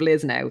worst of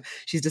Liz now.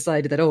 She's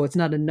decided that, it's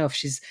not enough,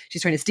 she's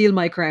trying to steal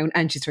my crown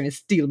and she's trying to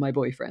steal my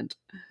boyfriend.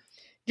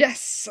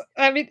 Yes,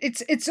 I mean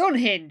it's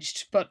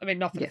unhinged, but I mean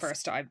not for the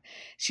first time.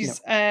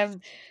 She's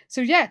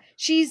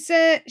she's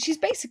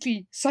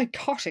basically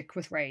psychotic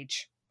with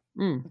rage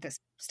at this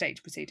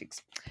stage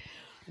proceedings.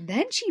 And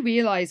then she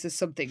realizes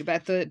something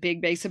about the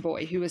big Mesa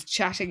boy who was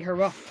chatting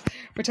her up.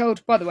 We're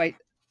told, by the way,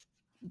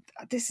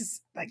 this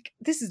is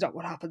not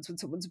what happens when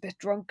someone's a bit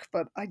drunk,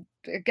 but I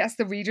guess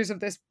the readers of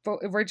this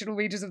original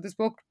readers of this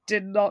book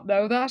did not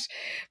know that,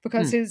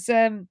 because his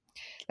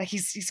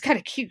he's kind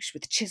of cute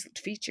with chiseled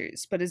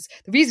features, but the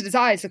reason his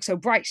eyes look so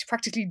bright,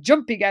 practically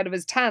jumping out of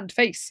his tanned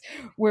face,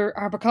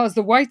 are because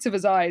the whites of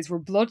his eyes were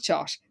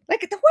bloodshot.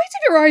 Like, the whites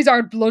of your eyes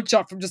aren't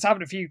bloodshot from just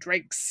having a few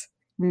drinks.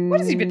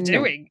 What has he been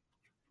doing?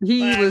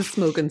 He was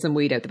smoking some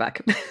weed out the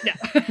back. Yeah.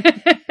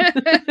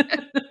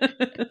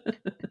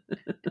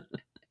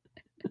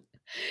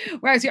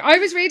 Whereas I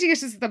was reading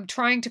it as them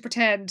trying to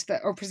pretend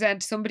that, or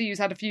present somebody who's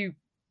had a few,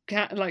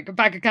 like a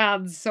bag of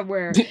cans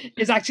somewhere,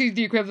 is actually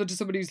the equivalent to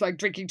somebody who's like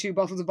drinking 2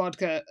 bottles of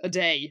vodka a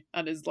day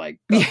and is like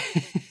got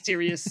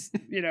serious,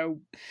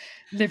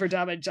 liver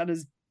damage and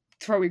is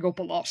throwing up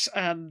a lot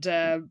and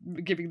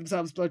giving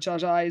themselves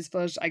bloodshot eyes.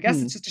 But I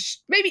guess it's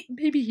just maybe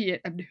he,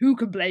 and who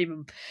can blame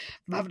him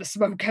from having a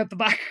smoke out the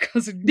back,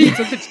 because it needs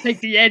something to take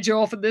the edge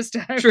off in this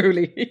town.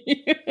 Truly.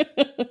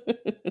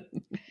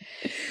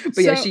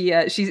 But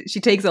she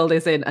takes all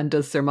this in and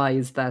does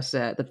surmise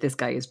that this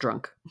guy is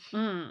drunk.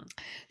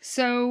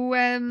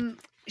 So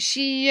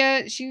she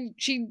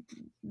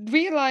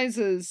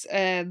realizes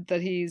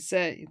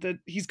that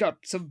he's got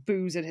some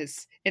booze in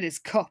his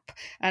cup,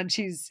 and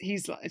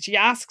she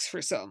asks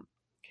for some,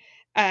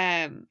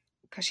 because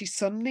she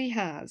suddenly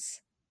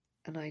has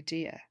an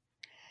idea.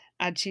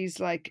 And she's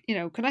like,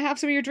 can I have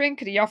some of your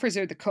drink? And he offers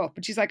her the cup.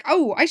 And she's like,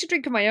 oh, I should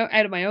drink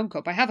out of my own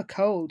cup. I have a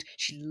cold.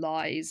 She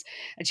lies.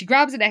 And she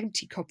grabs an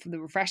empty cup from the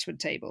refreshment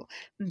table.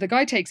 And the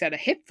guy takes out a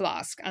hip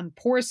flask and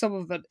pours some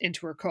of it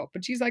into her cup.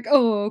 And she's like,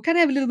 oh, can I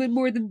have a little bit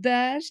more than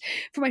that?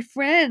 For my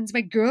friends, my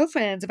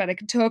girlfriends, I bet I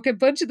can talk a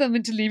bunch of them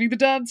into leaving the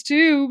dance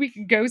too. We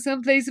can go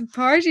someplace and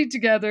party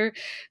together.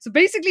 So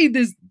basically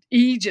this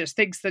Aegis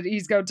thinks that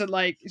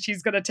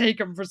she's going to take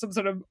him for some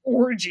sort of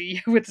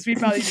orgy with the Sweet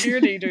Valley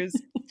cheerleaders.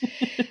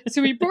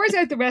 So he pours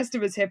out the rest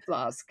of his hip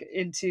flask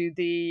into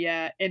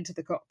the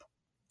cup.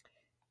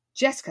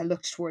 Jessica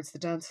looked towards the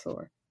dance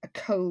floor, a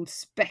cold,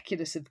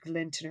 speculative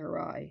glint in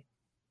her eye.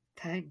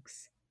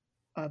 Thanks.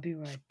 I'll be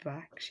right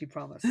back, she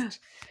promised.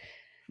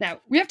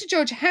 Now, we have to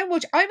judge how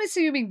much. I'm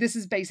assuming this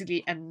is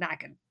basically a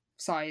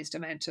naggin-sized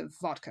amount of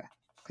vodka,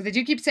 because they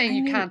do keep saying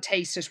you can't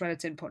taste it when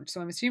it's in punch,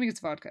 so I'm assuming it's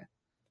vodka.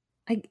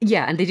 And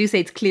they do say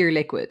it's clear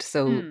liquid,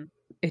 so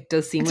it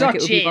does seem it's like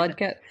it would gin. be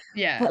vodka.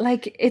 Yeah. But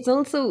like, it's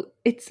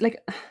like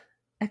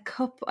a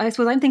cup. I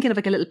suppose I'm thinking of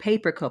like a little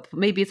paper cup.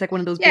 Maybe it's like one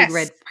of those big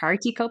red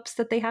party cups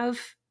that they have.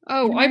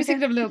 Oh, I was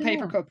thinking of a little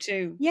paper cup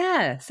too.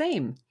 Yeah,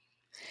 same.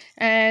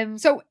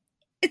 So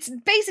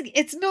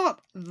it's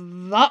not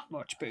that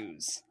much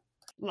booze,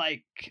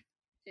 like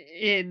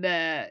in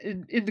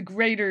the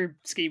greater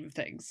scheme of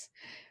things.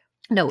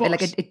 No, But-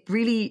 like it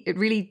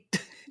really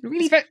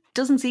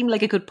doesn't seem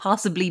like it could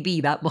possibly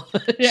be that much.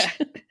 Yeah.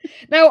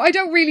 Now, I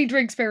don't really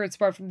drink spirits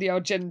apart from the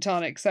odd gin and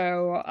tonic,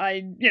 so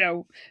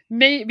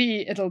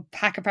maybe it'll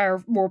pack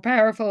a more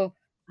powerful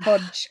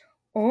punch,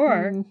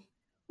 or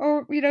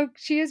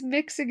she is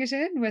mixing it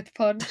in with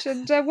punch,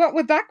 and what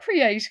would that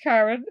create,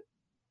 Karen?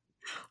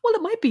 Well,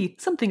 it might be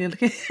something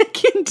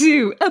akin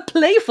to a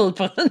playful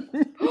punch.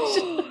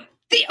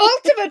 The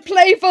ultimate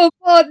playful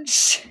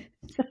punch!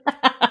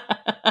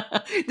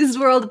 This is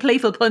where all the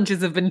playful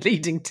punches have been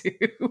leading to.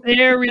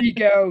 There we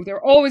go.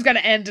 They're always going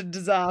to end in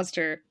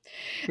disaster.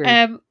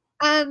 True.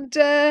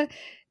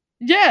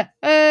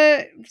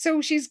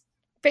 So she's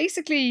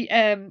basically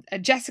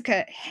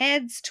Jessica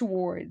heads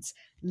towards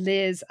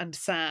Liz and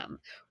Sam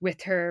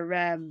with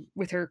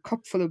her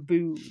cup full of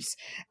booze,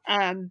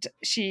 and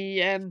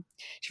she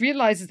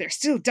realizes they're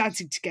still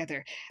dancing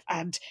together,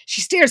 and she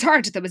stares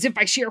hard at them as if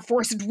by sheer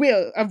force of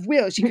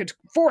will she could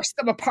force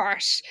them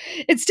apart.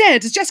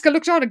 Instead, as Jessica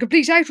looked on in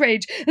complete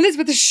outrage,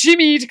 Elizabeth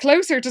shimmied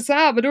closer to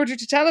Sam in order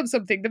to tell him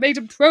something that made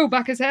him throw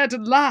back his head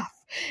and laugh.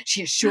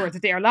 She is sure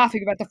that they are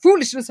laughing about the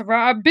foolishness of her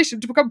ambition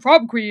to become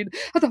prom queen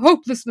and the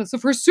hopelessness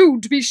of her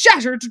soon-to-be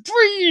shattered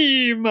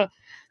dream.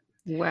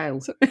 Wow.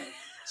 So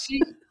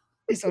she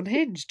is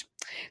unhinged.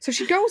 So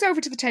she goes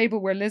over to the table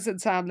where Liz and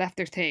Sam left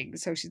their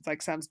things. So she's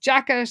like Sam's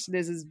jacket,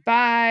 Liz's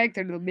bag,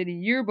 their little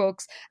mini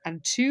yearbooks,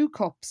 and 2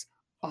 cups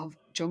of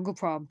Jungle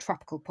Prom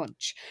tropical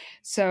punch.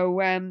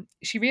 So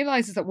she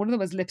realizes that one of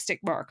them has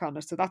lipstick mark on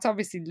it. So that's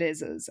obviously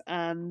Liz's,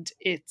 and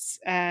it's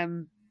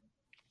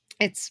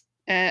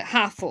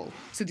half full,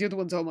 so the other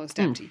one's almost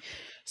empty.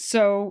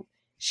 So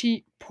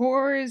she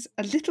pours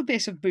a little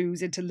bit of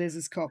booze into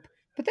Liz's cup,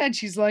 but then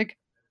she's like,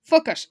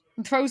 fuck it,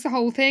 and throws the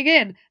whole thing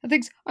in and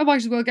thinks, I might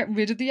as well get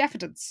rid of the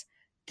evidence.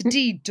 The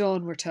deed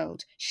done, we're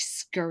told, she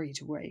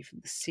scurried away from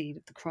the scene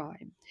of the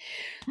crime.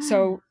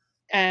 So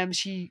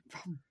she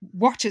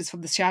watches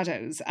from the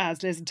shadows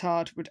as Liz and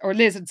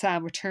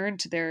Sam return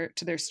to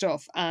their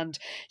stuff, and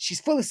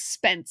she's full of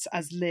suspense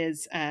as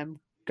Liz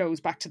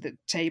goes back to the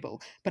table.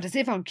 But as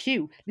if on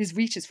cue, Liz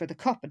reaches for the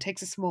cup and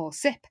takes a small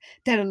sip,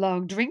 then a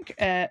long drink,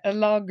 a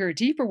longer,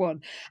 deeper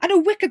one, and a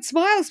wicked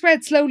smile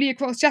spreads slowly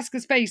across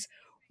Jessica's face.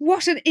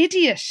 What an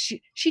idiot!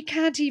 She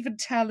can't even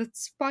tell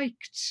it's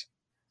spiked.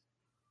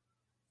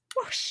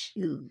 What?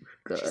 Ooh,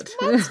 God. She's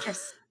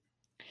monstrous.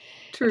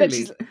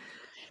 Truly.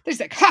 She's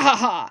like, ha ha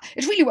ha,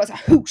 it really was a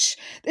hoot.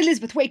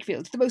 Elizabeth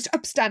Wakefield, the most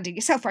upstanding,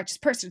 self-righteous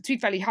person in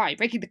Sweet Valley High,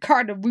 breaking the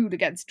cardinal rule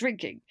against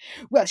drinking.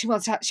 Well, she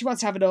wants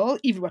to have it all,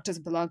 even what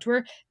doesn't belong to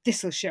her.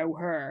 This'll show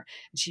her.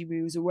 And she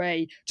moves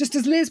away, just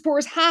as Liz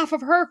pours half of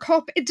her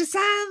cup into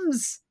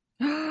Sam's.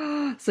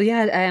 So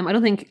yeah, I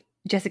don't think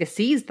Jessica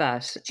sees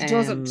that. She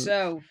doesn't,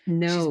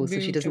 No, so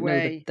she doesn't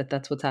know that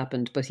that's what's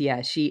happened. But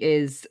yeah, she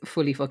is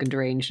fully fucking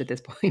deranged at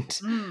this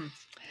point.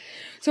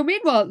 So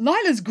meanwhile,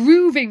 Lila's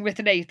grooving with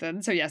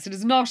Nathan. So yes, it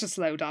is not a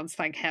slow dance,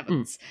 thank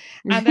heavens.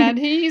 And then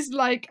he's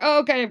like,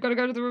 okay, I've got to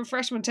go to the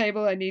refreshment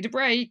table. I need a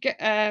break.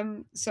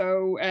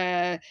 So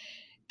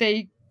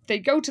they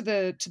go to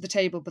the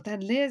table, but then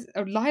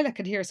Lila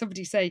can hear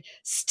somebody say,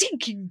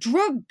 stinking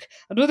drunk,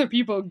 and other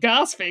people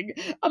gasping.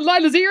 And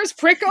Lila's ears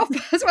prick up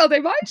as well,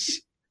 they might.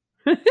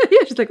 Yeah,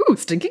 she's like, "Oh,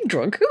 stinking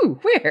drunk! Who?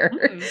 Where?"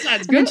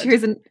 Sounds good.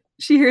 good.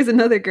 She hears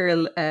another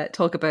girl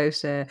talk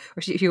about, or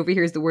she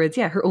overhears the words,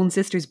 her own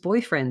sister's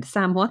boyfriend,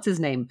 Sam, what's his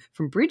name,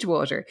 from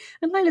Bridgewater.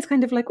 And Lila's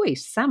kind of like, wait,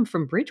 Sam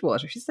from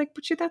Bridgewater? She's like,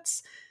 but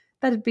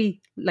that'd be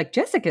like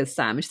Jessica's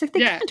Sam. And she's like, they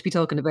can't be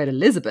talking about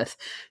Elizabeth.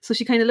 So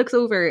she kind of looks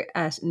over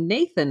at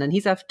Nathan, and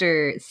he's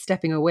after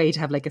stepping away to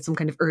have like some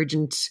kind of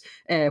urgent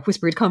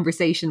whispered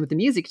conversation with the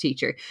music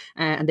teacher.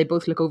 And they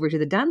both look over to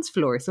the dance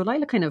floor. So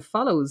Lila kind of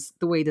follows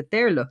the way that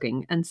they're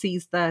looking and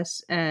sees that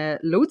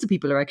loads of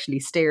people are actually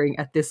staring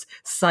at this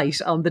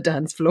sight on the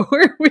dance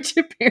floor, which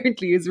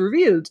apparently is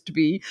revealed to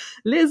be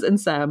Liz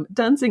and Sam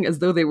dancing as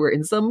though they were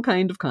in some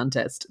kind of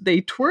contest. They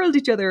twirled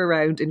each other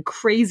around in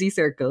crazy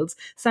circles.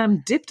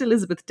 Sam dipped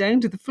Elizabeth down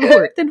to the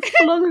floor, then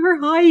flung her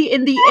high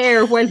in the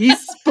air while he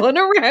spun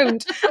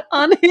around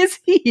on his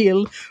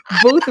heel,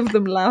 both of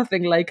them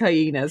laughing like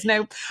hyenas.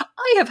 Now,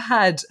 I have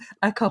had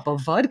a cup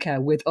of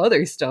vodka with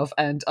other stuff,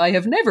 and I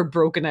have never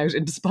broken out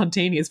into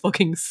spontaneous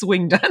fucking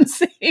swing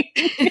dancing.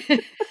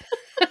 Like,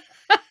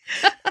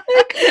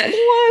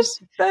 what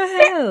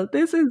the hell?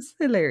 This is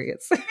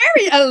hilarious.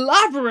 Very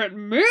elaborate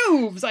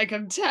moves, I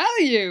can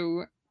tell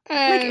you.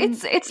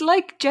 Like it's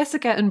like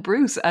Jessica and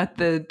Bruce at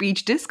the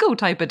beach disco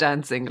type of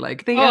dancing.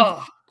 Like they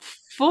have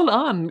full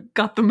on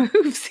got the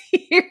moves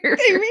here.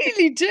 They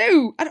really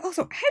do. And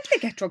also, how do they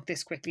get drunk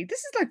this quickly? This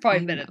is like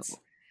 5 minutes.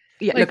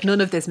 Yeah, look,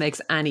 none of this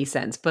makes any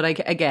sense. But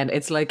again,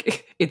 it's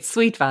like, it's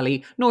Sweet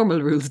Valley.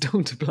 Normal rules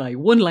don't apply.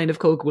 1 line of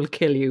Coke will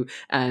kill you,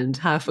 and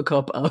half a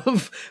cup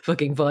of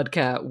fucking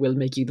vodka will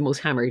make you the most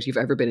hammered you've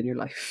ever been in your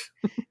life.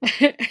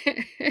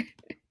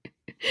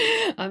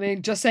 I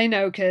mean, just say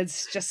no,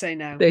 kids. Just say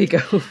no. There you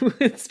go.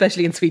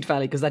 Especially in Sweet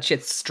Valley, because that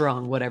shit's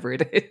strong, whatever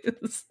it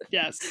is.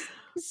 Yes.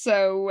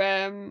 So,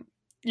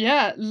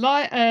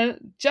 Lila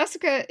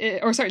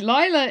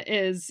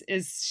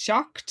is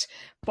shocked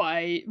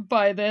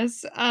by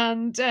this,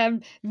 and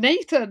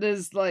Nathan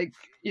is like,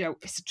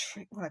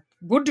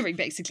 wondering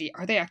basically,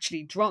 are they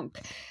actually drunk?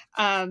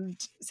 And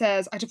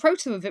says, I'd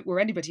approach them if it were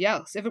anybody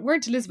else, if it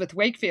weren't Elizabeth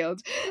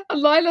Wakefield.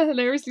 And Lila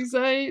hilariously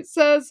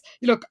says,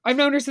 look, I've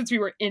known her since we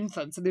were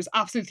infants, and there's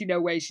absolutely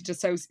no way she'd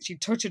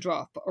touch a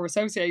drop or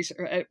associate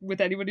with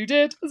anyone who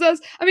did. And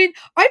says, I mean,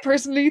 I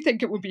personally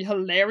think it would be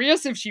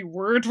hilarious if she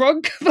were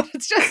drunk, but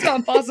it's just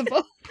not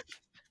possible.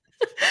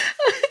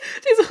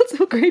 There's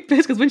also a great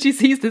bit because when she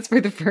sees this for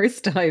the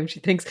first time, she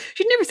thinks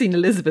she'd never seen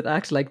Elizabeth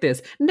act like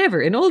this.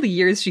 Never in all the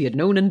years she had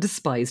known and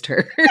despised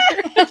her.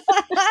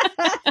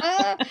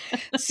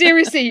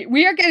 Seriously,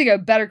 we are getting a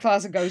better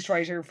class of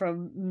ghostwriter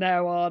from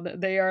now on.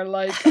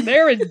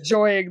 They're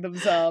enjoying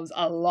themselves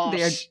a lot.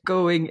 They are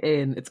going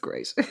in. It's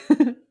great.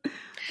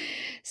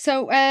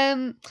 So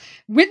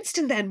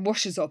Winston then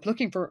rushes up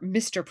looking for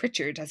Mr.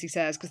 Pritchard, as he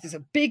says, because there's a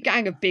big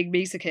gang of Big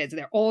Mesa kids and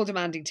they're all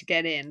demanding to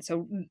get in.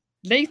 So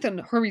Nathan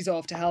hurries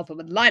off to help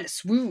him, and Lila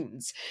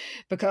swoons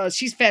because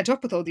she's fed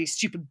up with all these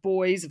stupid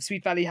boys of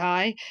Sweet Valley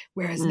High,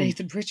 whereas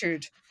Nathan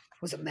Pritchard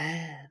was a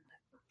man.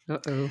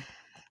 Uh-oh.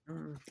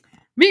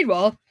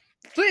 Meanwhile,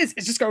 Liz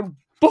is just going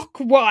buck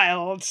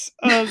wild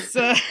as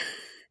they're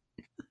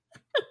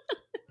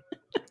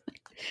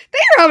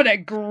having a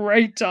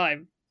great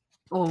time.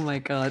 Oh my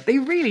God, they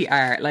really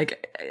are.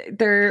 Like,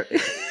 they're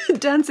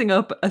dancing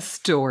up a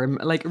storm,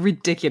 like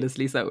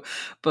ridiculously so.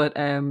 But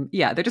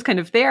yeah, they're just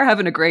they are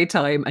having a great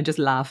time and just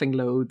laughing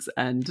loads.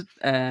 And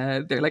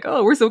they're like,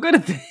 oh, we're so good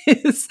at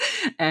this.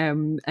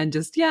 And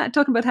just,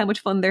 talking about how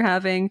much fun they're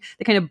having.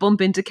 They kind of bump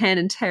into Ken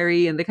and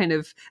Terry, and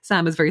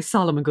Sam is very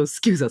solemn and goes,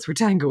 excuse us, we're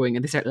tangoing.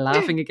 And they start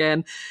laughing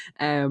again.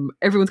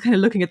 Everyone's kind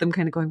of looking at them,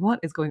 kind of going, what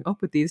is going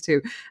up with these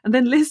two? And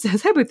then Liz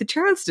says, how about the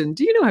Charleston?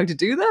 Do you know how to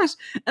do that?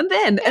 And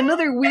then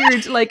another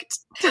weird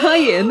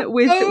tie-in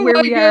with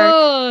where we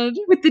are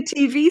with the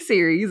TV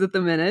series at the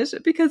minute,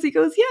 because he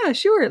goes, yeah,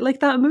 sure, like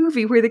that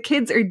movie where the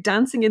kids are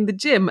dancing in the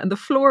gym and the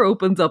floor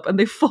opens up and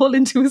they fall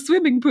into a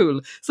swimming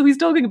pool. So he's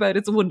talking about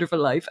It's a Wonderful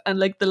Life, and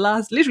like the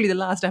last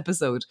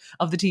episode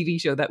of the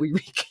TV show that we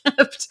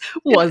recapped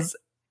was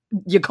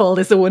You Call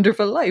This a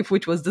Wonderful Life,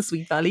 which was the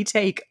Sweet Valley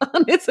take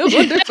on It's a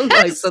Wonderful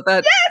Life. So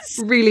that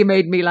really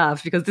made me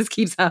laugh because this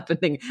keeps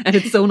happening and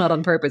it's so not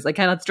on purpose. I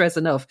cannot stress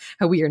enough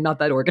how we are not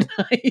that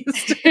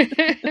organized.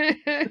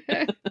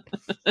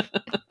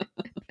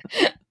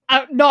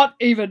 Not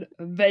even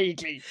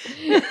vaguely.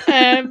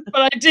 But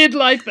I did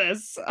like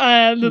this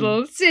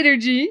little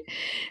synergy.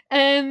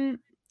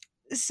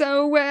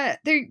 So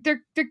they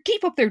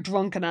keep up their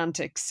drunken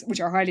antics, which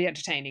are highly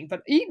entertaining.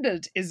 But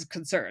Enid is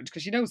concerned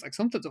because she knows like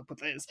something's up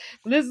with Liz.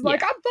 But Liz is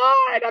like, I'm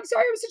fine. I'm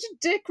sorry I was such a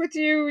dick with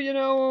you. You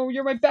know,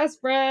 you're my best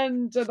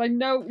friend, and I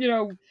know, you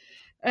know.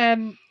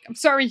 I'm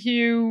sorry,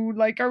 Hugh.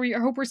 Like, I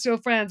hope we're still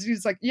friends. And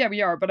he's like, yeah,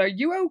 we are. But are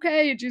you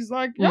okay? And she's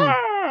like,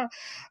 yeah,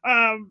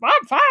 I'm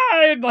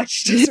fine. Like,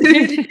 she's just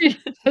really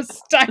just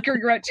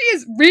staggering around. She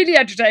is really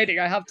entertaining,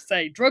 I have to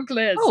say. Drunk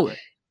Liz. Oh,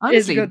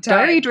 honestly,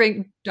 Diary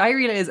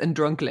Liz and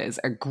Drunk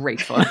Liz are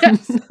great fun.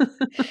 Yes.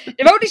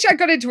 If only she had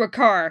got into a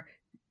car,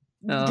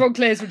 Drunk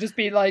Liz would just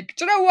be like,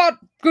 do you know what?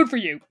 Good for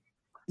you.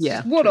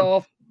 Yeah. One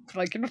off.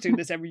 Like, you're not doing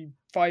this every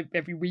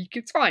week.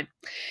 It's fine.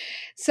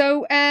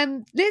 So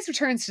Liz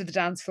returns to the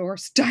dance floor,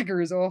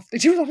 staggers off. They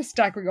do a lot of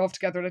staggering off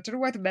together, and I don't know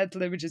why the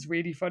mental image is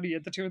really funny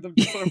and the two of them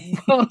just sort of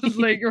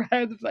waddling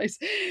around the place.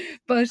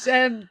 But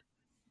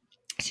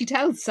she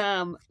tells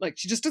Sam, like,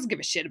 she just doesn't give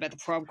a shit about the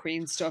prom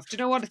queen stuff. Do you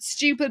know what? It's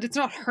stupid. It's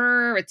not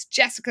her. It's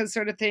Jessica's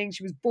sort of thing.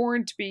 She was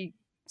born to be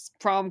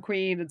prom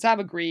queen, and Sam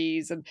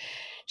agrees, and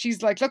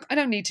she's like, look, I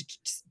don't need to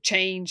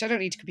change. I don't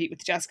need to compete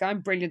with Jessica. I'm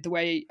brilliant the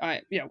way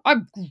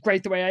I'm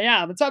great the way I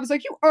am. And Sam was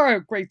like, you are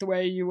great the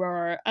way you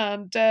are,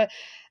 and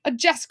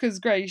Jessica's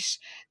great.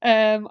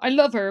 I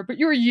love her, but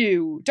you're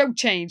you. Don't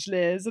change,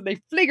 Liz. And they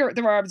fling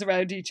their arms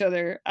around each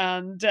other,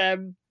 and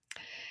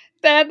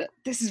then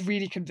this is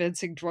really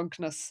convincing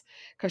drunkenness,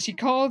 because she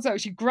grabs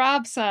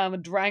Sam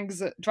and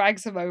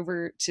drags him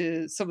over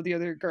to some of the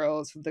other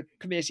girls from the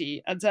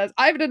committee and says,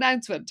 I have an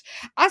announcement.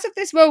 As of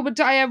this moment,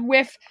 I am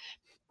why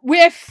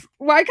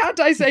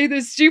can't I say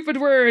this stupid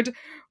word?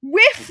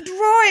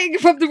 Withdrawing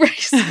from the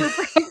race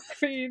for prom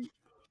queen.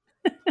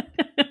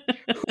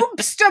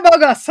 Whoopst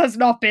among us has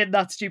not been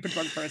that stupid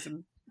drunk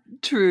person.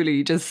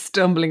 Truly just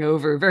stumbling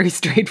over very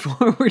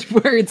straightforward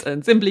words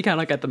and simply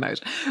cannot get them out.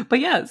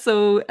 But yeah,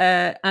 so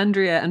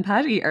Andrea and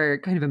Patty are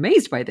kind of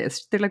amazed by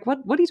this. They're like, what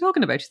are you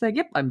talking about? She's like,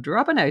 yep, I'm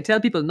dropping out.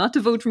 Tell people not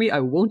to vote for me. I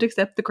won't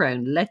accept the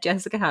crown. Let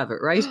Jessica have it,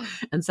 right?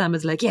 And Sam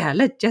is like, yeah,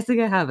 let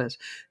Jessica have it.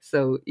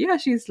 So yeah,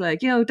 she's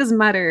like, it doesn't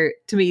matter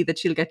to me that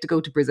she'll get to go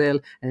to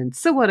Brazil. And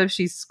so what if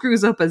she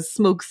screws up as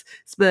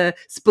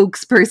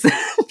spokesperson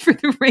for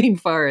the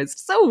rainforest?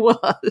 So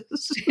what?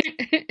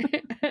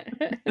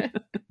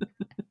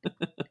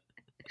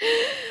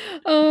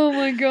 Oh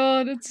my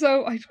god, it's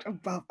so I'm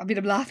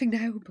laughing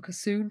now because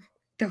soon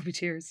there'll be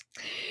tears.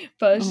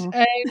 But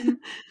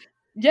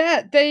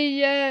yeah,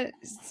 they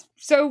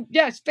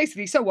it's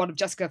basically, so what if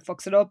Jessica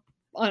fucks it up?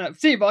 I don't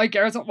see my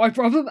girl, it's not my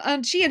problem.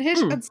 And she and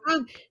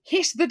Sam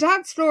hit the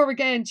dance floor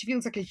again. She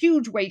feels like a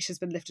huge weight has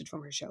been lifted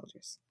from her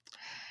shoulders.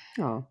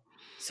 Oh.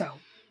 So,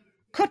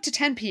 cut to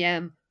 10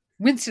 p.m.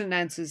 Winston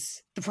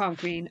announces the prom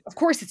queen. Of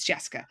course, it's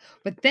Jessica.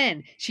 But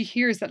then she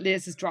hears that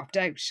Liz has dropped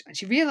out, and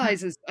she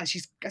realizes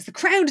as the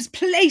crown is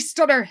placed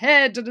on her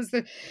head, and as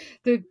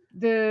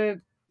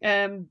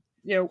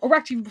or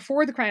actually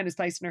before the crown is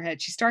placed on her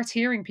head, she starts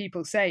hearing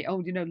people say,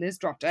 "Oh, Liz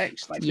dropped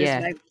out." Like,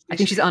 yeah, I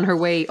think she's on her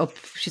way up.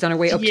 She's on her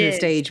way up to the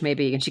stage,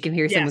 maybe, and she can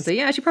hear someone say,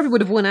 "Yeah, she probably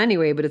would have won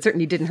anyway, but it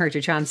certainly didn't hurt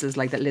her chances."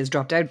 Like that, Liz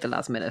dropped out at the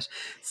last minute,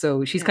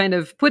 so she's kind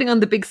of putting on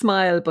the big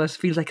smile, but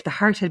feels like the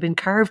heart had been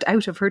carved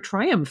out of her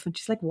triumph, and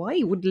she's like,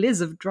 "Why would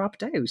Liz have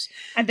dropped out?"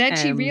 And then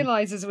she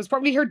realizes it was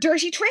probably her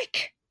dirty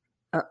trick.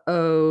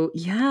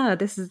 Yeah,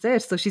 this is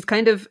it. So she's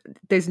kind of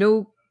there's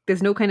no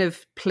kind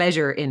of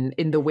pleasure in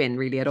the win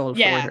really at all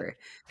for her.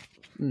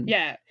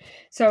 Yeah.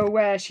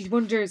 So she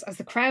wonders as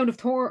the crown of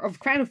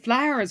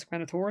flowers,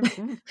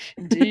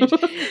 indeed,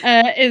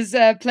 is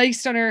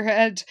placed on her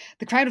head.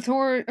 The crown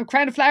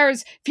of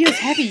flowers feels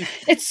heavy.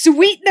 Its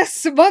sweetness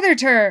smothered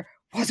her.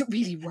 Was it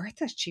really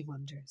worth it? She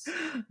wonders.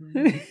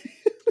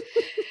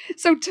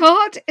 So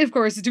Todd, of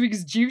course, is doing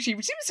his duty,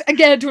 which seems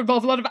again to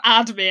involve a lot of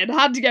admin,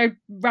 handing out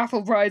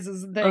raffle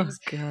prizes and things.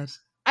 Oh God.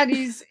 And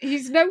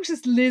he's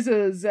noticed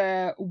Liz's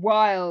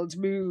wild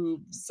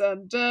moves,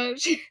 and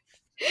he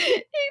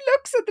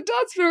looks at the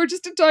dance floor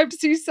just in time to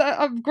see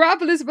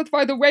grab Elizabeth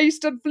by the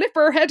waist and flip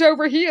her head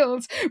over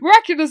heels.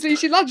 Miraculously,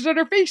 she landed on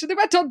her feet, and they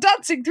went on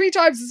dancing 3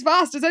 times as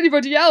fast as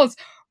anybody else.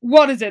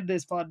 What is in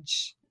this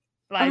bunch?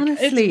 Like,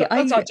 honestly,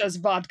 it's not just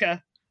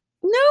vodka.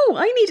 No,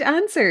 I need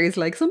answers.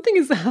 Like, something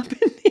is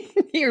happening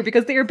here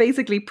because they are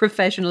basically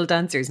professional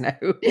dancers now.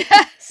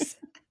 Yes.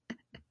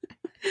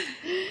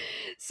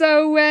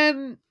 So,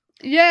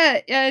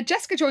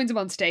 Jessica joins him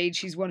on stage.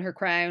 She's won her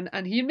crown,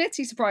 and he admits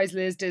he's surprised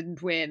Liz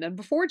didn't win. And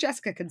before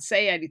Jessica can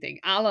say anything,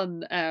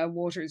 Alan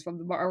Waters from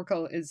the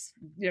Oracle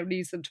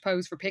needs them to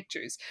pose for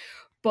pictures.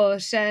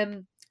 But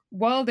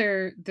while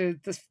the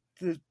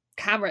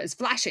camera is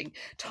flashing,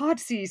 Todd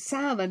sees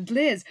Sam and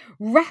Liz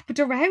wrapped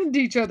around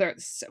each other.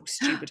 It's so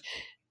stupid.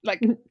 Like,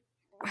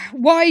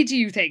 why do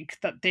you think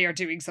that they are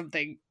doing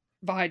something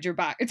behind your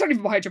back? It's not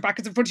even behind your back,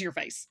 it's in front of your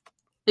face.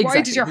 Exactly,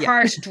 why did your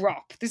heart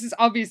drop? This is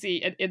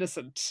obviously an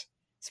innocent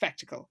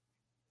spectacle.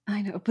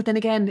 I know, but then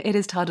again, it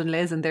is Todd and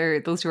Liz, and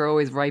those two are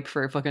always ripe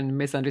for fucking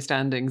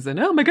misunderstandings. And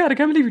oh my God, I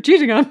can't believe you're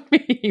cheating on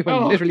me.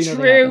 When literally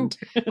true.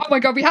 Oh my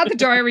God, we had the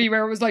diary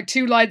where it was like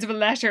 2 lines of a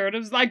letter, and it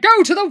was like,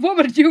 "Go to the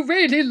woman you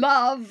really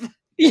love."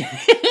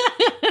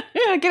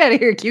 Get out of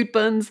here, cute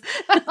buns.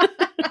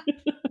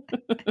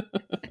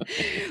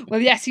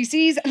 Well, yes, he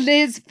sees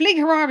Liz fling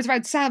her arms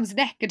around Sam's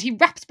neck, and he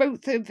wraps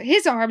both of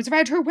his arms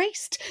around her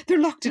waist. They're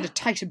locked in a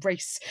tight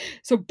embrace.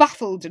 So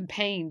baffled and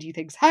pained, he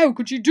thinks, "How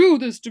could you do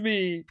this to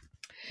me?"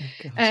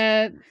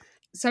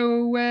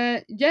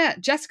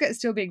 Jessica is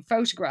still being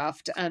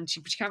photographed, and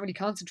she can't really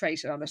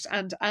concentrate on it.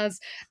 And as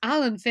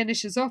Alan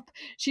finishes up,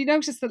 she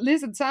noticed that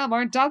Liz and Sam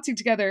aren't dancing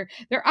together.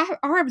 Their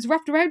arms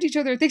wrapped around each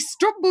other. They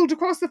stumbled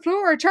across the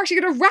floor, charting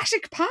an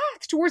erratic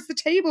path towards the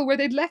table where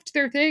they'd left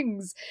their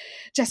things.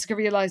 Jessica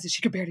realizes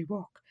she could barely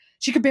walk.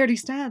 She could barely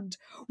stand.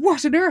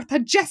 What on earth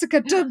had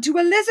Jessica done to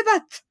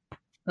Elizabeth?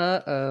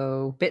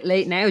 Bit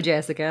late now,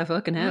 Jessica.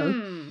 Fucking hell.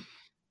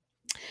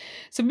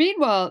 So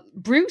meanwhile,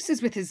 Bruce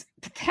is with his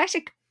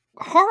pathetic,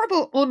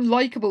 horrible,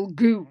 unlikable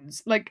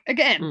goons. Like,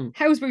 again,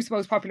 how is Bruce the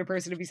most popular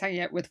person if he's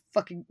hanging out with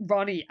fucking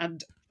Ronnie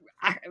and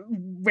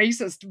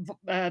racist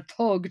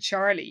thug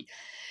Charlie?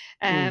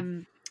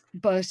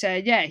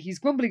 He's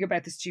grumbling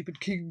about the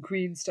stupid king and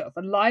queen stuff.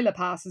 And Lila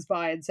passes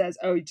by and says,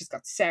 "Oh, you just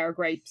got sour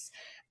grapes."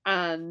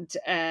 And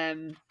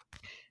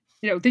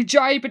they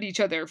jibe at each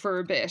other for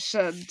a bit,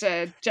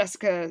 and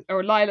Jessica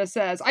or Lila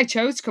says, "I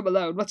chose to come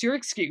alone. What's your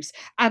excuse?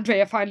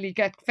 Andrea finally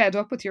get fed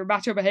up with your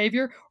macho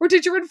behaviour? Or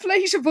did your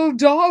inflatable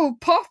doll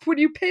pop when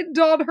you pinned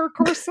on her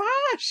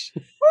corsage?"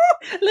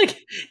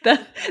 Like,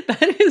 that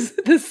is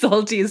the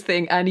saltiest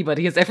thing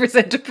anybody has ever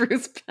said to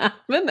Bruce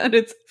Patman, and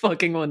it's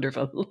fucking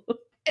wonderful.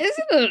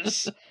 Isn't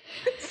it?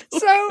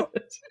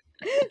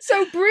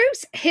 So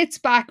Bruce hits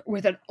back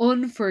with an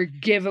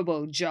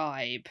unforgivable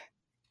jibe.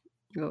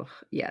 Oh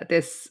yeah,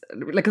 this,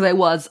 because I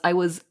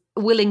was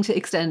willing to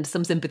extend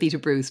some sympathy to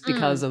Bruce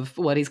because of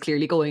what he's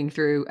clearly going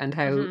through and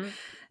how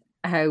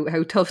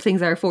tough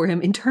things are for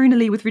him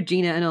internally with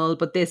Regina and all,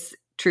 but this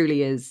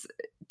truly is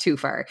too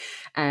far.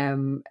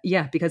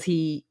 Because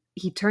he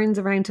turns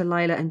around to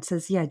Lila and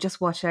says, "Yeah, just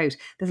watch out.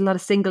 There's a lot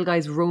of single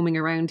guys roaming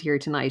around here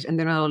tonight, and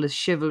they're not all as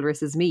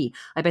chivalrous as me.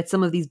 I bet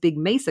some of these big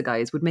Mesa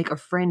guys would make our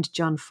friend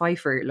John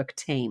Pfeiffer look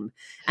tame."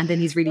 And then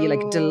he's really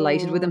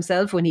delighted with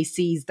himself when he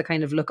sees the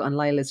kind of look on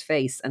Lila's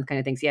face and kind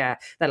of thinks, "Yeah,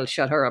 that'll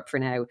shut her up for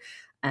now."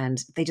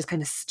 And they just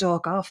kind of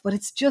stalk off, but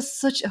it's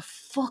just such a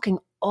fucking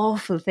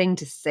awful thing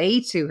to say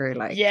to her.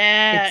 Like,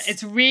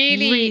 it's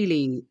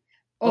really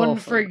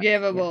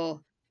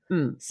unforgivable.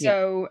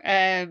 Lila,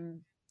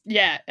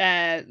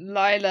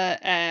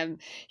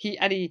 he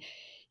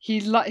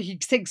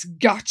thinks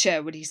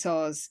gotcha when he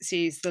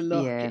sees the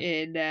look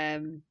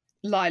in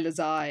Lila's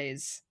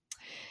eyes.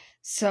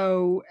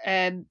 So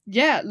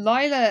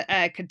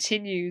Lila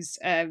continues.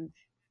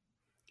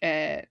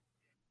 He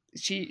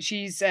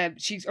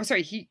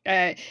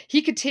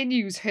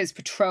continues his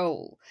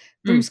patrol.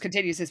 Bruce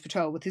continues his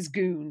patrol with his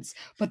goons,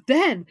 but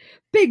then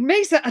Big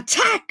Mesa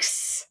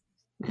attacks.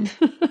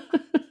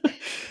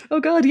 Oh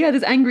God, yeah,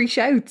 there's angry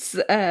shouts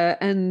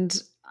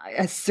and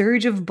a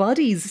surge of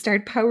bodies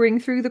start powering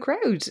through the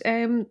crowd.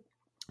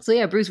 So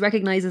yeah, Bruce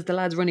recognizes the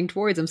lads running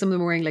towards him. Some of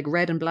them are wearing like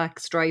red and black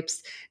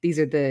stripes. These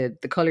are the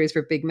colors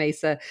for Big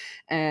Mesa.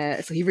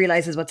 So he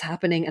realizes what's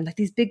happening. And like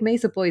these Big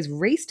Mesa boys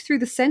raced through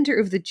the center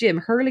of the gym,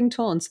 hurling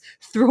taunts,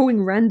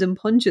 throwing random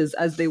punches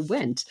as they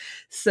went.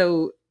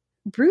 So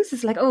Bruce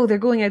is like, oh, they're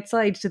going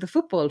outside to the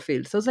football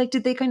field. So it's like,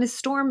 did they kind of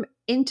storm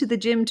into the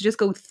gym to just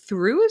go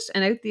through it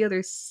and out the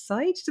other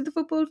side to the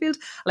football field?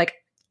 Like,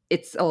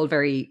 it's all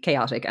very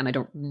chaotic and I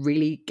don't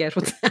really get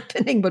what's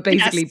happening. But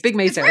basically, Big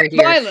Mesa are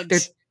here.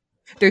 Violent.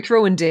 They're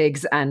throwing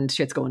digs and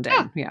shit's going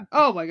down. Yeah.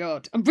 Oh my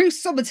God. And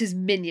Bruce summons his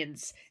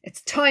minions.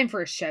 It's time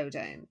for a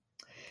showdown.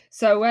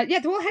 So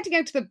they're all heading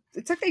out to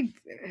it's like they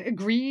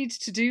agreed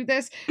to do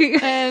this.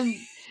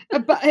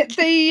 But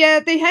they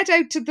head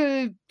out to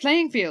the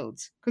playing field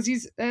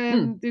because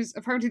there's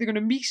apparently they're going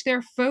to meet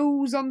their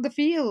foes on the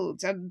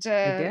field. And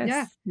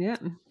time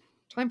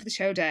for the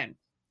showdown.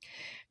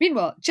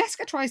 Meanwhile,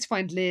 Jessica tries to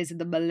find Liz in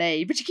the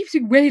melee, but she keeps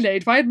being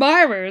waylaid by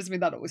admirers. I mean,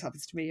 that always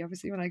happens to me,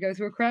 obviously, when I go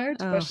through a crowd.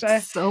 Oh,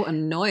 but, so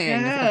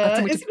annoying. That's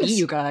so much to be,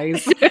 you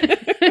guys. So,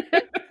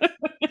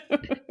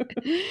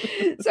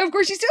 of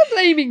course, she's still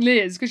blaming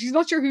Liz because she's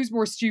not sure who's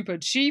more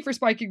stupid. She for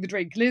spiking the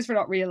drink, Liz for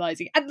not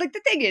realising. And, like, the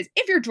thing is,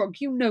 if you're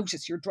drunk, you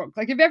notice you're drunk.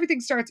 Like, if you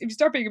start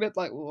being a bit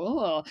like,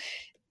 whoa,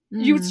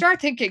 you would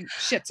start thinking,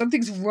 shit,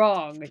 something's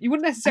wrong. You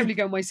wouldn't necessarily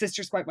go, my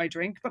sister spiked my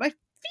drink, but I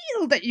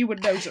feel that you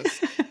would notice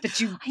that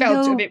you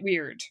felt a bit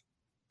weird.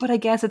 But I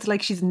guess it's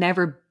like she's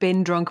never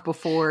been drunk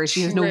before.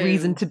 She has no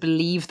reason to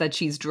believe that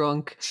she's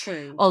drunk.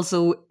 True.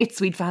 Also, it's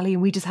Sweet Valley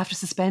and we just have to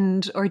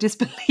suspend our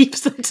disbelief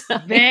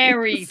sometimes.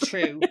 Very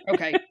true.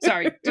 Okay,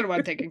 sorry. Don't know what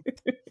I'm thinking.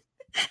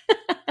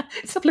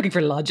 Stop looking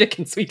for logic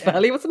in Sweet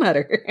Valley. What's the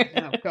matter?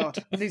 Oh,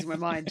 God. I'm losing my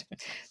mind.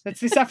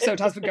 This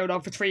episode has been going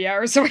on for 3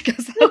 hours, so I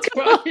guess that's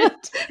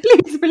quiet.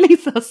 Please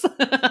release us.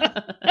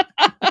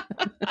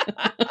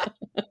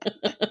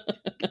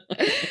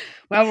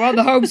 Well, we're on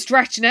the home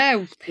stretch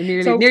now.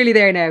 Nearly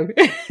there now.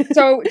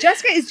 So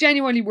Jessica is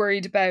genuinely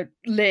worried about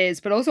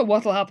Liz, but also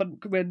what will happen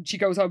when she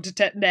goes home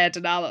to Ned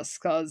and Alice,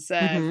 because,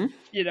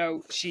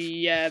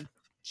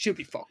 she'll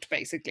be fucked,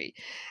 basically.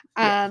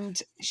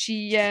 And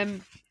she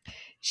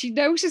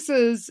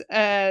notices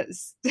Sam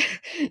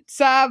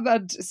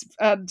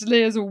and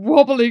Liz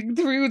wobbling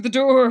through the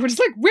door. It's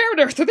like, where on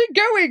earth are they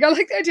going? I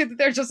like the idea that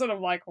they're just sort of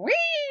like,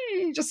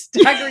 wee, just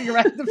staggering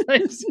around the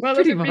place. While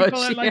other people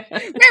are like,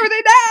 where are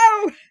they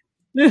now?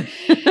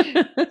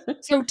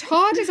 So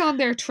Todd is on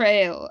their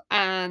trail,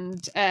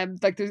 and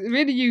there's a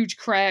really huge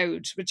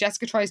crowd, but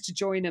Jessica tries to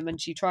join him, and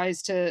she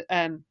tries to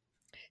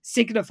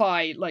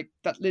signify like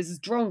that Liz is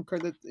drunk or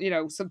that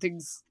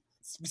something's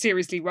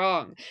seriously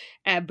wrong,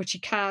 but she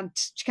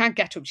can't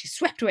get to him. She's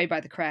swept away by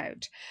the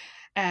crowd.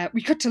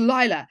 We cut to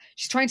Lila.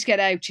 She's trying to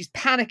get out. She's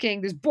panicking.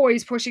 There's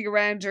boys pushing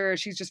around her.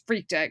 She's just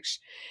freaked out.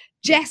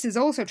 Jess is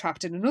also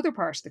trapped in another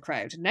part of the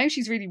crowd. And now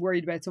she's really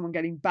worried about someone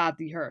getting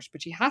badly hurt,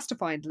 but she has to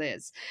find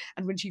Liz.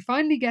 And when she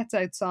finally gets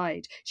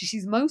outside, she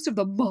sees most of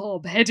the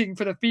mob heading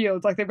for the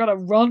field. Like they've got to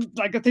run.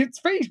 Like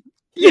it's very,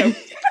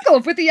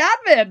 difficult with the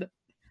admin.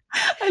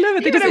 I love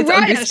it. It's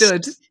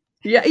understood.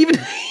 Yeah, even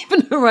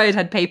the riot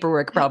had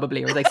paperwork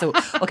probably. Or like, so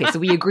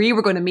we agree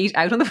we're going to meet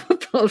out on the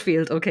football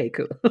field. Okay,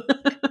 cool.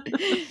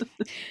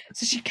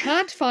 So she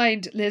can't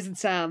find Liz and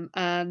Sam,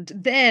 and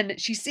then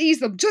she sees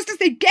them just as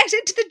they get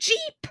into the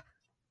Jeep.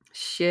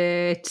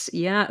 Shit.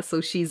 Yeah.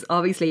 So she's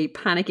obviously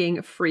panicking,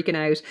 freaking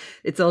out.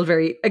 It's all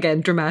very,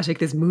 again, dramatic.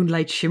 There's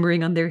moonlight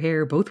shimmering on their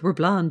hair. Both were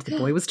blonde. The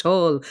boy was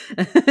tall.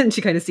 And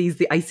she kind of sees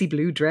the icy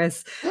blue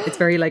dress. It's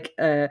very like,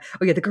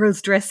 the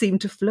girl's dress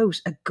seemed to float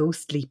a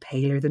ghostly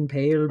paler than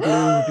pale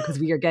blue because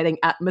we are getting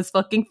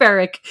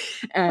atmos-fucking-ferric.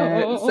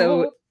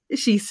 So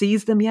she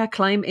sees them,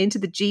 climb into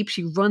the Jeep.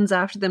 She runs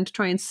after them to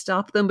try and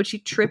stop them, but she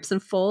trips and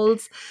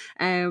falls.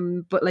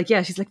 But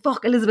she's like,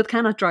 fuck, Elizabeth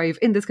cannot drive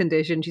in this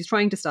condition. She's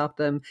trying to stop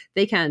them.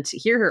 They can't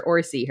hear her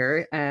or see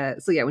her.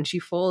 When she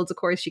falls, of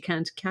course, she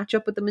can't catch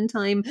up with them in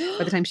time.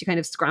 By the time she kind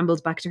of scrambles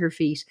back to her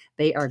feet,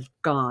 they are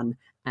gone.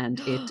 And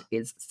it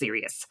is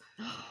serious.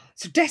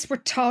 So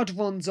desperate Todd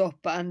runs up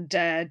and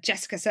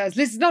Jessica says,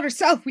 Liz is not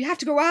herself. We have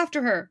to go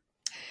after her.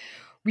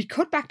 We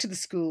cut back to the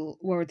school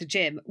or the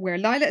gym where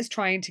Lila is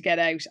trying to get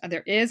out, and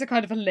there is a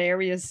kind of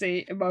hilarious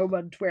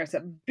moment where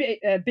some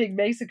big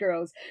Mesa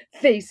girls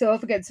face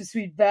off against some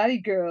Sweet Valley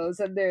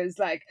girls, and there's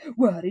like,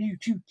 what, are you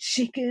too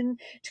chicken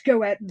to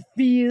go out in the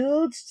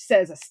field?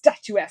 Says a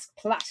statuesque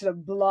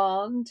platinum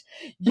blonde.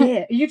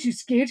 Yeah, are you too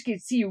scared to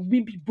see your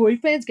wimpy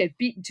boyfriends get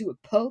beaten to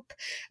a pulp?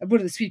 And one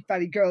of the Sweet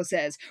Valley girls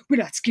says, we're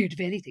not scared of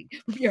anything,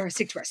 but we are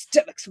sick to our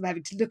stomachs from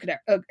having to look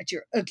at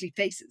your ugly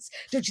faces.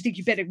 Don't you think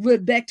you better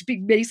run back to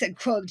Big Mesa and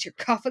cry fall into your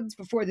coffins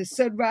before the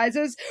sun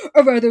rises,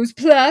 or are those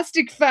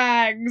plastic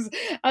fangs?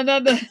 And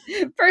then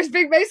the first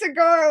big Mason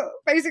girl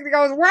basically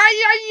goes,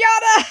 why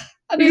yada?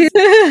 And he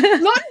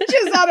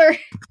lunges at her.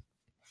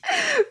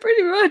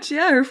 Pretty much,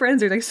 yeah. Her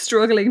friends are like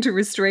struggling to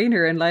restrain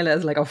her, and Lila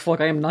is like, "Oh fuck,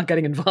 I am not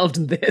getting involved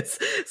in this."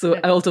 So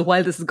also,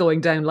 while this is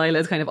going down, Lila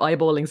is kind of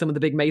eyeballing some of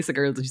the big Mesa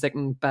girls, and she's like,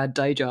 "Bad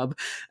dye job."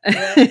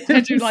 Yeah, I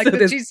do like so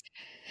that. She's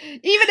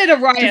even in a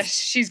riot,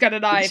 she's got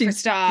an eye for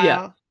style.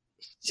 Yeah.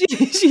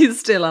 She's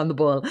still on the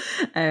ball.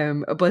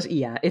 But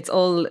yeah, it's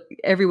all,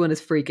 everyone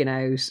is freaking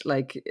out.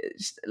 Like,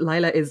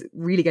 Lila is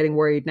really getting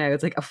worried now.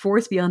 It's like a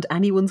force beyond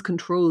anyone's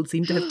control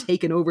seemed to have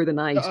taken over the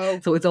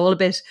night. So it's all a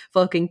bit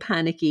fucking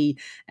panicky.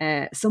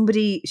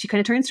 She kind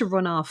of turns to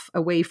run off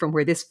away from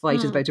where this fight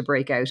is about to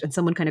break out, and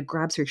someone kind of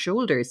grabs her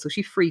shoulders. So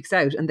she freaks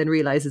out and then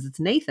realizes it's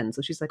Nathan.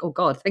 So she's like, oh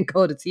God, thank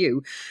God it's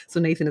you. So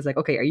Nathan is like,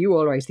 okay, are you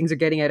all right? Things are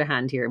getting out of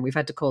hand here and we've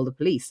had to call the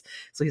police.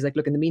 So he's like,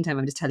 look, in the meantime,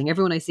 I'm just telling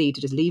everyone I see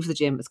to just leave the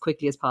gym as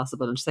quickly as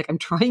possible. And she's like, I'm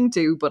trying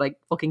to, but I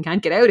fucking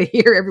can't get out of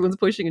here. Everyone's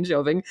pushing and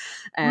shoving.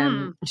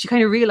 She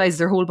kind of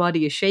realizes her whole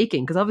body is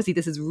shaking because obviously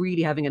this is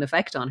really having an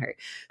effect on her.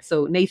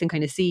 So Nathan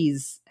kind of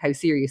sees how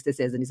serious this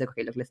is, and he's like,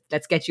 okay, look,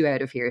 let's get you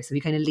out of here. So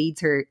he kind of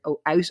leads her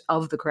out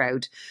of the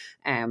crowd.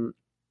 And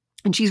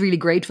she's really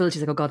grateful.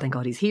 She's like, oh God, thank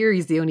God he's here.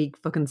 He's the only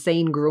fucking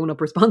sane,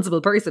 grown-up, responsible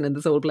person in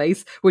this whole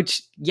place,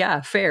 which, yeah,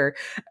 fair.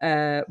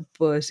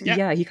 But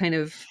he kind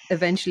of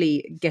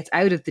eventually gets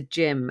out of the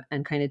gym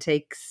and kind of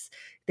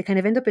they kind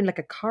of end up in like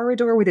a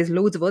corridor where there's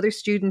loads of other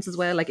students as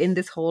well, like in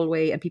this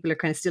hallway, and people are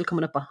kind of still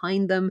coming up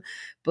behind them.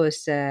 But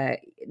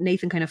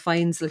Nathan kind of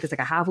finds like there's like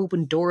a half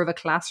open door of a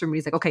classroom, and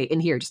he's like, okay,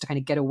 in here, just to kind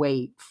of get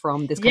away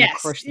from this kind of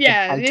crush that's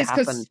about to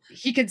happen.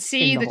 He can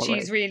see that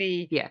she's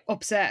really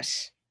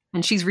upset.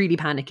 And she's really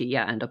panicky,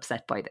 and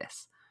upset by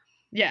this.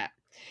 Yeah.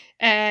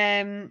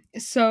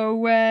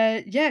 So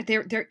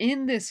they're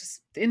in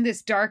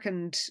this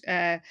darkened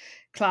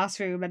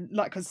classroom, and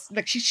because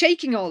she's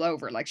shaking all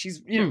over, like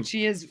she's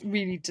she is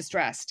really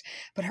distressed,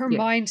 but her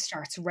mind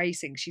starts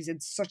racing. She's in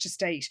such a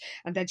state,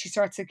 and then she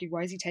starts thinking,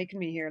 why is he taking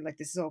me here? Like,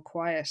 this is all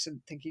quiet, and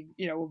thinking,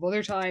 of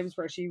other times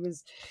where she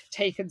was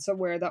taken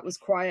somewhere that was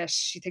quiet.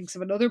 She thinks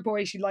of another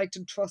boy she liked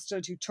and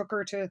trusted who took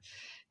her to,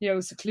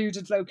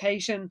 secluded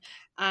location,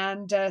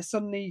 and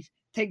suddenly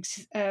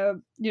thinks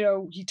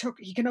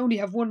he can only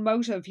have one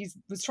motive.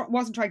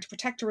 Wasn't trying to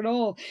protect her at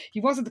all. He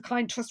wasn't the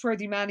kind,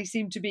 trustworthy man he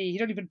seemed to be.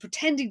 He'd only been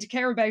pretending to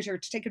care about her,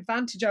 to take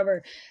advantage of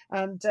her.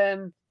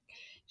 And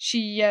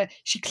she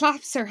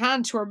claps her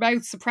hand to her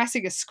mouth,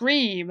 suppressing a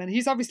scream, and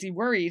he's obviously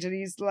worried, and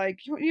he's like,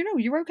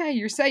 you're okay,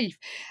 you're safe.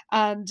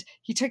 And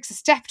he takes a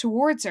step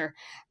towards her,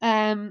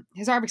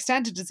 his arm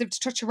extended as if to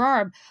touch her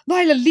arm.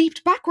 Lila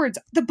leaped backwards,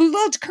 the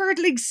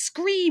blood-curdling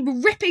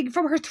scream ripping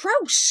from her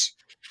throat.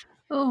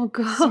 Oh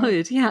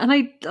God, and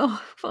I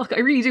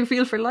really do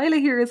feel for Lila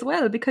here as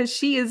well, because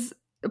she is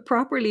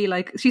properly,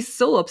 like, she's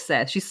so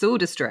upset, she's so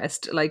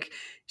distressed, like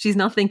she's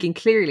not thinking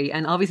clearly,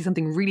 and obviously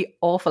something really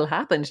awful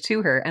happened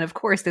to her, and of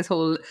course this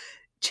whole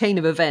chain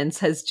of events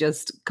has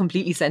just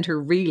completely sent her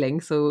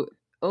reeling. So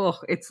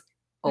it's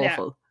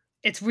awful.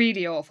 Yeah, it's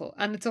really awful,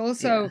 and it's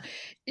also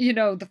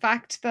the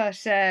fact that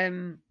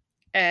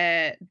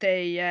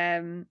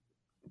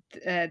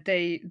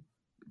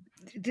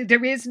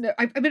there is no,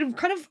 I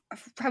kind of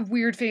have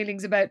weird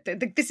feelings about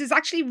this is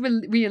actually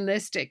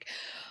realistic.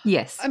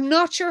 Yes. I'm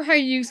not sure how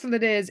useful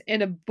it is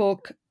in a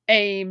book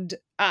aimed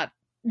at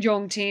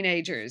young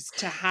teenagers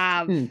to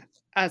have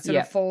a sort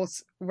of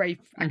false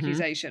rape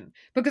accusation.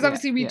 Because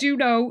obviously we do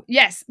know,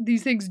 yes,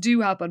 these things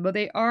do happen, but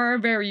they are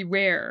very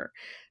rare.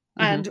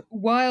 And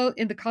while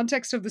in the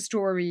context of the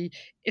story,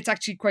 it's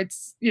actually quite,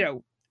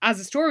 as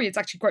a story,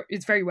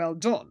 it's very well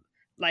done.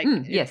 Like,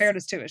 in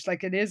fairness to it,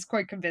 like, it is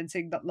quite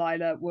convincing that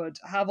Lila would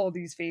have all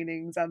these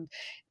feelings, and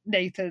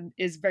Nathan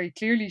is very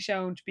clearly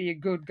shown to be a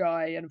good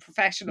guy and a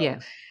professional. Yeah.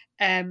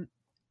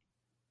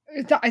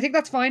 I think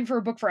that's fine for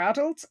a book for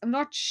adults. I'm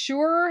not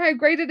sure how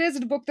great it is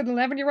in a book that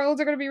 11-year-olds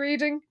are going to be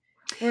reading.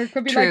 Where it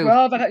could be like,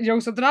 well, but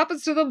something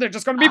happens to them, they're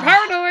just going to be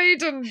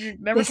paranoid,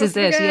 and never. This is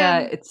it,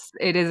 again.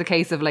 It is a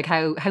case of like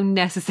how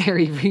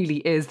necessary really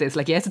is this?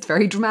 Like, yes, it's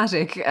very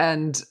dramatic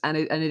and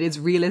it is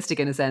realistic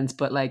in a sense,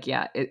 but like,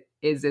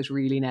 is it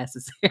really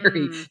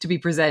necessary to be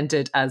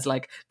presented as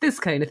like this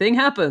kind of thing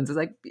happens? It's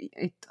like,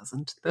 it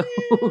doesn't though.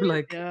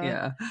 Like,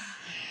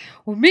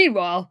 Well,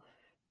 meanwhile,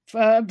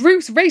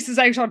 Bruce races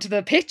out onto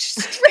the pitch,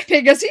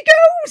 stripping as he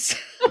goes.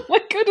 Oh my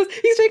goodness,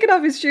 he's taking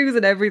off his shoes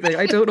and everything.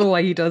 I don't know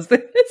why he does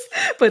this,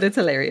 but it's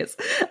hilarious.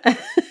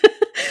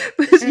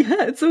 But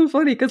it's so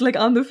funny because like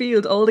on the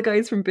field, all the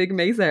guys from Big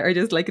Mesa are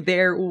just like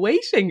there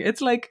waiting.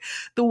 It's like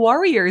the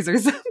Warriors or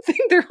something.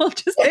 They're all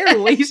just there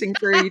waiting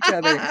for each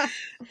other.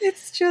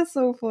 It's just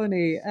so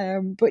funny.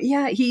 But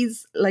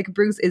he's like,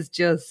 Bruce is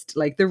just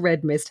like, the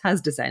red mist has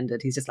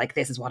descended. He's just like,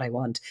 this is what I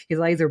want. His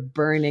eyes are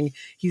burning.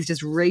 He's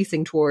just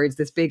racing towards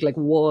this big like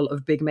wall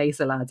of Big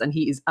Mesa lads, and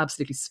he is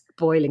absolutely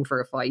spoiling for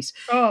a fight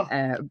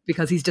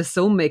because he's just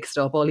so mixed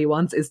up. All he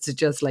wants is to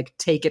just like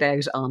take it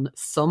out on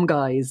some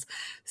guys.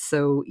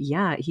 So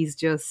he's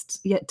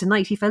just,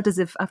 tonight he felt as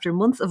if after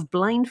months of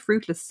blind,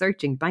 fruitless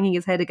searching, banging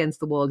his head against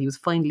the wall, he was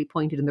finally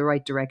pointed in the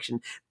right direction.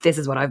 This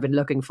is what I've been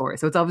looking for.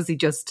 So it's obviously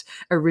just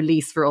a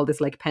release for all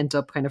this like pent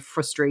up kind of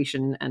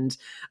frustration and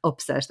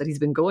upset that he's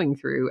been going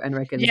through, and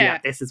reckons,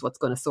 this is what's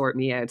going to sort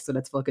me out. So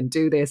let's fucking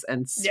do this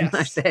and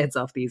smash the heads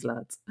off these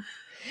lads.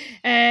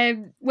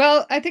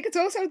 Well, I think it's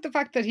also the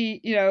fact that he,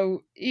 you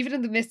know, even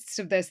in the midst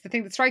of this, the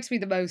thing that strikes me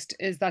the most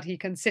is that he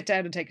can sit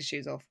down and take his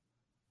shoes off.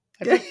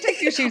 I think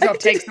taking your shoes off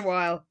takes a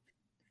while.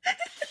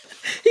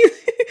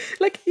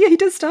 He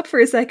does stop for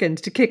a second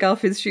to kick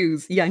off his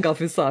shoes, yank off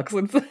his socks.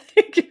 And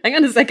like, hang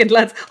on a second,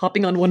 lads,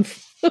 hopping on one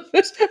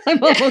foot.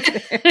 I'm almost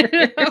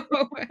there.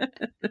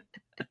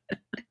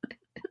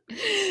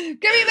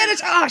 Give me a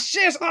minute. Oh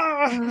shit.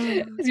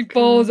 As he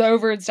falls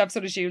over and steps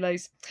on a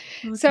shoelace.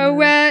 So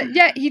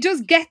he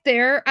does get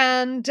there,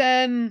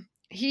 and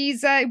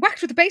he's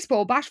whacked with a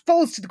baseball bat,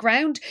 falls to the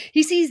ground.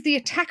 He sees the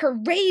attacker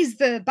raise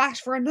the bat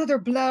for another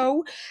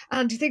blow,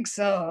 and he thinks,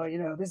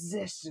 this is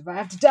it. If I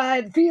have to die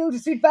in the field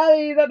of Sweet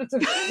Valley, then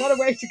what a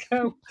way to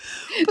go.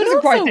 But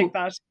doesn't quite think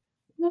that.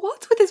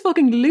 What's with this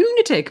fucking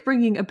lunatic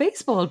bringing a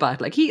baseball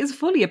bat? Like, he is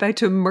fully about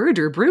to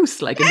murder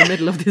Bruce, like, in the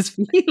middle of this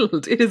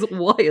field. It is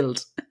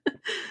wild.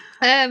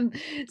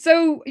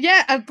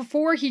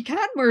 Before he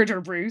can murder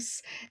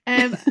Bruce,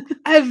 a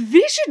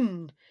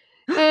vision.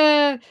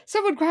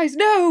 Someone cries,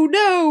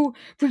 no!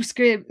 Bruce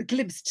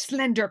glimpsed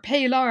slender,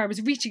 pale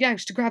arms reaching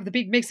out to grab the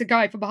big Mesa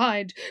guy from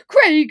behind.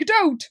 Craig,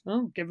 don't!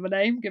 Oh, give him a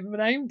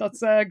name.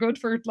 That's good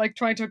for, like,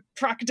 trying to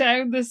track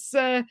down this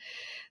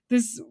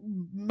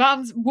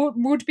man's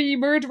would-be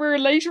murderer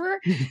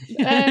later.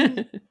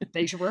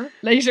 Later.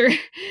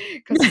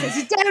 Because he says,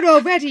 he's down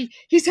already.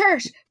 He's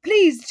hurt.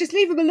 Please, just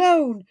leave him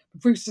alone.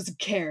 But Bruce doesn't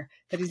care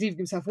that he's leaving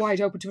himself wide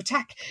open to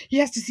attack. He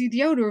has to see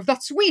the owner of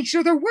that sweet,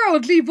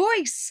 otherworldly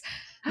voice.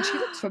 And she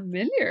looks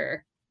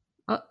familiar.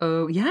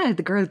 Uh-oh. Yeah,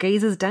 the girl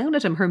gazes down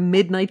at him, her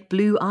midnight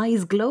blue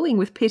eyes glowing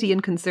with pity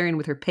and concern,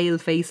 with her pale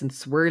face and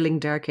swirling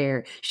dark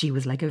hair. She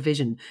was like a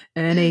vision,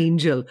 an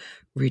angel.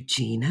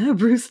 Regina,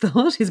 Bruce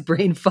thought, his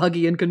brain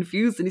foggy and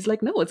confused, and he's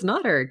like, no, it's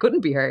not her. It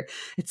couldn't be her.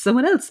 It's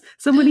someone else.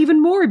 Someone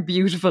even more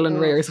beautiful and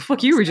rare. So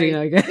fuck you,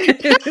 Regina, I guess.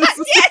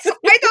 Yes,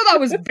 I thought that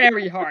was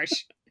very harsh.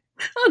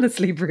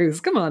 Honestly, Bruce,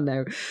 come on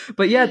now.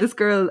 But yeah, this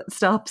girl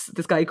stops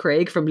this guy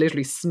Craig from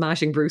literally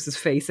smashing Bruce's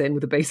face in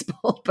with a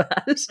baseball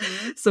bat.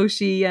 Mm-hmm. So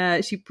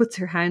she puts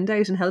her hand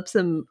out and helps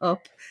him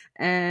up,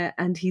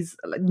 and he's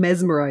like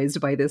mesmerized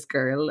by this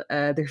girl.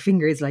 Their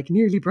fingers like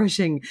nearly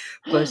brushing,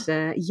 but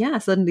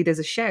suddenly there's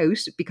a shout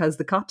because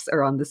the cops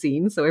are on the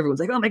scene. So everyone's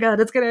like, "Oh my god,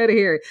 let's get out of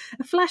here!"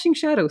 A flashing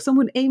shadow.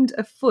 Someone aimed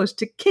a foot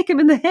to kick him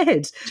in the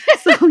head.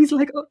 So he's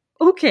like, "Oh,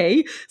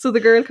 okay." So the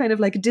girl kind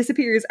of like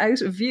disappears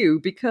out of view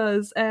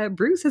because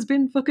Bruce has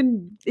been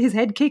his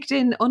head kicked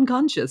in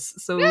unconscious.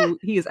 So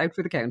he is out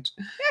for the count.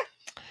 Yeah.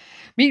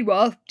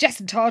 Meanwhile, Jess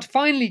and Todd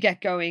finally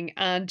get going,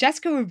 and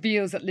Jessica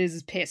reveals that Liz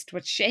is pissed,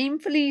 but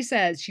shamefully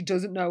says she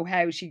doesn't know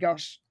how she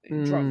got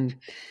drunk.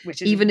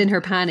 Which is even in her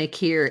panic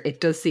here,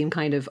 it does seem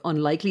kind of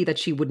unlikely that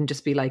she wouldn't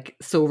just be like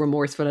so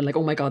remorseful and like,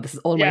 oh my god, this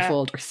is all my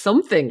fault or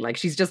something. Like,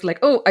 she's just like,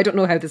 oh, I don't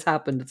know how this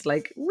happened. It's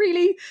like,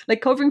 really?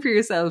 Like, covering for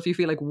yourself, you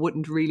feel like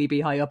wouldn't really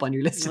be high up on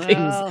your list of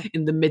things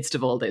in the midst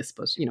of all this,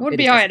 but you know, wouldn't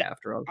it be high on,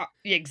 after all.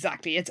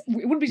 Exactly. It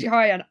wouldn't be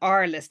high on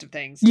our list of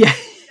things. Yeah.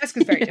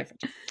 Jessica's very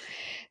different.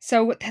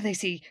 So then they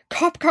see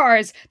cop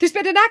cars. There's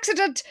been an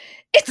accident.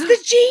 It's the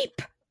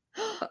Jeep.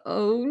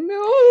 Oh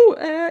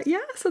no.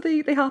 So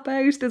they hop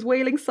out. There's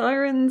wailing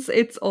sirens.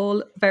 It's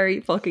all very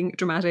fucking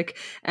dramatic.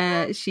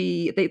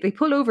 They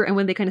pull over, and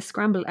when they kind of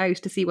scramble out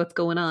to see what's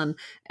going on,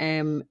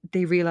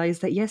 they realise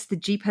that yes, the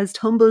Jeep has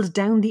tumbled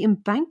down the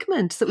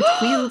embankment. So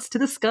its wheels to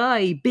the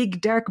sky,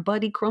 big dark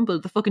body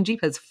crumpled. The fucking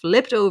Jeep has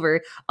flipped over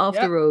off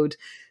the road.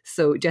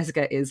 So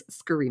Jessica is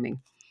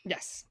screaming.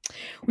 Yes.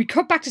 We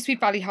cut back to Sweet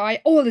Valley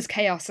High. All is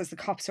chaos as the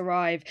cops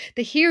arrive.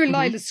 They hear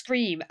Lila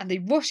scream and they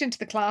rush into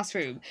the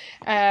classroom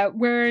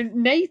where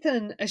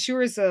Nathan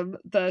assures them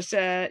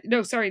that,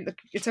 no, sorry, look,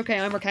 it's okay,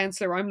 I'm her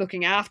counsellor, I'm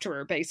looking after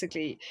her,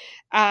 basically.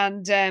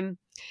 And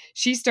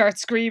she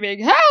starts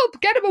screaming,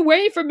 help, get him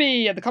away from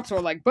me. And the cops are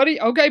all like,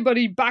 buddy, okay,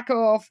 buddy, back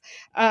off.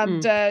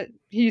 And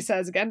he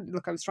says again,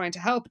 look, I was trying to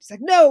help. He's like,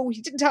 no,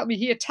 he didn't help me,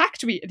 he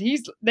attacked me. And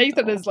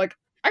Nathan is like,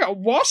 I got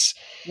what?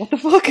 What the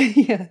fuck?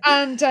 Yeah.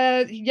 And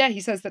he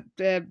says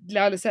that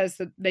Lila says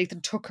that Nathan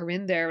took her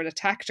in there and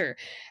attacked her,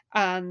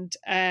 and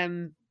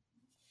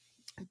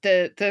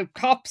the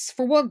cops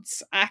for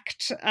once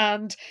act,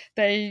 and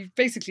they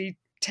basically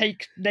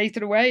take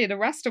Nathan away and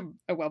arrest him.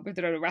 Oh, well, they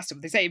don't arrest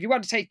him. They say, if you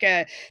want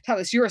to tell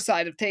us your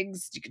side of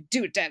things, you can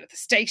do it down at the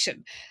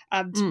station.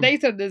 And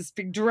Nathan is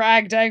being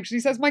dragged out, and he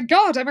says, my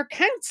God, I'm her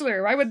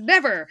counsellor, I would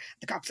never.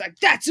 The cop's like,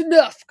 that's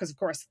enough, because of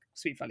course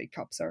Sweet Valley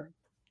cops have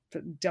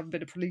a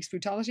bit of police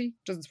brutality.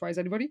 Doesn't surprise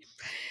anybody.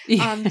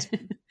 Yeah.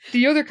 And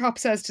the other cop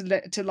says to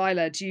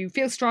Lila, do you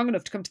feel strong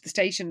enough to come to the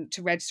station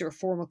to register a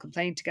formal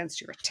complaint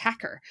against your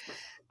attacker?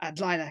 And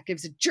Lila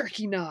gives a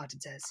jerky nod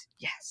and says,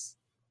 yes.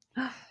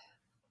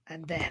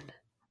 And then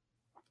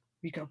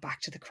we go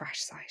back to the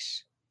crash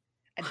site.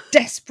 A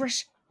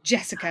desperate,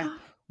 Jessica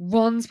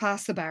runs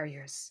past the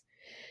barriers.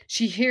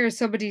 She hears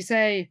somebody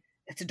say,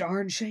 "It's a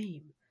darn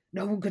shame.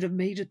 No one could have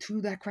made it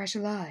through that crash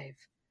alive.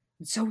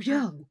 And so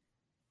young.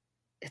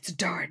 It's a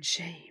darn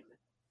shame."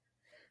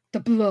 The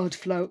blood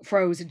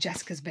froze in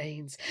Jessica's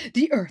veins.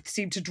 The earth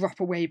seemed to drop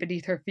away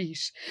beneath her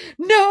feet.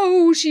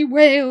 "No!" she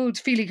wailed,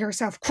 feeling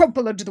herself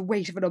crumple under the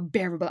weight of an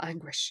unbearable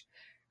anguish.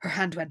 Her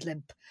hand went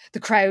limp. The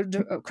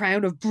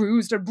crown of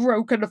bruised and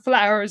broken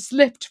flowers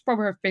slipped from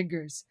her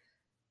fingers.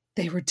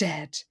 They were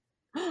dead.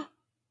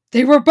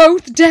 They were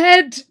both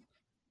dead!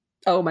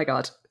 Oh my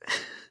God.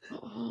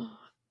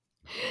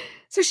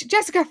 So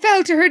Jessica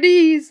fell to her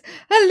knees.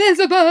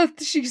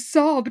 "Elizabeth!" she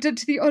sobbed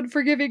into the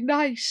unforgiving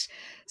night.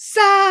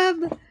 "Sam!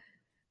 No!"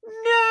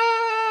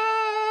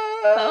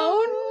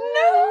 Oh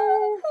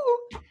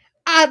no!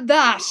 And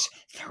that,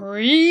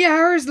 3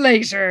 hours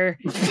later,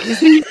 is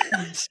the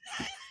end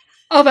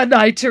of A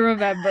Night to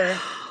Remember.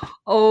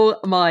 Oh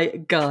my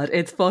God.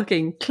 It's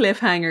fucking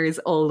cliffhangers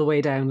all the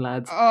way down,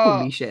 lads. Oh.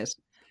 Holy shit.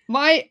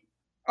 My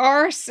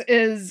arse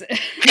is...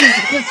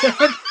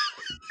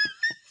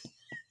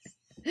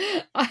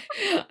 I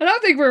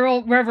don't think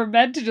we're ever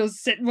meant to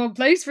just sit in one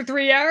place for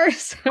 3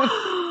 hours.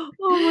 Oh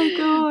my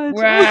God.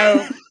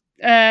 Wow.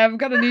 I'm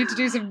going to need to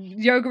do some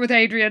yoga with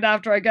Adrian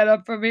after I get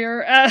up from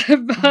here.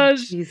 But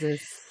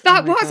Jesus.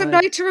 that Oh my was A God.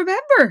 Night to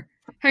Remember.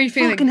 How are you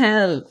feeling? Fucking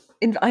hell.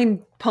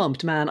 I'm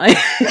pumped, man.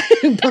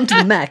 I'm pumped to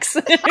the max.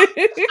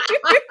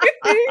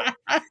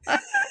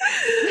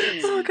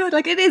 Oh God.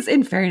 Like, it is,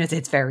 in fairness,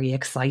 it's very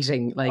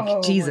exciting. Like,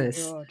 Oh,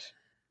 Jesus. my God.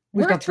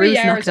 We've We're got 3 Bruce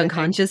hours, knocked I think.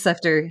 unconscious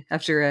after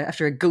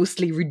a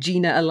ghostly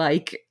Regina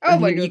alike. Oh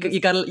And my you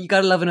goodness.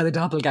 gotta love another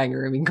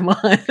doppelganger. I mean, come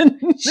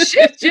on.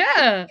 Shit,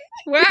 yeah.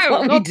 Wow. That's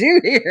what we do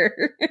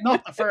here.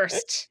 Not the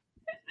first.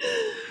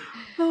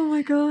 Oh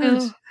my God.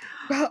 Oh.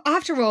 Well,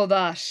 after all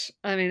that,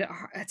 I mean,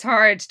 it's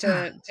hard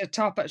to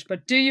top it,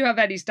 but do you have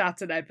any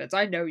stats and outfits?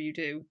 I know you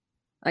do.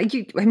 I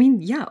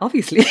mean, yeah,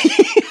 obviously.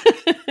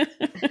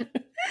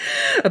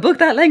 A book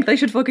that length, I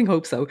should fucking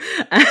hope so.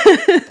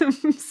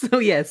 So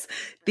yes,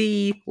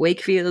 the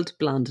Wakefield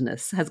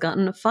blondness has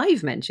gotten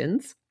 5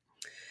 mentions.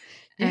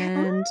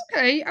 And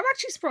Okay, I'm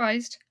actually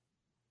surprised.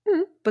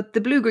 but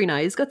the blue-green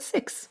eyes got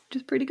 6, which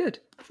is pretty good.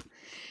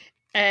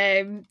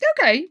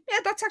 Okay, yeah,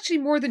 that's actually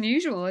more than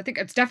usual. I think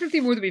it's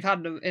definitely more than we've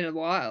had in a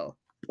while.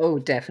 Oh,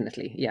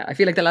 definitely. Yeah. I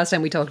feel like the last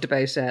time we talked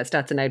about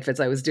stats and outfits,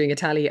 I was doing a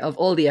tally of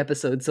all the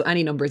episodes. So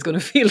any number is going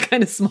to feel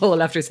kind of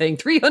small after saying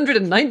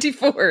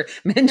 394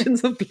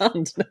 mentions of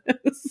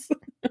blondness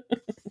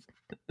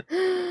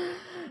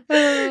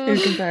in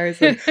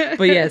comparison.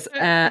 But yes,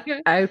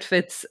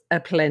 outfits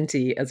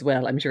aplenty as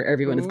well. I'm sure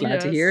everyone is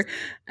glad to hear.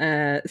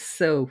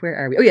 So where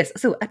are we? Oh, yes.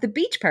 So at the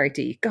beach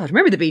party. God,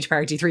 remember the beach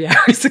party 3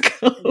 hours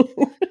ago?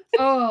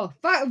 Oh,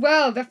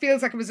 well, that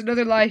feels like it was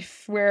another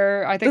life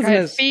where I think Doesn't I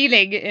had it?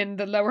 feeling in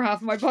the lower half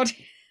of my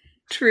body.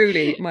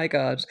 Truly, my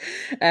God.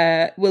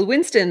 Well,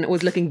 Winston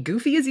was looking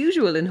goofy as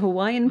usual in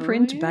Hawaiian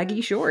print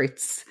baggy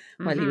shorts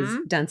while he was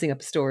dancing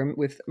up a storm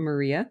with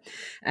Maria.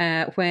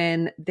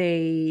 When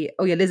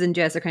Liz and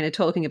Jess are kind of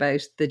talking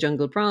about the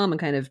jungle prom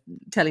and kind of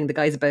telling the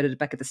guys about it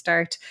back at the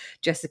start.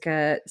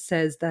 Jessica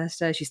says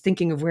that she's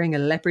thinking of wearing a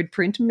leopard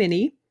print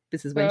mini.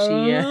 This is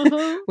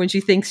when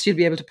she thinks she'll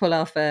be able to pull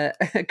off a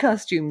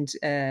costumed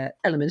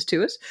element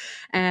to it.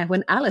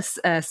 When Alice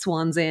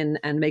swans in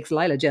and makes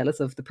Lila jealous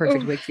of the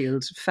perfect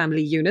Wakefield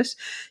family unit,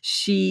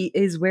 she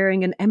is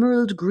wearing an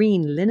emerald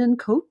green linen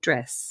coat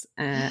dress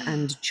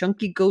and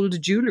chunky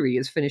gold jewellery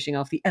is finishing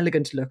off the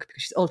elegant look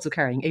because she's also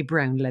carrying a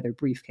brown leather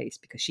briefcase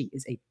because she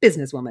is a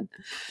businesswoman.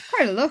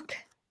 Quite a look.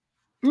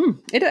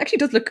 It actually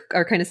does look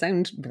or kind of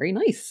sound very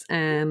nice.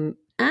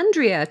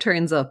 Andrea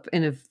turns up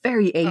in a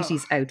very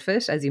 80s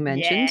outfit, as you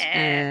mentioned,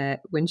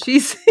 when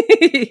she's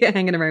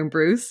hanging around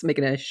Bruce,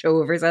 making a show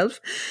of herself,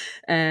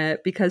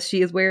 because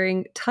she is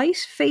wearing tight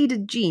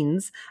faded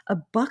jeans, a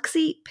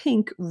boxy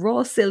pink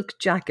raw silk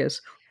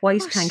jacket,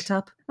 white tank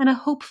top, and a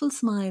hopeful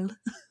smile.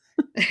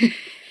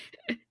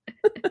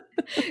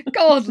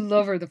 God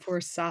love her, the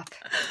poor sap.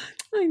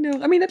 I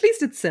know. I mean, at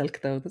least it's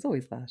silk, though. There's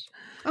always that.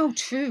 Oh,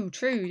 true.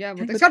 Yeah,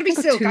 well, there's got to be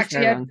silk,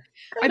 actually.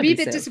 I'd be a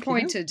bit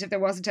disappointed if there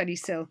wasn't any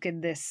silk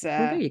in this.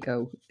 Well, there you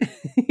go.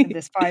 In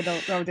this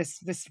final,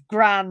 this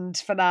grand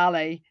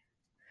finale.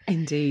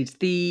 Indeed,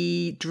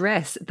 the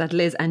dress that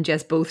Liz and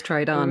Jess both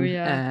tried on.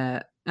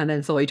 And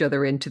then saw each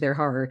other in, to their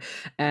horror.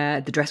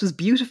 The dress was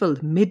beautiful,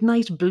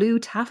 midnight blue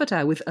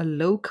taffeta with a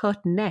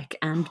low-cut neck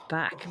and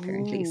back,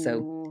 apparently.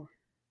 So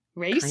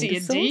racy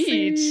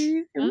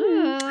indeed.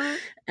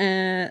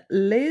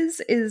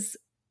 Liz is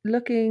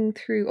looking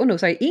through...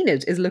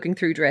 Enid is looking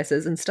through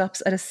dresses and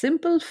stops at a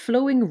simple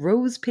flowing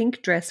rose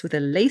pink dress with a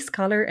lace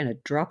collar and a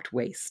dropped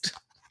waist.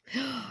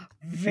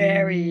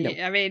 Very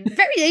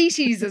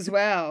 80s as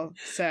well.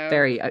 So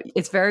very,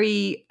 it's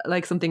very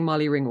like something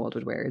Molly Ringwald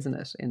would wear, isn't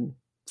it? In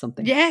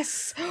something.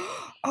 Yes.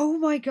 Oh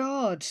my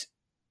God.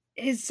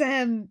 Is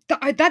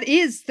that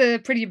is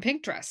the Pretty in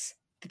Pink dress.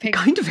 The pink. It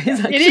kind of is,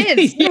 actually. It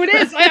is. No, it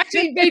is. I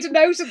actually made a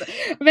note of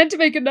I meant to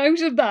make a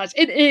note of that.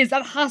 It is.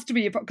 That has to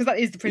be because that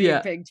is the Pretty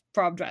Pink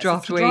prom dress.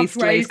 Dropped waist,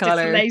 lace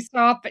collar. Lace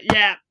top.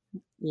 Yeah.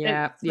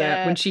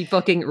 Yeah. When she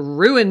fucking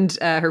ruined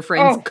her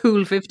friend's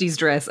cool 50s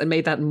dress and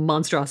made that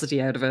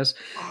monstrosity out of it.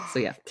 So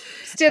yeah.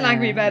 Still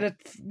angry about it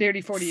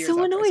nearly 40 years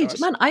So annoyed.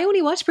 Man, I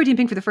only watched Pretty in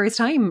Pink for the first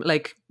time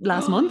like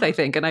last month, I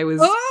think, and I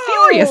was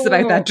furious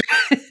about that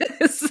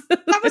dress.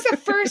 That was the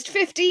first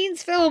 15s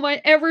film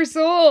I ever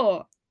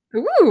saw.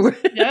 Ooh.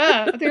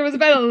 Yeah, I think I was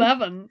about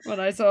 11 when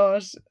I saw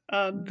it.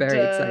 And, very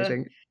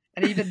exciting.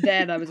 And even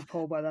then I was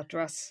appalled by that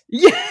dress.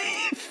 Yeah,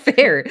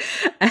 fair.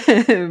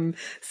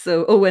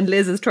 So when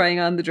Liz is trying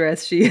on the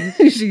dress,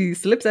 she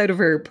slips out of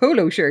her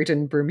polo shirt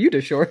and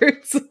Bermuda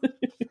shorts.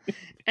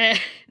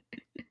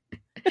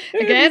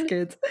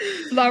 Again,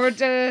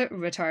 Florida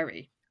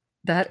retiree.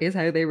 That is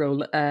how they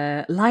roll.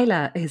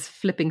 Lila is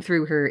flipping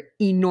through her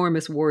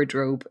enormous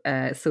wardrobe.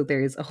 So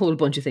there's a whole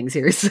bunch of things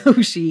here.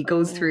 So she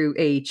goes through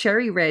a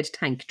cherry red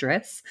tank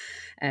dress.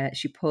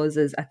 She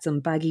pauses at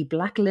some baggy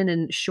black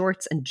linen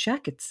shorts and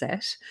jacket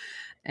set.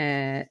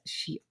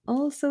 She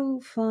also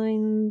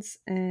finds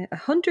a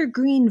hunter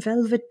green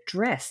velvet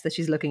dress that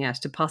she's looking at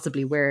to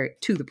possibly wear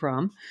to the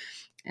prom.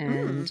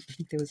 And I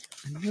think there was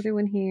another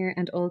one here.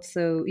 And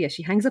also,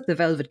 she hangs up the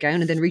velvet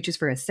gown and then reaches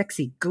for a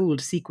sexy gold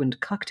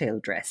sequined cocktail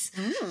dress.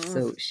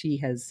 So she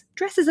has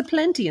dresses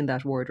aplenty in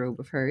that wardrobe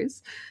of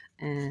hers.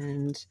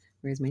 And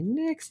where's my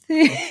next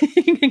thing?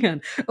 Hang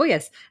on. Oh,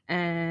 yes.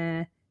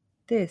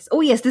 This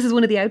is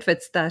one of the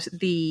outfits that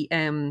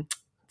the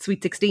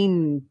Sweet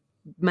 16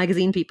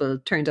 magazine people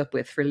turned up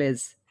with for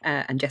Liz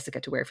and Jessica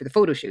to wear for the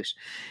photo shoot.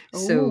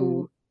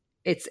 So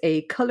it's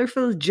a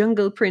colourful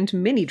jungle print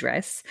mini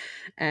dress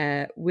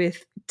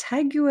with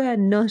Tagua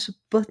nut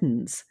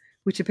buttons,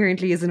 which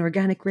apparently is an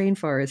organic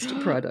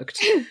rainforest product.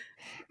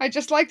 I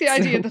just like the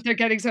idea that they're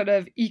getting sort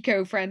of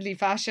eco-friendly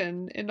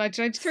fashion in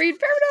 1993.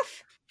 Fair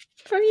enough.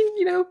 I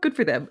mean, good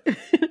for them.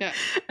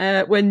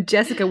 Yeah. When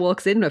Jessica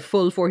walks in a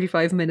full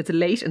 45 minutes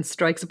late and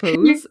strikes a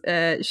pose,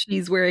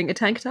 she's wearing a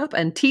tank top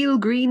and teal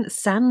green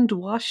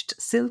sand-washed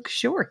silk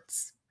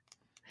shorts.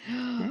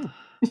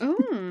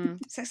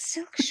 So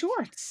silk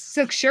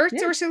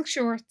shorts or silk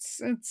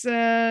shorts. It's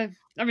I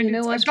mean, you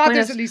know what? I'm glad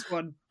there's at least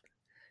one.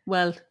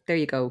 Well, there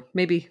you go.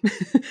 Maybe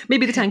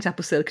the tank top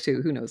was silk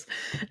too. Who knows?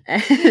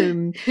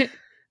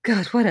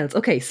 God, what else?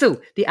 Okay,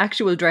 so the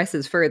actual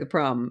dresses for the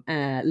prom.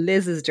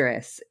 Liz's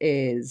dress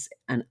is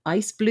an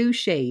ice blue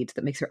shade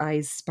that makes her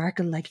eyes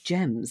sparkle like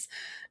gems.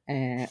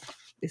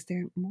 Is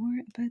there more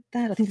about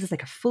that? I think this is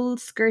like a full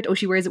skirt. Oh,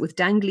 she wears it with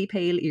dangly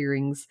pale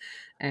earrings.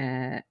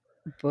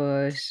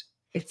 But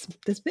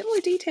there's a bit more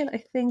detail, I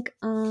think,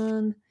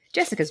 on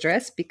Jessica's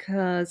dress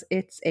because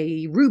it's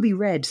a ruby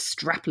red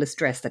strapless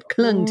dress that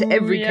clung to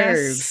every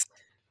curve.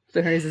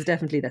 So hers is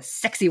definitely the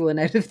sexy one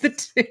out of the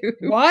two.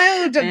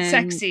 Wild and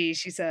sexy,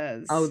 she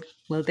says. Oh,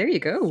 well, there you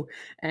go.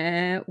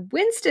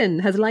 Winston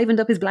has livened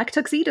up his black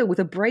tuxedo with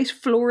a bright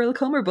floral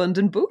cummerbund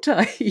and bow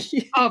tie.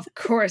 Of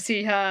course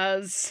he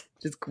has.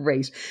 Which is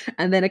great.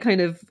 And then it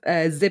kind of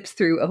zips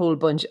through a whole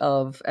bunch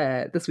of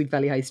the Sweet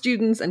Valley High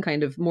students and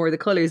kind of more of the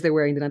colours they're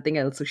wearing than anything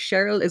else. So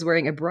Cheryl is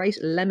wearing a bright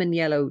lemon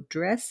yellow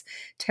dress.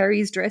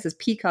 Terry's dress is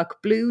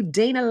peacock blue.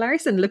 Dana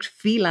Larson looked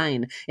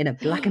feline in a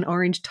black and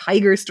orange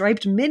tiger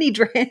striped mini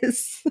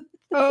dress.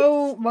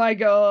 Oh my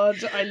God,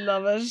 I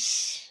love it.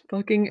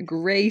 Fucking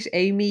great.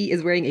 Amy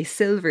is wearing a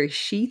silver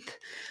sheath.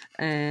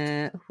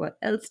 What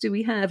else do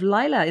we have?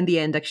 Lila in the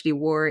end actually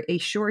wore a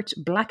short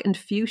black and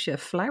fuchsia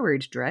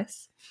flowered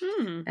dress.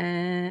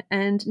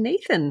 And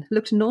Nathan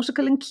looked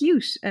nautical and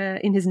cute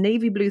in his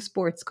navy blue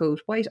sports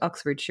coat, white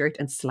Oxford shirt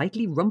and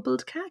slightly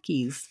rumpled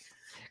khakis.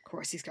 Of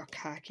course he's got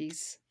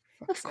khakis.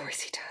 Of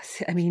course he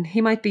does. I mean,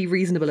 he might be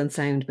reasonable and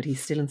sound, but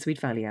he's still in Sweet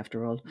Valley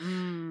after all.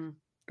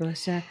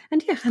 But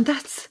and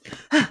that's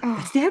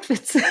the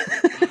outfits.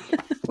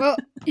 Well,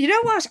 you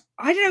know what?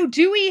 I don't know.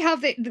 Do we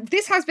have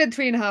this has been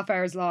 3.5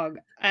 hours long.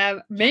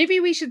 Maybe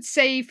we should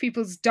save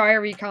people's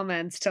diary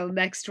comments till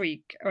next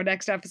week or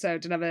next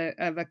episode and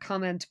have a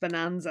comment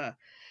bonanza,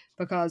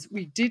 because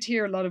we did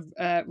hear a lot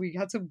of we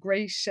had some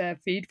great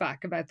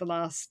feedback about the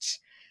last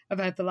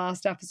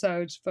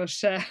episode,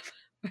 but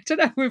I don't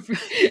know if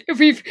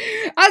we've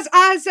as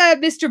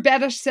Mr.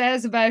 Bennett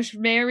says about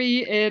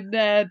Mary in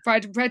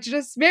Pride and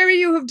Prejudice. Mary,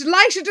 you have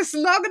delighted us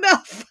long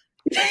enough.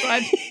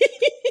 Right.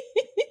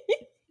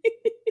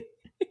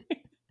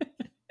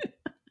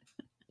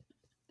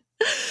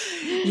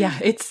 Yeah,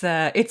 it's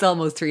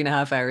almost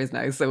 3.5 hours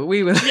now, so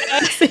we will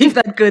save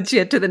that good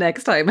shit to the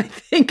next time, I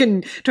think,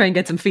 and try and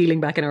get some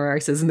feeling back in our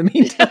arses in the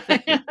meantime.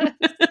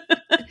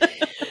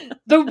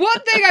 The one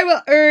thing I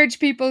will urge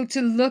people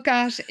to look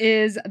at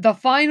is the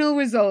final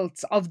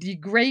results of the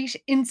great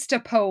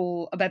Insta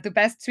poll about the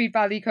best Sweet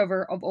Valley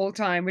cover of all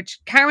time, which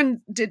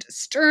Karen did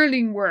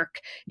sterling work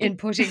in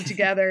putting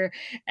together.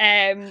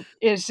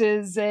 It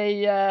is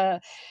I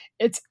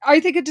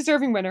think a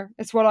deserving winner.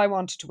 It's what I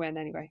wanted to win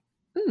anyway.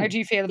 How do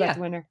you feel about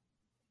the winner?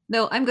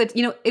 No, I'm good.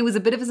 You know, it was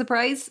a bit of a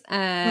surprise.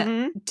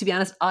 To be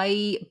honest,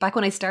 back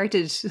when I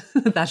started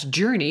that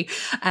journey,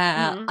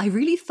 I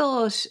really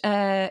thought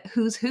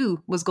Who's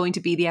Who was going to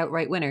be the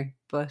outright winner.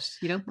 But,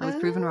 you know, I was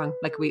proven wrong,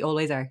 like we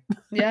always are.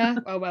 Yeah.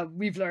 Oh, well,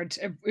 we've learned.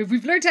 If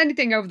we've learned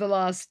anything over the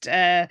last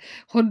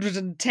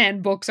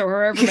 110 books or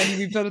however many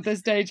we've done at this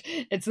stage,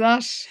 it's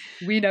that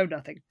we know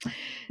nothing.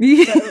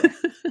 So,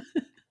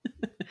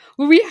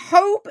 well, we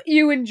hope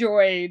you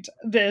enjoyed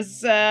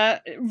this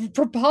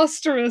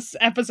preposterous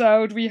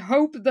episode. We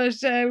hope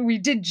that we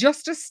did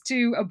justice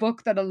to a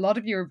book that a lot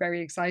of you are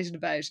very excited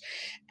about.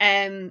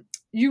 You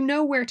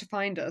know where to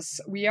find us.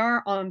 We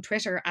are on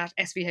Twitter at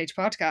SVH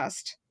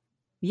Podcast.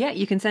 Yeah,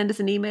 you can send us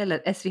an email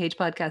at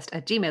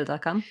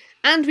svhpodcast@gmail.com.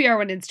 And we are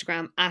on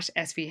Instagram at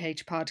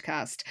SVH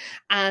Podcast.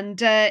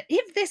 And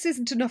if this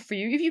isn't enough for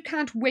you, if you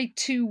can't wait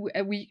 2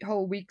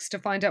 whole weeks to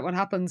find out what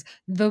happens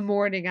the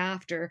morning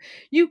after,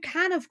 you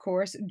can, of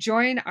course,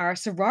 join our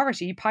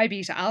sorority, Pi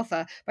Beta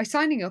Alpha, by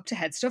signing up to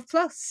Headstuff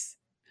Plus.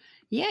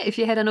 Yeah, if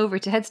you head on over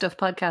to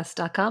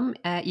headstuffpodcast.com,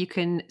 you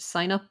can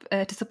sign up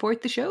to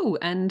support the show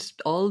and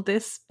all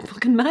this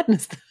fucking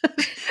madness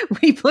that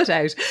we put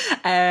out.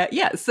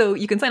 So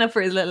you can sign up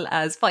for as little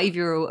as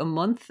 €5 a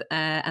month,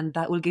 and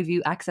that will give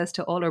you access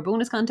to all our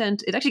bonus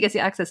content. It actually gets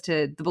you access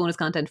to the bonus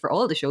content for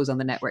all the shows on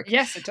the network.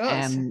 Yes, it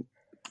does.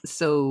 As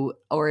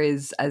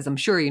I'm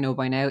sure you know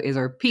by now, is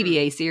our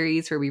PBA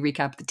series where we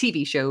recap the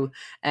TV show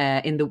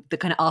in the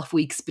kind of off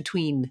weeks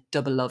between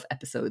Double Love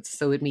episodes.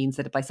 So it means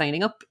that by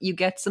signing up, you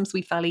get some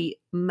Sweet Valley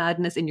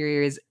madness in your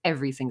ears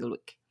every single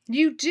week.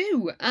 You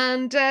do.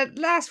 And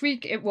last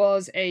week it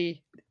was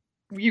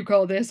you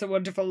call this A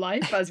Wonderful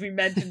Life, as we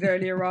mentioned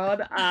earlier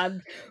on.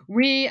 And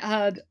we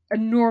had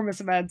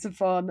enormous amounts of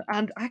fun.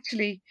 And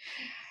actually,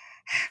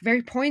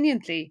 very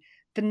poignantly,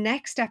 the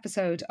next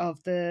episode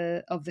of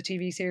the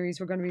TV series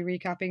we're going to be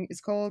recapping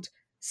is called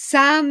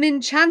Sam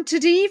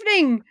Enchanted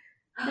Evening.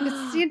 And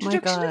it's the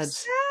introduction of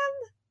Sam.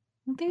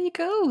 There you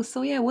go.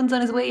 So yeah, one's on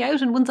his way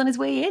out and one's on his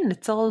way in.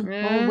 It's all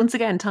once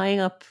again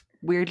tying up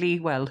weirdly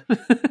well.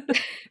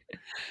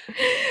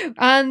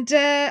 And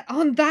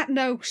on that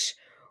note,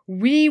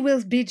 we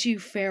will bid you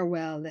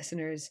farewell,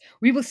 listeners.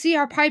 We will see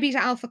our Pi Beta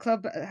Alpha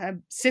Club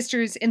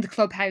sisters in the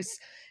clubhouse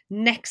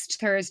next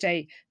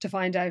Thursday to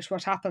find out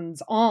what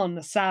happens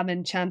on Sam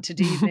Enchanted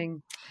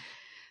Evening.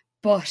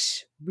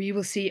 But we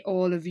will see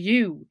all of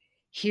you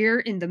here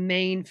in the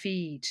main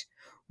feed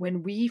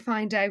when we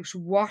find out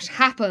what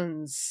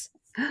happens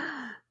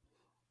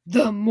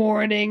the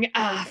morning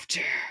after.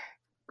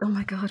 Oh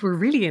my God, we're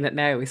really in it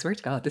now. I swear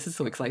to God, this is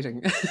so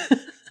exciting.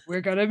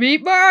 We're going to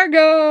meet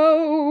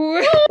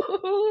Margot.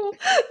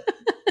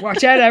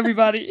 Watch out,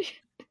 everybody.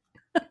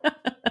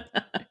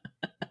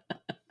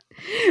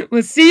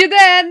 We'll see you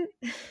then.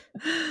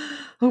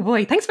 Oh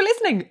boy, thanks for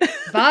listening.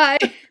 Bye.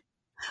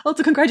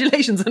 Also,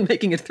 congratulations on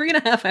making it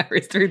 3.5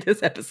 hours through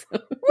this episode.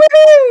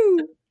 Woohoo!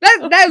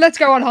 Now let's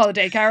go on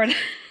holiday, Karen.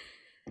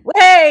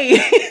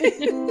 Way!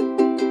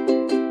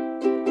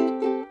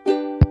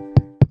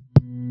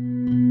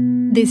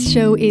 This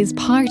show is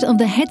part of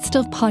the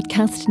Headstuff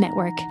Podcast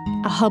Network,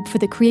 a hub for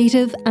the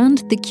creative and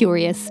the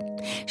curious.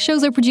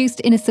 Shows are produced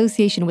in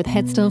association with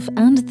Headstuff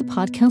and the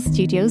Podcast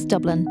Studios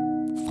Dublin.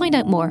 Find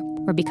out more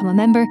or become a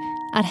member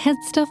at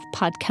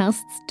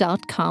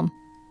headstuffpodcasts.com.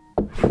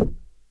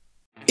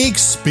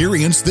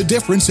 Experience the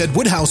difference at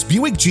Woodhouse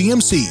Buick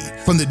GMC.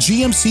 From the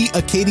GMC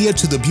Acadia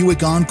to the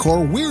Buick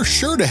Encore, we're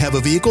sure to have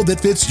a vehicle that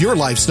fits your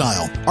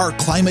lifestyle. Our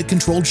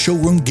climate-controlled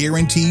showroom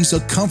guarantees a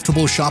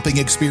comfortable shopping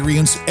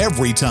experience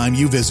every time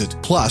you visit.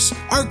 Plus,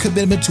 our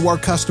commitment to our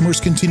customers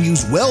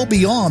continues well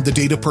beyond the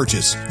date of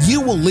purchase.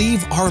 You will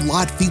leave our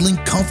lot feeling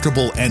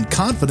comfortable and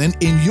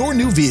confident in your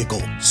new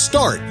vehicle.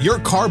 Start your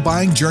car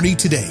buying journey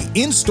today,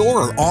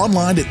 in-store or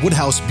online at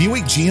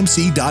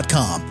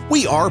WoodhouseBuickGMC.com.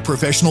 We are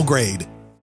professional grade.